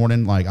the next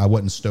morning, like I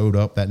wasn't stowed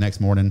up that next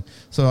morning.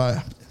 So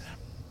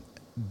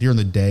during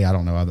the day, I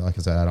don't know. Like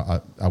I said,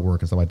 I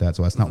work and stuff like that,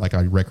 so it's not like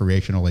I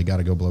recreationally got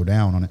to go blow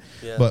down on it.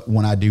 Yeah. But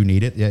when I do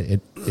need it,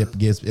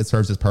 it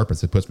serves its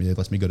purpose. It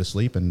lets me go to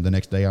sleep, and the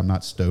next day I'm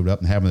not stowed up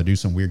and having to do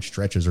some weird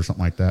stretches or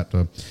something like that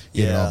to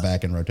get it all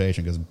back in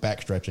rotation. Because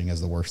back stretching is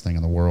the worst thing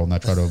in the world, and I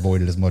try to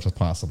avoid it as much as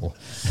possible.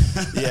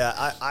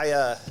 Yeah,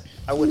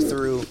 I went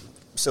through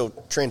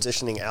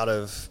transitioning out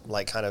of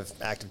like kind of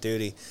active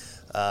duty.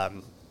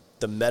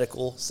 The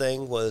medical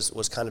thing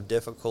was kind of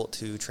difficult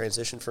to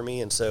transition for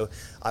me. And so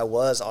I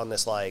was on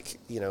this like,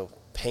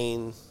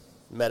 pain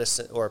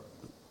medicine or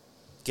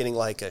getting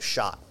like a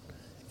shot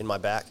in my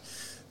back.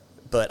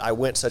 But I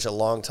went such a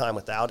long time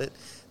without it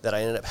that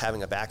I ended up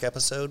having a back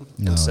episode.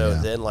 And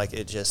then like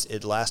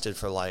it lasted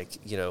for like,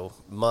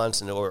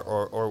 months and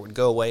or would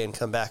go away and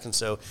come back. And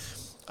so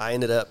I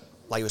ended up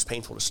like, it was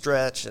painful to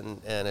stretch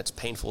and it's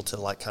painful to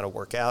like kind of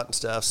work out and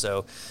stuff.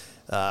 So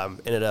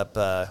ended up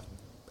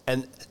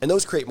and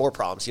those create more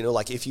problems,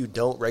 like if you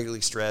don't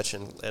regularly stretch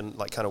and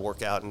like kind of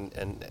work out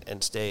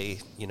and stay,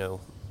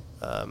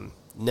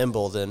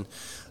 nimble, then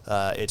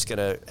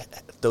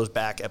those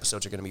back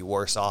episodes are going to be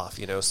worse off,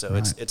 so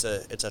right. It's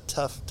a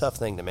tough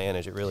thing to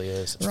manage. It really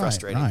is. It's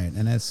frustrating. Right.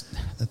 And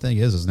the thing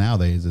is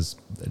nowadays is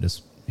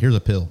just, here's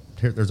a pill.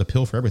 There's a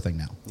pill for everything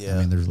now. Yeah.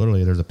 I mean,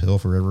 there's a pill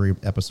for every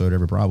episode,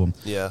 every problem.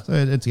 Yeah. So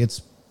it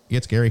gets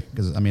scary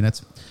because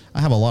I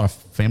have a lot of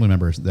family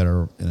members that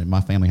are,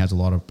 my family has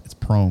it's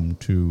prone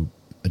to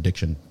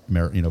addiction,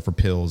 for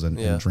pills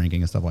and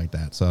drinking and stuff like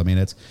that. So,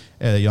 it's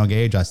at a young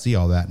age, I see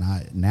all that.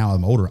 And now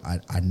I'm older.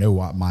 I know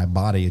what my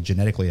body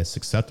genetically is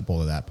susceptible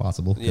to that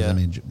possible. Yeah.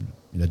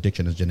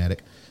 Addiction is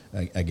genetic.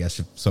 I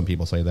guess some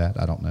people say that,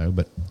 I don't know,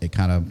 but it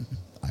kind of,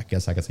 I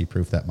guess I can see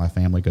proof that in my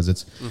family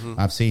because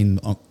I've seen,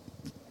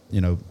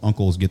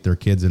 uncles get their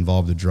kids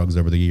involved in drugs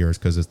over the years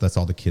because that's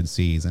all the kid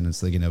sees, and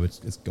it's like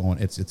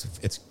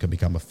it's could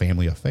become a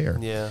family affair.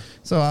 Yeah.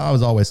 So I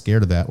was always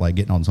scared of that, like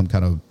getting on some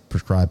kind of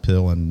prescribed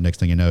pill, and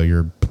next thing you know,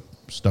 you're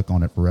stuck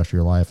on it for the rest of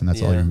your life, and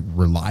that's all you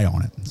rely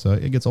on it. So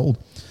it gets old,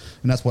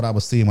 and that's what I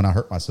was seeing when I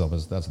hurt myself.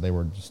 They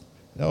were just,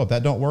 if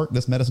that don't work,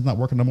 this medicine's not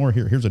working no more.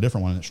 Here's a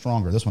different one, and it's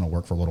stronger. This one will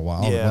work for a little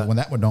while. Yeah. When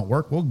that one don't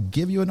work, we'll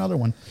give you another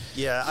one.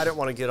 Yeah, I didn't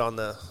want to get on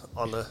the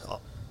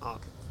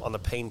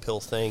pain pill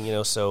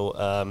thing, so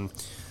I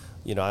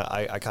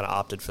kind of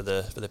opted for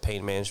the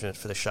pain management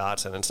for the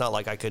shots, and it's not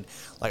like I could,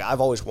 like,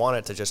 I've always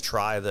wanted to just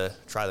try the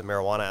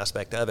marijuana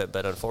aspect of it,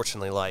 but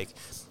unfortunately, like,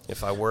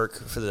 if I work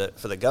for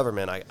the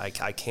government,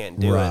 I can't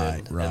do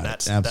it, and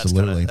that's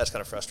absolutely that's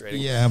kind of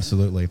frustrating. Yeah,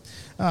 absolutely.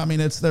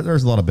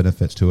 There's a lot of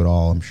benefits to it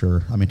all, I'm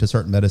sure. To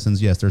certain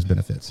medicines, yes, there's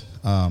benefits,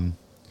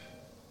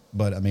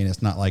 but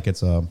it's not like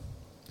it's a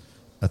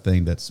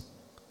thing that's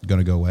going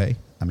to go away.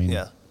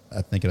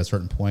 I think at a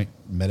certain point,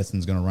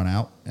 medicine's going to run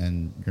out,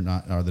 and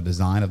the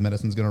design of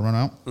medicine's going to run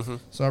out. Mm-hmm.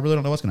 So I really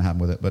don't know what's going to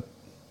happen with it. But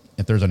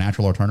if there's a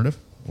natural alternative,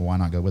 well, why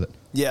not go with it?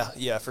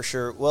 Yeah, for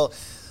sure. Well,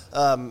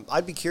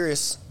 I'd be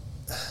curious.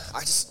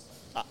 I've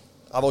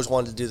always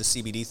wanted to do the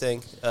CBD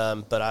thing,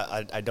 but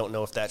I don't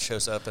know if that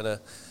shows up in a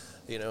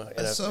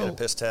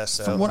piss test.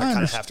 So I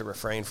kind of have to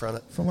refrain from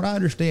it. From what I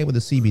understand with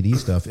the CBD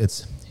stuff,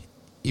 it's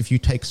if you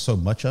take so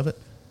much of it,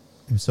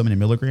 so many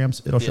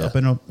milligrams, it'll show up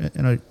in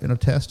a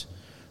test.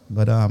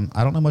 But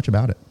I don't know much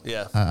about it.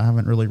 Yeah, I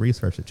haven't really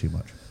researched it too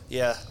much.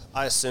 Yeah,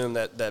 I assume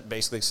that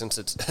basically, since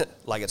it's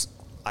like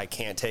I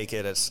can't take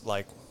it, it's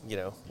like,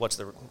 what's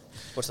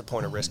the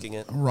point of risking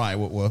it? Right.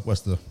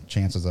 What's the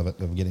chances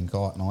of getting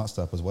caught and all that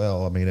stuff as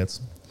well?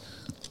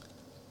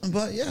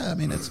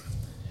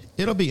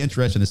 It'll be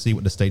interesting to see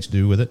what the states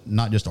do with it.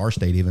 Not just our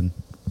state, even.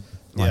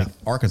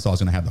 Arkansas is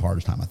going to have the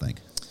hardest time, I think.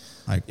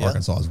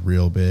 Arkansas is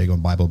real big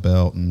on Bible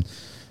Belt, and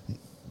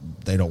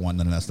they don't want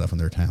none of that stuff in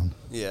their town.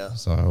 Yeah.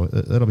 So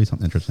it'll be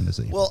something interesting to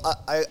see. Well,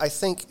 I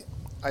think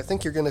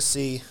you're going to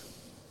see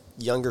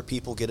younger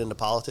people get into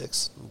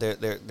politics.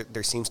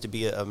 There seems to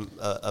be a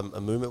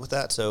movement with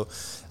that. So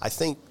I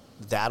think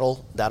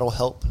that'll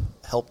help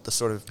the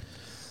sort of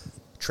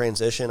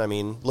transition.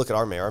 Look at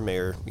our mayor. Our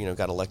mayor,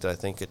 got elected, I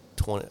think, at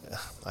 20.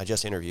 I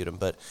just interviewed him,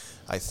 but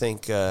I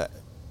think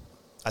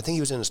he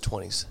was in his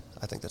 20s.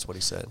 I think that's what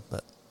he said.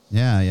 But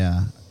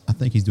yeah. I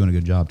think he's doing a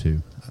good job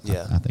too.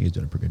 Yeah, I think he's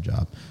doing a pretty good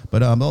job.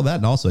 But all that,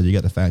 and also you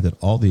got the fact that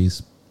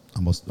almost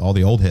all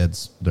the old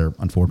heads, they're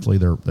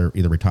either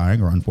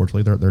retiring or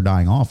unfortunately they're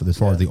dying off. As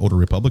far as the older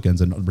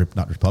Republicans, and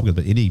not Republicans,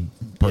 but any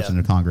person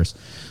in Congress.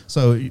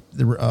 So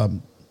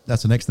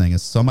that's the next thing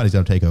is somebody's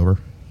got to take over.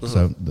 Mm-hmm.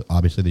 So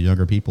obviously the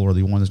younger people are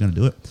the ones that's going to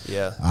do it.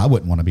 Yeah, I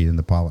wouldn't want to be in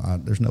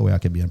there's no way I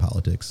could be in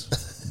politics.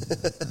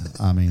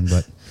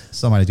 But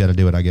somebody's got to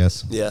do it, I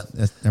guess. Yeah,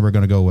 it's never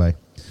going to go away.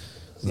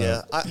 So.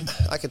 Yeah,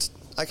 I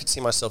could see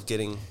myself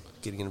getting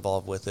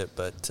involved with it,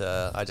 but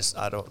I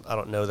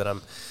don't know that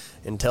I'm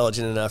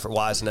intelligent enough or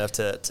wise enough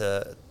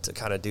to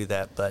kind of do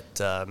that. But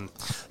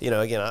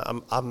again,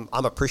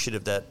 I'm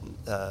appreciative that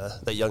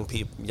that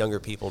younger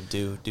people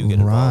do get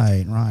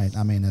involved. Right.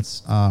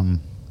 It's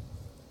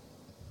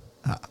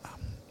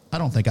I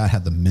don't think I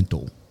have the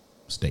mental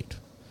state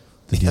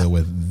to deal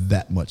with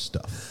that much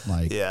stuff.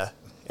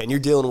 And you're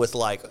dealing with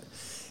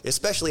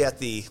especially at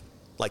the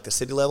like the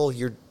city level,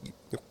 you're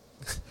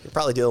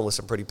probably dealing with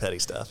some pretty petty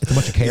stuff. It's a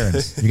bunch of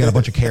Karens. You got a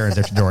bunch of Karens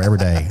at your door every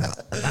day.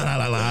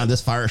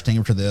 This fire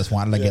extinguisher, this.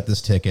 Why did I get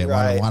this ticket?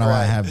 Why do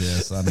I have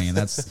this? I mean,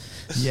 that's,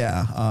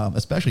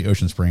 especially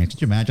Ocean Springs.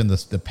 Could you imagine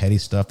the petty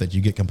stuff that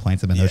you get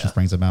complaints about in Ocean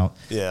Springs about?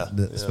 Yeah.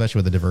 Especially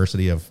with the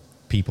diversity of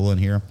people in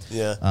here.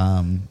 Yeah.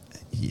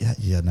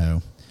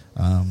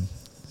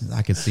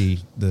 I could see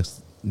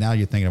this. Now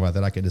you're thinking about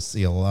that, I could just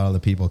see a lot of the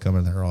people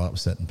coming there all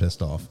upset and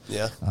pissed off.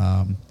 Yeah.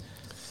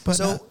 But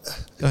go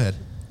ahead.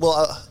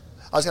 Well,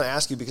 I was going to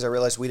ask you because I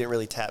realized we didn't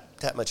really tap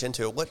much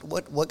into it.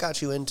 What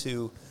got you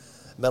into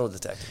metal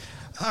detecting?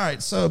 All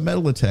right, so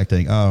metal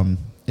detecting,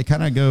 it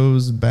kind of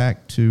goes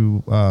back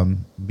to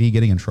me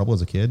getting in trouble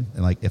as a kid,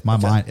 and like if my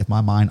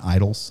mind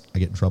idles, I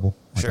get in trouble.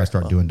 Like I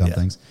start doing dumb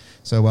things.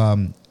 So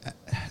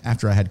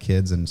after I had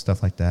kids and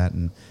stuff like that,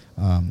 and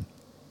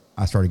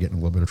I started getting a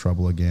little bit of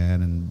trouble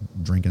again, and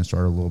drinking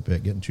started a little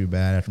bit getting too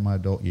bad after my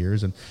adult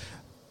years, and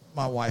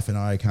my wife and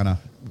I kind of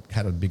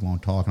had a big long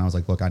talk, and I was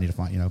like, look, I need to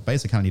find,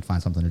 basically kind of need to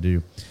find something to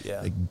do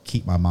to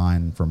keep my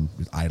mind from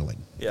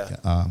idling. Yeah.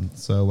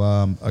 So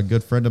a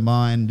good friend of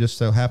mine just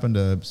so happened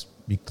to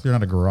be clearing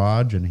out a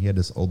garage, and he had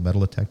this old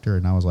metal detector,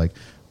 and I was like,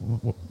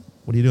 what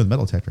do you do with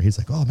metal detector? He's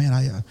like, oh man,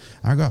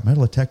 I got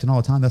metal detecting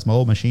all the time. That's my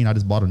old machine. I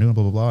just bought a new one,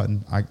 blah, blah, blah.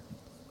 And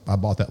I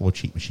bought that little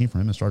cheap machine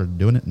from him and started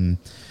doing it, and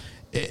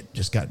it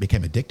just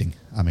became addicting.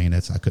 I mean, I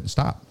couldn't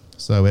stop.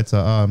 So it's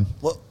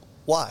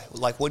why?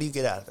 Like, what do you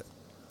get out of it?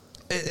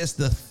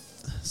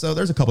 So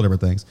there's a couple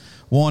different things.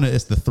 One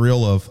is the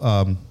thrill of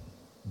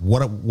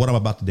what I'm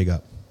about to dig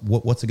up.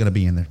 What's it going to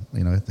be in there?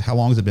 How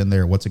long has it been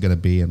there? What's it going to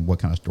be, and what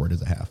kind of story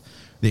does it have?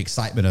 The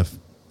excitement of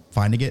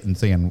finding it and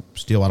saying,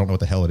 still, I don't know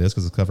what the hell it is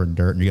because it's covered in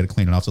dirt, and you got to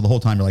clean it off. So the whole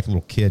time you're like a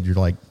little kid, you're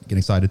like getting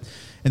excited.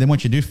 And then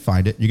once you do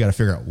find it, you got to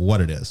figure out what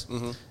it is.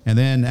 Mm-hmm. And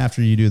then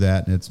after you do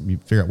that, and you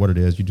figure out what it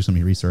is, you do some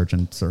research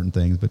on certain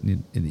things. But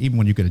even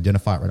when you can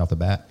identify it right off the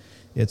bat,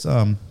 it's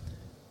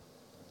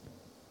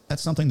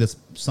that's something that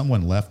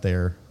someone left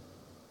there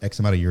X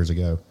amount of years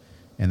ago,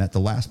 and that the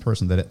last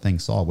person that thing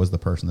saw was the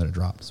person that it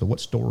dropped. So what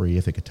story,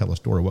 if it could tell a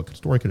story, what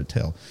story could it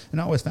tell?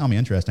 And it always found me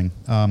interesting.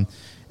 And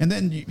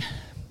then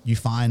you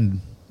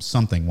find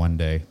something one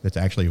day that's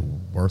actually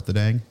worth the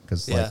dang.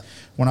 Because like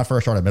when I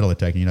first started metal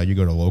detecting, you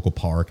go to a local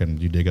park and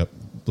you dig up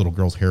little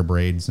girls' hair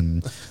braids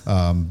and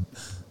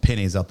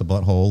pennies out the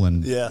butthole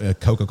and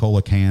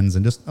Coca-Cola cans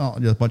and just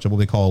a bunch of what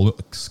they call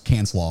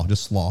can slaw,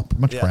 just slaw, a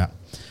bunch of crap.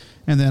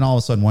 And then all of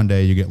a sudden one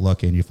day you get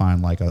lucky and you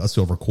find like a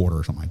silver quarter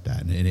or something like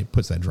that, and it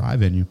puts that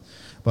drive in you.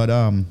 But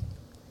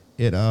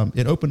it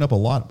opened up a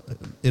lot.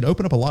 It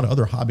opened up a lot of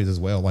other hobbies as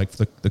well, like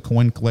the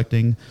coin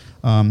collecting,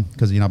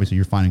 because obviously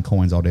you're finding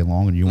coins all day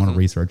long and you want to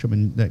research them,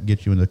 and that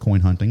gets you into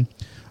coin hunting.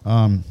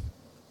 And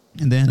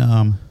then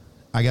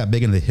I got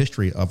big into the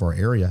history of our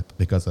area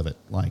because of it.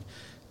 Like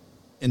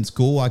in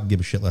school, I could give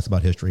a shit less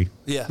about history.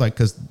 Yeah, like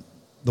because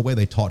the way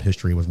they taught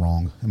history was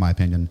wrong, in my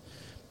opinion.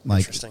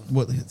 Like,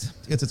 well,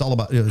 it's all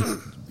about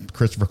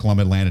Christopher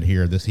Columbus landed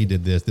here. He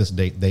did this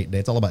date.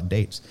 It's all about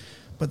dates,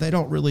 but they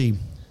don't really.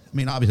 I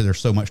mean, obviously, there's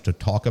so much to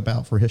talk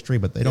about for history,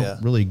 but they don't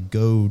really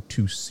go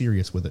too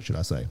serious with it, should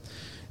I say?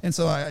 And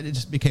so it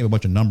just became a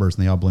bunch of numbers,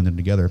 and they all blended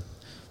together.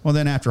 Well,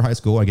 then after high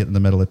school, I get into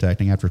metal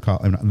detecting after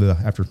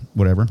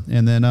whatever,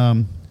 and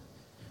then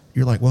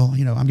you're like, well,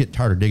 I'm getting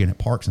tired of digging at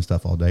parks and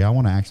stuff all day. I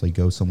want to actually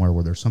go somewhere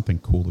where there's something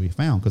cool to be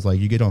found. Because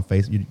like you get on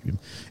Facebook,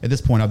 at this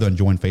point I've done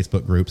joined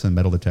Facebook groups and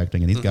metal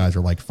detecting, and these guys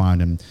are like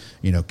finding,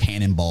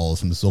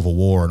 cannonballs from the Civil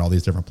War and all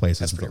these different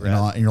places.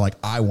 And you're like,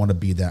 I want to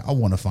be that. I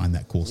want to find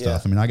that cool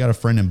stuff. I mean, I got a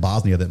friend in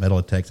Bosnia that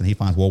metal detects, and he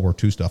finds World War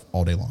II stuff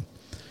all day long,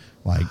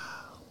 like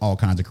all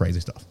kinds of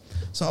crazy stuff.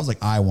 So I was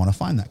like, I want to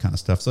find that kind of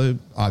stuff. So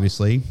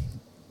obviously,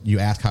 you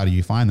ask, how do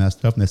you find that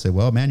stuff? And they say,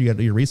 well, man, you got to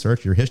do your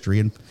research, your history.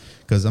 And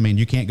because, I mean,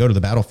 you can't go to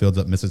the battlefields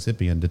up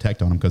Mississippi and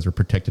detect on them because they're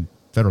protected,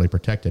 federally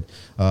protected.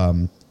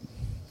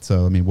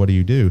 So, I mean, what do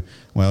you do?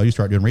 Well, you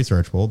start doing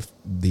research. Well,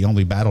 the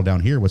only battle down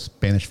here was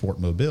Spanish Fort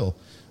Mobile.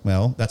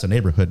 Well, that's a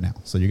neighborhood now.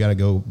 So you got to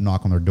go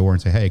knock on their door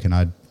and say, hey, can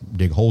I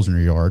dig holes in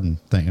your yard?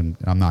 And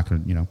I'm not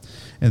going to,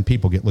 and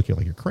people look at you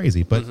like you're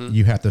crazy. But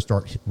you have to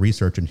start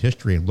researching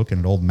history and looking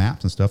at old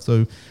maps and stuff.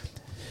 So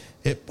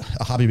a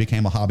hobby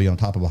became a hobby on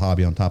top of a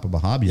hobby on top of a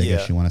hobby, I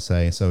guess you want to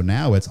say. So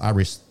now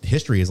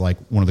history is like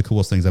one of the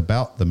coolest things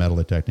about the metal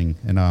detecting.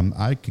 And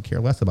I could care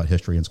less about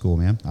history in school,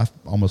 man. I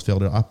almost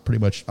failed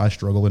it. I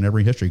struggled in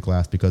every history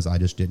class because I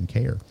just didn't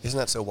care. Isn't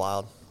that so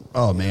wild?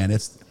 Oh, man.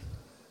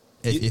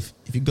 If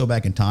you go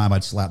back in time,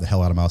 I'd slap the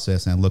hell out of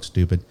myself and look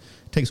stupid.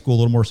 Take school a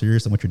little more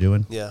serious than what you're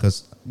doing. Yeah.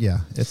 Because,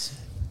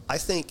 I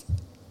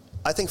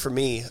think for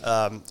me,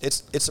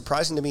 it's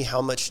surprising to me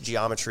how much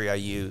geometry I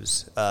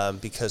use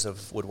because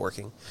of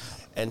woodworking.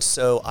 And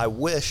so I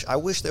wish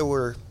there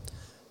were,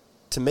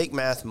 to make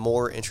math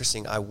more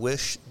interesting, I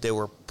wish there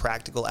were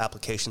practical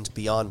applications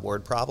beyond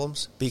word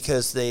problems,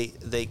 because they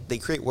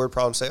create word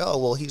problems, say, oh,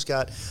 well, he's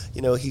got,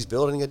 he's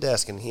building a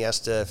desk and he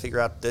has to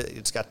figure out that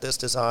it's got this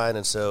design,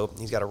 and so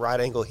he's got a right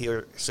angle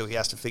here, so he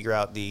has to figure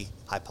out the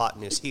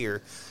hypotenuse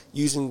here.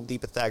 Using the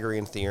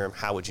Pythagorean theorem,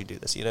 how would you do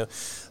this,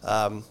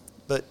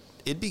 But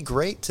it'd be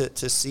great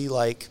to see,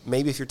 like,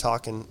 maybe if you're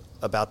talking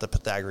about the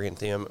Pythagorean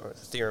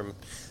theorem,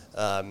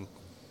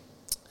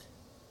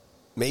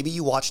 maybe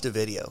you watched a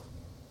video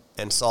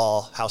and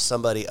saw how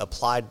somebody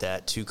applied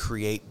that to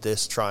create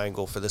this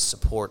triangle for this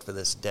support for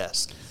this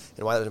desk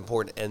and why that's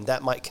important. And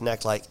that might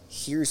connect, like,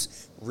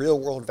 here's real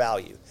world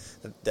value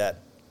that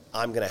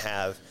I'm going to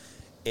have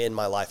in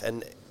my life.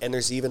 And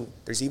there's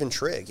even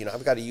trig, you know,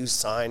 I've got to use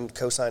sine,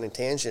 cosine, and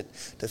tangent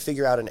to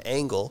figure out an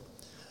angle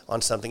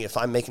on something. If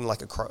I'm making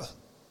like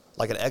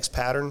an X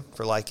pattern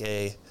for like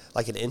an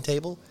end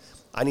table,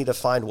 I need to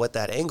find what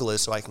that angle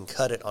is so I can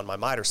cut it on my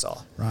miter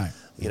saw. Right.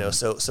 You know,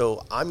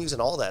 so I'm using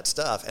all that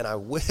stuff, and I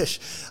wish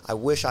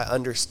I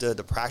understood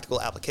the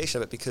practical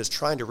application of it, because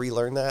trying to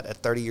relearn that at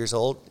 30 years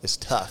old is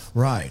tough.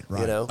 Right.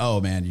 You know? Oh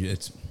man, you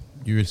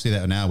see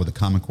that now with the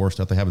Common Core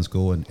stuff they have in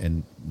school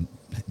and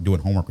doing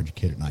homework with your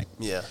kid at night.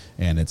 Yeah.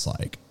 And it's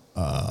like,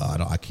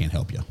 I can't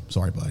help you.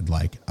 Sorry, bud.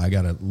 Like, I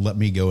gotta let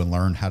me go and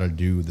learn how to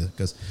do this,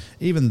 because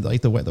even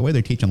like the way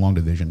they're teaching long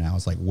division now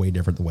is like way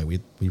different the way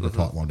we were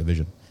taught long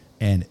division,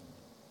 and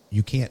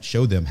you can't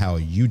show them how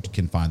you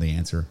can find the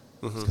answer,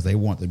 because they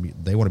want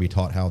to be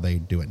taught how they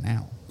do it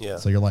now. Yeah.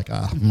 So you're like,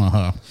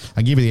 I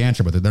give you the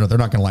answer, but they're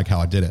not going to like how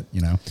I did it.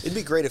 You know. It'd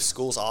be great if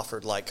schools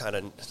offered like kind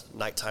of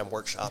nighttime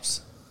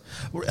workshops.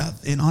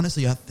 And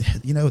honestly,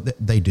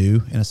 they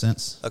do in a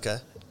sense. Okay.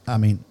 I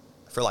mean,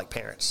 for like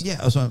parents.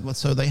 Yeah.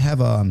 So they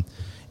have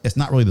it's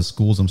not really the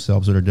schools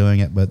themselves that are doing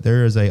it, but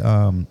there's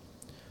a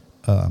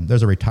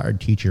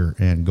retired teacher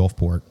in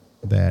Gulfport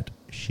that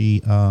she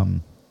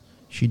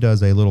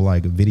does a little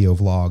like video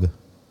vlog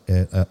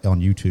on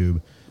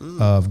YouTube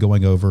of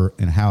going over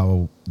and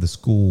how the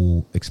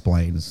school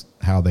explains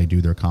how they do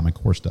their Common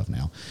Core stuff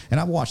now. And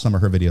I've watched some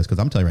of her videos, because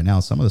I'm telling you right now,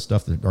 some of the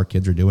stuff that our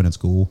kids are doing in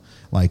school,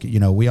 like, you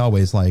know, we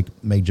always like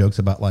make jokes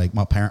about like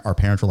our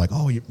parents were like,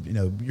 oh,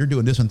 you're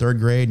doing this in third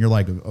grade. And you're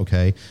like,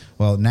 okay,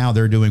 well, now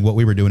they're doing what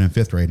we were doing in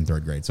fifth grade and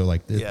third grade. So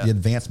like the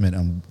advancement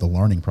and the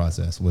learning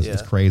process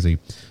was crazy.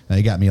 And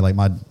it got me, like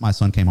my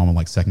son came home in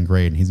like second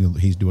grade, and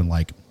he's doing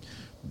like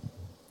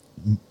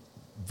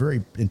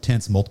very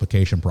intense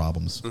multiplication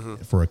problems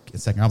for a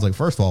second. I was like,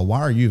 first of all, why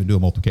are you even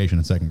doing multiplication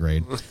in second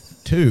grade?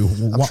 Two,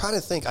 I'm trying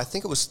to think. I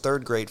think it was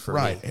third grade for me.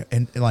 Right,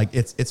 and like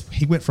it's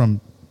he went from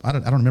I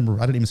don't remember.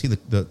 I didn't even see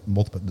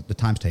the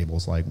times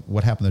tables. Like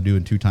what happened to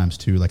doing 2 times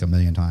 2 like a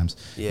million times.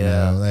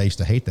 Yeah, I used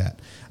to hate that.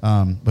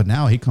 But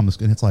now he comes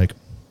and it's like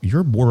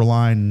you're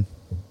borderline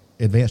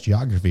advanced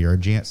geography or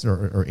advanced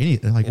or any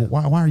like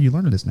why are you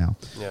learning this now?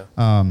 Yeah.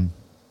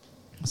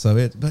 So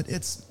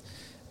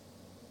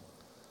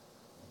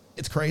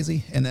it's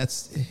crazy, and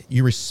that's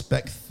you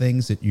respect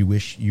things that you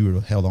wish you would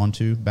have held on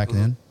to back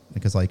then,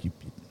 because like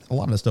a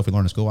lot of the stuff we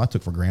learned in school I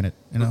took for granted.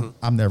 You know,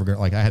 I'm never gonna,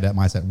 like, I had that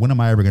mindset. When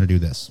am I ever gonna do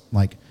this?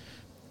 Like,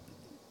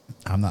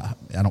 I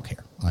don't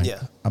care.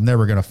 I'm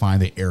never gonna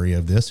find the area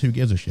of this. Who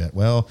gives a shit?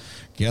 Well,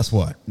 guess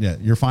what? Yeah,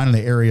 you're finding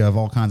the area of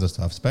all kinds of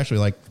stuff, especially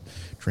like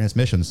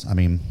transmissions. I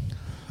mean,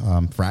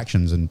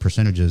 fractions and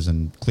percentages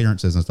and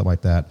clearances and stuff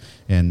like that,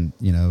 and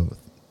you know,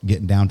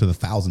 getting down to the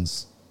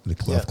thousands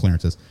of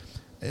clearances.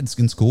 It's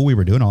in school we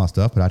were doing all that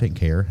stuff, but I didn't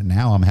care.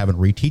 Now I'm having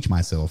to reteach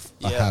myself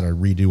how to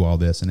redo all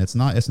this, and it's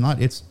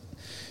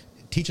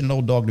teaching an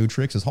old dog new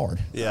tricks is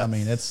hard. Yeah, I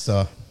mean it's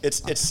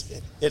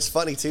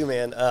funny too,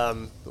 man.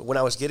 When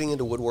I was getting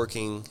into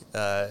woodworking,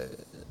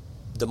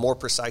 the more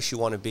precise you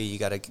want to be, you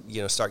got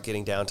to start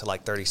getting down to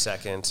like 30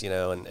 seconds,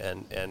 and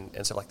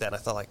stuff like that. And I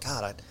thought, like,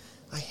 God,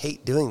 I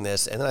hate doing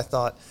this. And then I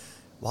thought,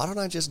 why don't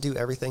I just do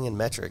everything in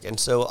metric? And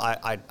so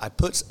I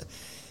put.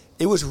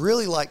 It was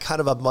really like kind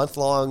of a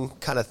month-long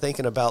kind of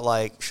thinking about,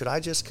 like, should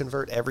I just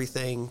convert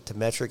everything to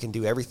metric and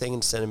do everything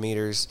in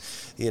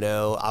centimeters? You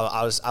know,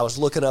 I was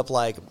looking up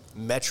like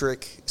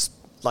metric,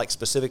 like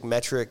specific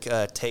metric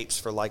tapes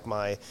for like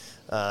my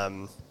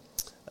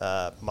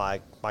my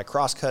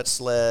crosscut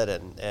sled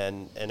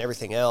and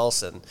everything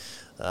else, and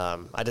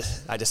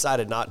I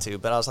decided not to,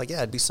 but I was like, yeah,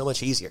 it'd be so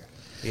much easier,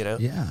 you know?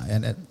 Yeah,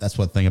 and that's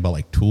one thing about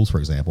like tools, for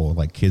example,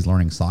 like kids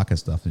learning socket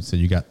stuff. So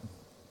you got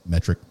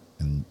metric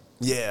and.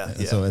 Yeah.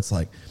 So it's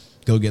like,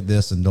 go get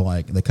this, and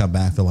they come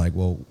back. They're like,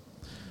 well,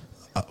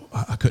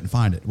 I couldn't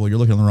find it. Well, you're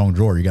looking in the wrong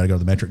drawer. You got to go to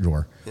the metric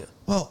drawer. Yeah.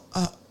 Well,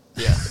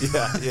 yeah.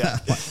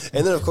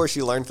 And then of course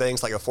you learn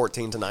things like a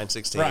 14 to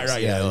 9/16, right,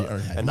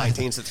 and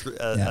 19's a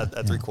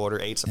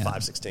 3/4, 8's a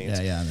 5/16.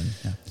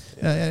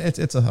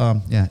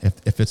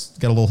 If it's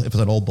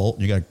an old bolt,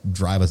 you got to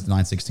drive a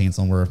 9/16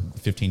 somewhere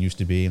 15 used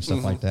to be and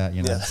stuff like that.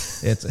 You know,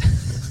 it's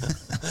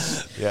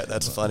yeah,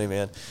 that's funny,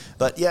 man.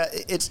 But yeah,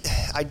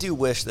 I do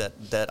wish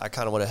that I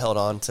kind of would have held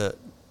on to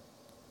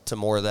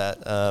more of that,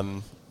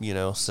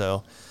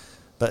 So,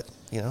 but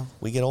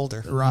we get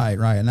older, right,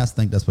 and I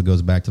think that's what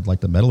goes back to like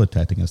the metal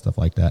detecting and stuff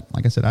like that.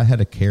 Like I said, I had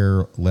to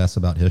care less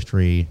about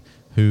history.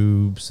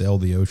 Who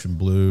sailed the ocean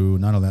blue?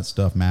 None of that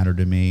stuff mattered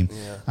to me.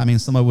 Yeah. I mean,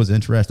 some of it was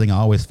interesting. I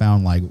always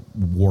found like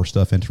war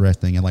stuff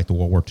interesting, and like the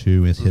World War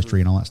II, its history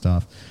and all that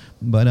stuff.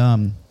 But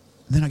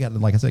then I got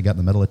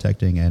the metal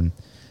detecting and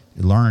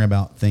learn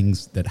about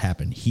things that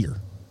happened here.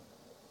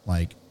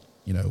 Like,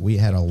 we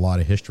had a lot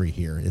of history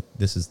here.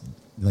 This is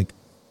like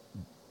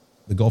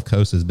the Gulf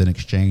Coast has been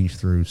exchanged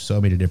through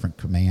so many different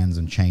commands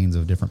and chains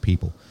of different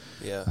people.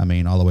 Yeah. I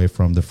mean, all the way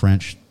from the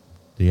French,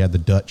 you had the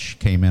Dutch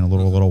came in a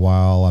little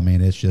while. I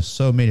mean, it's just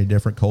so many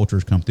different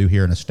cultures come through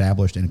here and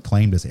established and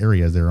claimed this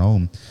area as their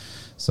own.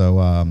 So,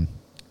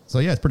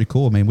 yeah, it's pretty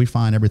cool. I mean, we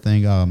find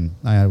everything.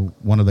 I had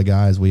one of the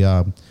guys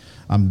we're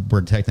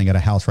detecting at a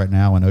house right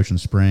now in Ocean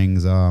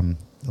Springs. The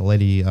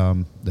lady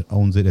that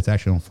owns it, it's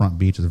actually on Front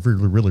Beach. It's a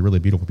really, really, really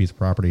beautiful piece of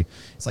property.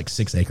 It's like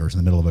 6 acres in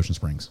the middle of Ocean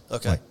Springs.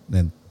 Okay.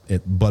 And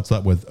it butts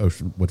up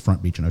with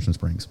Front Beach and Ocean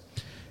Springs.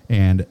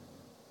 And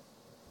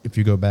if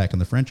you go back in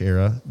the French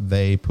era,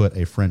 they put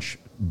a French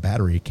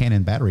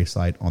cannon battery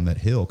site on that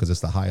hill because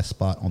it's the highest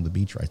spot on the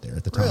beach right there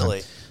at the time.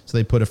 Really? So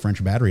they put a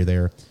French battery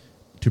there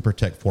to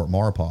protect Fort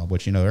Maurepas,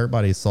 which,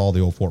 everybody saw the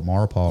old Fort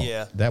Maurepas.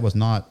 Yeah. That was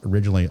not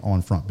originally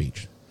on Front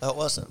Beach. Oh, it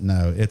wasn't?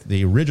 No,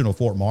 the original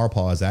Fort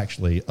Maurepas is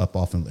actually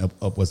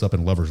was up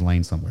in Lover's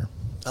Lane somewhere.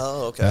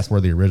 Oh, okay. That's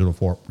where the original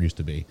fort used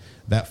to be.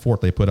 That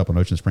fort they put up on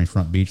Ocean Springs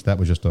Front Beach, that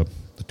was just the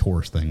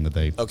tourist thing that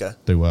they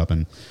threw up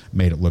and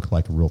made it look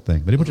like a real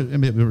thing. But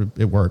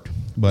it worked.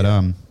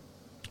 But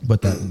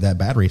but that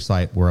battery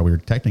site where we were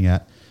detecting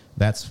at,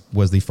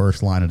 was the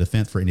first line of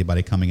defense for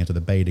anybody coming into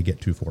the bay to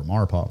get to Fort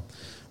Maurepas.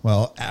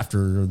 Well,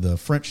 after the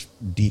French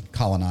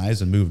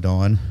decolonized and moved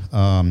on,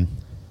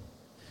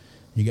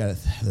 you got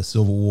the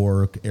Civil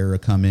War era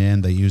come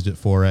in. They used it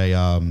for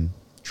a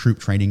troop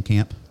training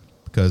camp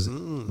because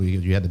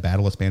you had the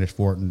Battle of Spanish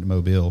Fort in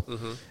Mobile,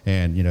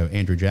 and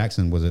Andrew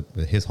Jackson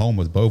his home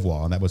was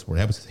Beauvoir, and that was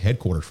his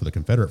headquarters for the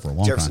Confederate for a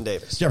long time. Jefferson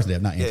Davis,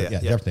 not Andrew,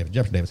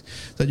 Jefferson Davis.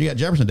 So you got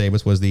Jefferson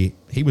Davis was the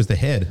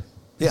head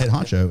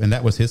honcho, and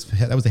that was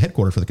the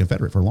headquarters for the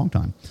Confederate for a long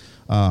time.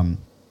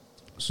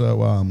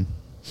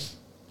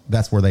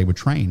 That's where they would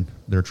train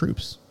their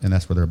troops, and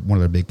that's where one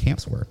of their big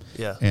camps were.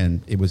 Yeah.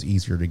 And it was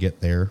easier to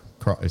get there,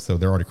 so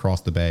they're already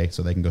across the bay,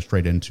 so they can go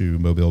straight into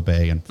Mobile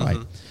Bay and fight.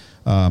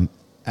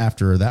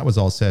 After that was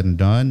all said and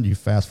done, you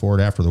fast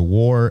forward after the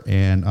war,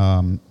 and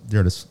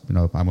during this,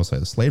 I'm going to say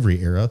the slavery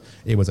era,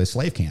 it was a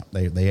slave camp.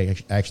 They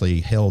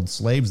actually held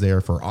slaves there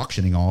for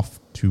auctioning off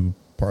to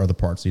other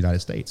parts of the United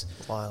States.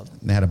 Wild.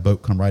 And they had a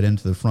boat come right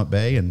into the front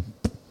bay and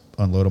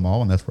unload them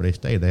all, and that's where they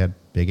stayed. They had a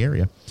big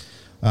area.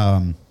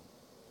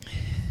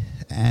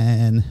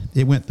 And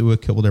it went through a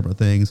couple different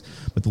things.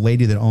 But the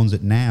lady that owns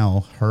it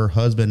now, her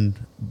husband,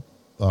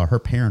 her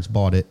parents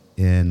bought it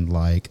in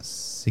like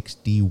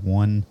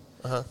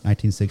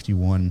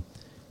 1961.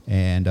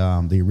 And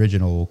the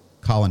original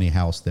colony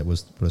house that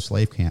was for the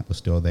slave camp was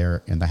still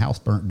there. And the house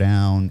burnt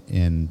down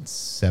in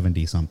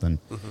 70-something.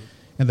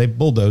 And they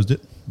bulldozed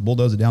it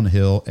down the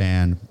hill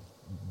and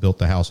built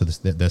the house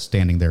that's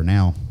standing there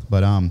now.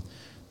 But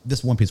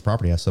this one piece of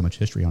property has so much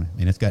history on it,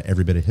 and it's got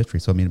every bit of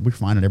history. So, we're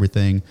finding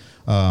everything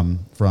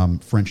from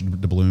French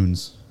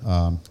doubloons,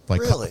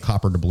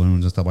 copper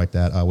doubloons and stuff like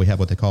that. We have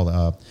what they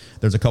call,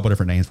 there's a couple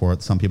different names for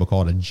it. Some people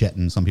call it a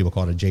jeton. Some people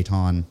call it a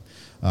jeton.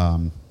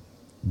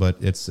 But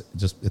it's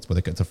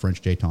a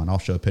French jeton. I'll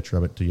show a picture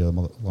of it to you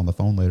on the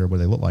phone later what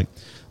they look like.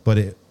 But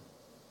it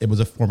was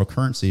a form of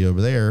currency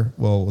over there.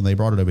 Well, when they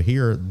brought it over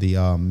here,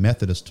 the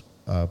Methodist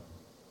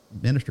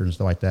ministers and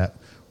stuff like that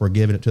were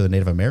giving it to the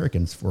Native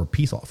Americans for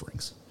peace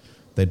offerings.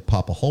 They'd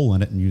pop a hole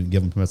in it, and you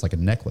give them it's like a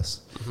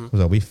necklace.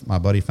 So my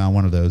buddy found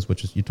one of those,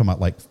 which is, you're talking about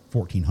like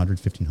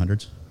 1400s,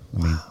 1500s. I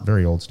mean,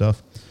 very old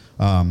stuff.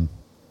 I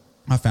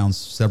found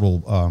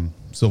several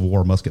Civil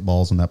War musket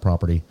balls on that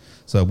property.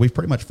 So we've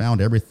pretty much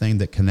found everything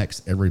that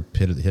connects every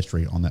bit of the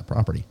history on that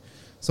property.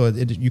 So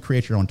you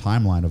create your own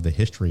timeline of the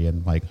history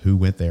and like who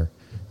went there.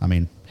 I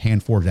mean,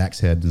 hand-forged axe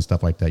heads and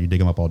stuff like that. You dig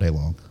them up all day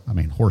long. I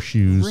mean,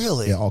 horseshoes.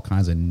 Really? Yeah, all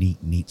kinds of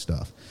neat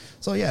stuff.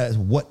 So, yeah,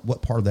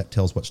 what part of that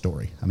tells what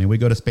story? I mean, we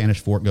go to Spanish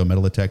Fort, go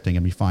metal detecting,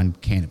 and we find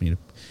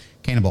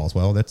cannonballs.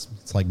 Well, it's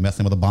like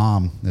messing with a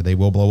bomb. They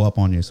will blow up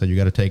on you, so you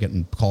got to take it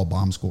and call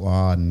bomb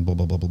squad and blah,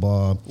 blah, blah, blah,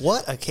 blah.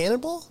 What, a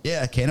cannonball?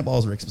 Yeah,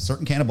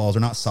 certain cannonballs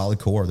are not solid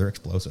core. They're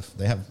explosive.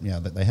 They have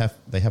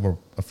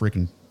a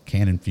freaking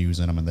cannon fuse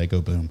in them, and they go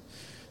boom.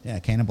 Yeah,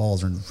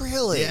 cannonballs are...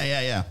 Really?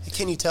 Yeah.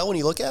 Can you tell when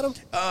you look at them?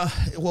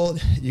 Well,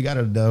 you got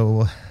to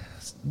know...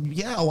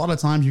 Yeah, a lot of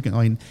times you can...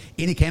 I mean,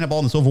 any cannonball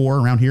in the Civil War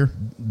around here,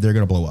 they're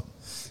going to blow up.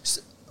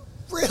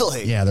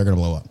 Really? Yeah, they're going to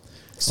blow up.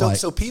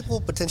 So people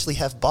potentially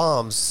have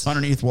bombs...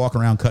 Underneath, walk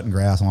around cutting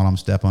grass on them,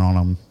 stepping on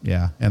them.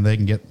 Yeah, and they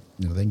can get...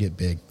 they can get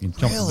big. You're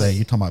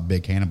talking about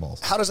big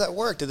cannonballs. How does that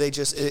work? Do they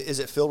just... Is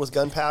it filled with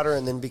gunpowder,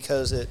 and then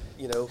because it,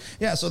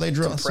 Yeah, so they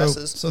drill...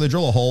 compresses? So they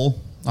drill a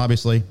hole...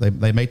 Obviously,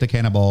 they make the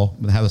cannonball.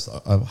 They have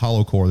a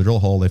hollow core. They drill a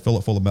hole. They fill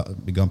it full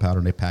of gunpowder,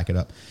 and they pack it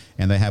up.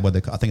 And they have I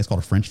think it's called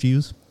a French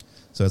fuse.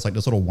 So it's like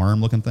this little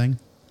worm-looking thing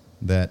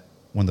that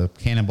when the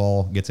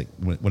cannonball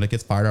when it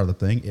gets fired out of the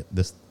thing,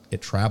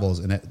 it travels,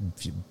 and that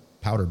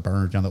powder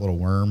burns down that little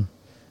worm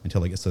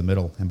until it gets to the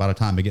middle. And by the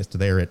time it gets to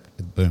there, it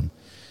boom.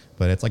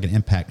 But it's like an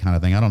impact kind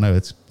of thing. I don't know.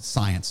 It's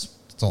science.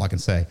 That's all I can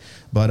say.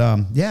 But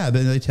yeah,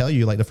 then they tell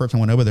you, like, the first time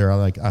I went over there,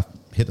 I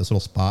hit this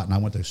little spot, and I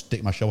went to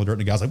stick my shovel in dirt,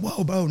 and the guy's like,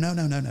 "Whoa, Bo, no."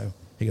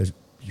 He goes,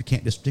 "You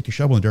can't just stick your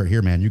shovel in dirt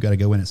here, man. You got to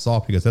go in it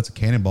soft because that's a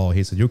cannonball."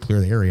 He said, "You'll clear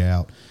the area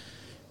out."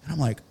 And I'm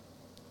like,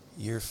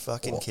 You're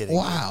fucking kidding.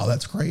 Wow,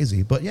 that's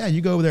crazy. But yeah, you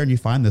go over there and you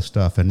find this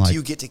stuff, and like, do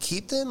you get to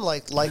keep them?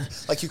 Like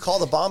you call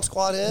the bomb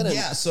squad in? And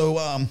yeah. So,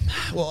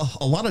 well,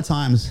 a lot of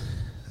times,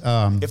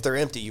 if they're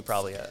empty, you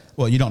probably have.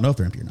 well, you don't know if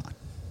they're empty or not.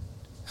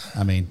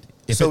 I mean,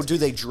 so do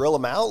they drill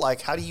them out?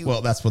 Like, how do you?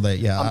 Well, that's what they.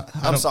 Yeah,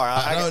 I'm sorry.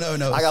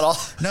 No. I got all.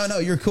 No,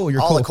 you're cool.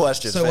 You're all cool. the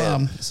questions. So,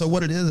 man. So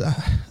what it is,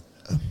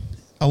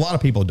 a lot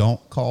of people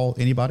don't call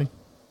anybody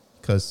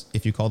because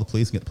if you call the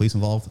police and get the police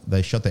involved,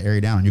 they shut the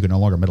area down and you can no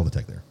longer metal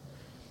detect there.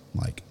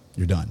 Like,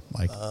 you're done.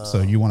 Like,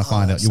 so you want to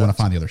find out. You want to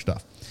find the other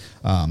stuff.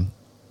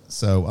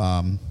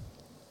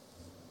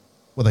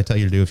 What they tell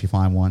you to do if you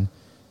find one,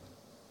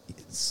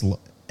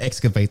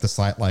 excavate the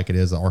site like it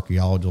is an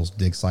archaeologist's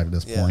dig site at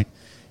this point.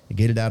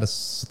 Get it out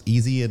as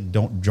easy and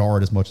don't jar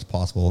it as much as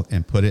possible,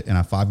 and put it in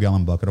a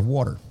 5-gallon bucket of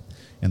water.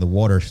 And the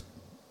water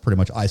pretty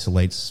much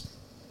isolates.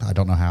 I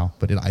don't know how,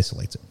 but it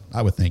isolates it.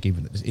 I would think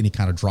even any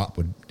kind of drop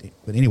would.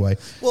 But anyway.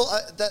 Well,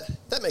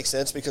 that makes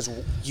sense because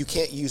you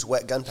can't use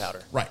wet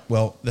gunpowder. Right.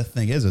 Well, the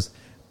thing is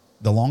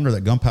the longer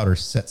that gunpowder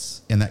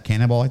sits in that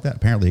cannonball like that,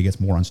 apparently it gets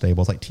more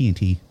unstable. It's like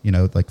TNT,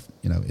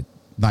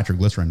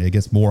 nitroglycerin. It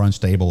gets more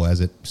unstable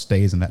as it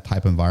stays in that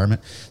type of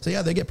environment. So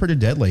yeah, they get pretty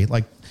deadly.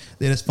 Like,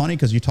 and it's funny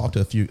because you talk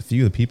to a few of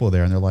the people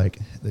there, and they're like,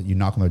 you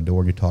knock on their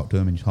door and you talk to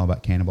them and you talk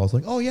about cannonballs.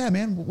 Like, oh yeah,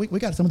 man, we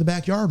got some in the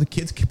backyard. The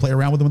kids can play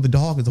around with them with the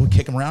dog, and they'll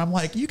kick them around. I'm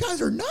like, you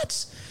guys are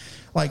nuts.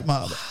 Like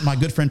my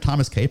good friend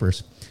Thomas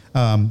Capers.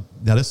 Now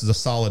this is a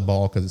solid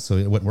ball so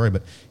it wouldn't worry.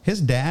 But his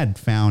dad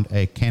found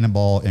a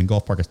cannonball in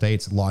Gulf Park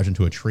Estates lodged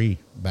into a tree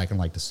back in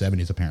like the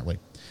 70s apparently,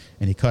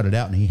 and he cut it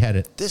out and he had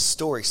it. This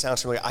story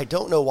sounds familiar. I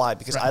don't know why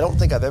because I don't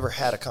think I've ever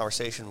had a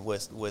conversation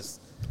with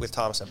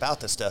Thomas about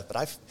this stuff.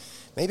 But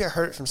maybe I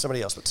heard it from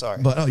somebody else. But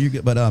sorry. But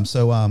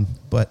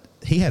but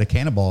he had a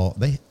cannonball.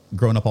 They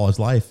grown up all his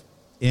life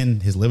in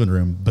his living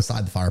room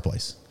beside the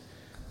fireplace.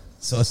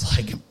 So it's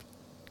like.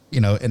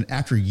 And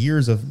after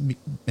years of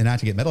and I had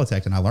to get metal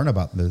detected, and I learned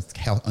about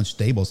how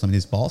unstable some of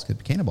these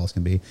cannonballs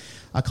can be.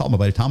 I called my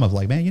buddy Tom. I was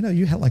like, man,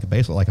 you had like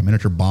basically like a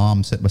miniature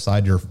bomb sitting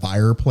beside your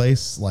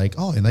fireplace, like,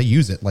 oh, and they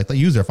use it, like they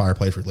use their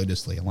fireplace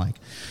religiously. I'm like,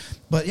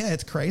 but yeah,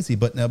 it's crazy.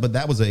 But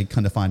that was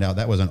kind of find out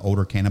that was an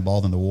older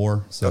cannonball than the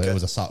war, so it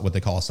was what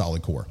they call a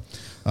solid core.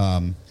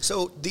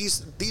 So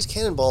these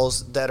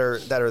cannonballs that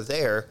are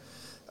there,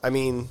 I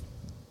mean,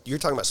 you're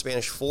talking about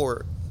Spanish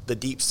for the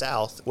Deep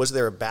South. Was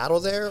there a battle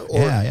there? Or?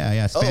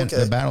 Yeah.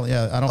 The battle.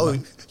 Yeah, I don't. Oh,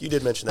 you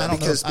did mention that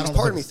because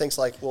part of me thinks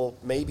like, well,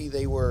 maybe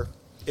they were.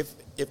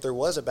 If there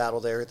was a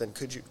battle there, then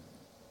could you?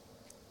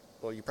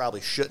 Well, you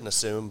probably shouldn't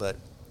assume, but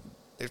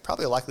there's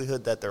probably a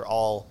likelihood that they're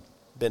all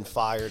been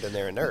fired and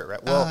they're inert,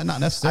 right? Well,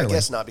 not necessarily. I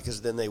guess not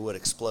because then they would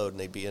explode and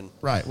they'd be in.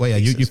 Right. Well, yeah,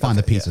 you find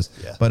the pieces,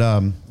 but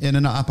and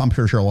I'm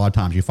sure a lot of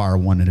times you fire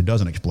one and it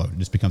doesn't explode; it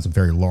just becomes a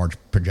very large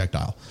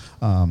projectile.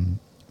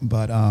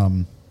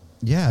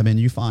 Yeah, I mean,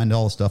 you find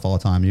all the stuff all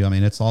the time.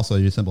 It's also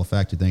a simple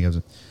fact. You think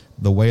of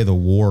the way the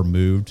war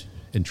moved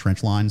in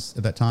trench lines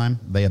at that time.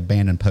 They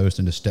abandoned posts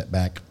and just stepped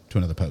back to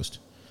another post.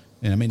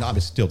 And I mean,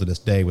 obviously, still to this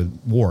day with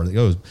war, it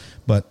goes.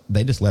 But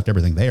they just left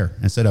everything there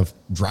instead of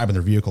driving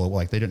their vehicle.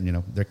 Like they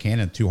didn't, their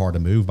cannon too hard to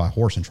move by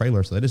horse and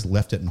trailer, so they just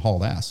left it and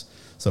hauled ass.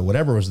 So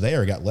whatever was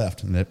there got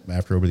left, and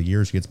after over the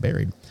years, it gets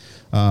buried.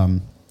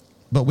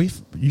 But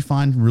you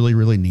find really,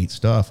 really neat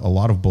stuff. A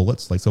lot of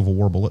bullets, like Civil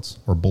War bullets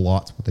or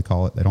bullets, what they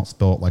call it. They don't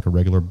spell it like a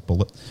regular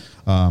bullet.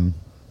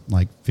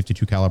 Like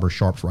 52 caliber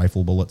Sharps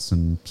rifle bullets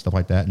and stuff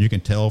like that. And you can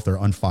tell if they're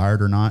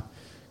unfired or not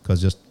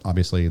because just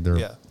obviously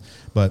they're,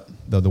 but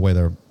the way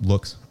they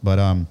looks.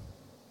 But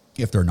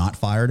if they're not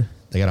fired,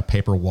 they got a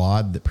paper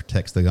wad that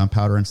protects the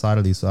gunpowder inside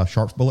of these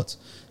Sharps bullets.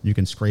 You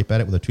can scrape at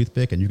it with a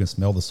toothpick and you can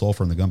smell the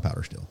sulfur in the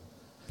gunpowder still.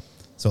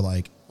 So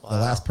like the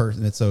last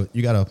person, so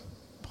you got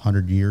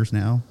 100 years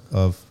now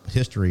of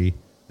history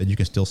that you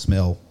can still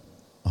smell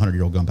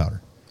 100-year-old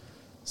gunpowder.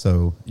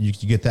 So you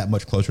get that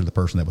much closer to the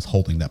person that was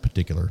holding that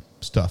particular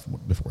stuff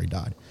before he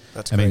died.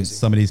 That's crazy. I mean,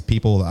 some of these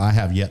people, I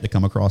have yet to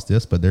come across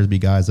this, but there's be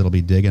guys that'll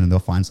be digging and they'll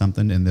find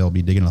something and they'll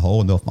be digging a hole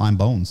and they'll find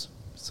bones.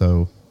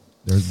 So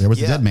there was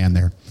a dead man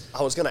there.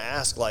 I was going to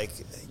ask,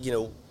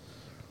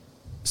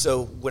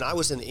 so when I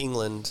was in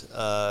England,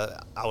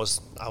 I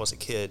was a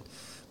kid.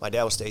 My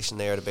dad was stationed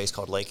there at a base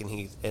called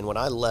Lakenheath, and when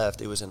I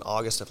left, it was in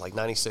August of like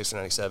 96 or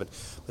 97.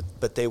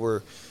 But they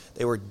were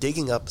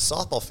digging up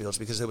softball fields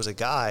because there was a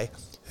guy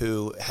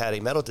who had a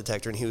metal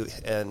detector,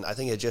 and I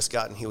think he had just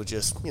gotten, he was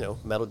just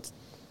metal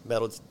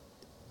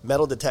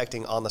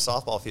detecting on the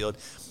softball field,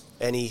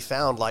 and he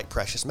found like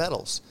precious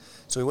metals.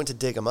 So we went to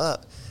dig them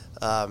up,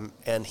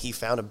 and he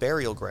found a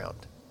burial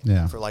ground.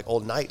 Yeah. For like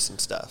old knights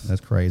and stuff. That's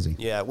crazy.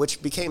 Yeah,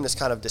 which became this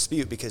kind of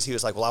dispute because he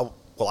was like, well,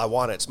 I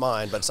want it, it's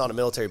mine, but it's on a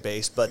military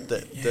base, but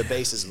the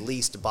base is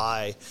leased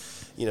by,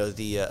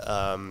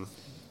 the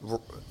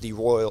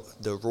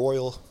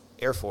Royal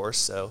Air Force.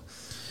 So,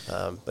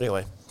 but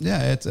anyway.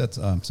 Yeah,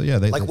 so yeah.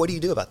 What do you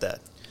do about that?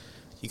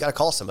 You got to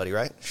call somebody,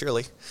 right?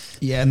 Surely.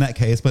 Yeah, in that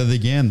case, but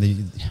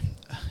again,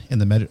 in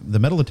the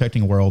metal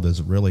detecting world is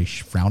really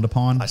frowned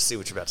upon. I see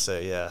what you're about to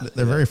say. Yeah,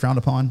 they're very frowned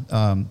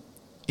upon.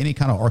 any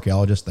kind of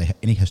archaeologist,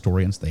 any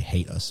historians, they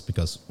hate us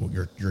because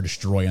you're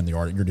destroying the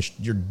art.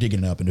 You're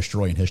digging up and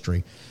destroying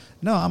history.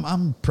 No,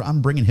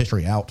 I'm bringing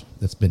history out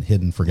that's been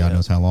hidden for God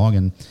knows how long,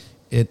 and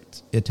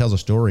it tells a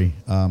story.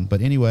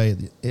 But anyway,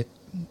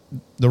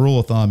 the rule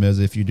of thumb is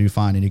if you do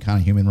find any kind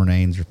of human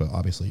remains,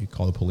 obviously you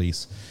call the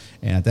police.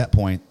 And at that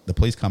point, the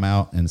police come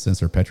out, and since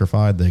they're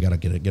petrified, they got to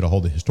get a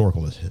hold of the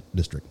historical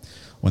district.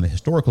 When the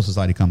historical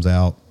society comes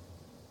out,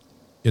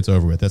 it's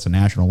over with. That's a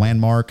national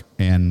landmark,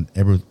 and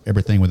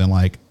everything within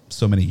like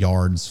so many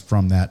yards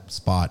from that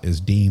spot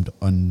is deemed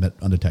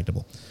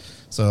undetectable.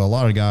 So a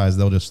lot of guys,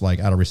 they'll just like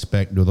out of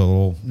respect do the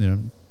little,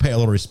 pay a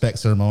little respect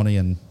ceremony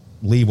and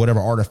leave whatever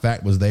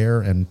artifact was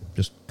there and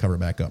just cover it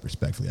back up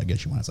respectfully, I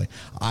guess you want to say.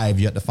 I have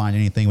yet to find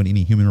anything with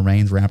any human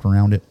remains wrapped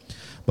around it,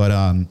 but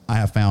I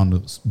have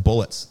found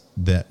bullets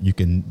that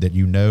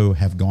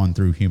have gone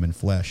through human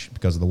flesh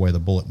because of the way the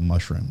bullet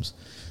mushrooms.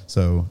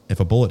 So if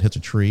a bullet hits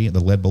a tree, the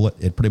lead bullet,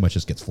 it pretty much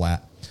just gets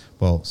flat.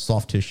 Well,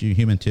 soft tissue,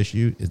 human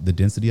tissue, the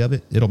density of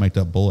it, it'll make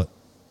that bullet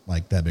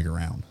like that big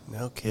around.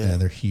 No kidding. Yeah,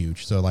 they're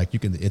huge. So like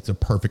it's a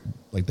perfect,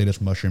 like they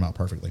just mushroom out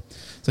perfectly.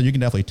 So you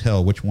can definitely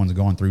tell which one's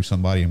gone through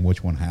somebody and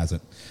which one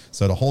hasn't.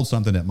 So to hold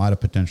something that might have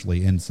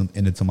potentially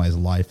ended somebody's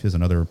life is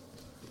another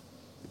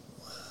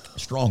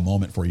strong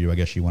moment for you, I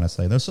guess you want to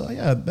say. So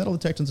yeah, metal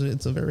detections,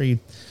 it's a very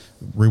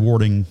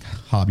rewarding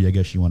hobby, I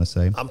guess you want to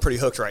say. I'm pretty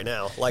hooked right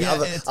now. Like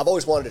I've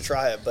always wanted to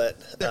try it, but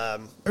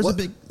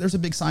there's a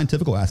big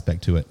scientific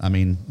aspect to it. I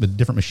mean, the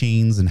different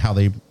machines and how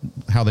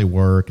they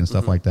work and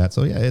stuff like that.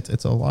 So yeah,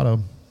 it's a lot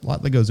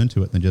that goes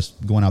into it than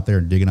just going out there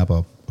and digging up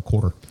a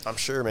quarter. I'm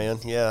sure, man.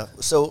 Yeah.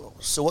 So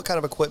what kind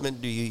of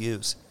equipment do you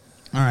use?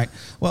 All right.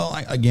 Well,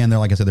 like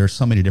I said, there's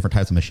so many different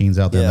types of machines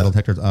out there, metal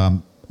detectors.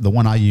 The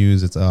one I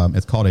use,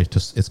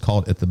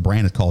 the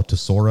brand is called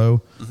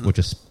Tesoro, which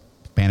is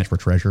Spanish for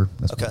treasure.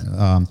 That's okay.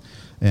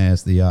 And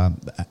it's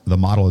the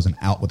model is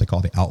what they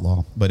call the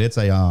Outlaw, but it's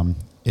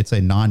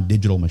a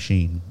non-digital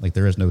machine. Like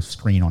there is no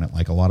screen on it.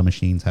 Like a lot of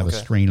machines have a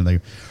screen and they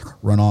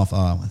run off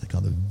what they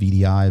call the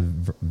VDI,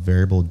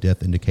 variable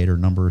depth indicator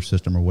number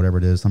system or whatever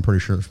it is. I'm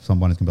pretty sure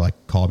someone's gonna be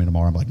like, call me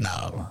tomorrow. I'm like,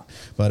 no,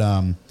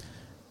 but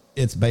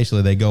it's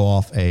basically they go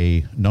off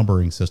a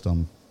numbering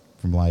system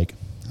from like,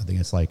 I think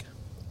it's like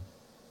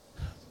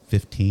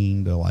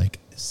 15 to like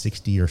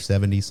 60 or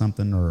 70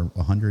 something or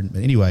 100.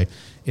 But anyway,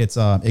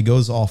 it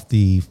goes off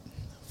the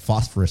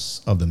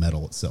phosphorus of the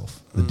metal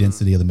itself, the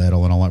density of the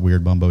metal and all that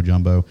weird mumbo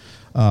jumbo.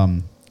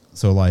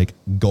 So like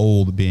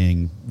gold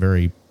being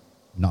very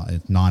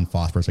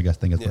non-phosphorus, I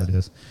guess what it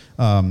is.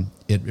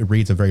 It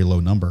reads a very low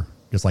number,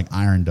 just like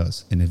iron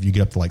does. And if you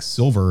get up to like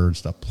silver and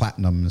stuff,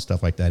 platinum and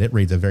stuff like that, it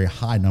reads a very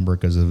high number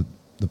because of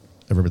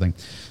everything.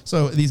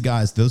 So these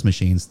guys, those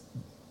machines,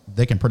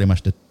 they can pretty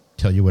much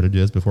tell you what it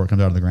is before it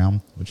comes out of the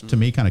ground, which to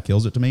me kind of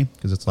kills it to me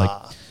because it's like,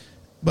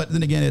 but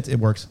then again, it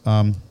works.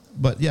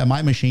 But yeah,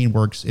 my machine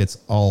works. It's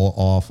all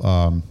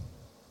off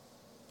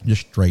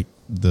just straight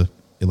the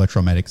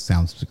electromagnetic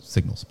sound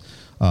signals.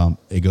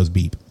 It goes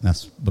beep.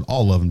 That's what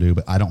all of them do.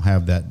 But I don't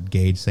have that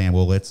gauge saying,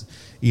 well, it's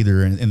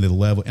either in the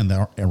level in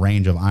the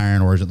range of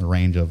iron or is it in the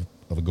range of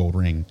a gold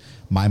ring.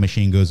 My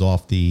machine goes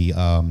off the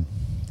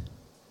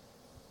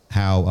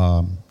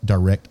how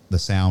direct the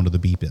sound of the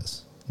beep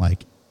is.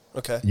 Like,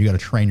 okay, you got to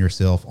train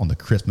yourself on the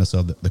crispness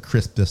of the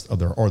crispness of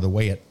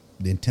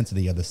the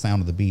intensity of the sound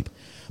of the beep.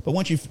 But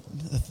once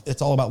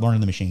it's all about learning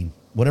the machine.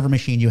 Whatever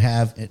machine you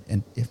have,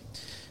 and if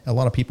a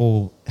lot of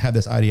people have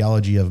this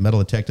ideology of metal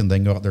detecting, they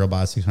can go out there and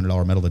buy a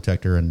 $600 metal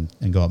detector and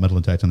go out metal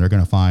detecting, they're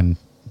going to find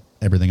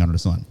everything under the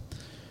sun.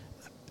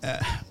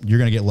 You're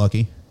going to get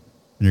lucky, and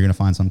you're going to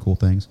find some cool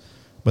things,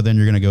 but then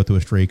you're going to go through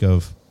a streak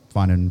of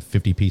finding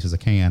 50 pieces of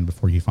can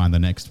before you find the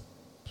next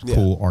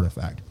cool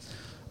artifact.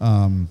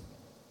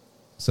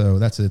 So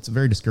it's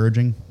very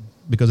discouraging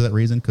because of that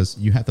reason, because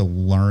you have to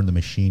learn the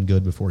machine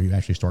good before you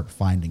actually start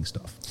finding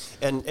stuff.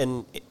 And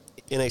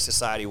in a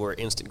society where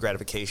instant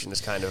gratification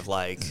is kind of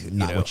like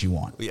not what you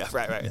want. Yeah,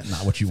 right. Yeah,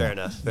 not what you Fair want.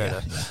 Enough. Fair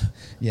enough.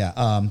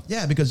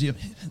 Yeah, because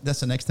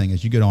that's the next thing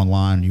is you get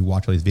online and you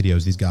watch all these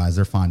videos. These guys,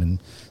 they're finding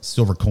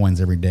silver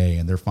coins every day,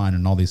 and they're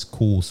finding all these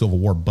cool Civil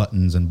War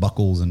buttons and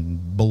buckles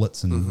and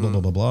bullets and blah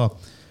blah blah blah.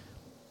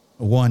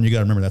 One, you got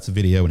to remember that's a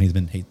video,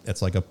 and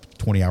that's like a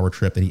 20-hour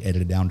trip that he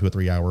edited down to a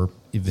 3-hour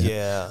event.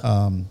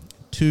 Yeah.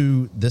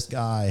 Two, this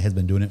guy has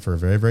been doing it for a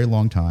very, very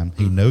long time.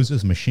 He knows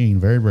his machine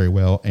very, very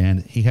well,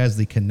 and he has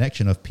the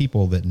connection of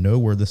people that know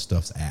where this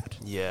stuff's at.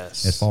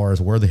 Yes. As far as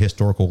where the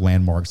historical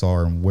landmarks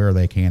are and where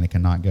they can and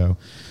cannot go.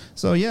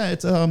 So yeah,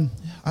 it's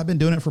I've been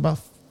doing it for about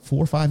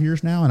 4 or 5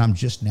 years now, and I'm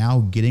just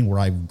now getting where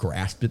I've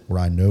grasped it,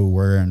 where I know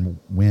where and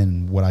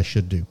when what I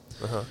should do.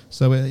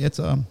 So it's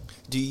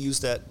Do you use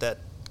that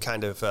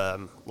kind of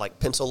like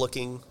pencil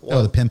looking one?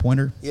 Oh, the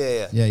pinpointer?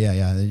 Yeah.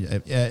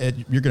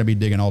 You're going to be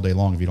digging all day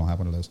long if you don't have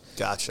one of those.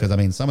 Gotcha. Because I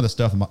mean, some of the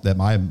stuff that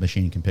my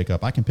machine can pick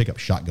up, I can pick up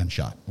shotgun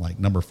shot, like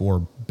number 4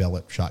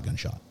 bellet shotgun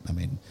shot. I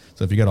mean,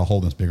 so if you got a hole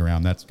this big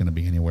around, that's going to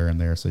be anywhere in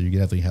there. So you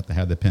definitely have to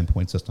have the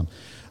pinpoint system.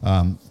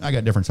 I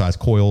got different size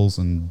coils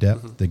and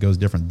depth that goes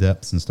different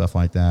depths and stuff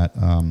like that.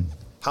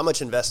 How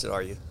much invested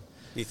are you,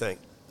 do you think?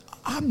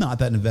 I'm not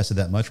that invested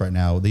that much right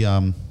now.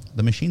 The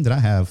machine that I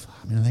have,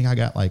 I mean, I think I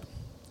got like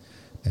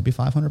maybe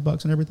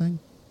 $500 and everything.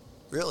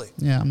 Really?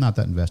 Yeah, I'm not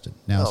that invested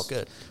now. Oh,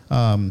 good.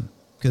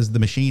 Because the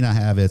machine I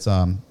have, it's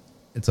a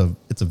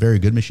very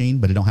good machine,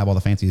 but it don't have all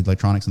the fancy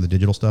electronics and the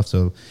digital stuff.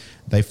 So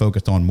they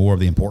focused on more of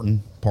the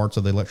important parts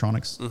of the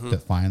electronics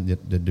to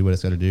do what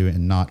it's got to do,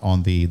 and not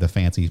on the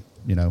fancy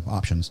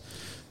options.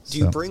 Do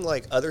you bring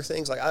like other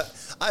things? Like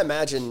I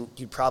imagine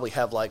you'd probably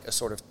have like a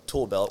sort of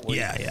tool belt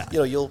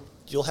where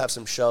you'll have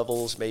some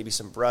shovels, maybe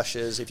some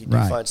brushes if you do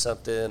find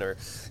something, or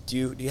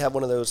do you have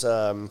one of those?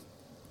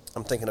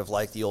 I'm thinking of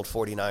like the old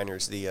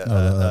 49ers,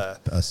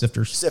 the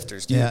sifters.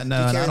 Sifters. Do you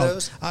carry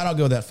those? I don't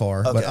go that far,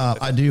 okay,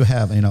 but I do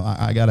have.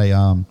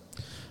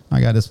 I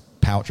got this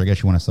pouch, I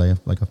guess you want to say,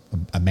 like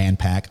a man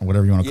pack or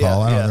whatever you want to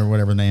call it. I don't know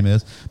whatever the name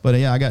is, but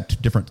I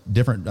got different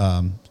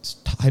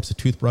types of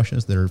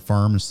toothbrushes that are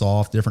firm and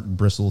soft, different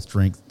bristle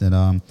strength,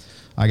 and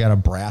I got a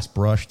brass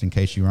brush in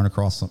case you run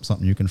across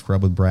something you can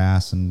scrub with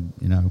brass, and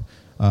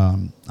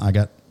I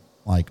got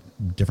like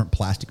different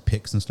plastic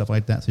picks and stuff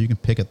like that, so you can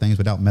pick at things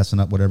without messing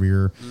up whatever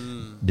you're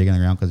digging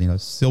around,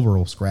 because silver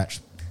will scratch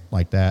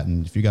like that,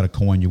 and if you got a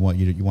coin, you want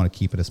to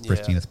keep it as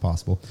pristine as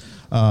possible.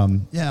 I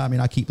mean,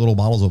 I keep little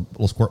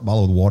squirt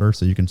bottle with water,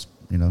 so you can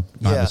not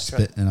just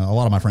spit. And a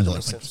lot of my friends are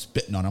like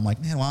spitting on it. I'm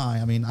like, man, why?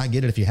 I mean, I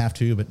get it if you have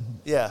to, but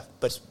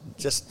but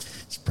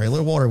just spray a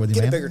little water with you,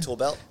 get man. a bigger tool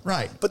belt,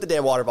 right? Put the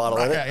damn water bottle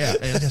in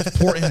it. And just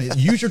pour it in.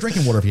 Use your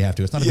drinking water if you have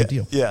to. It's not a big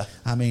deal. Yeah.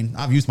 I mean,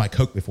 I've used my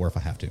Coke before if I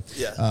have to.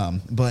 Yeah.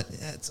 But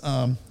it's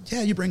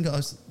you bring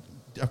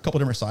a couple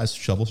different size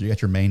shovels. You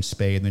got your main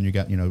spade, and then you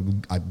got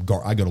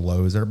I go to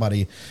Lowe's.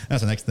 Everybody,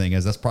 that's the next thing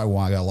is that's probably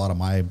why I got a lot of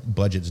my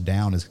budgets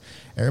down. Is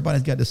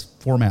everybody's got this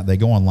format. They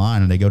go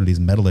online and they go to these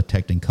metal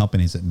detecting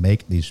companies that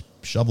make these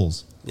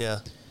shovels. Yeah,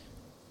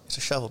 it's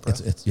a shovel, bro.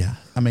 It's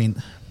I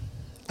mean,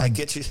 I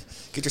get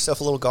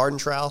yourself a little garden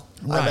trowel.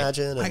 Right. I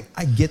imagine.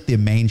 I get the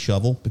main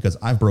shovel because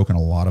I've broken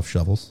a lot of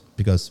shovels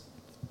because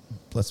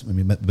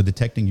with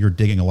detecting, you're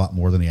digging a lot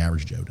more than the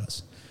average Joe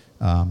does.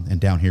 And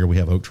down here we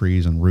have oak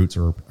trees and roots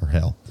are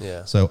hell.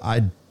 Yeah. So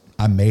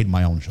I made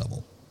my own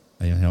shovel.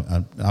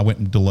 I went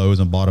into Lowe's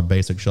and bought a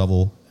basic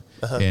shovel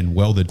and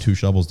welded two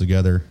shovels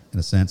together in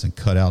a sense and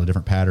cut out a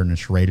different pattern and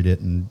serrated it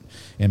and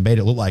made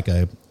it look like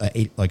a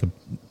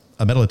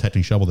metal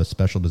detecting shovel that's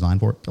special designed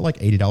for it. They're like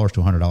 $80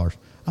 to $100.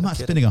 I'm not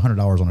spending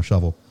 $100 on a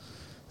shovel.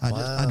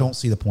 I don't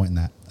see the point in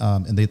that.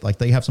 And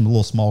they have some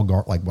little small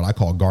like what I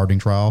call gardening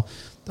trowel.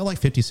 They're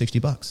like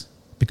 $50-$60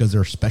 because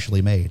they're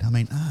specially made. I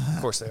mean,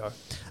 of course they are.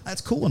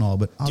 That's cool and all,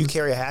 but do you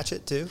carry a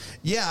hatchet too?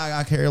 Yeah,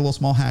 I carry a little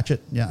small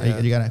hatchet. Yeah.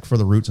 You got it for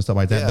the roots and stuff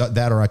like that. Yeah.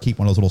 That or I keep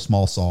one of those little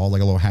small saw,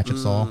 like a little hatchet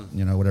saw,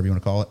 whatever you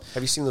want to call it.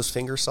 Have you seen those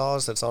finger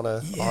saws that's on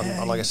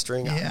like a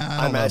string? Yeah,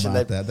 I imagine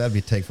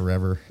that'd take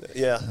forever.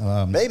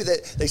 Yeah, maybe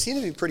they seem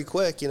to be pretty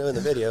quick, in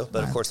the video,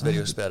 but of course the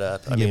video is sped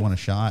up. I mean, one a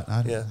shot.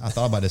 I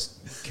thought about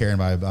just carrying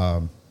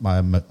my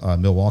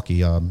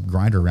Milwaukee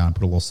grinder around,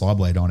 put a little saw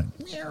blade on it.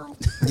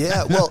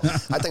 Yeah, well,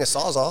 I think a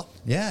sawzall.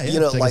 Yeah,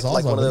 like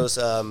one of those.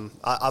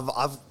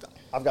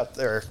 I've got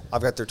their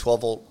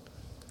 12-volt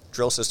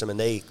drill system, and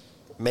they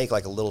make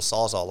like a little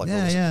sawzall, like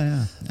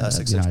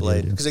 6-inch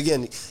blade. Because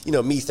again,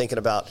 me thinking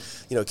about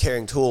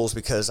carrying tools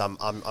because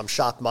I'm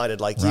shop minded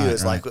like you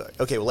is like,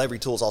 okay, well, every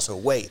tool is also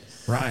weight.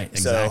 Right.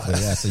 Exactly.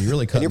 So you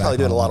really cut. And you're probably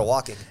doing a lot of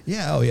walking.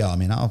 Yeah. Oh yeah. I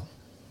mean,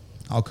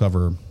 I'll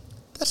cover.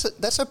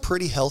 That's a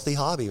pretty healthy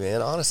hobby,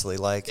 man. Honestly,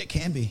 like it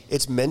can be.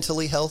 It's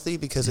mentally healthy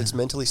because it's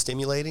mentally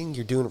stimulating.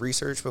 You're doing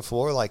research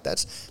before, like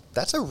that's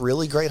a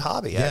really great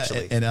hobby,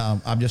 actually. And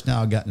I'm just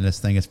now gotten this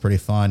thing. It's pretty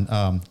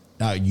fun.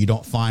 Now you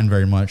don't find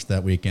very much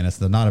that weekend.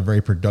 It's not a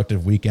very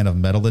productive weekend of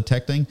metal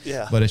detecting.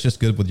 Yeah. But it's just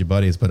good with your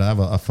buddies. But I have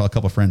a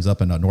couple of friends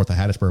up in north of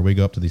Hattiesburg. We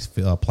go up to these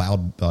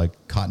plowed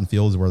cotton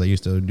fields where they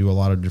used to do a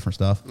lot of different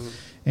stuff,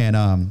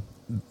 and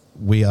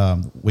we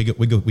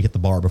hit the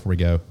bar before we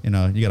go. You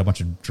got a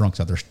bunch of drunks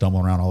out there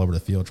stumbling around all over the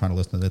field trying to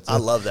listen to it. I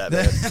love that,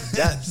 man.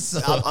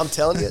 I'm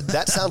telling you,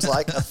 that sounds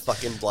like a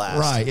fucking blast.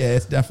 Right? Yeah,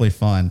 it's definitely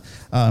fun.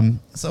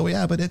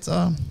 But it's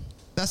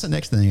that's the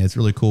next thing. It's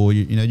really cool.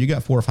 You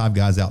got 4 or 5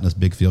 guys out in this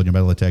big field. You're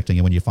metal detecting,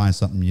 and when you find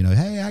something,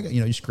 hey, I got,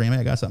 you scream, hey,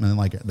 I got something, and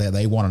like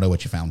they want to know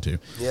what you found too.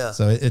 Yeah.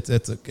 So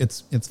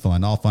it's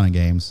fun, all fun and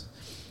games.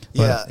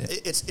 But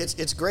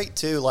it's great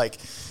too. Like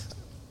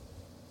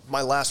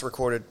my last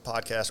recorded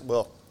podcast,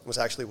 was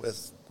actually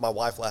with my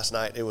wife last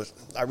night.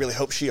 I really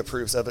hope she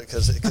approves of it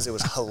because it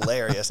was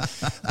hilarious.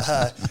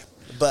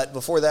 But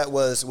before that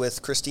was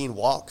with Christine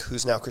Walk,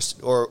 who's now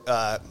who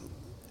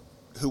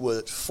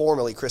was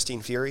formerly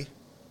Christine Fury.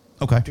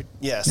 Okay.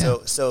 Yeah.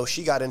 So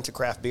she got into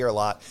craft beer a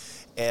lot,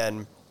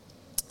 and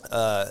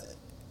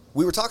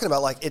we were talking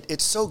about like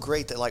it's so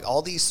great that like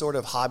all these sort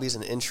of hobbies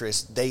and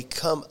interests, they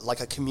come like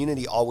a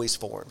community always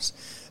forms.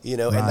 And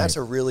that's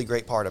a really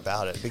great part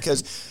about it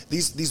because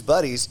these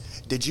buddies,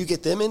 did you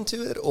get them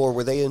into it or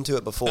were they into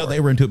it before? No, they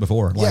were into it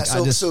before.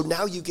 So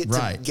now you get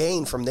to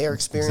gain from their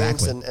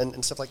experience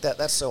and stuff like that.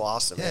 That's so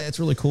awesome. Yeah, man. It's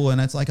really cool.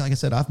 And it's like I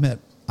said,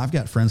 I've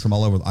got friends from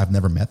all over. I've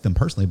never met them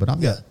personally, but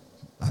I've got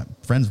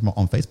friends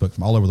on Facebook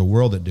from all over the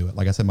world that do it.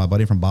 Like I said, my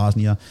buddy from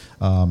Bosnia,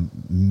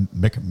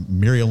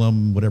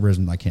 Miriam, whatever his,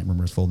 I can't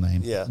remember his full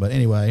name. Yeah. But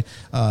anyway,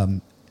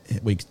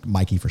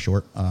 Mikey for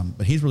short.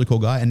 But he's a really cool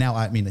guy. And now,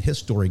 I mean, his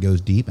story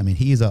goes deep. I mean,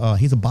 he's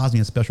a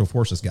Bosnian special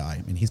forces guy.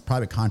 I mean, he's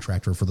private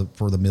contractor for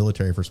the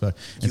military for special.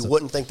 You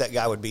wouldn't think that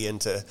guy would be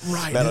into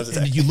metal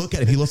detecting. And you look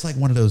at him, he looks like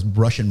one of those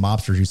Russian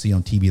mobsters you see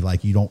on TV.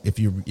 Like you don't, if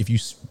you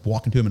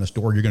walk into him in a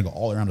store, you're going to go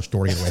all around the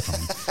store to get away from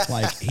him.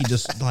 Like he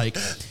just like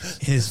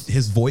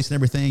his voice and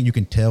everything, you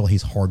can tell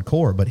he's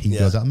hardcore, but he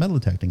goes out metal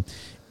detecting.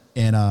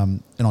 And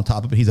on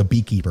top of it, he's a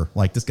beekeeper.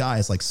 Like this guy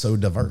is like so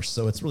diverse.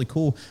 So it's really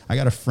cool. I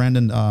got a friend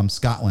in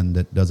Scotland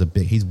that does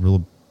he's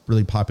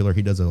really popular.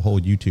 He does a whole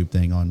YouTube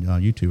thing on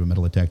YouTube of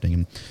metal detecting.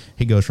 And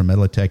he goes from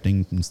metal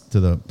detecting to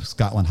the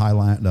Scotland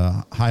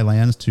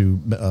highlands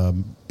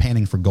to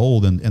panning for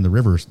gold in the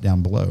rivers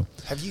down below.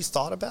 Have you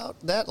thought about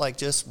that? Like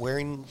just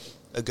wearing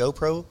a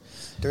GoPro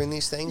during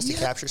these things to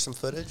capture some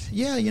footage?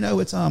 Yeah,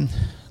 it's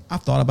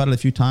I've thought about it a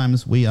few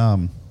times. We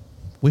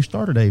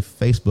started a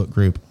Facebook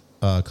group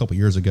a couple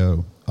years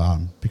ago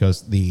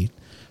because the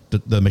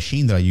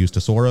machine that I use,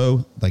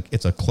 Tesoro, like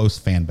it's a close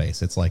fan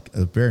base. It's like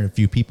very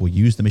few people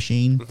use the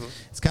machine. Mm-hmm.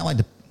 It's kind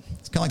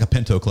of like a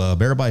Pinto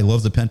club. Everybody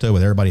loves the Pinto,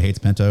 but everybody hates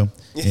Pinto.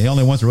 And the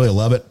only ones that really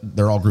love it,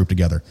 they're all grouped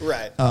together.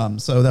 Right.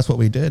 So that's what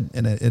we did,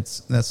 and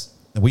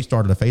we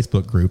started a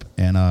Facebook group,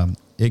 and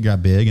it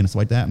got big and stuff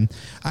like that. And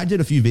I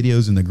did a few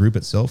videos in the group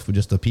itself with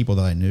just the people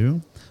that I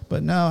knew.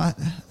 But no,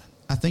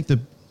 I think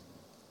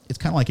it's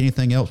kind of like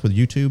anything else with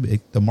YouTube.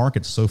 The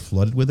market's so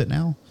flooded with it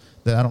now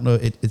that I don't know.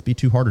 It'd be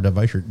too hard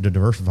to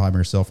diversify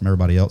myself from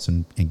everybody else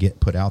and get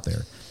put out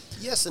there.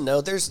 Yes and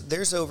no.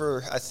 There's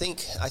over. I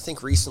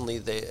think recently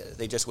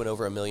they just went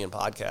over 1 million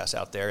podcasts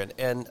out there,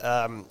 and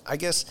I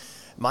guess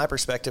my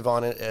perspective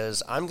on it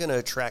is I'm going to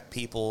attract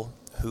people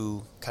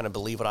who kind of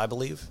believe what I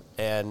believe,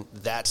 and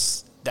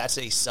that's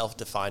a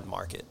self-defined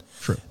market.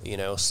 True.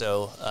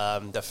 So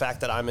the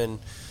fact that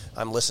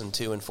I'm listened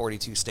to in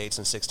 42 states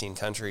and 16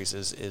 countries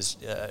is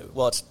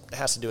it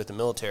has to do with the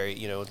military,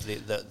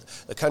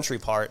 the country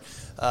part.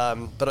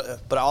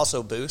 But I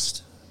also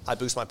boost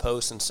my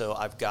posts, and so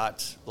I've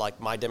got like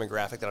my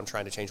demographic that I'm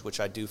trying to change, which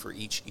I do for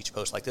each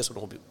post. Like this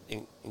one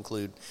will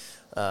include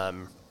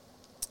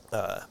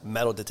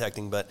metal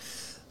detecting, but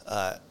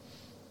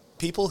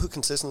people who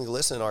consistently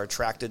listen are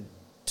attracted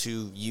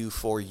to you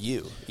for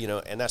you,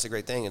 and that's a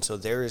great thing. And so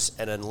there's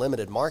an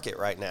unlimited market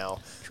right now.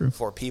 True.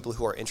 For people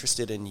who are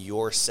interested in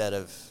your set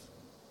of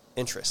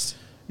interests.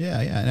 Yeah.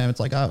 And it's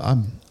like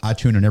I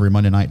tune in every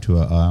Monday night to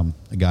a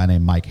guy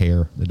named Mike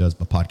Hare that does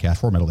a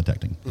podcast for metal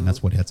detecting, and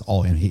that's what it's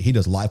all in. He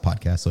does live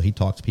podcasts, so he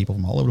talks to people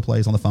from all over the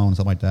place on the phone and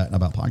stuff like that, and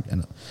about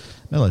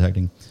metal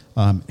detecting.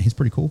 He's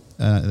pretty cool.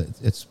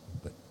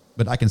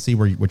 But I can see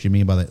what you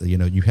mean by that.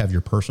 You have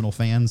your personal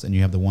fans, and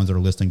you have the ones that are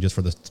listening just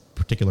for the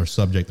particular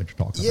subject that you're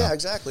talking about. Yeah,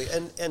 exactly.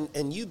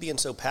 And you being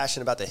so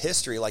passionate about the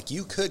history, like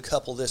you could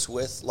couple this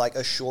with like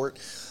a short,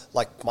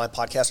 like my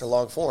podcast or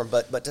long form,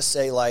 but to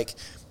say like,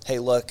 hey,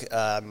 look,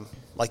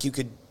 like you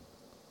could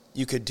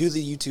do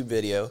the YouTube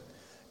video,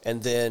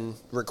 and then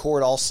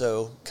record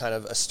also kind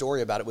of a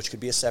story about it, which could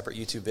be a separate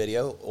YouTube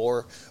video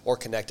or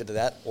connected to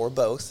that, or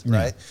both,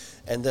 right?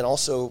 And then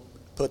also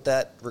put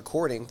that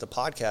recording, the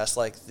podcast,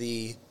 like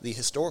the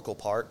historical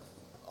part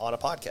on a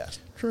podcast.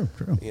 True.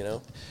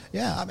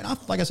 Yeah, I mean,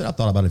 like I said, I've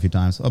thought about it a few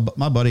times.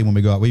 My buddy, when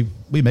we go out, we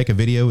make a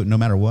video no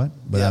matter what,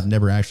 but I've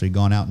never actually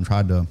gone out and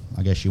tried to,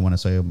 I guess you want to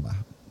say,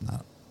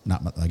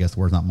 not I guess the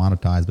word's not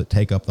monetize, but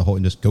take up the whole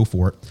and just go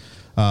for it.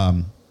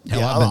 I'm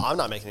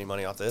not making any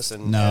money off this,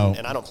 and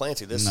I don't plan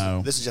to. This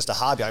is just a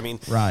hobby. I mean,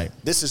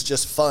 this is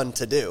just fun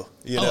to do.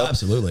 Oh,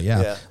 absolutely,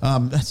 yeah.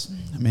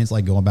 It's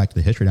like going back to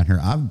the history down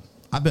here.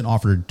 I've been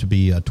offered to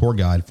be a tour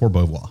guide for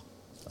Beauvoir.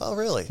 Oh,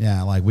 really?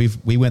 Yeah, like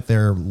we went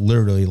there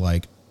literally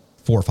like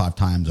 4 or 5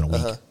 times in a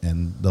week,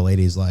 and the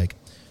lady's like,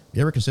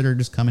 "You ever consider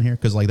just coming here?"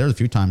 Because like there's a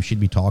few times she'd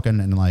be talking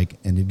and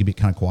it'd be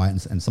kind of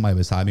quiet, and somebody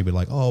beside me would be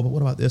like, "Oh, but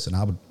what about this?" And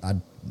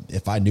I'd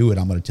if I knew it,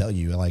 I'm going to tell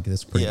you. Like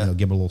this, pretty,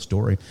 give a little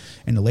story.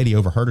 And the lady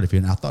overheard it.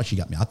 And I thought she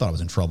got me. I thought I was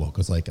in trouble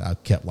because like I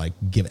kept like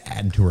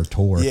adding to her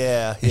tour.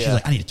 Yeah. And she's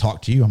like, "I need to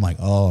talk to you." I'm like,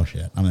 "Oh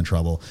shit, I'm in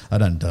trouble. I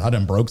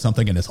done broke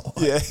something in this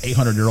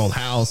 800-year-old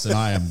house, and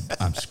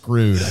I'm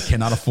screwed. I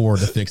cannot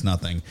afford to fix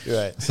nothing."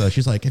 Right. So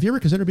she's like, "Have you ever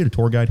considered being a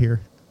tour guide here?"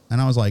 And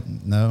I was like,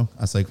 "No."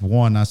 I was like,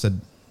 one, I said,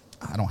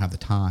 "I don't have the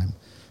time."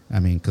 I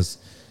mean, because.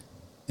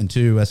 And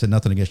 2, I said,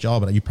 nothing against y'all,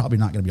 but you're probably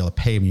not going to be able to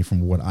pay me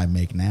from what I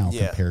make now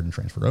compared and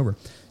transferred over.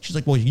 She's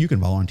like, "Well, you can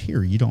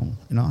volunteer. You don't."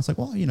 I was like,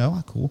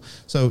 "Well, cool."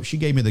 So she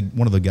gave me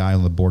one of the guy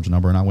on the board's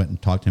number, and I went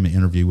and talked to him and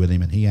interviewed with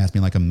him, and he asked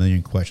me like 1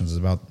 million questions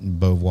about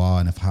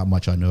Beauvoir and how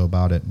much I know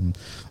about it and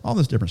all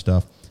this different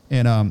stuff.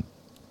 And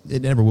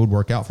it never would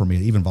work out for me,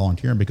 even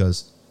volunteering,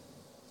 because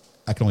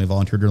I could only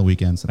volunteer during the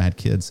weekends, and I had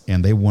kids,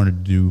 and they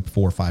wanted to do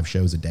 4 or 5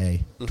 shows a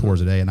day, tours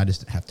a day, and I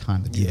just didn't have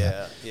time to do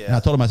that. Yeah. And I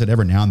told him, I said,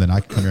 every now and then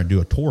I come here and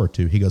do a tour or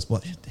 2. He goes,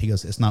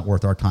 "It's not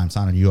worth our time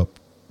signing you up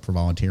for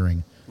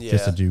volunteering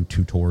just to do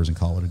 2 tours and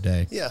call it a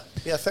day." Yeah,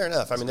 fair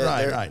enough. I mean,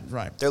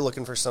 right. They're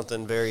looking for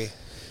something very,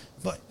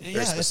 But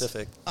Very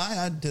specific.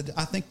 I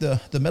think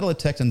the metal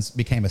detectors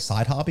became a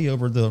side hobby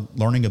over the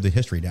learning of the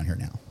history down here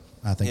now.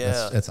 I think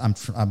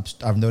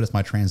I've noticed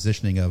my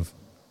transitioning of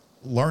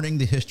learning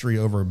the history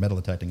over metal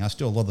detecting. I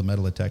still love the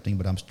metal detecting,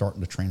 but I'm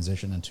starting to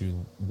transition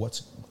into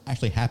what's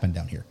actually happened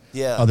down here.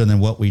 Yeah. Other than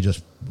what we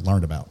just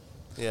learned about.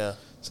 Yeah.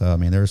 So, I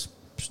mean, there's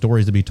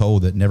stories to be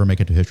told that never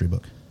make it to history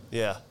book.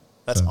 Yeah.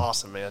 That's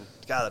awesome, man.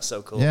 God, that's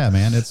so cool. Yeah,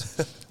 man.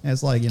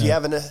 It's like, Do you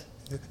have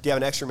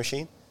an extra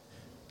machine?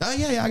 Oh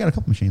yeah, I got a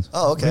couple machines.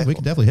 Oh, okay. We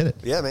could definitely hit it.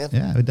 Yeah, man.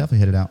 Yeah, we definitely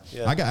hit it out.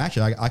 Yeah.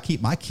 I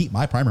keep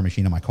my primer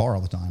machine in my car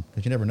all the time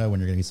because you never know when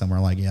you're going to be somewhere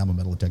like, I'm a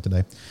metal detect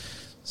today.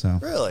 So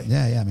really,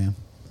 yeah, man.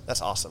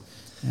 That's awesome.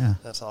 Yeah,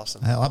 that's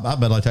awesome. I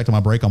metal detect on my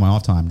brake on my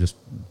off time, just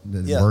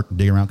work,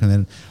 dig around. And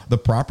then the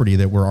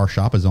property where our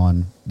shop is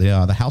on,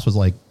 the house was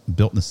like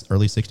built in the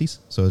early '60s,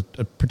 so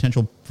a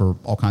potential for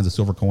all kinds of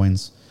silver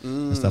coins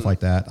and stuff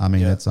like that. I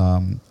mean, it's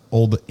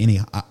old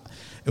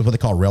it's what they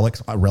call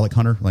relics, a relic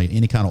hunter, like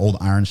any kind of old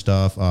iron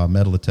stuff,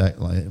 metal detect,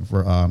 like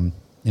for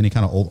any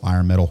kind of old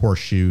iron metal,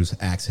 horseshoes,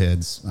 axe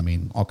heads. I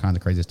mean, all kinds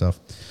of crazy stuff.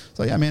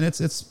 So yeah, man, it's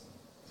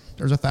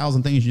there's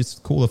 1,000 things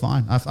just cool to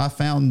find. I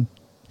found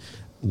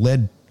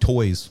lead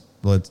toys,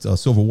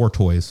 Civil War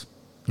toys,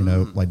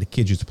 like the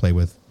kids used to play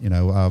with.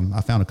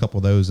 I found a couple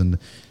of those in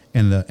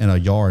a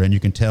yard, and you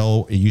can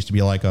tell it used to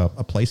be like a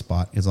play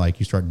spot. It's like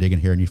you start digging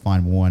here and you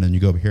find one, and you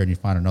go over here and you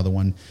find another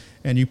one.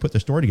 And you put the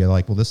story together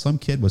like, well, some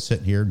kid was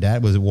sitting here.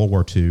 Dad was in World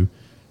War II,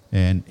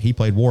 and he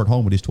played war at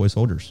home with his toy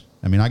soldiers.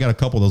 I mean, I got a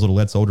couple of those little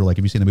lead soldier. Like,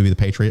 have you seen the movie The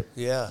Patriot?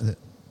 Yeah.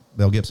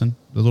 Mel Gibson,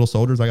 those little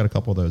soldiers. I got a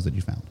couple of those that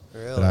you found.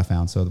 Really? That I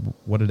found. So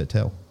what did it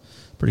tell?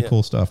 Pretty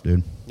cool stuff,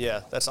 dude.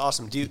 Yeah, that's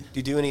awesome. Do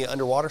you do any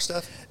underwater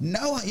stuff?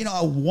 No,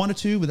 I wanted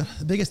to, but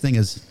the biggest thing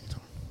is,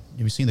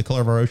 have you seen The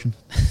Color of Our Ocean?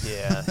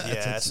 Yeah,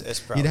 it's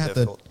probably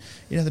difficult.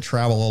 You'd have to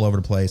travel all over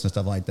the place and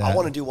stuff like that. I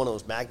want to do one of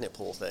those magnet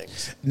pull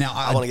things. Now,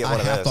 I want to get one of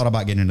those. I have thought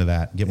about getting into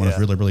that. Get one of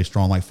those really, really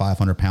strong, like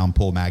 500-pound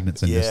pull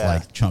magnets and just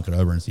like chunk it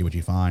over and see what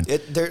you find.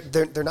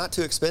 They're not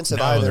too expensive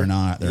no, either. They're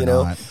not. They're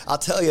not. I'll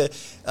tell you,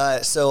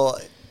 so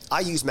I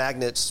use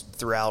magnets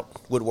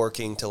throughout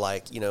woodworking to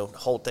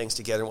hold things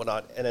together and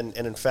whatnot. And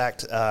in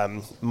fact,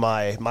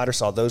 my miter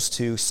saw, those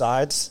two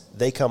sides,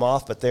 they come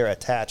off, but they're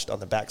attached on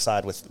the back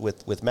side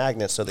with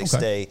magnets, so they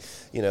stay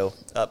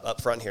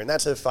up front here. And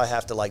that's if I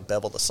have to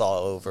bevel the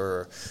saw over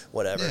or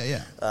whatever.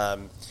 Yeah.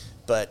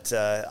 But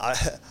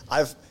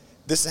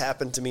this has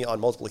happened to me on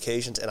multiple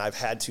occasions, and I've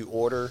had to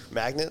order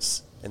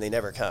magnets, and they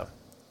never come,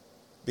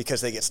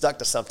 because they get stuck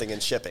to something in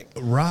shipping.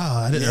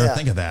 Right, I didn't ever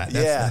think of that.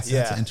 That's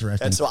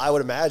interesting. And so I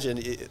would imagine,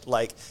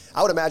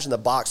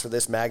 the box for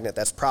this magnet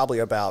that's probably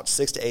about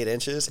 6 to 8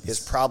 inches is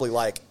probably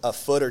like a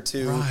foot or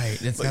two, right?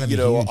 It's got to be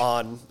huge.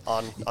 on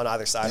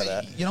either side of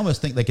that. You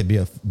almost think they could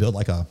build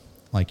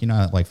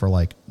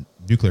for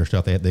nuclear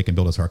stuff. They can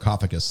build a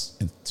sarcophagus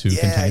to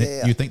contain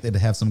it. You think they'd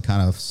have some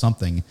kind of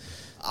something?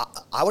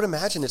 I would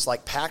imagine it's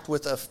packed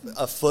with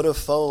a foot of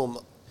foam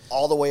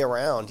all the way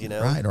around,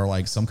 right?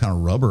 Or some kind of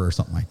rubber or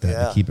something like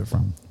that to keep it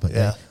from. But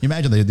you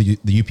imagine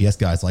the UPS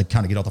guys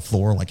kind of get off the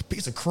floor like,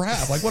 piece of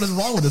crap. Like, what is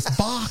wrong with this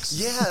box?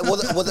 Yeah, well,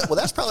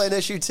 that's probably an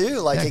issue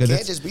too. It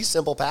can't just be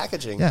simple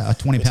packaging. Yeah, a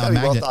 20-pound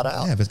magnet. Well thought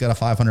out. Yeah, if it's got a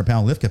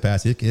 500-pound lift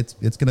capacity, it's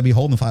going to be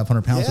holding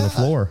 500 pounds to the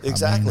floor.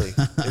 Exactly,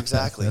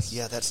 exactly.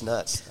 That's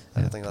nuts.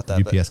 I didn't think about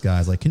that. UPS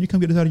guys can you come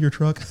get us out of your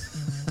truck?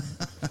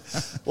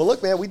 Well,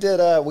 look, man, we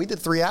did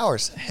 3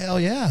 hours. Hell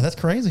yeah, that's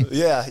crazy.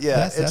 Yeah.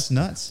 That's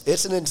nuts.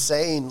 It's an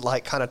insane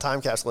kind of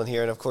time capsule in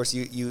here, and of course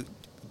you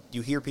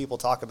hear people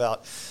talk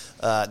about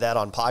that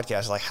on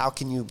podcasts. Like, how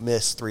can you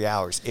miss 3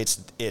 hours?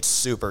 It's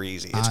super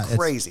easy. It's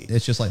crazy.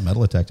 It's just like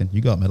metal detecting.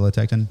 You go out metal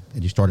detecting,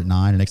 and you start at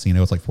 9, and next thing you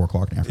know, it's like 4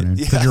 o'clock in the afternoon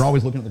because you're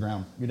always looking at the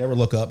ground. You never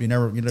look up. You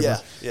never.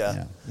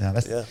 Yeah.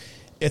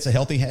 It's a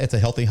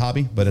healthy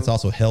hobby, but it's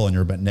also hell in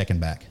your neck and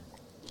back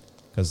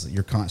because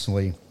you're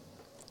constantly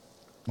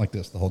like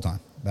this the whole time,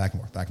 back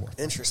and forth.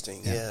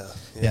 Interesting.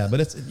 Yeah.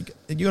 But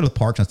you go to the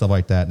parks and stuff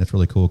like that, and it's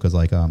really cool because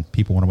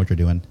people wonder what you're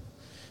doing,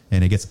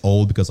 and it gets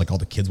old because all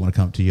the kids want to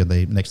come up to you. And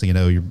they next thing you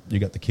know, you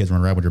got the kids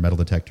running around with your metal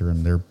detector,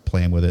 and they're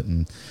playing with it,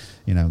 and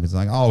because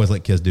I always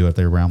let kids do it if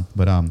they're around.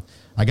 But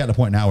I got to the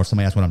point now where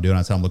somebody asks what I'm doing,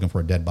 I say I'm looking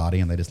for a dead body,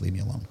 and they just leave me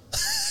alone.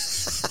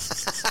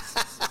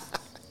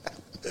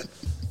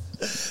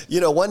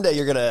 One day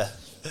you're gonna.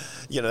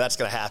 That's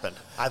going to happen.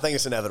 I think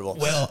it's inevitable.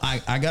 Well,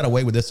 I got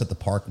away with this at the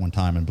park one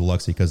time in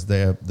Biloxi because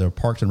the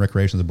parks and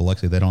recreations of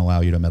Biloxi, they don't allow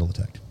you to metal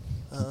detect.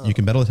 Oh. You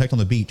can metal detect on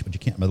the beach, but you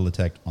can't metal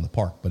detect on the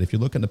park. But if you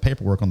look in the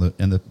paperwork in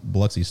the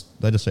Biloxi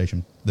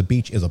legislation, the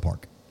beach is a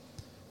park.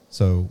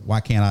 So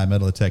why can't I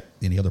metal detect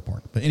any other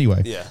park? But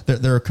anyway,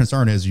 their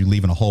concern is you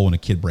leaving a hole and a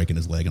kid breaking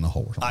his leg in the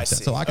hole or something like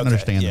that. So I can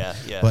understand that.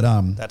 Yeah. But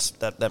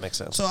that makes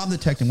sense. So I'm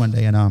detecting one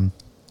day and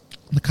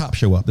the cops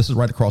show up. This is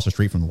right across the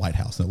street from the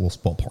lighthouse, that little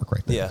small park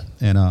right there.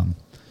 Yeah. And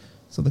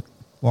so they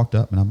walked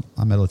up, and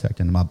I'm metal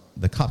detecting. And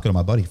the cops go to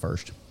my buddy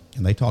first,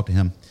 and they talk to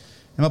him.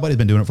 And my buddy's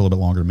been doing it for a little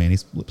bit longer than me, and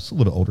he's a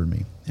little bit older than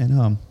me.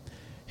 And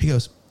he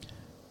goes,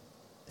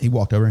 he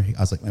walked over. I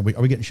was like,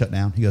 are we getting shut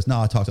down? He goes, no,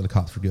 I talked to the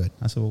cops for good.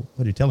 I said, well,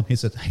 what did you tell him? He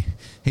said,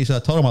 I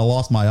told him I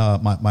lost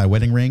my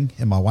wedding ring,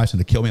 and my wife's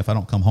going to kill me if I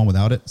don't come home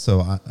without it.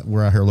 So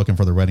we're out here looking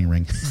for the wedding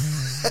ring.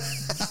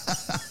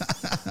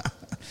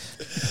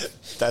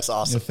 That's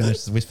awesome.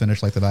 We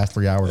finished like the last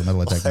 3 hours of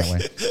metal detecting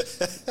away.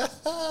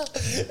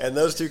 And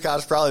those two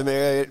cops probably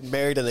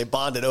married and they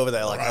bonded over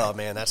that. Like, oh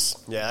man, that's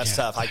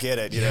tough. I get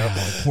it. You know,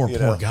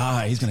 poor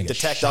guy. He's going to get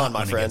detect shot on,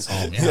 my friend.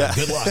 Yeah.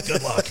 Good luck.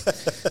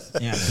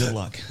 Yeah, good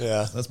luck.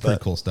 Yeah, that's pretty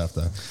cool stuff,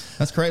 though.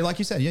 That's great. Like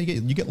you said,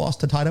 you get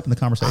lost and tied up in the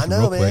conversation. I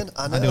know, real man. quick.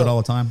 I know. I do it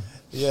all the time.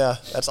 Yeah,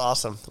 that's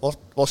awesome.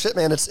 Well, shit,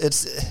 man.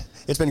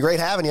 It's been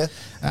great having you.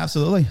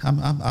 Absolutely.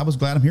 I was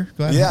glad I'm here.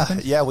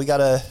 Yeah. We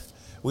gotta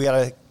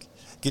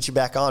get you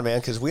back on, man,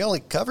 because we only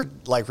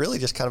covered like really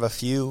just kind of a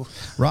few.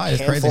 Right,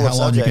 it's crazy how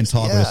long you can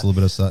talk with just a little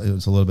bit of stuff.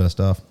 It's a little bit of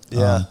stuff.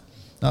 Yeah.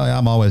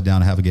 I'm always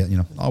down to have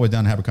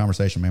a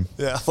conversation, man.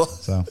 Yeah. Well,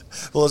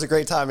 it was a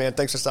great time, man.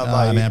 Thanks for stopping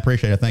by. Man,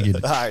 appreciate it. Thank you.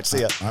 All right,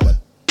 see ya. All right, bud.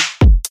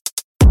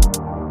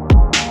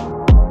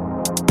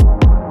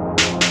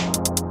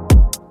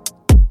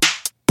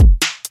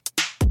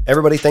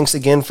 Everybody, thanks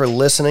again for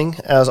listening.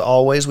 As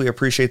always, we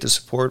appreciate the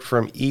support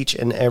from each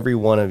and every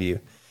one of you.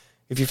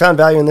 If you found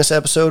value in this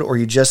episode or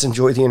you just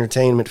enjoyed the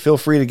entertainment, feel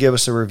free to give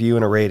us a review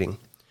and a rating.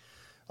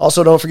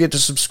 Also, don't forget to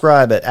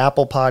subscribe at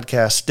Apple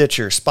Podcasts,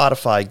 Stitcher,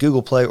 Spotify,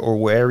 Google Play, or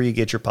wherever you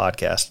get your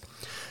podcast.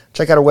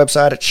 Check out our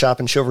website at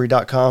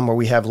shopandchivalry.com, where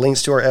we have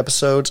links to our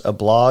episodes, a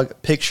blog,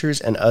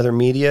 pictures, and other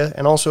media,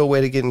 and also a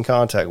way to get in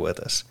contact with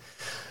us.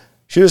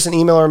 Shoot us an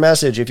email or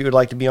message if you would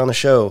like to be on the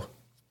show.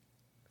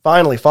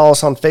 Finally, follow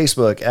us on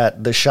Facebook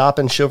at the Shop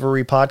and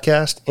Chivalry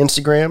Podcast,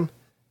 Instagram,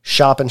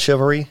 Shop and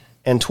Chivalry,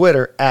 and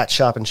Twitter at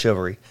Shop and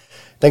Chivalry.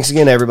 Thanks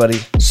again, everybody.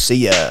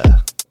 See ya.